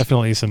there's packs.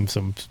 definitely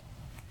some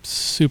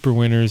super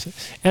winners,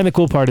 and the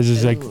cool part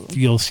is like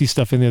you'll see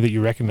stuff in there that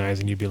you recognize,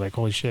 and you'd be like,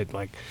 "Holy shit!"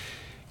 Like,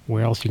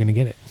 where else are you gonna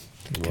get it?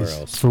 Where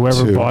else?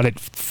 Whoever Two. bought it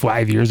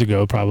 5 years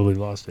ago probably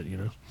lost it.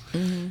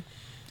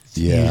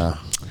 Yeah.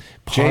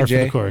 Par for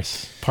JJ. the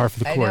course. Par for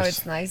the I know course.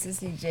 it's nice to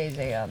see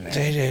JJ on there.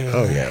 JJ.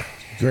 Oh yeah,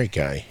 great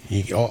guy.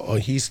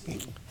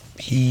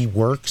 He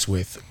works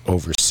with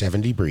over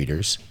 70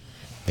 breeders.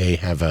 They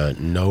have a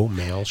no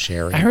male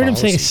sharing. I heard him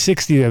say policy.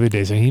 60 the other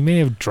day, so he may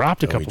have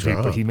dropped a Oh, he couple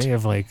people, but he dropped. may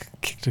have like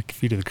kicked a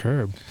few to the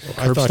curb.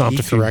 I thought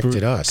he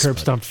corrected us, Curb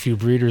but- stomped a few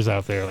breeders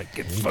out there, like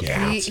get the fuck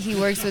out. He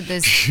works with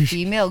this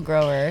female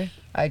grower.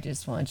 I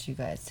just want you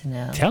guys to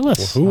know. Tell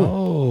us.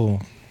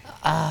 Oh.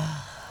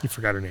 You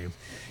forgot her name.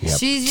 Yep.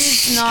 She's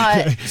just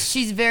not.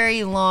 She's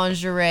very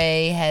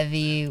lingerie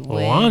heavy.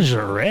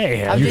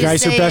 Lingerie. I'm You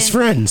just guys are best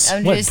friends.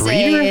 I'm What, just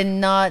breeder? saying,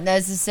 not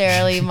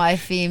necessarily my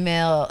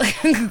female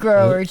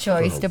grower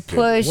choice to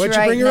push What'd you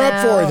right bring her now.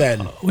 up for then?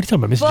 What are you talking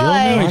about, Miss Jill?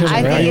 But No, you're talking I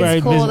about- think right,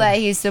 it's cool Miss- that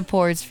he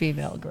supports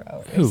female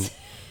growers. Who?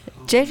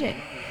 JJ.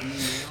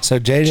 So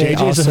JJ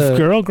JJ's also a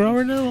girl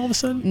grower now. All of a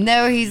sudden.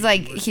 No, he's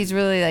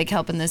really like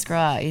helping this girl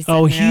out. He's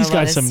Oh, sending her he's a got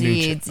lot of some new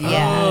seeds. ch-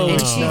 Yeah, Oh. and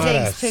she Not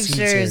takes a seeds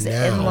pictures here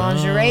in now.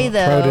 lingerie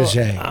though.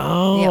 protege.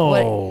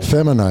 Oh.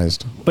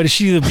 Feminized. But is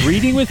she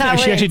breeding with? I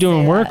Is she actually wouldn't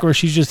doing say work, that. or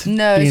she's just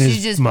No, being she's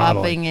his just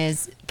model? popping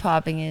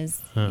his,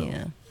 Oh. you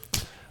know,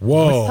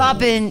 Whoa.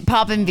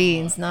 popping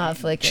beans, not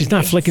flicking. She's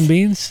not flicking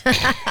beans.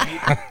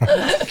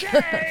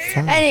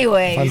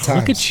 Anyway, Fun times.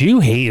 Look at you,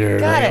 hater.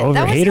 got it. Over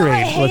That was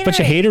haterade. not A bunch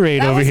of haterade. haterade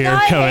That over was here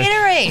not coming.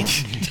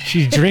 haterade.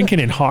 She's drinking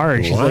it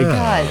hard. She's like,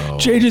 God.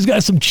 JJ's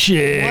got some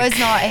chick. Was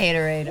not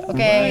haterade.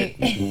 Okay.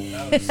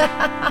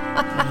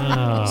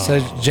 So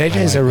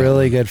JJ's a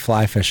really good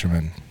fly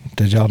fisherman.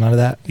 Did y'all know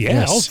that?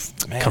 Yeah. Yes.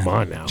 Oh, come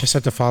on now. Just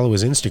have to follow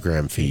his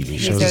Instagram feed. He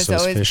shows so us it's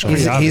those always fish. pretty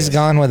He's, on he's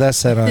gone with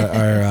us at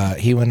our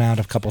he went out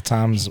a couple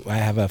times. I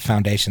have a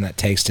foundation that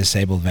takes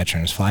disabled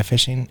veterans fly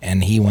fishing,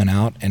 and he went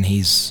out and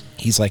he's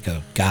like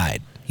a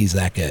guide. He's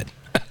that good.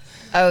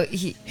 Oh,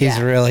 He's yeah.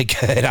 really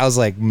good. I was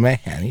like, man,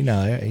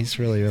 he's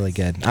really, really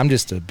good. I'm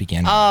just a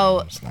beginner.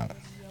 Oh. It's not-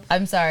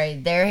 I'm sorry,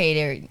 they're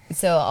hater.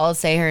 So I'll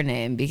say her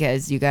name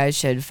because you guys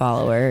should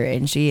follow her,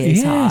 and she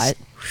is Yes. hot.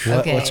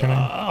 Okay. What's her name?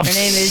 Her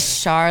name is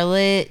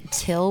Charlotte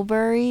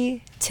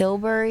Tilbury.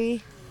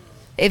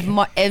 If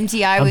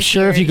MTI was I'm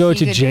sure here, if you go he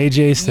to could-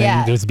 JJ's thing,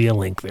 Yeah. there's be a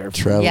link there.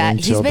 Traveling Yeah,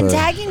 he's been Tilbury.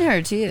 tagging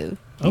her too.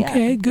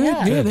 Okay, Yeah. good.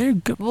 Yeah. Yeah, there you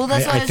go. Well,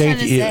 that's what I I was trying think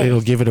to say.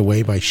 it'll give it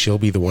away by she'll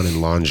be the one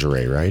in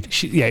lingerie, right?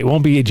 Yeah, it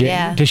won't be a J.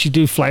 Yeah. Does she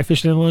do fly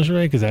fishing in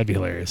lingerie? Because that'd be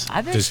hilarious.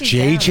 I bet Does she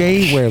does.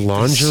 JJ wear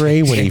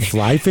lingerie when he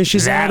fly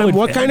fishes That at him? would-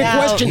 What kind of No,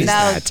 question is no.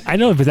 that? I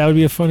know, but that would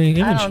be a funny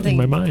image don't in think-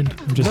 my mind.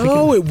 I'm just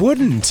No, thinking, it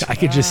wouldn't. I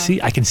could just see.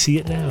 I can see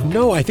it now.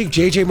 No, I think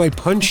JJ might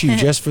punch you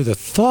just for the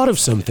thought of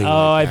something.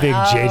 Oh, like I think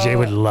JJ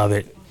would love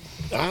it.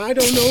 that. I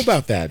don't know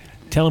about that.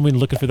 Tell him we're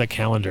looking for that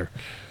calendar.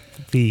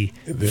 the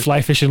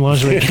fly fishing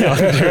lingerie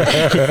calendar.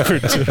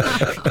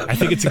 I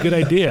think it's a good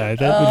idea.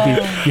 That would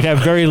be, you'd have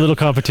very little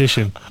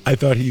competition. I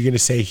thought you were going to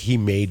say he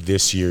made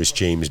this year's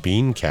James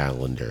Bean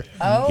calendar.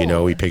 Oh. You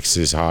know, he picks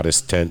his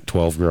hottest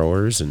 12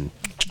 growers and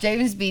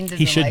James Bean doesn't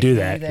He should like do me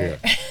that. either.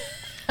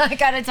 I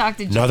gotta talk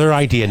to James. another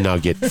idea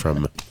nugget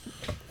from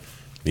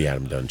the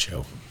Adam Dunn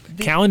Show.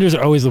 Calendars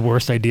are always the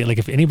worst idea. Like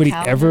if anybody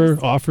ever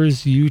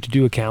offers you to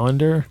do a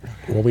calendar,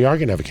 well, we are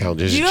going to have a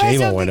calendar. There's You a guys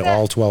J-Lo don't one think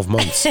all 12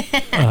 months.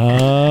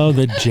 oh,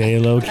 the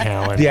J-Lo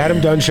calendar. The Adam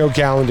Dunn Show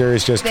calendar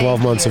is just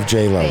 12 months of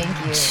J-Lo.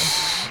 Thank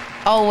you.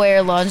 I'll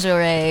wear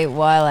lingerie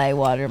while I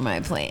water my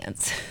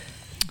plants.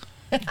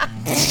 I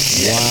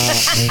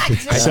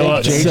think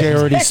JJ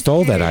already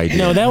stole that idea.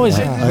 No, that was.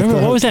 Remember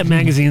what was that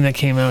magazine that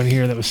came out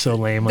here that was so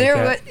lame? Like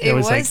that? It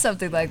was like,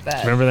 something like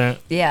that. Remember that?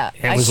 Yeah,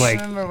 It was I like.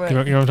 can't remember You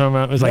know what I'm talking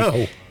about? It was like.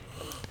 No.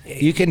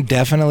 You can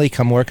definitely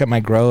come work at my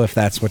grow if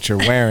that's what you're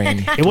wearing.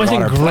 It wasn't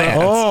Water great.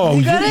 plants. Oh,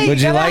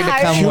 Would you like to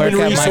come work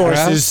human at my grow?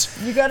 resources.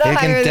 You gotta You hire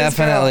can this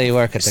definitely girl.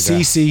 work at the grow.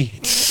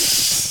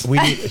 Cece, we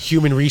need a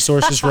human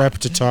resources rep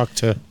to talk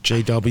to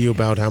JW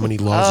about how many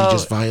laws he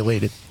just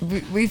violated.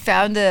 We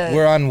found a.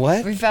 We're on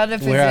what? We found a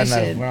We're on,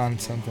 position. we're on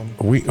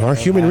something. Our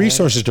human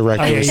resources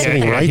director is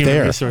sitting right human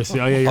there. resources.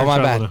 Oh yeah, you're Oh, my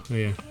in bad. trouble now.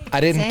 Yeah. I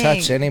didn't Dang.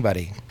 touch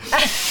anybody.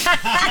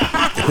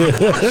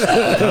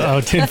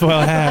 Oh,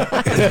 tinfoil hat.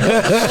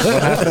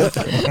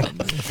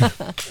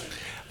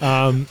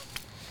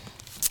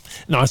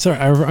 No, sorry.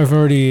 I've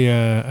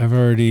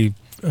already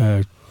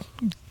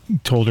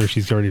told her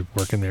she's already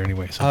working there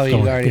anyway. So Oh, you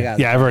don't- already yeah, got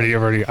yeah, I've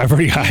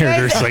already hired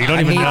her, so you don't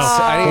even know.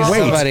 I need Wait.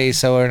 somebody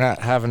so we're not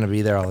having to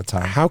be there all the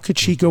time. How could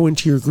she go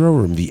into your grow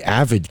room? The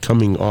avid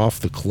coming off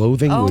the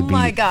clothing Oh would be.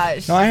 my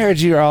gosh. No, I heard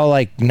you are all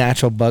like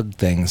natural bug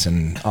things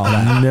and all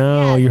that.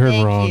 No, you heard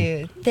Thank wrong.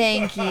 you.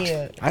 Thank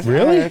you.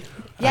 Really?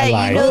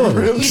 Yeah, you know,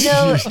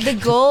 the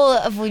goal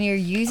of when you're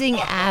using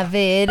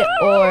Avid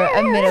or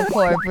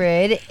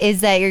imidacloprid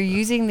is that you're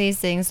using these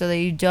things so that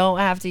you don't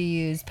have to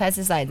use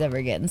pesticides ever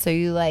again. So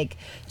you like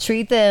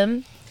treat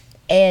them,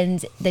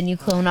 and then you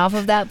clone off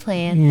of that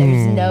plant.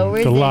 There's no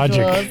The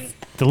residuals.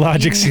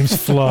 logic seems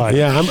flawed.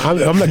 Yeah,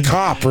 I'm the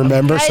cop,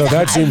 remember? So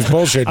that seems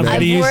bullshit, I'm man.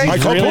 going to use I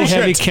call really bullshit.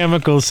 heavy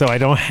chemicals, so I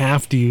don't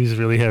have to use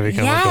really heavy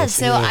chemicals. Yeah,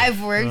 so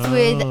I've worked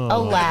with a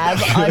lab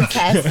on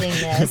testing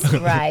this,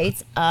 right?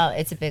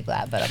 It's a big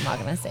lab, but I'm not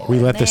going to say We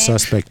their let the name.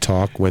 suspect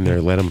talk when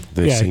they're let him.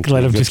 Yeah,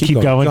 let them just keep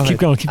going.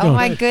 Go ahead. Oh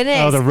my goodness.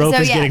 Oh, the rope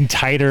So, is yeah. getting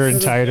tighter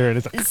and tighter. And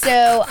it's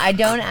So I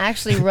don't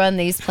actually run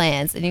these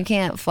plants, and you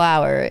can't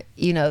flower,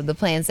 the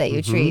plants that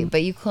you treat,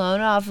 but you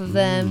clone off of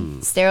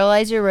them,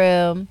 sterilize your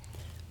room,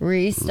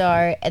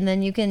 restart, and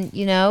then you can,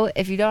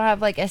 if you don't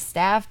have like a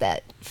staff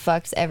that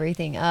fucks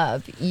everything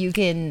up, you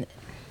can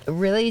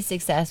really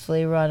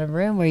successfully run a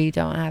room where you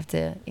don't have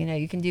to,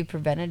 you can do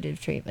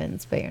preventative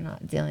treatments, but you're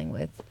not dealing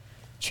with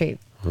treating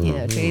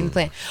the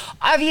plant.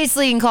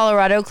 Obviously, in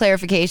Colorado,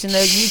 clarification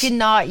though, you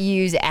cannot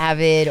use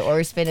Avid or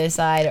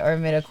spinoside or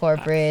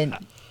imidacloprid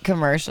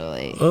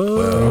commercially.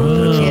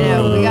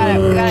 Oh. We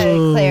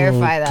gotta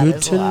clarify that Good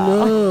as to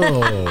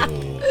well.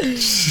 know.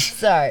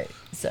 Sorry.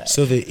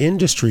 So the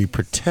industry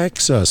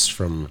protects us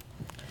from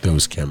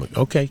those chemicals.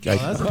 Okay.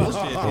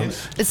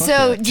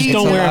 So do you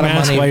don't wear a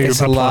mask while you're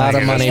It's a lot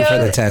of applying it. money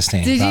for the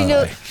testing. Did by you the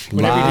know? way.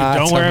 Whatever you do, Lots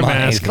don't wear a of money.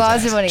 mask.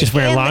 Lots of money. Just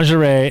wear And-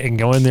 lingerie and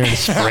go in there and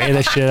spray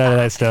the shit out of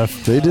that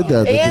stuff. They did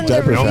that at And the the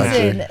diaper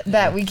factory. reason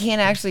that we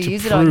can't actually To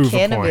use it on prove a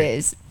point.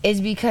 cannabis is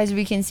because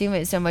we consume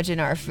it so much in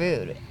our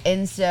food.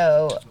 And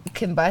so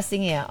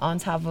combusting it on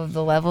top of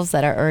the levels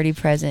that are already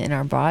present in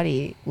our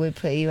body would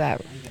put you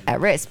at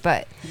risk.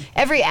 But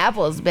every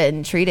apple's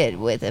been treated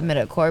with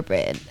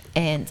imidacloprid,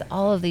 and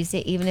all of these,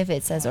 even if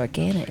it says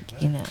organic,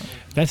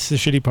 That's the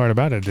shitty part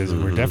about it is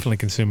we're definitely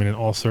consuming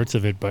all sorts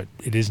of it, but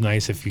it is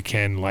nice if you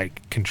can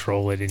like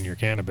control it in your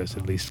cannabis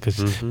at least,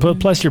 because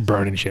plus you're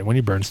burning shit. When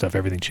you burn stuff,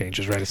 everything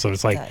changes, right? So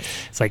it's like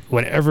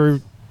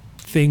whatever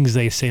things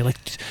they say, like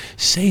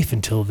safe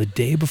until the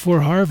day before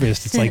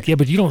harvest. It's like, yeah,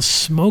 but you don't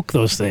smoke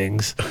those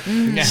things,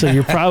 so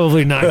you're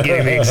probably not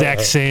getting the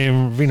exact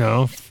same,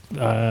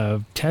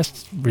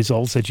 test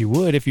results that you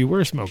would if you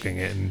were smoking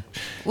it. And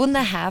when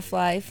the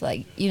half-life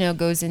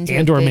goes into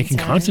and a or big making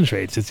time.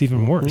 concentrates, it's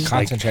even worse.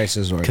 Concentrates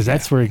is worse. Because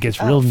that's where it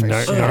gets real for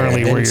sure.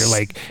 gnarly, where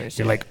It's-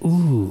 you're like,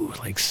 ooh,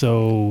 like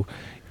so,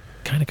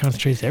 kind of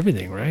concentrates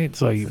everything, right?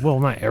 So,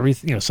 not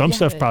everything. Some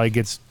stuff probably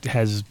gets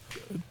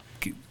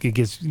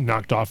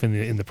knocked off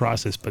in the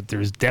process, but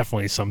there's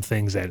definitely some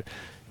things that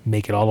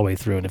make it all the way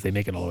through, and if they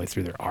make it all the way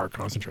through, they are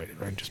concentrated,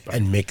 right? Just by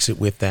And mix it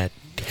with that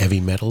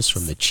heavy metals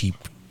from the cheap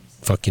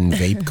fucking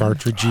vape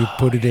cartridge you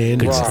put it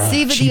in. It's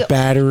See, but cheap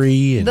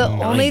battery. And The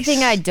only nice.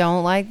 thing I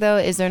don't like though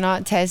is they're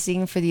not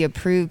testing for the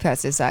approved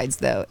pesticides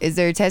though. Is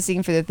they're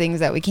testing for the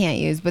things that we can't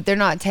use, but they're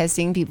not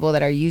testing people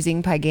that are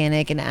using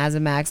Pyganic and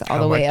Azamax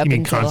all the way up you mean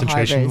until the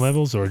concentration harvest.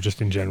 levels, or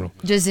just in general?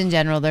 Just in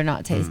general, they're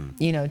not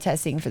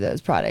testing for those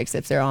products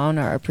if they're on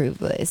our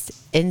approved list.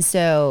 And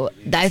so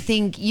I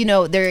think,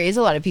 there is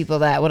a lot of people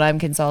that when I'm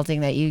consulting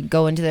that you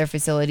go into their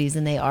facilities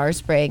and they are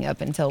spraying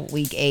up until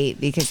week 8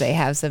 because they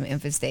have some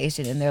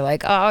infestation and they're like,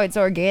 like, oh, it's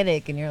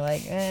organic, and you're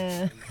like,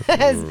 yeah.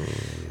 I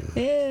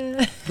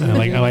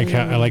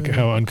like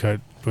how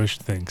Uncut Bush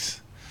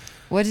thinks.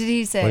 What did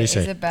he say? What did he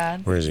Is say? it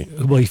bad? Where is he?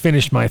 Well, he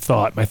finished my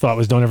thought. My thought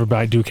was don't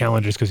ever do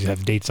calendars because you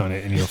have dates on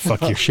it and you'll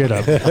fuck your shit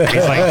up. He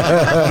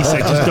said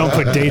just don't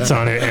put dates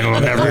on it and it'll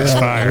never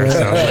expire.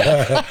 So,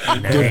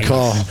 nice. Good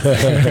call.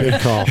 Good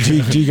call.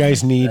 Do you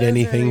guys need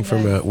anything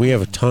from? We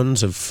have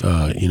tons of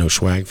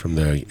swag from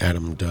the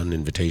Adam Dunn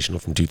Invitational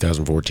from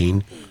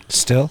 2014.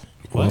 Still?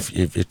 Well,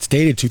 if it's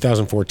dated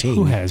 2014.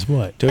 Who has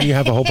what? Don't you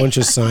have a whole bunch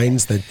of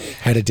signs that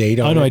had a date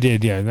on it? Oh no, I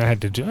did. Yeah, I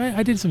had to do.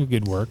 I did some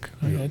good work.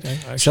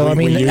 So I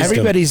we mean, used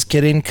everybody's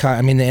getting.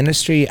 I mean, the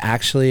industry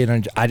actually,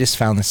 and I just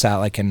found this out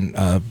like in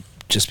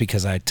just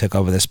because I took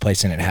over this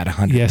place and it had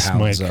 100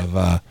 pounds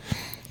of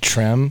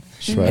trim,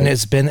 and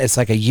it's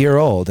like a year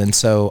old, and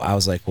so I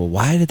was like, well,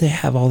 why did they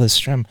have all this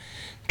trim?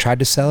 Tried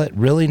to sell it.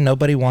 Really,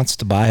 nobody wants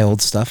to buy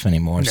old stuff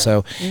anymore. No.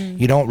 So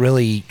you don't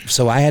really.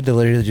 So I had to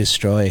literally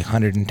destroy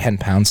 110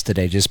 pounds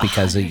today just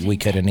because we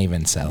couldn't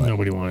even sell it.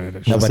 Nobody wanted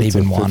it. Nobody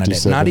even wanted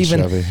it. Not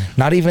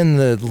even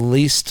the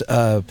least.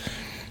 The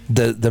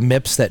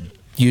MIPS that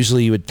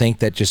usually you would think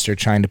that just are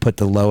trying to put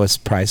the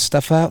lowest price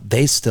stuff out.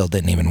 They still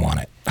didn't even want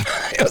it.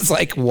 It was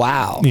like,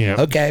 wow. Yeah.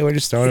 Okay, we're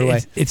just throwing it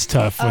away. It's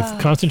tough with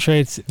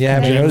concentrates. Yeah,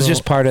 but it was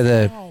just part of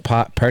the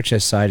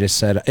purchase. So I just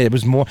said it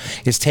was more.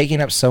 It's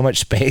taking up so much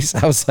space.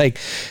 I was like,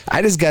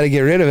 I just got to get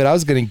rid of it. I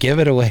was going to give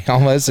it away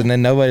almost, and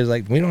then nobody's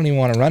like, we don't even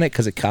want to run it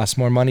because it costs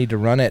more money to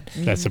run it.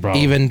 That's the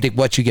problem. Even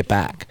what you get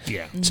back.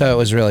 Yeah. So it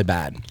was really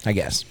bad, I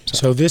guess.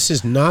 So this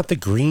is not the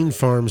Green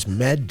Farms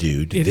Med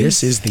dude.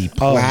 This is the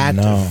Platte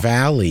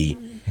Valley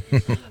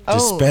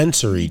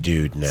Dispensary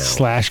dude now. /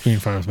 Green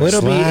Farms. Well,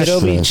 it'll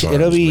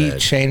be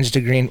changed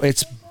to Green.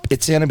 It's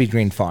gonna be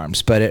Green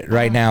Farms, but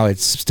right now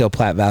it's still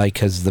Platte Valley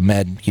because the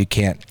Med you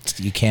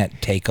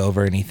can't take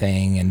over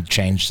anything and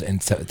change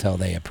until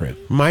they approve.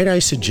 Might I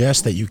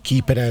suggest that you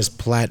keep it as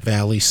Platte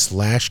Valley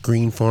 /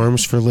 Green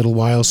Farms for a little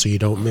while so you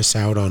don't miss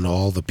out on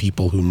all the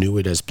people who knew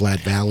it as Platte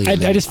Valley?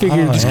 I just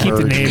figured just keep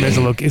the name as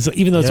a look.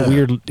 Even though it's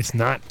weird, it's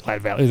not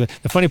Platte Valley.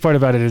 The funny part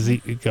about it is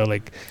you go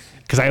like.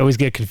 Because I always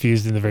get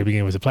confused in the very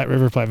beginning. Was it Platte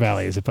River, Platte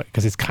Valley? Is it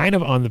because it's kind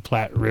of on the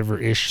Platte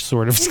River-ish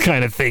sort of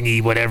kind of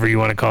thingy, whatever you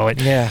want to call it.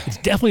 Yeah. It's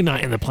definitely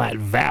not in the Platte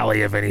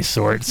Valley of any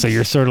sort. So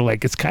you're sort of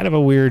like it's kind of a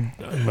weird.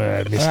 I'm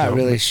not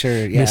really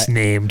sure. Yeah.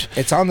 Misnamed.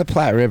 It's on the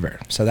Platte River,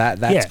 so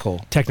that's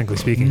cool. Technically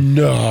speaking.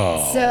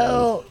 No.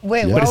 So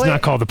wait, but it's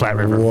not called the Platte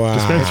River. Wow.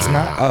 It's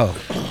not.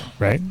 Oh.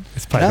 Right.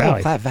 It's Platte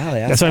Valley. Platte Valley.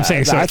 That's what I'm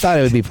saying. So I thought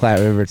it would be Platte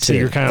River too. So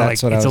you're kind of like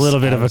it's a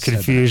little bit of a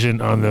confusion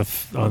on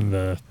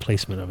the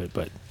placement of it,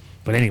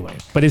 But anyway,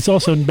 it's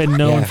also been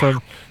known for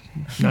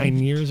 9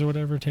 years or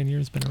whatever, 10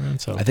 years been around.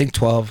 So I think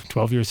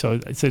 12 years. So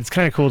it's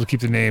kind of cool to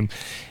keep the name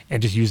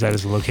and just use that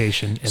as a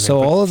location. And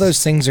so all of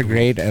those things are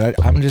great. And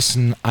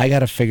I got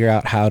to figure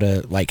out how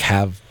to like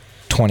have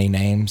 20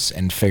 names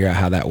and figure out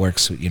how that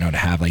works, to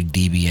have like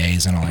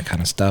DBAs and all that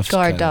kind of stuff.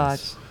 Guard dog.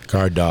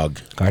 Guard dog.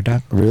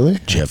 Really?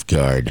 Jeff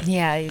Guard.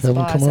 Yeah, he's Have him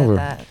boss come at over.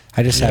 that.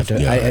 I just have to.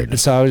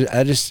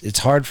 It's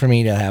hard for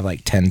me to have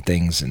like 10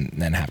 things and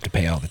then have to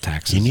pay all the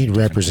taxes. You need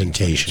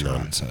representation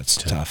on it, so it's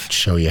tough.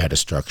 Show you how to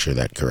structure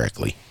that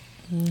correctly.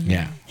 Mm-hmm.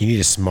 Yeah. You need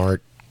a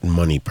smart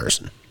money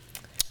person.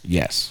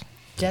 Yes.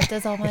 Jeff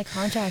does all my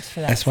contracts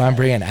for that. That's why I'm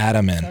bringing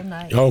Adam in. So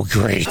nice. Oh,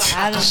 great.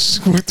 Adam.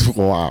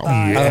 Wow.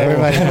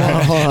 Everybody,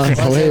 Hold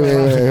on.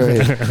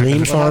 Wait.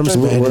 Green Farms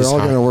Med We're is all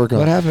going to work on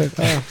what it.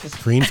 happened?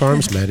 Green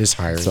Farms Med is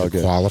hiring all a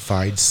good.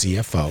 qualified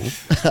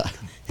CFO.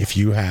 If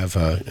you have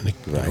a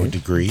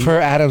degree. For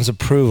Adam's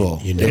approval.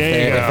 You know. If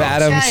There you go.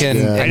 Adam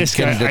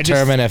can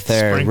determine if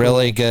they're sprinkle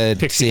really good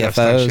pixie dust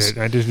on CFOs. shit.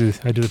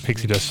 I do the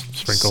pixie dust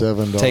sprinkle.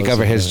 $7 Take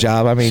over his a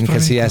job. I mean,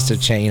 because he has to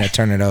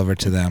turn it over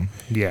to them.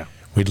 Yeah.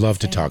 We'd love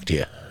to talk to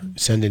you.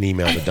 Send an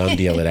email to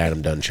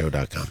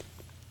DunnDeal@AdamDunnShow.com.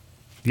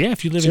 Yeah,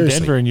 if you live Seriously.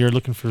 in Denver and you're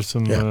looking for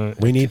some...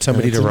 we need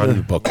somebody to run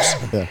the books.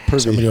 Yeah,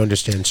 pervy. Somebody who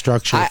understands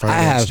structure, I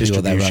finance, have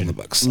people that distribution. run the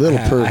books. Little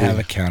I pervy. have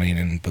accounting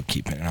and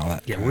bookkeeping and all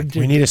that. Yeah,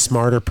 We need a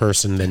smarter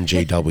person than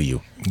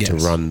JW to Yes.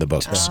 run the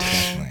books.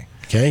 Definitely.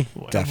 Okay?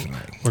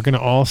 Definitely. We're going to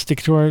all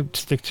stick to our...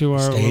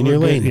 Stay in your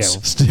lanes.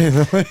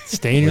 Yeah,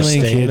 stay in your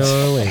lane, Stay in kids.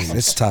 our lanes.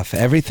 It's tough.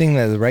 Everything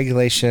the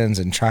regulations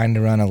and trying to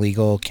run a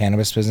legal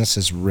cannabis business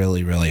is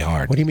really, really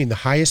hard. What do you mean? The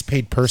highest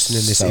paid person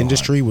in this So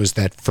industry was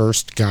that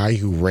first guy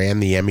who ran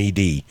the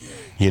MED.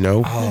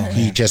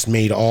 He just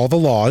made all the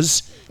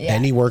laws. Yeah.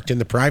 Then he worked in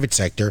the private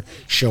sector,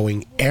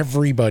 showing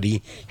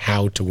everybody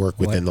how to work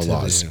within What the to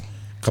laws. do.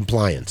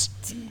 Compliance.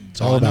 It's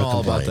all about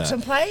compliance.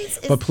 Compliance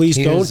is But please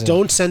Here's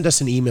don't send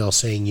us an email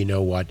saying, you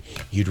know what,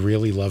 you'd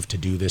really love to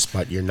do this,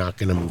 but you're not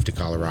going to move to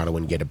Colorado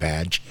and get a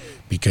badge,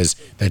 because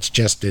that's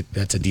just it.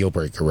 That's a deal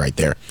breaker right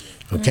there.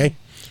 Okay.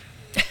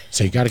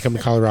 So you got to come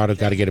to Colorado,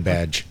 got to get a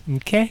badge.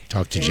 Okay.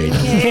 Talk to Jada.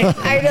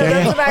 I know,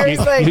 that's what I was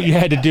like. You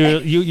had to do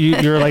it.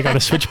 You're like on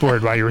a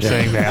switchboard while you were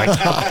saying that.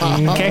 Like,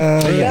 okay.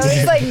 That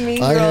was like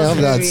Mean I Girls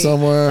have that movie.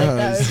 somewhere. Like,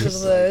 that was one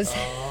of those.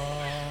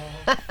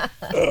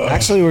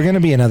 Actually, we're going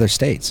to be in other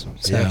states,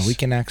 so Yes. we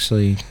can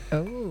actually.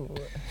 Oh.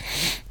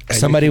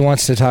 Somebody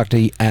wants to talk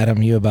to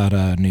Adam you about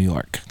New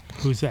York.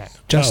 Who's that?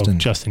 Justin. Oh,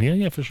 Justin.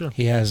 Yeah, for sure.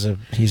 He's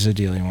a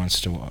deal. He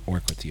wants to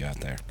work with you out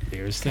there.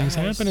 There's things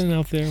happening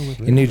out there.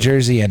 In New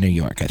Jersey and New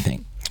York, I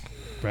think.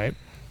 Right.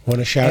 Want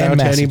to shout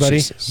And out to anybody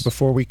Massachusetts.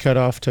 before we cut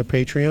off to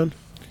Patreon?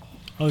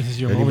 Oh, this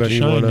is your Anybody moment to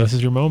shine. wanna- This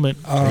is your moment.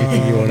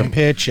 Anything you want to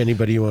pitch?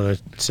 Anybody you want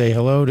to say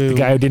hello to? The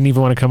guy who didn't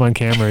even want to come on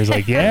camera. He's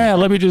like, yeah,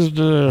 let me just.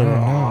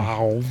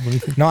 No,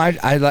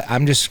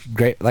 I'm just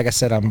great. Like I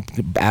said,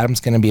 Adam's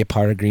going to be a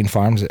part of Green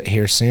Farms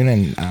here soon,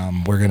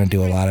 and we're going to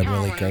do a lot of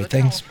really great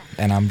things.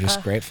 And I'm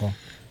just grateful.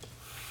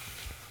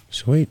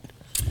 Sweet.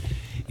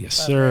 Yes,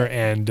 sir.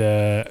 And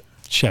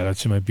shout out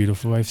to my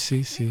beautiful wife,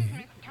 Cece,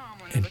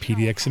 and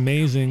PDX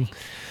Amazing.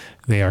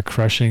 They are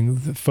crushing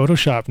the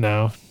Photoshop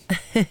now.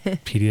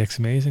 PDX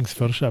Amazing's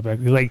Photoshop,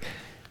 like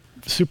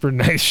super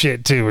nice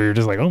shit too. Where you're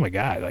just like, oh my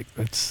god, like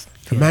that's.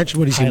 Imagine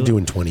what he's going to do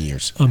in 20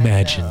 years.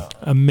 Imagine.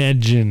 I'm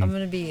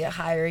gonna be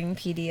hiring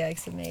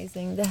PDX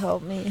Amazing to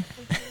help me.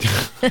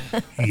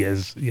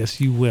 Yes,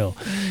 you will.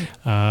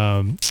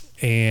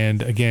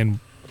 And again,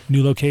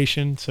 new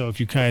location. So if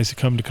you guys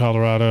come to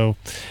Colorado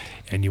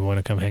and you want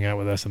to come hang out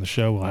with us on the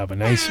show, we'll have a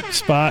nice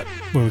spot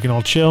where we can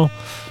all chill.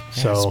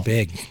 So it's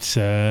big. It's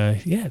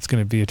it's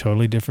going to be a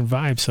totally different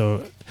vibe.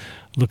 So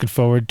looking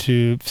forward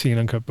to seeing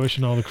Uncut Bush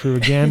and all the crew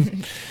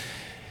again.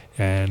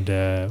 And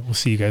we'll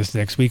see you guys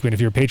next week. And if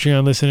you're a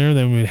Patreon listener,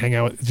 then we hang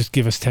out. Just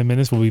give us 10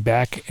 minutes. We'll be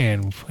back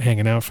and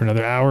hanging out for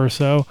another hour or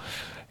so.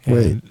 And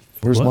Wait,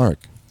 where's what? Mark?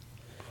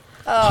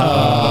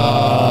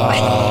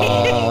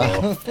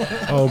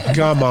 Oh,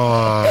 come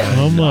on.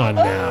 Come on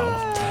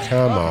now.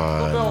 Come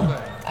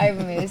on. I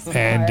missed.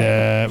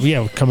 And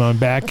yeah, come on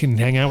back and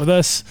hang out with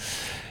us.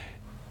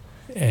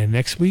 And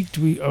next week,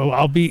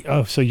 I'll be.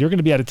 Oh, so you're going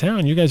to be out of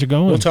town. You guys are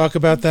going. We'll talk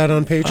about that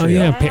on Patreon. Oh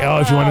yeah. If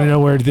you want to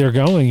know where they're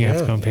going, you have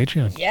to go on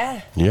Patreon.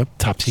 Yeah. Yep.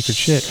 Top secret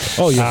shit.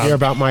 Oh, you'll hear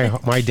about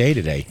my day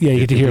today. Yeah,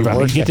 you get to hear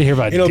about. You get to hear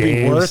about. It'll be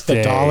Dave's worth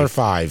day.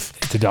 $1.05.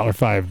 It's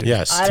 $1.05.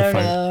 Yes. I don't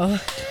know.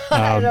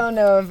 I don't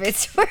know if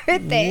it's worth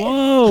it.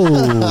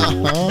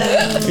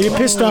 Whoa. Are you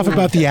pissed off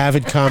about the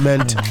Avid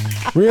comment?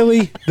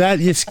 Really? That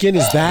your skin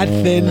is that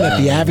thin that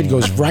the Avid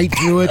goes right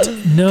through it?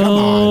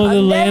 No, the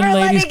I'm never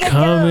landlady's letting it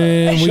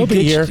coming. She'll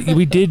be here.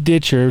 We did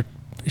ditch her.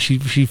 She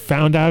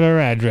found out our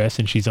address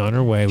and she's on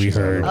her way. We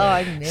heard. Oh,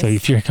 I missed. So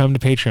if you come to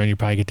Patreon, you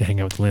probably get to hang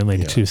out with the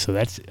landlady too. So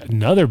that's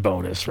another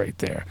bonus right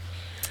there.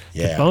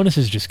 Yeah. The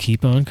bonuses just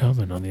keep on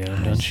coming on the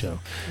Adam Dunn Show.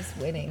 Just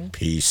winning.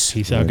 Peace.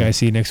 Peace out, guys.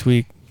 See you next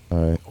week.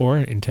 All right. Or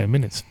in 10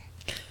 minutes.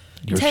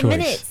 Your 10 choice.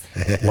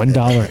 minutes.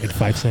 $1.05.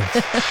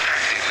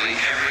 Practically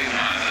every one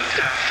of the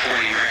top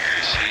 40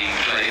 records being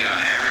played on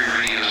every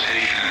radio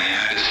station in the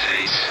United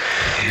States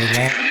is a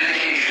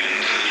communication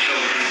to the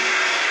children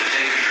to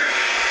take a trip,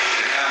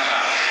 to cop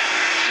out,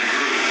 to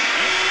groove.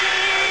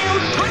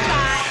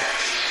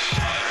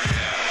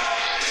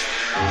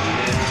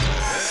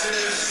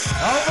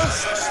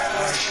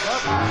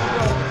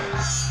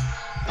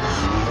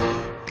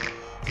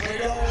 We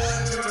don't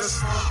want you to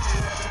smoke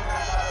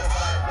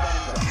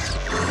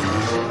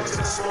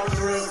the smoke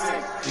the real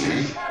thing.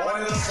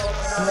 One of the some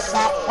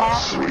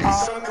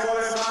call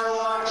it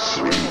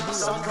marijuana,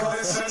 some call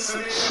it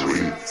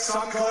sensory,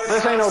 some call it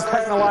This ain't no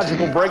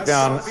technological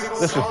breakdown.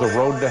 This is the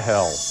road to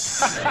hell.